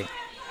okay.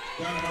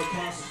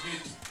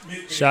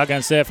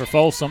 Shotgun set for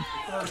Folsom.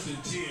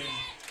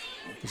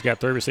 He's got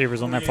 3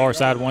 receivers on that far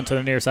side, 1 to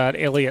the near side.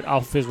 Elliott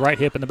off of his right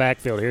hip in the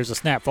backfield. Here's a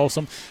snap.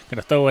 Folsom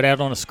going to throw it out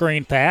on a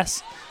screen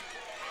pass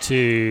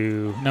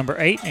to number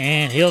 8,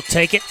 and he'll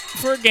take it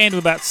for a gain of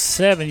about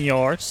 7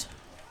 yards.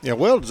 Yeah,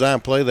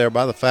 well-designed play there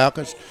by the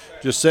Falcons.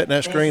 Just setting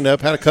that screen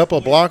up. Had a couple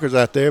of blockers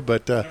out there,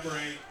 but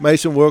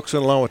Mason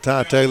Wilkerson along with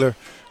Ty Taylor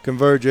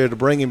converge there to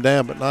bring him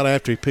down, but not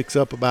after he picks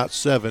up about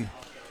 7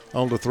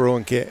 on the throw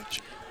and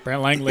catch.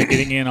 Brent Langley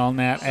getting in on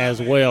that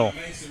as well.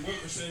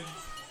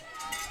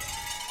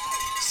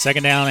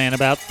 Second down and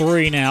about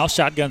 3 now.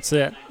 Shotgun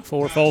set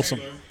for Folsom.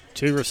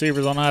 2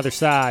 receivers on either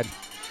side.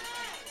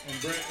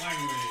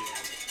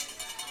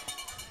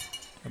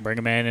 And bring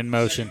a man in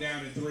motion.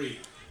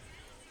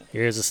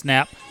 Here's a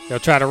snap. They'll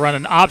try to run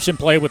an option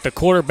play with the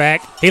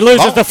quarterback. He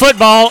loses the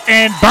football,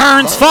 and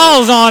Burns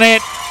falls on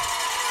it.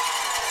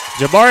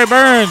 Jabari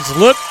Burns,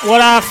 look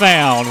what I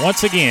found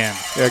once again.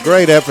 Yeah,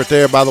 great effort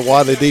there by the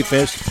Wadley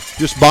defense.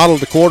 Just bottled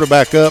the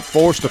quarterback up,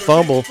 forced a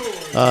fumble.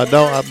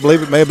 I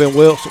believe it may have been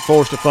Wilkes that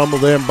forced a fumble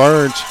there, and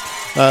Burns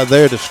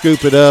there to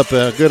scoop it up.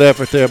 Good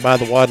effort there by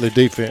the Wadley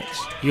defense.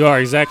 You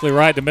are exactly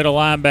right. The middle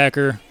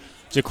linebacker,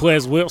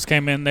 Jaquez Wilkes,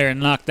 came in there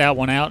and knocked that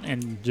one out,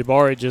 and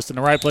Jabari just in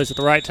the right place at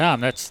the right time.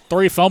 That's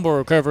 3 fumble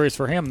recoveries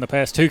for him in the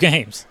past 2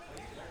 games.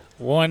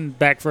 1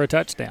 back for a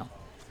touchdown.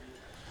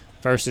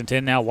 1st and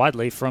 10 now.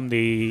 Wadley from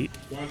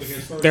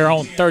their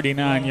own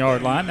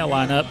 39-yard line. They'll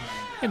line up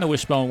in the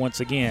wishbone once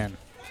again.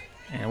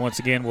 And once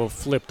again, we'll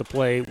flip the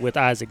play with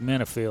Isaac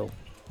Minifield.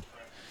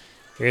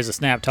 Here's a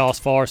snap toss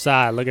far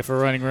side. Looking for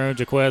running room.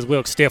 Jaquez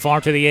Wilkes, stiff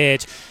arm to the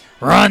edge.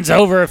 Runs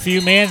over a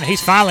few men.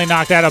 He's finally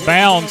knocked out of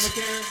bounds.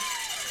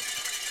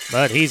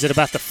 But he's at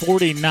about the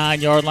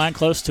 49-yard line,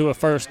 close to a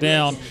first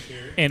down.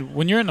 And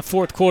when you're in the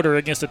 4th quarter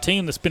against a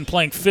team that's been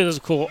playing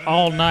physical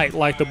all night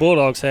like the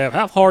Bulldogs have,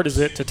 how hard is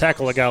it to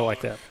tackle a guy like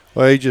that?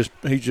 Well, he's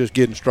just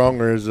getting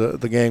stronger as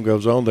the game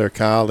goes on there,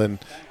 Kyle. And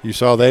you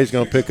saw that he's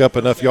going to pick up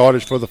enough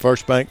yardage for the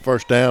first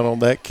down on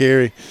that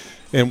carry.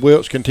 And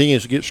Wilkes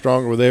continues to get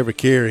stronger with every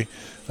carry.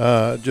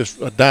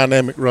 Just a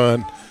dynamic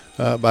run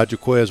by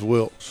Jaquez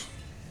Wilkes.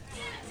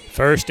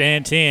 1st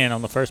and 10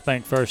 on the first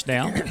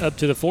down, up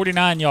to the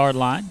 49-yard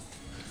line.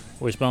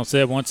 Wishbone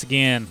said once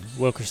again,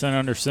 Wilkerson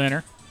under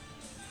center.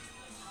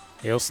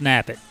 He'll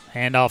snap it.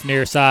 Handoff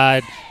near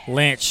side.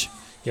 Lynch.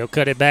 He'll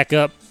cut it back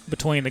up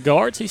between the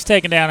guards. He's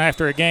taken down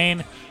after a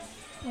gain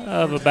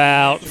of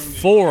about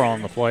 4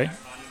 on the play.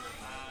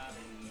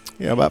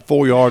 Yeah, about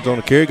 4 yards on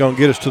the carry. Going to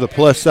get us to the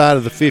plus side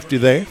of the 50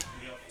 there.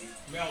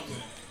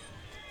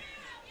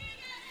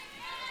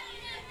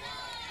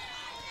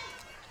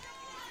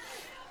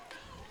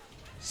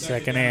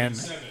 Second and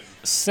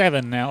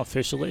 7 now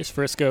officially as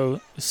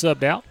Frisco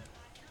subbed out.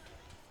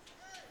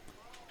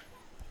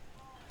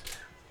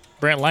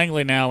 Brent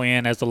Langley now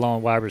in as the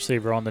lone wide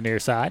receiver on the near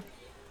side.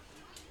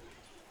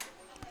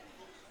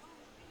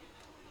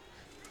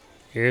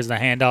 Here's the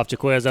handoff.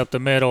 Jaquez up the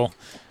middle,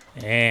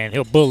 and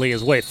he'll bully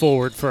his way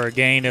forward for a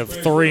gain of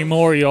 3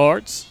 more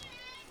yards.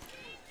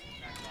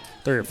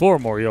 3 or 4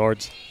 more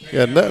yards.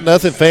 Yeah,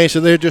 nothing fancy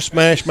there, just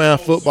smash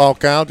mouth football,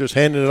 Kyle. Just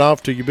handing it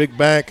off to your big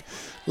back,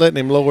 letting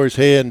him lower his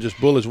head and just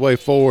bull his way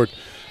forward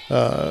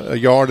a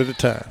yard at a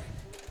time.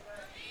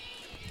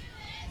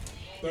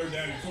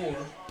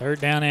 3rd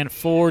down and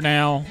 4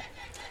 now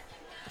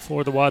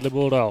for the Wadley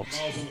Bulldogs.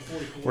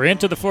 We're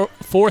into the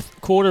 4th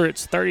quarter.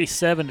 It's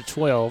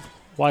 37-12.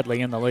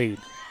 Wadley in the lead.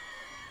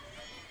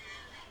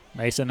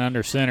 Mason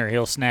under center.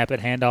 He'll snap it.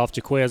 Handoff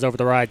Jaquez over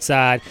the right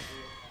side.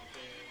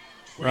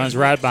 Runs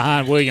right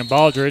behind William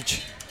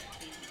Baldridge.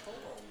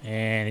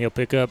 And he'll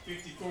pick up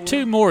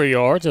 2 more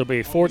yards. It'll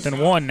be 4th and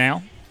 1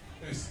 now.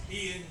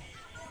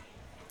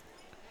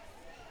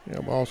 Yeah,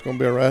 ball's going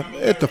to be right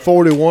at the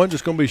 41.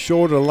 Just going to be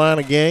short of the line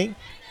of gain.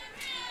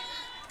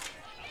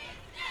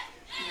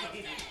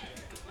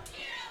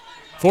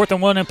 4th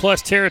and 1 in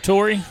plus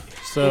territory.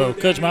 So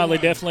Coach Motley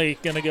definitely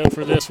going to go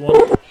for this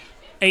one.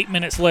 8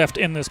 minutes left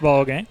in this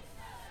ball game.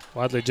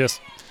 Wadley just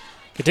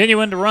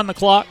continuing to run the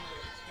clock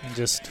and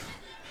just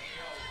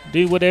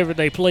do whatever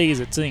they please,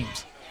 it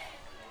seems.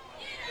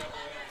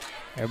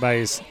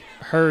 Everybody's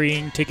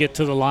hurrying to get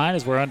to the line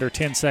as we're under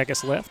 10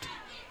 seconds left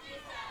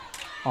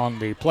on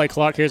the play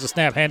clock. Here's a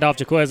snap. Handoff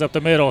Jaquez up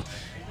the middle.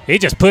 He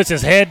just puts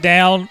his head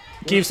down,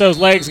 keeps those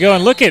legs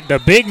going. Look at the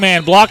big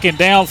man blocking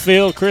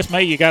downfield. Chris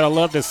May, you got to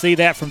love to see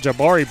that from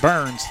Jabari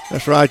Burns.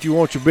 That's right. You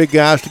want your big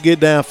guys to get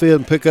downfield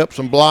and pick up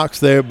some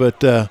blocks there,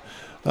 but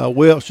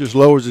Wilkes just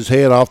lowers his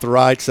head off the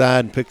right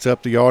side and picks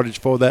up the yardage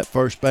for that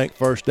first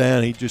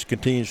down. He just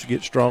continues to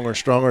get stronger and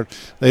stronger.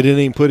 They didn't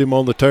even put him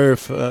on the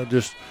turf,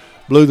 just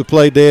blew the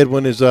play dead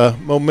when his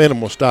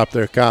momentum was stopped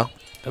there, Kyle.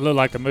 It looked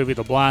like the movie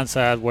The Blind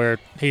Side where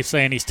he's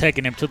saying he's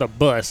taking him to the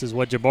bus is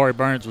what Jabari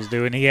Burns was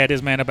doing. He had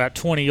his man about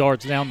 20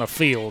 yards down the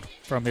field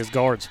from his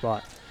guard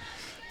spot.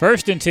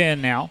 1st and 10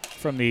 now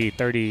from the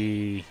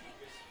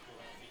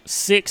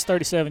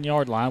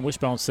 37-yard line.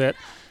 Wishbone set.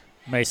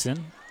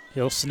 Mason,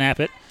 he'll snap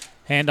it.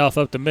 Handoff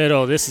up the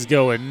middle. This is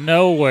going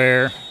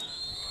nowhere.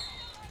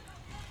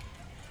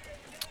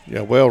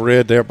 Yeah, well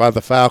read there by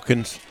the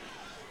Falcons.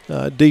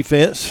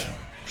 Defense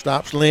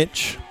stops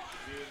Lynch.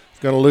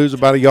 Going to lose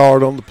about a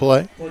yard on the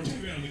play.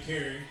 14 on the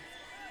carry.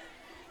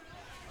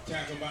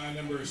 Tackle by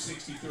number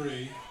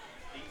 63,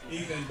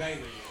 Ethan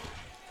Bailey.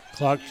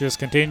 Clock just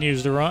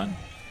continues to run.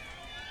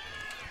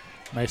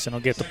 Mason will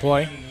get the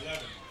play.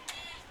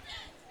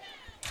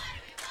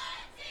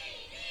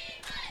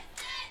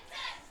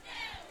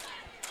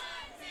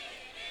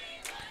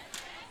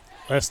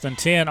 Less than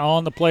 10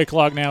 on the play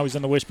clock now. He's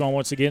in the wishbone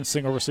once again.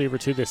 Single receiver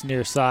to this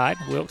near side.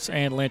 Wilkes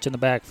and Lynch in the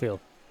backfield.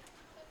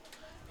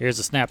 Here's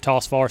the snap,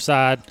 toss far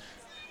side.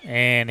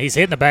 And he's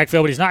hitting the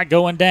backfield, but he's not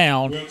going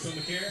down.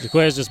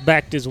 Jaquez just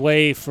backed his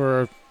way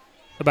for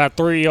about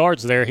 3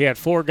 yards there. He had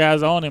 4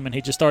 guys on him, and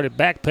he just started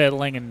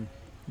backpedaling and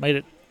made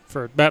it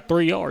for about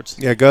 3 yards.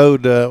 Yeah,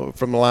 Goad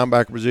from the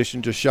linebacker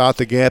position just shot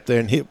the gap there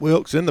and hit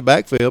Wilkes in the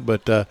backfield,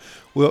 but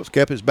Wilkes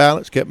kept his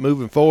balance, kept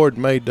moving forward,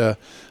 and made a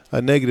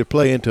negative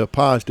play into a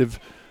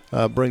positive.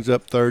 Brings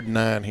up 3rd and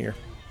 9 here.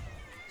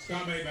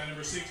 Stop made by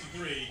number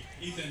 63,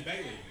 Ethan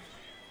Bailey.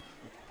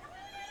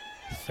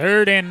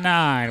 3rd and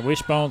 9.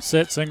 Wishbone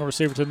set, single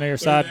receiver to the near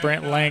side,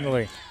 Brent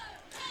Langley.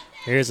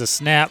 Here's a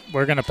snap.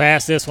 We're going to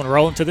pass this one,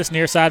 rolling to this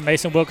near side.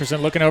 Mason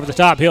Wilkerson looking over the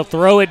top. He'll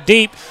throw it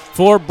deep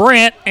for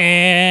Brent,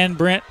 and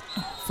Brent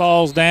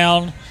falls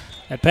down.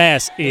 That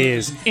pass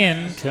is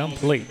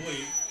incomplete.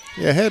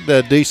 Yeah,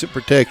 had decent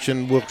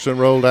protection. Wilkerson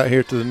rolled out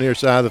here to the near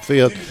side of the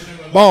field.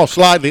 Ball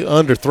slightly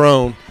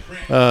underthrown,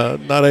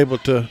 not able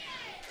to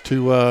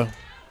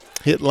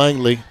hit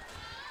Langley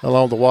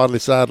along the Wadley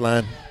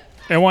sideline.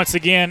 And once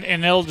again,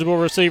 ineligible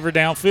receiver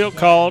downfield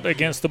called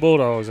against the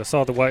Bulldogs. I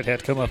saw the white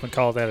hat come up and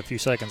call that a few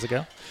seconds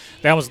ago.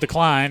 That was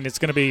declined. It's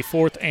going to be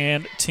 4th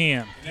and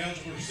 10.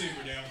 Ineligible receiver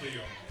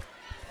downfield.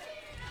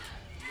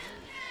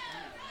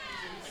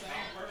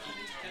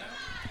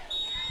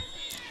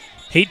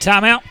 Heat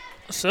timeout.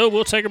 So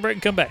we'll take a break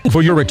and come back.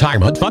 For your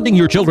retirement, funding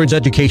your children's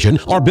education,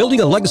 or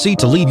building a legacy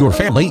to lead your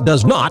family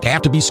does not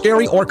have to be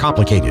scary or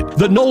complicated.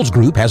 The Knowles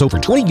Group has over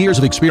 20 years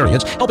of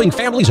experience helping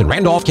families in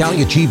Randolph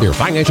County achieve their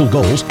financial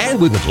goals,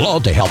 and we would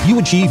love to help you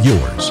achieve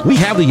yours. We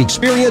have the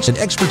experience and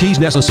expertise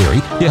necessary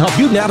to help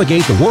you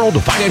navigate the world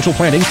of financial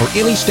planning for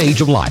any stage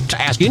of life.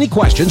 To ask any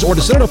questions or to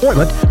set an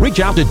appointment,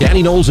 reach out to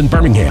Danny Knowles in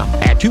Birmingham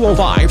at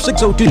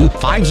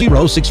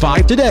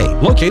 205-602-5065 today.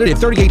 Located at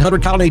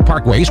 3800 Colonnade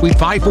Parkway, Suite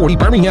 540,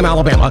 Birmingham,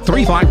 Alabama,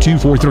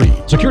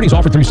 35243. Securities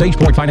offered through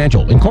SagePoint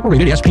Financial,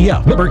 Incorporated,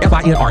 SPF. Member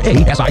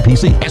FINRA,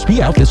 SIPC.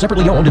 SPF is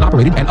separately owned and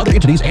operated, and other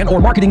entities and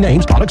or marketing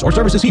names, products, or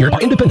services here are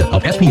independent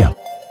of SPF.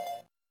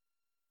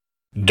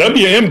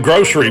 WM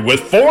Grocery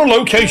with 4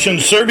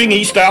 locations serving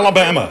East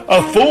Alabama.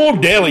 A full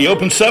deli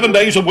open 7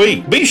 days a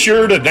week. Be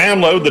sure to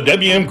download the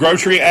WM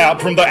Grocery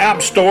app from the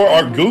App Store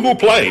or Google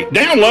Play.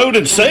 Download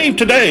and save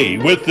today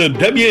with the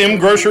WM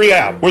Grocery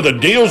app, where the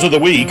deals of the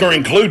week are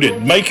included.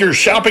 Make your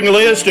shopping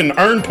list and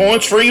earn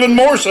points for even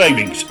more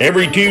savings.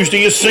 Every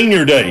Tuesday is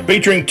Senior Day,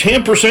 featuring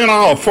 10%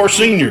 off for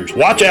seniors.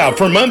 Watch out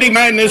for Monday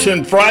Madness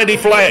and Friday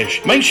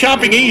Flash. Make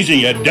shopping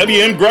easy at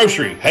WM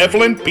Grocery,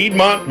 Heflin,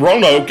 Piedmont,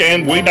 Roanoke,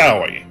 and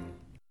Wedowee.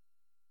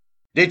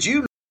 Did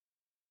you?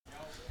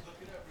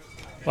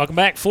 Welcome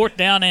back. 4th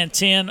down and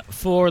 10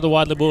 for the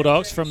Wadley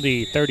Bulldogs from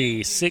the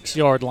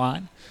 36-yard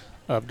line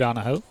of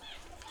Donoho.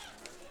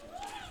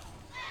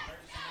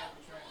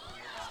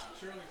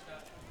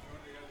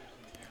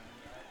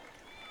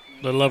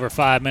 A little over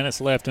 5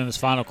 minutes left in this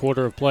final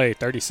quarter of play.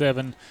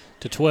 37-12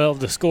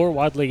 the score.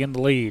 Wadley in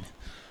the lead.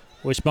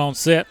 Wishbone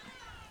set.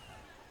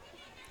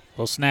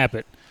 We'll snap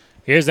it.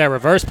 Here's that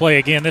reverse play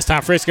again. This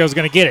time Frisco's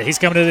going to get it. He's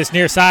coming to this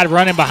near side,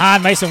 running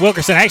behind Mason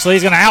Wilkerson. Actually,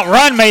 he's going to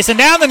outrun Mason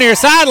down the near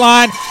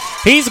sideline.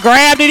 He's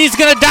grabbed it. He's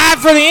going to dive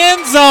for the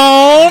end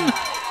zone.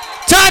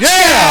 Touchdown!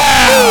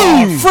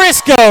 Yeah!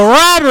 Frisco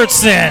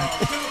Robertson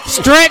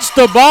stretched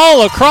the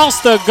ball across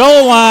the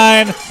goal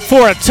line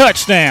for a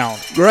touchdown.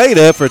 Great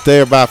effort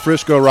there by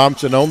Frisco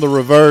Robinson on the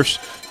reverse.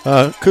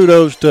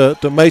 Kudos to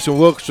Mason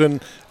Wilkerson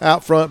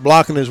out front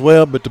blocking as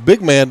well, but the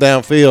big man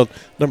downfield,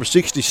 number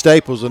 60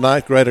 Staples, the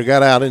 9th grader,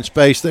 got out in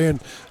space there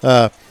and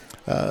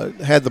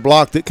had the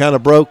block that kind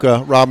of broke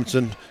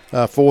Robinson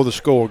for the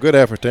score. Good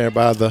effort there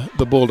by the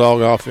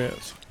Bulldog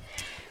offense.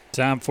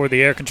 Time for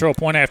the Air Control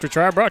Point After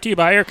Try, brought to you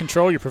by Air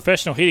Control, your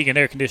professional heating and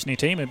air conditioning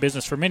team in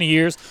business for many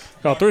years.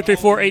 Call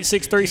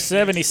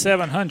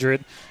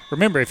 334-863-7700.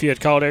 Remember, if you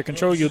had called Air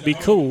Control, you'd be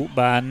cool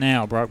by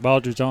now. Brock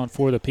Baldridge on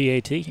for the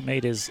PAT. He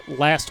made his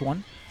last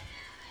one.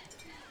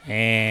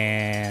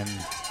 And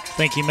I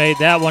think he made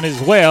that one as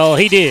well.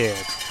 He did.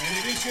 And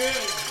it is good.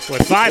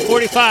 With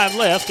 5:45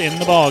 left in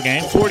the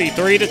ballgame,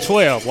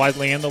 43-12,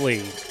 Wadley in the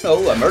lead.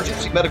 No,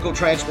 Emergency Medical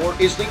Transport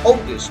is the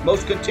oldest,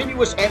 most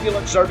continuous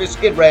ambulance service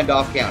in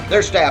Randolph County.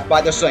 They're staffed by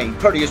the same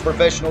courteous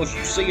professionals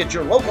you see at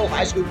your local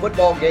high school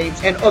football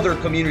games and other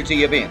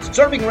community events.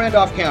 Serving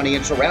Randolph County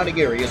and surrounding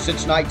areas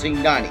since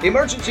 1990.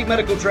 Emergency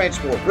Medical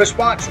Transport,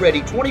 response ready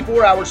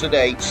 24 hours a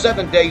day,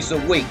 7 days a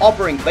week,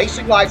 offering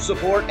basic life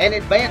support and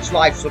advanced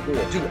life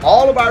support to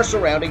all of our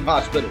surrounding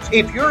hospitals.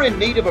 If you're in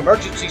need of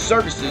emergency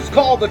services,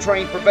 call the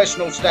trained professionals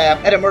professional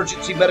staff at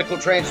Emergency Medical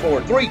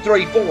Transport.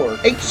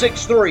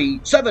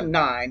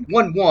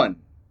 334-863-7911.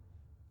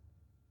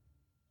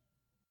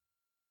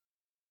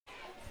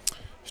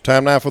 It's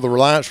time now for the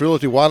Reliance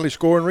Realty Wadley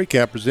Score and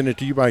Recap, presented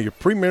to you by your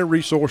premier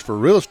resource for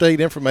real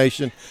estate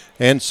information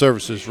and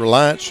services,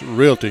 Reliance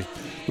Realty.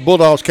 The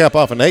Bulldogs cap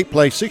off an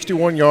 8-play,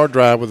 61-yard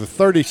drive with a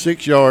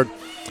 36-yard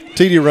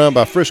TD run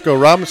by Frisco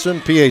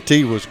Robinson. PAT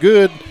was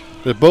good.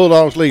 The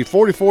Bulldogs lead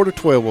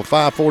 44-12 with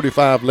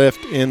 5:45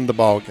 left in the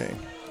ballgame.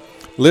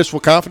 List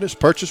with confidence,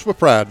 purchase with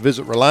pride.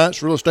 Visit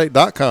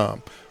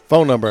RelianceRealEstate.com.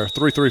 Phone number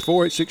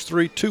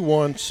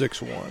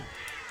 334-863-2161.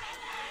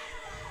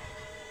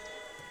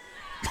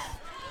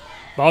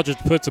 Ball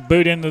just puts a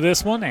boot into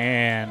this one,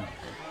 and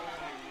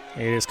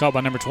it is caught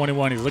by number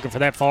 21. He's looking for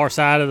that far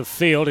side of the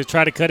field. He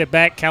tried to cut it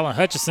back. Callan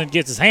Hutchison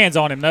gets his hands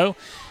on him, though.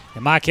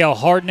 And Michael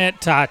Hardnett,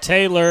 Ty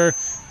Taylor,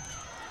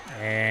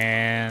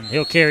 and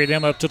he'll carry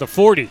them up to the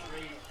 40.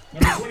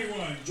 Number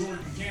 21, Jordan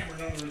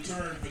Cameron on the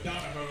return for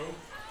Donoho.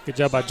 Good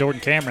job by Jordan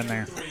Cameron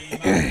there.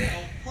 And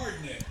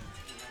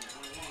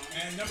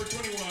number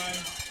 21,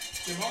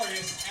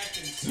 Jamarius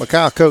Atkinson.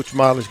 Mikhail Coach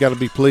Motley's got to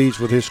be pleased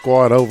with his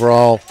squad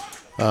overall.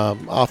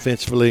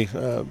 Offensively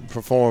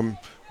performed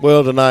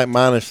well tonight,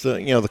 minus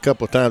the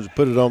couple of times we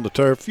put it on the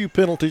turf. A few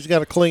penalties got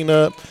to clean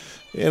up.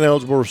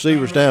 Ineligible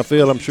receivers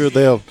downfield. I'm sure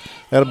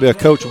that'll be a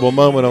coachable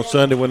moment on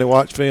Sunday when they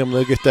watch film.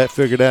 They'll get that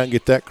figured out and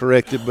get that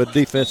corrected. But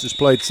defense has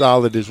played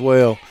solid as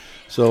well.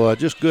 So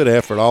just good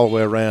effort all the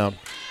way around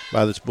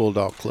by this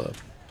Bulldog club.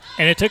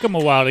 And it took them a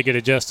while to get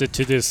adjusted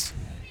to this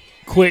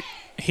quick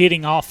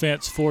hitting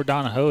offense for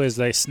Donoho as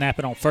they snap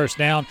it on first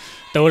down,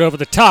 throw it over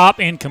the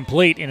top,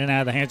 incomplete, in and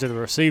out of the hands of the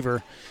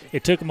receiver.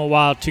 It took them a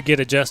while to get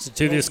adjusted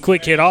to this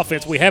quick hit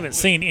offense. We haven't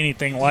seen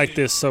anything like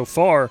this so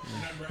far.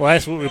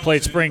 Last week we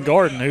played Spring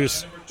Garden,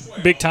 who's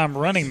big time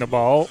running the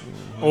ball,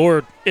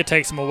 or it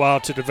takes them a while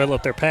to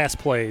develop their pass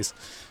plays.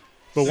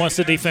 But once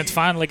the defense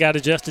finally got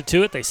adjusted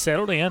to it, they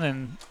settled in,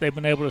 and they've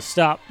been able to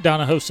stop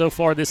Donoho so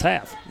far this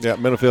half. Yeah,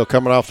 Minifield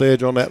coming off the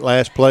edge on that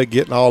last play,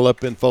 getting all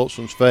up in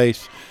Folsom's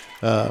face,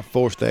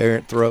 forced the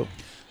errant throw.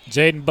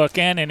 Jaden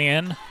Buchanan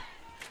in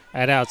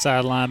at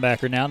outside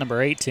linebacker now, number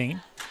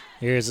 18.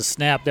 Here's a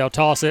snap. They'll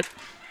toss it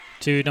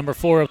to number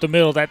 4 up the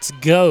middle. That's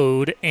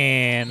Goad,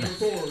 and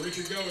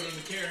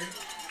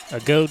a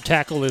Goad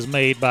tackle is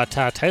made by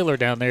Ty Taylor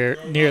down there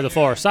near the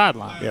far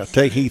sideline. Yeah,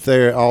 Tate Heath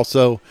there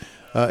also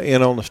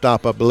in on the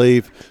stop, I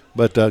believe.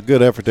 But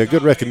good effort there.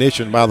 Good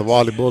recognition by the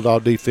Wadley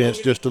Bulldog defense.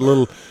 Just a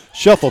little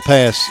shuffle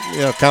pass,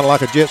 kind of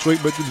like a jet sweep,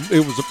 but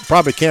it was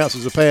probably counts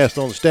as a pass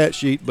on the stat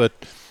sheet. But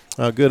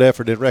good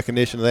effort in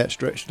recognition of that,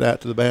 stretched it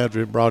out to the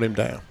boundary and brought him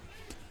down.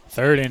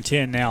 3rd and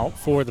 10 now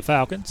for the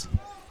Falcons.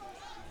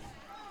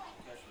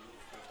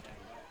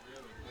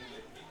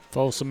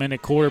 Folsom in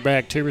at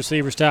quarterback, 2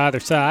 receivers to either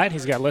side.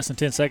 He's got less than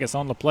 10 seconds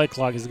on the play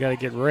clock. He's got to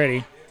get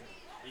ready.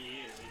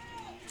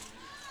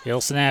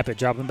 He'll snap it,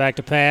 dropping back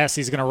to pass.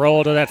 He's going to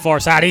roll to that far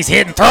side. He's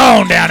hit and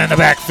thrown down in the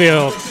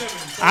backfield.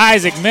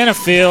 Isaac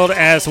Minifield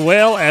as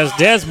well as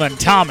Desmond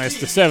Thomas,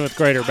 the 7th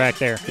grader back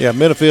there. Yeah,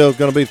 Minifield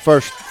going to be the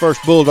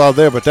first Bulldog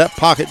there, but that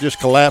pocket just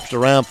collapsed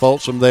around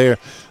Folsom there,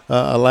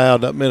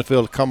 allowed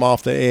Minifield to come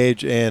off the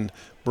edge and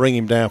bring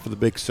him down for the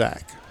big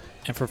sack.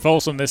 And for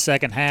Folsom, this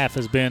second half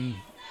has been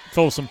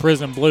Folsom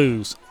Prison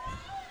Blues.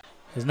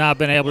 Has not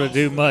been able to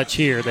do much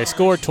here. They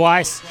scored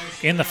twice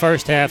in the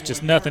first half,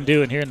 just nothing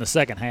doing here in the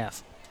second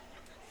half.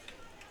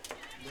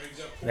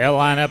 They'll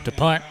line up to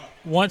punt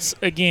once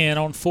again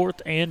on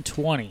 4th and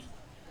 20.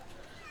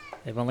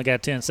 They've only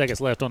got 10 seconds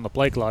left on the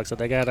play clock, so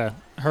they got to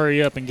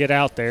hurry up and get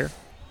out there.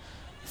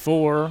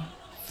 4,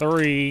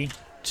 3,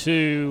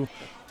 2,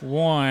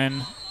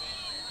 1.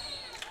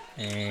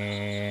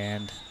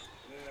 And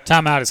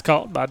timeout is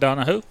called by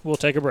Donoho. We'll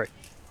take a break.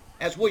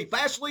 As we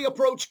fastly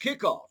approach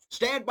kickoff,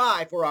 stand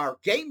by for our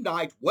game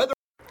night weather.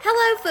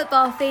 Hello,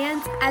 football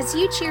fans. As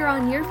you cheer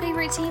on your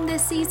favorite team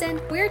this season,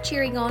 we're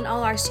cheering on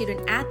all our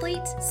student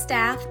athletes,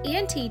 staff,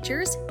 and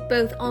teachers,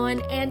 both on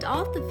and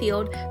off the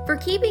field, for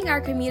keeping our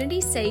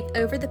community safe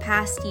over the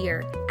past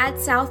year. At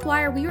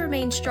Southwire, we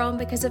remain strong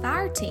because of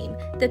our team,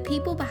 the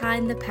people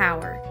behind the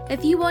power.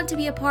 If you want to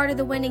be a part of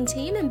the winning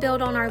team and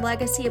build on our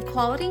legacy of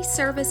quality,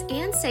 service,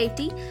 and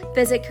safety,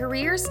 visit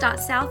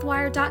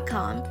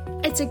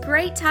careers.southwire.com. It's a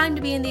great time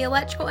to be in the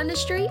electrical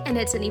industry, and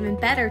it's an even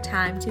better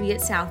time to be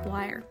at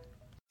Southwire.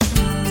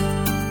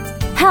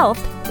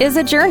 Health is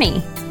a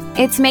journey.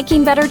 It's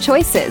making better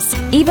choices,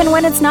 even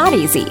when it's not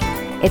easy.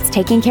 It's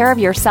taking care of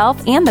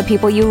yourself and the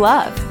people you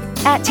love.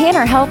 At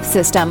Tanner Health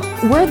System,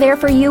 we're there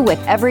for you with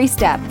every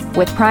step,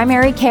 with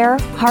primary care,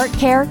 heart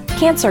care,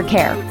 cancer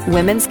care,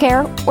 women's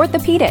care,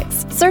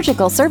 orthopedics,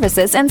 surgical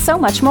services, and so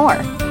much more.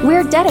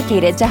 We're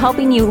dedicated to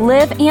helping you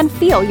live and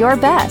feel your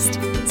best.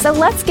 So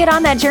let's get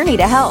on that journey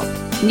to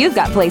health. You've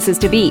got places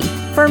to be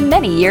for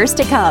many years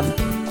to come.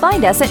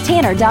 Find us at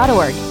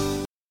tanner.org.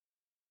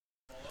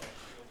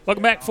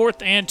 Welcome back,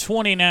 4th and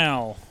 20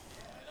 now.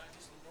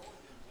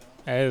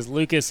 As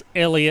Lucas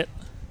Elliott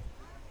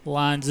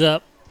lines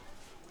up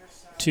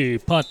to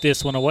punt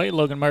this one away.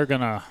 Logan Murr going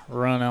to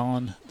run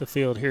on the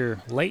field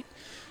here late.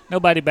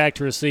 Nobody back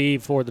to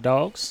receive for the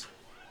Dogs.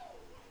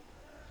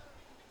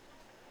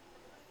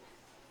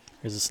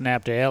 Here's a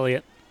snap to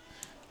Elliott.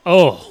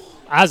 Oh,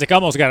 Isaac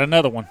almost got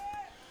another one.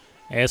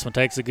 This one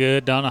takes a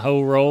good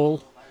Donoho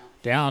roll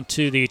down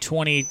to the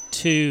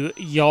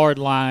 22-yard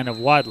line of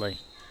Wadley.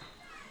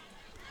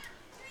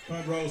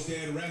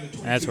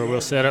 That's where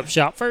we'll set up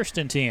shop, 1st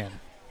and 10.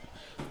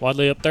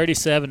 Wadley up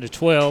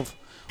 37-12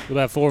 with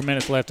about 4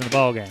 minutes left in the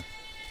ballgame.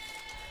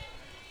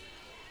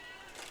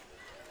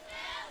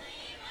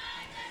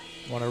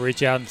 Want to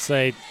reach out and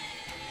say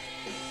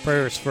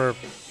prayers for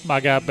my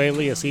guy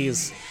Bailey as he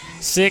is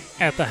sick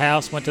at the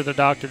house. Went to the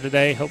doctor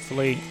today.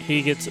 Hopefully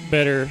he gets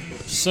better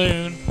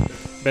soon,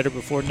 better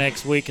before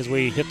next week as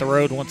we hit the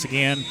road once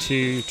again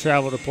to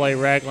travel to play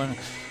Raglan.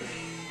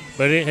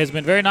 But it has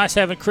been very nice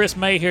having Chris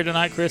May here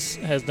tonight. Chris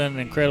has done an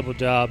incredible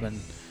job, and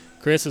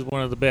Chris is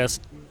one of the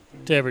best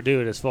to ever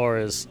do it as far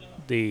as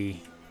the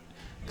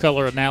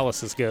color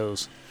analysis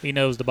goes. He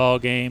knows the ball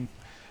game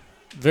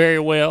very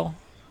well.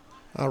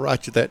 I'll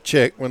write you that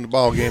check when the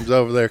ball game's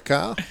over there,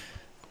 Kyle.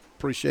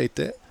 Appreciate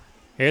that.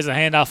 Here's a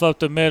handoff up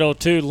the middle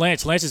to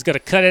Lynch. Lynch is going to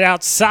cut it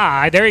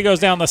outside. There he goes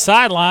down the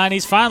sideline.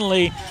 He's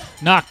finally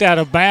knocked out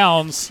of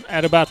bounds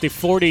at about the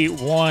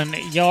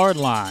 41-yard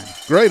line.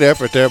 Great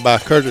effort there by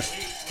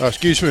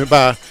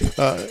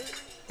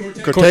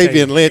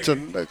Cortavian Lynch,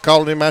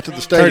 calling him out to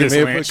the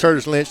stadium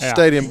Curtis Lynch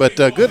Stadium. But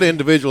good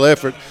individual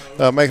effort,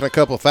 making a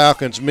couple of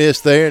Falcons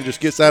miss there and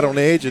just gets out on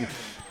the edge and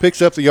picks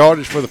up the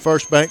yardage for the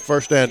first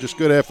down. Just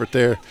good effort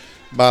there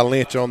by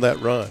Lynch on that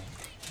run.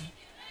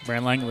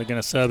 Brand Langley going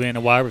to sub in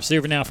a wide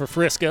receiver now for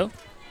Frisco.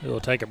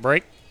 He'll take a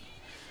break.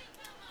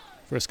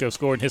 Frisco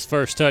scored his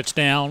first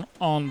touchdown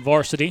on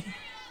varsity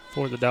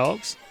for the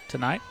Dogs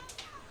tonight.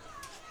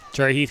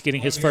 Trey Heath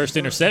getting his first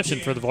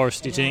interception for the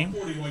varsity team.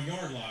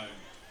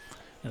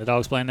 And the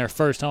Dogs playing their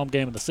first home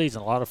game of the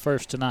season. A lot of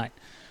firsts tonight.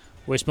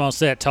 Wishbone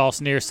set,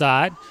 toss near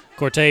side.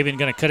 Cortavian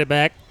going to cut it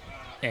back.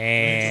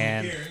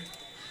 And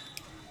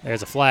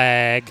there's a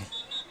flag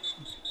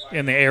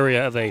in the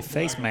area of a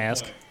face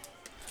mask.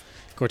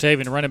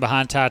 Cortavian running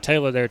behind Ty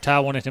Taylor there.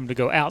 Ty wanted him to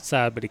go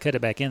outside, but he cut it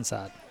back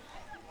inside.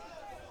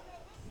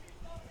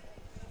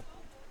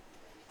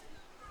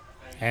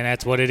 And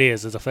that's what it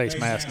is a face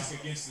mask.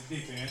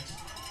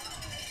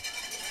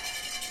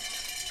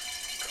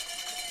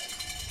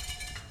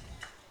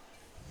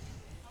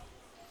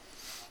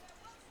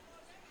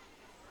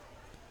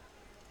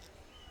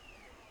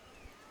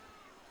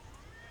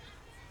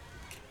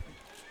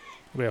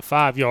 We have a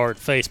 5-yard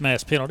face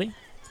mask penalty.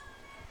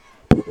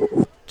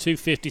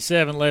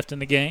 2:57 left in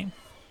the game.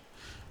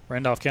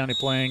 Randolph County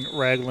playing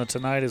Raglan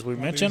tonight, as we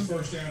mentioned.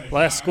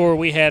 Last score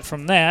we had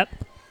from that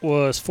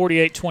was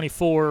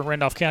 48-24,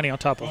 Randolph County on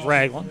top of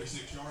Raglan.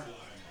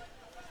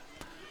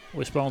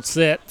 Wishbone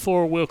set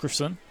for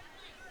Wilkerson.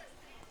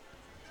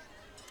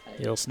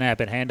 He'll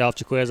snap it, hand off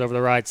Jaquez over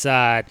the right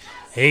side.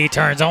 He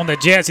turns on the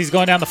Jets. He's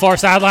going down the far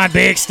sideline,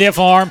 big stiff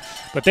arm,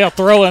 but they'll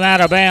throw it out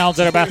of bounds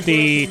at about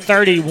the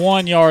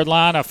 31-yard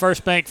line, a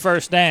First Bank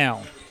first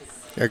down.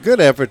 Yeah, good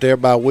effort there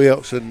by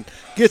Wilkes, and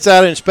gets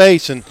out in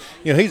space, and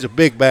he's a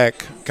big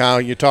back, Kyle.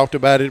 You talked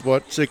about it,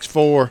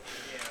 6'4",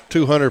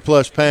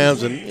 200-plus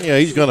pounds, and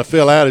he's going to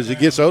fill out as he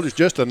gets older. He's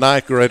just a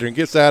ninth grader and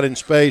gets out in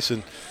space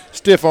and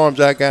stiff arms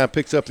that guy and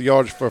picks up the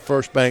yardage for a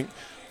First Bank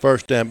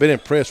first down. Been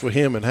impressed with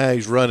him and how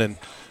he's running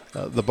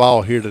the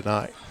ball here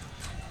tonight.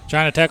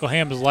 Trying to tackle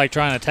him is like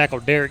trying to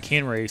tackle Derrick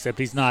Henry, except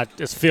he's not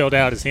as filled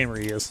out as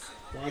Henry is.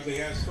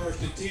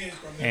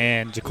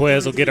 And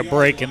Jaquez will get a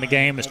break in the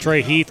game as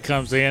Trey Heath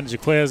comes in.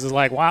 Jaquez is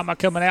like, why am I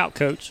coming out,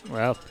 Coach?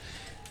 Well,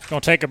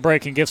 going to take a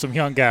break and give some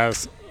young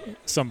guys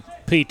some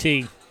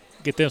PT,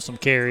 get them some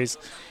carries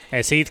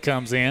as Heath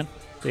comes in,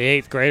 the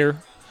 8th grader.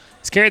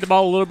 He's carried the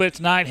ball a little bit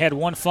tonight, had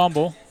one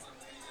fumble.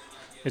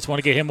 Just want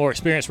to get him more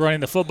experience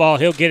running the football.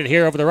 He'll get it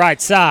here over the right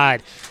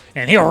side,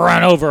 and he'll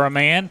run over a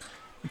man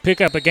and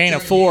pick up a gain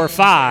of 4 or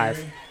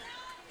 5.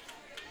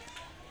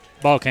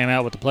 Ball came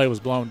out, but the play was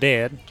blown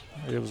dead.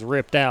 It was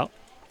ripped out.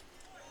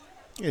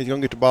 Yeah, he's going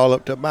to get the ball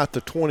up to about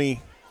the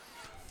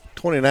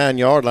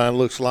 29-yard line,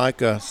 looks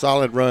like. A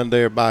solid run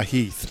there by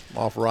Heath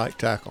off right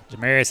tackle.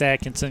 Jamarius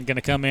Atkinson going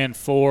to come in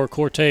for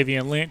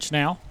Cortavian Lynch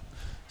now.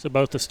 So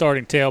both the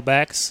starting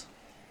tailbacks,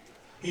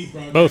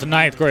 both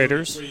 9th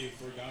graders,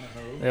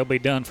 they'll be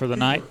done for the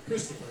night.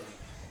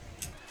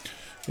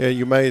 Yeah,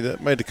 you made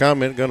the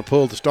comment, going to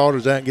pull the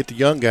starters out and get the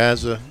young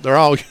guys. They're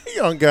all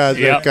young guys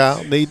there,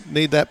 Kyle.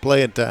 Need that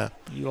playing time.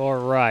 You are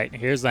right.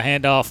 Here's the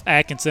handoff.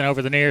 Atkinson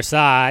over the near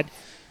side.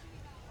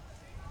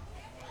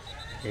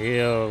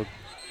 He'll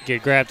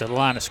get grabbed to the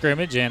line of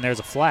scrimmage, and there's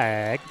a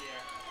flag.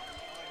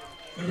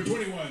 Number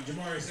 21,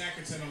 Jamarius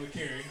Atkinson on the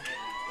carry.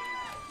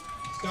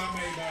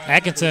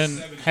 Atkinson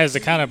has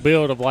the kind of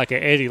build of like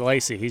an Eddie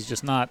Lacy. He's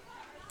just not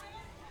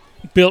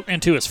built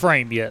into his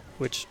frame yet,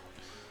 which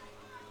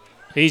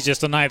he's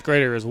just a 9th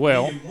grader as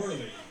well.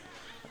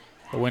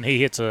 But when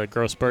he hits a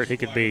growth spurt, he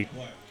could be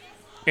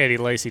Eddie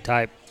Lacy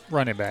type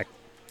running back.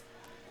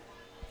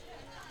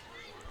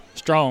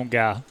 Strong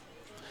guy.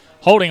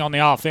 Holding on the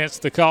offense,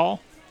 the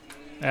call.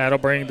 That'll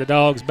bring the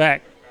Dogs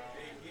back.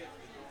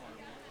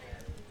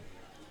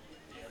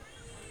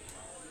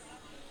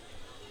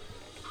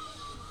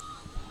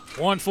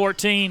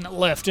 1:14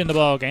 left in the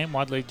ball game.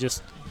 Wadley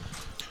just.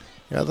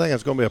 Yeah, I think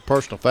it's going to be a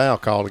personal foul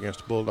called against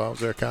the Bulldogs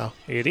there, Kyle.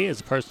 It is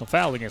a personal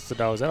foul against the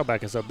Dogs. That'll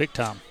back us up big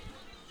time.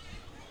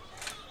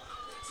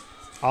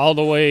 All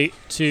the way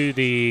to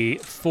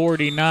the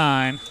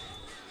 49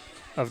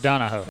 of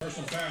Donoho.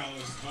 Personal foul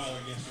is called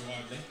against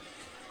Wadley.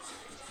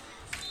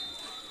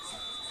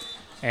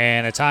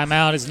 And a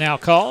timeout is now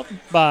called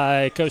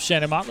by Coach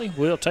Shannon Motley.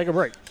 We'll take a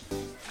break.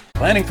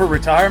 Planning for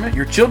retirement,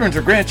 your children's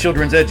or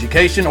grandchildren's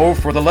education, or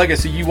for the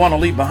legacy you want to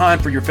leave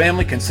behind for your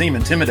family can seem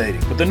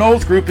intimidating. But the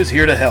Knowles Group is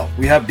here to help.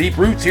 We have deep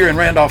roots here in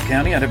Randolph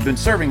County and have been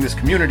serving this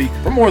community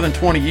for more than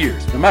 20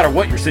 years. No matter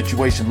what your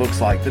situation looks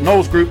like, the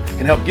Knowles Group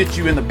can help get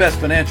you in the best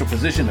financial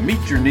position to meet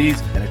your needs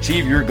and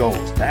achieve your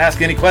goals. To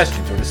ask any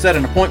questions or to set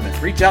an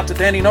appointment, reach out to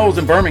Danny Knowles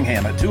in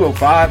Birmingham at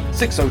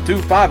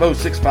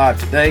 205-602-5065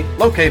 today,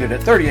 located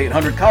at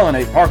 3800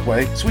 Colonnade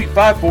Parkway, Suite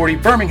 540,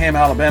 Birmingham,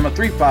 Alabama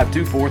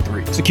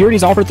 35243.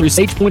 Securities offered through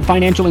Sage Point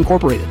Financial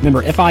Incorporated,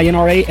 member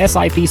FINRA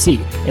SIPC.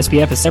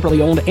 SPF is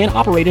separately owned and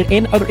operated,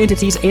 and other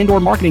entities and/or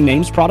marketing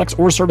names, products,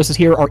 or services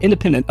here are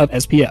independent of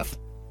SPF.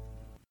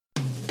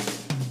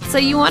 So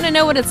you want to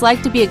know what it's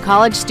like to be a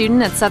college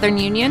student at Southern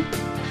Union?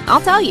 I'll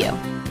tell you.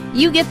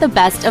 You get the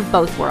best of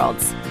both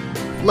worlds.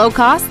 Low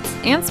costs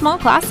and small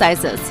class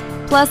sizes,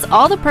 plus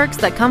all the perks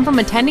that come from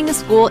attending a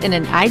school in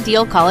an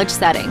ideal college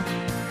setting.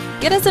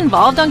 Get as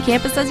involved on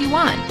campus as you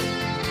want,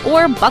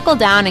 or buckle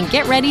down and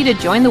get ready to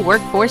join the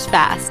workforce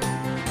fast.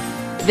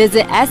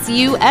 Visit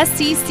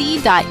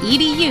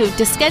suscc.edu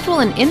to schedule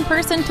an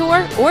in-person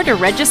tour or to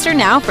register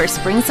now for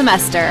spring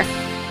semester.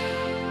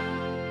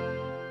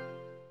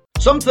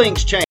 Some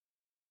things change.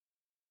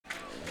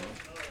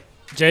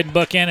 Jaden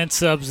Buchanan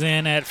subs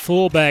in at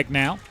fullback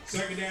now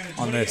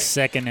on the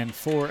 2nd and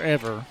 4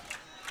 ever.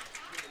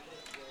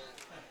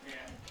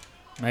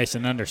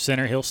 Mason under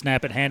center. He'll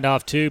snap it,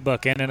 handoff to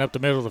Buchanan up the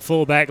middle of the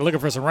fullback, looking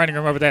for some running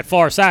room over that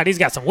far side. He's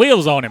got some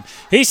wheels on him.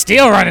 He's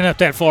still running up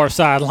that far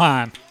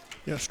sideline.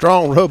 Yeah,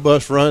 strong,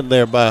 robust run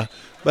there by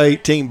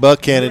 18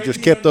 Buchanan.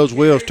 Just kept those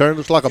wheels turned.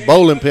 Looks like a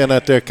bowling pin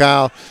out there,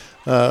 Kyle.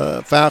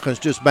 Falcons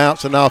just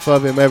bouncing off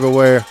of him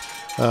everywhere.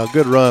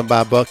 Good run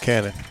by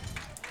Buchanan.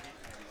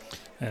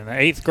 And the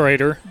 8th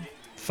grader,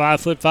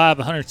 5'5",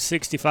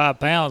 165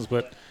 pounds,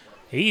 but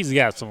he's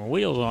got some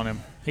wheels on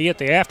him. He hit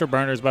the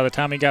afterburners by the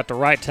time he got the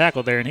right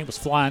tackle there, and he was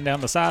flying down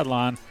the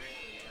sideline.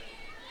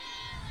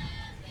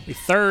 The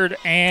 3rd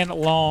and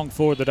long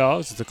for the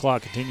Dogs as the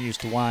clock continues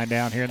to wind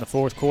down here in the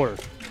 4th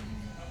quarter.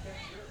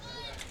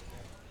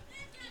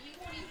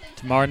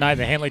 Tomorrow night,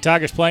 the Handley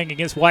Tigers playing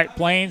against White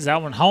Plains.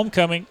 That one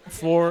homecoming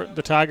for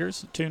the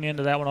Tigers. Tune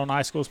into that one on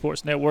High School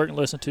Sports Network and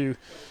listen to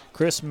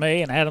Chris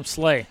May and Adam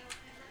Slay,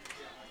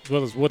 as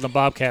well as Woodland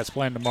Bobcats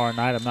playing tomorrow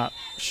night. I'm not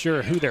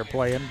sure who they're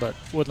playing, but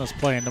Woodland's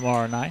playing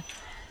tomorrow night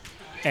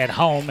at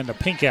home in the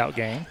pink-out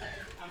game.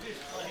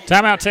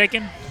 Timeout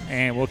taken,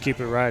 and we'll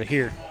keep it right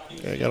here.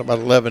 Yeah, got about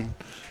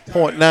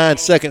 11.9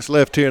 seconds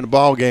left here in the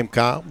ball game,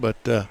 Kyle,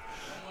 but been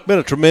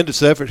a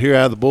tremendous effort here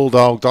out of the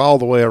Bulldogs all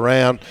the way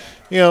around.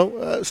 You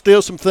know,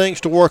 still some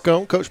things to work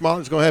on. Coach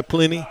Martin's going to have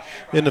plenty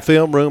in the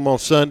film room on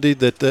Sunday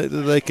that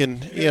they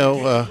can,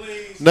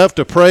 enough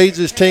to praise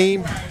his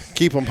team,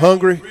 keep them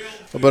hungry,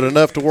 but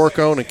enough to work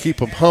on and keep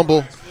them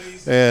humble,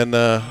 and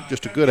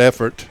just a good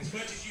effort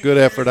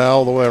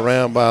all the way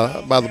around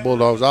by the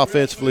Bulldogs,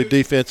 offensively,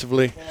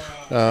 defensively.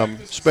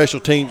 Special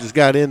teams has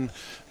got in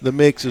the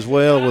mix as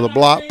well with a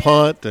block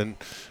punt and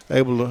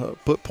able to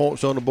put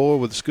points on the board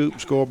with a scoop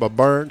and score by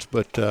Burns,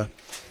 but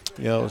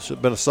it's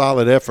been a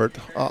solid effort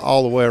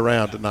all the way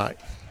around tonight.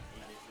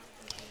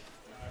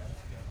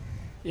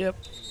 Yep.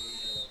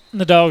 And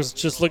the Dogs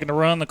just looking to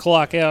run the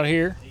clock out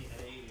here.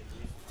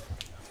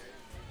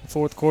 The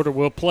 4th quarter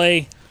will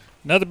play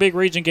another big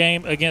region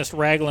game against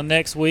Raglan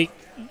next week.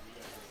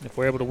 If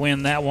we're able to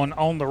win that one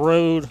on the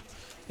road,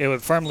 it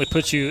would firmly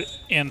put you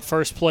in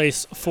first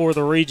place for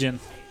the region.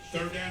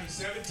 3rd down and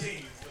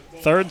 17.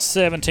 3rd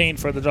 17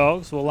 for the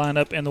Dogs. We'll line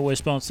up in the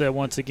wishbone set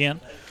once again.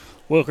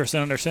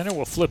 Wilkerson under center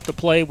will flip the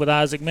play with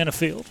Isaac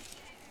Minifield.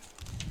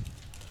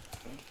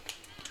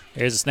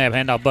 Here's a snap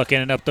handoff,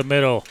 Buchanan up the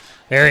middle.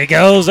 There he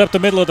goes up the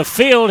middle of the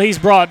field. He's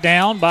brought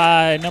down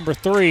by number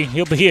 3.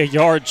 He'll be a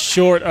yard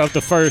short of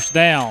the first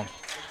down.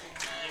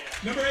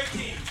 Number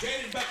 18,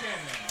 Jaden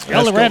Buchanan. He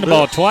only ran the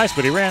ball twice,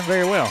 but he ran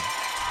very well.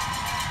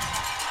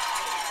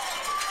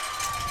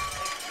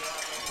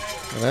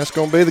 And that's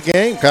going to be the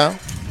game, Kyle.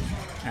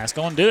 That's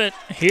going to do it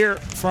here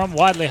from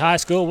Wadley High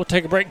School. We'll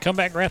take a break and come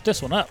back and wrap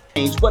this one up.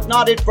 But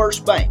not at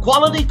First Bank.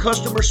 Quality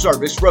customer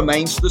service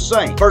remains the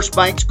same. First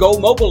Bank's Go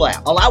mobile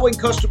app, allowing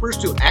customers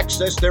to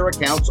access their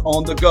accounts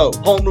on the go.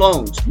 Home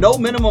loans, no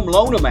minimum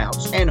loan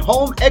amounts, and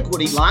home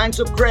equity lines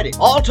of credit.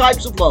 All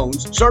types of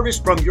loans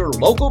serviced from your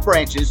local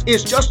branches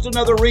is just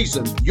another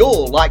reason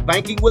you'll like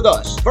banking with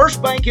us.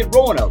 First Bank in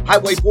Roanoke,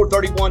 Highway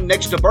 431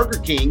 next to Burger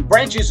King,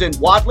 branches in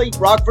Wadley,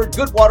 Rockford,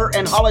 Goodwater,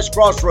 and Hollis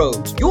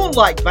Crossroads. You'll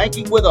like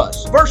banking with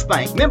us. First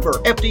Bank, member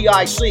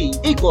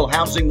FDIC, equal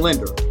housing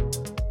lender.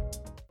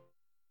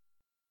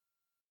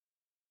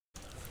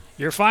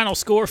 Your final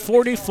score,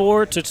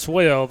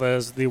 44-12,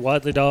 as the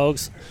Wadley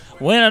Dogs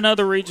win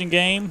another region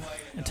game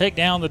and take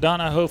down the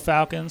Donoho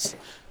Falcons.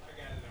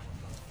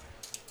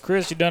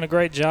 Chris, you've done a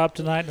great job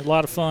tonight. A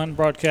lot of fun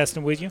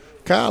broadcasting with you.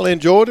 Kyle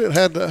enjoyed it.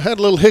 Had a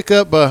little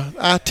hiccup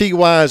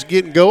IT-wise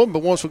getting going,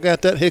 but once we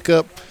got that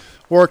hiccup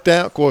worked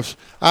out, of course,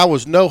 I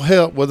was no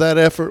help with that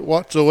effort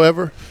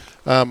whatsoever.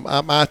 I'm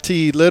IT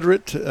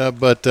literate,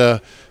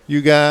 but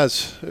you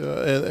guys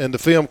and the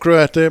film crew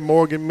out there,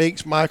 Morgan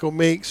Meeks, Michael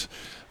Meeks,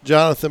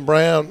 Jonathan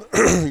Brown,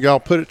 y'all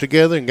put it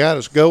together and got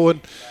us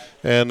going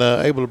and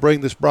able to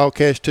bring this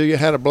broadcast to you.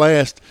 Had a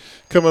blast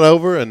coming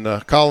over and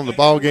calling the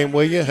ball game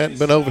with you. Hadn't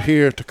been over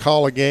here to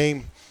call a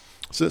game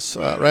since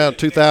around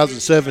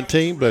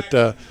 2017,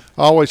 but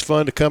always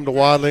fun to come to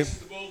Wadley.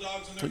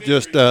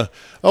 Just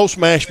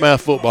smash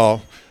mouth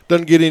football.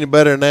 Doesn't get any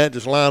better than that.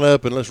 Just line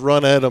up and let's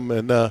run at them.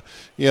 And,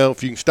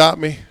 if you can stop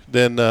me,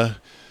 then,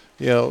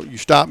 you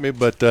stop me.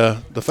 But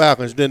the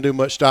Falcons didn't do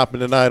much stopping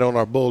tonight on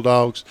our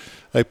Bulldogs.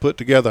 They put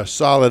together a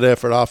solid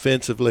effort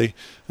offensively.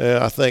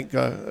 I think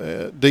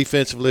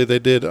defensively they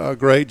did a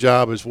great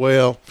job as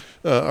well.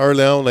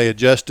 Early on they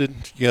adjusted.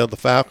 The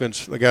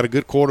Falcons, they got a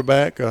good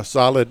quarterback, a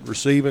solid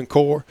receiving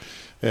core,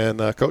 and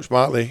Coach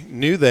Motley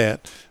knew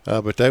that,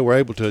 but they were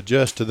able to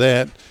adjust to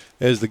that.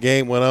 As the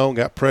game went on,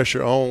 got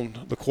pressure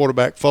on the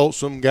quarterback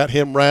Folsom, got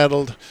him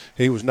rattled.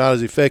 He was not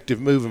as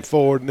effective moving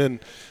forward. And then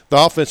the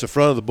offensive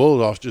front of the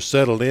Bulldogs just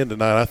settled in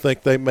tonight. I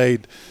think they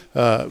made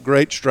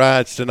great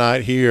strides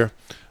tonight here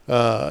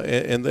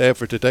in the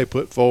effort that they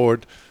put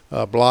forward,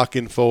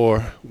 blocking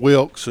for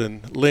Wilkes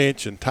and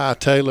Lynch and Ty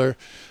Taylor.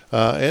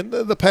 And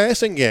the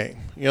passing game.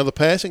 The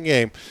passing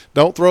game.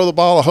 Don't throw the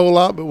ball a whole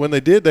lot, but when they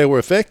did, they were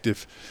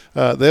effective.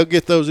 They'll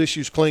get those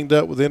issues cleaned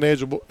up with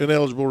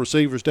ineligible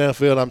receivers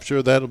downfield. I'm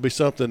sure that'll be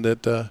something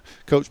that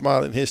Coach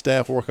Motley and his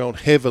staff work on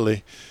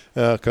heavily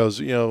because,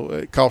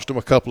 it cost them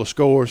a couple of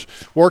scores.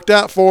 Worked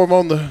out for them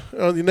on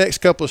the next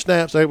couple of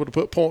snaps, able to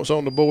put points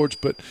on the boards,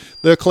 but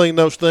they'll clean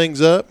those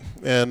things up.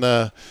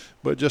 And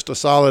but just a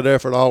solid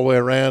effort all the way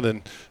around,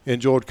 and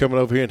enjoyed coming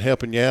over here and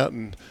helping you out,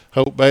 and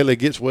hope Bailey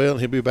gets well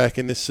and he'll be back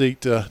in this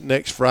seat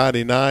next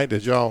Friday night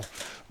as y'all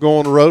go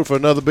on the road for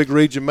another big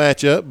region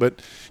matchup. But,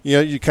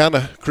 you kind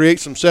of create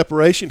some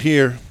separation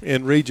here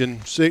in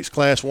Region 6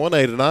 Class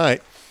 1A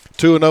tonight.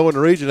 2-0 in the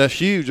region, that's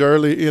huge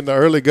in the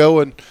early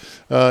going.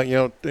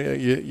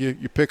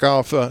 You pick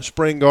off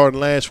Spring Garden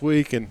last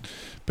week and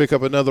pick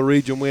up another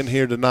region win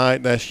here tonight,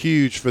 and that's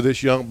huge for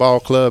this young ball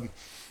club.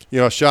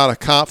 A shot of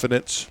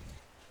confidence.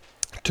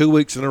 2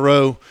 weeks in a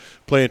row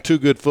playing two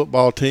good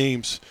football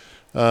teams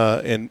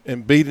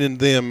and beating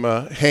them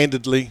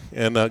handedly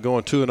and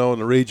going 2-0 in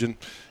the region.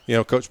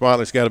 Coach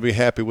Motley's got to be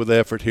happy with the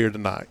effort here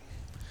tonight.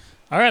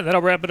 All right,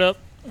 that'll wrap it up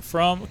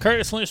from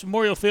Curtis Lynch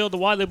Memorial Field. The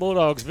Wadley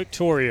Bulldogs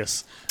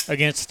victorious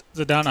against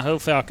the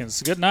Donoho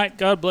Falcons. Good night,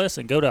 God bless,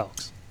 and go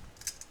Dogs.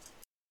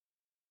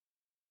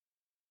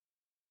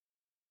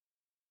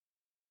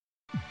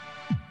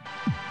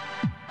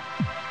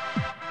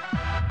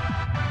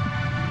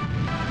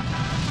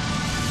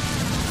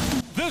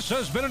 This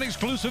has been an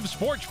exclusive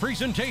sports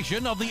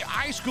presentation of the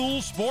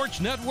iSchool Sports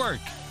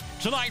Network.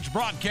 Tonight's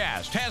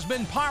broadcast has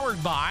been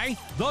powered by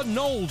the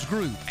Knowles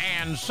Group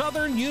and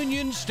Southern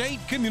Union State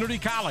Community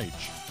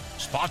College.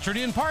 Sponsored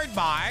in part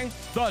by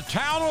the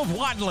Town of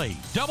Wadley,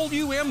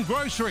 WM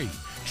Grocery,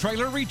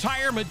 Trailer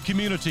Retirement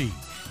Community,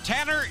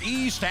 Tanner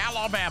East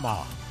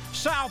Alabama,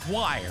 South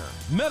Wire,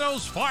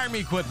 Meadows Farm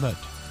Equipment,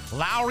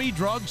 Lowry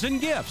Drugs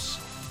and Gifts,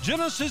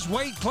 Genesis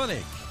Weight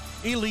Clinic,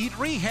 Elite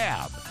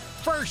Rehab,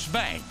 First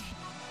Bank,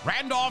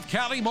 Randolph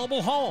County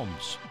Mobile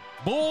Homes,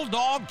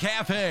 Bulldog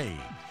Cafe,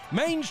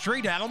 Main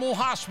Street Animal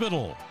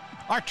Hospital,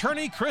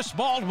 Attorney Chris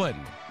Baldwin,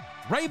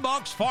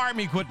 Raybucks Farm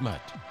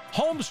Equipment,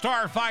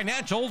 Homestar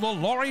Financial, the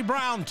Lori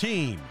Brown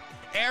Team,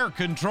 Air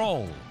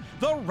Control,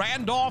 the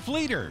Randolph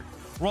Leader,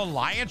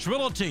 Reliance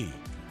Realty,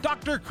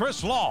 Dr.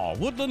 Chris Law,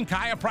 Woodland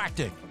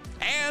Chiropractic,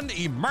 and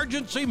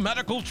Emergency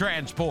Medical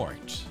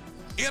Transport.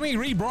 Any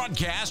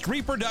rebroadcast,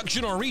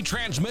 reproduction, or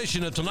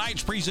retransmission of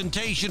tonight's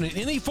presentation in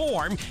any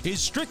form is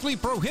strictly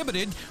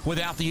prohibited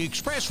without the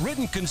express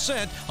written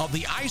consent of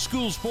the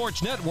iSchool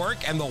Sports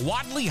Network and the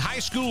Wadley High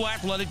School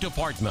Athletic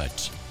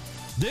Department.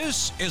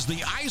 This is the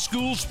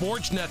iSchool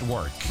Sports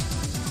Network.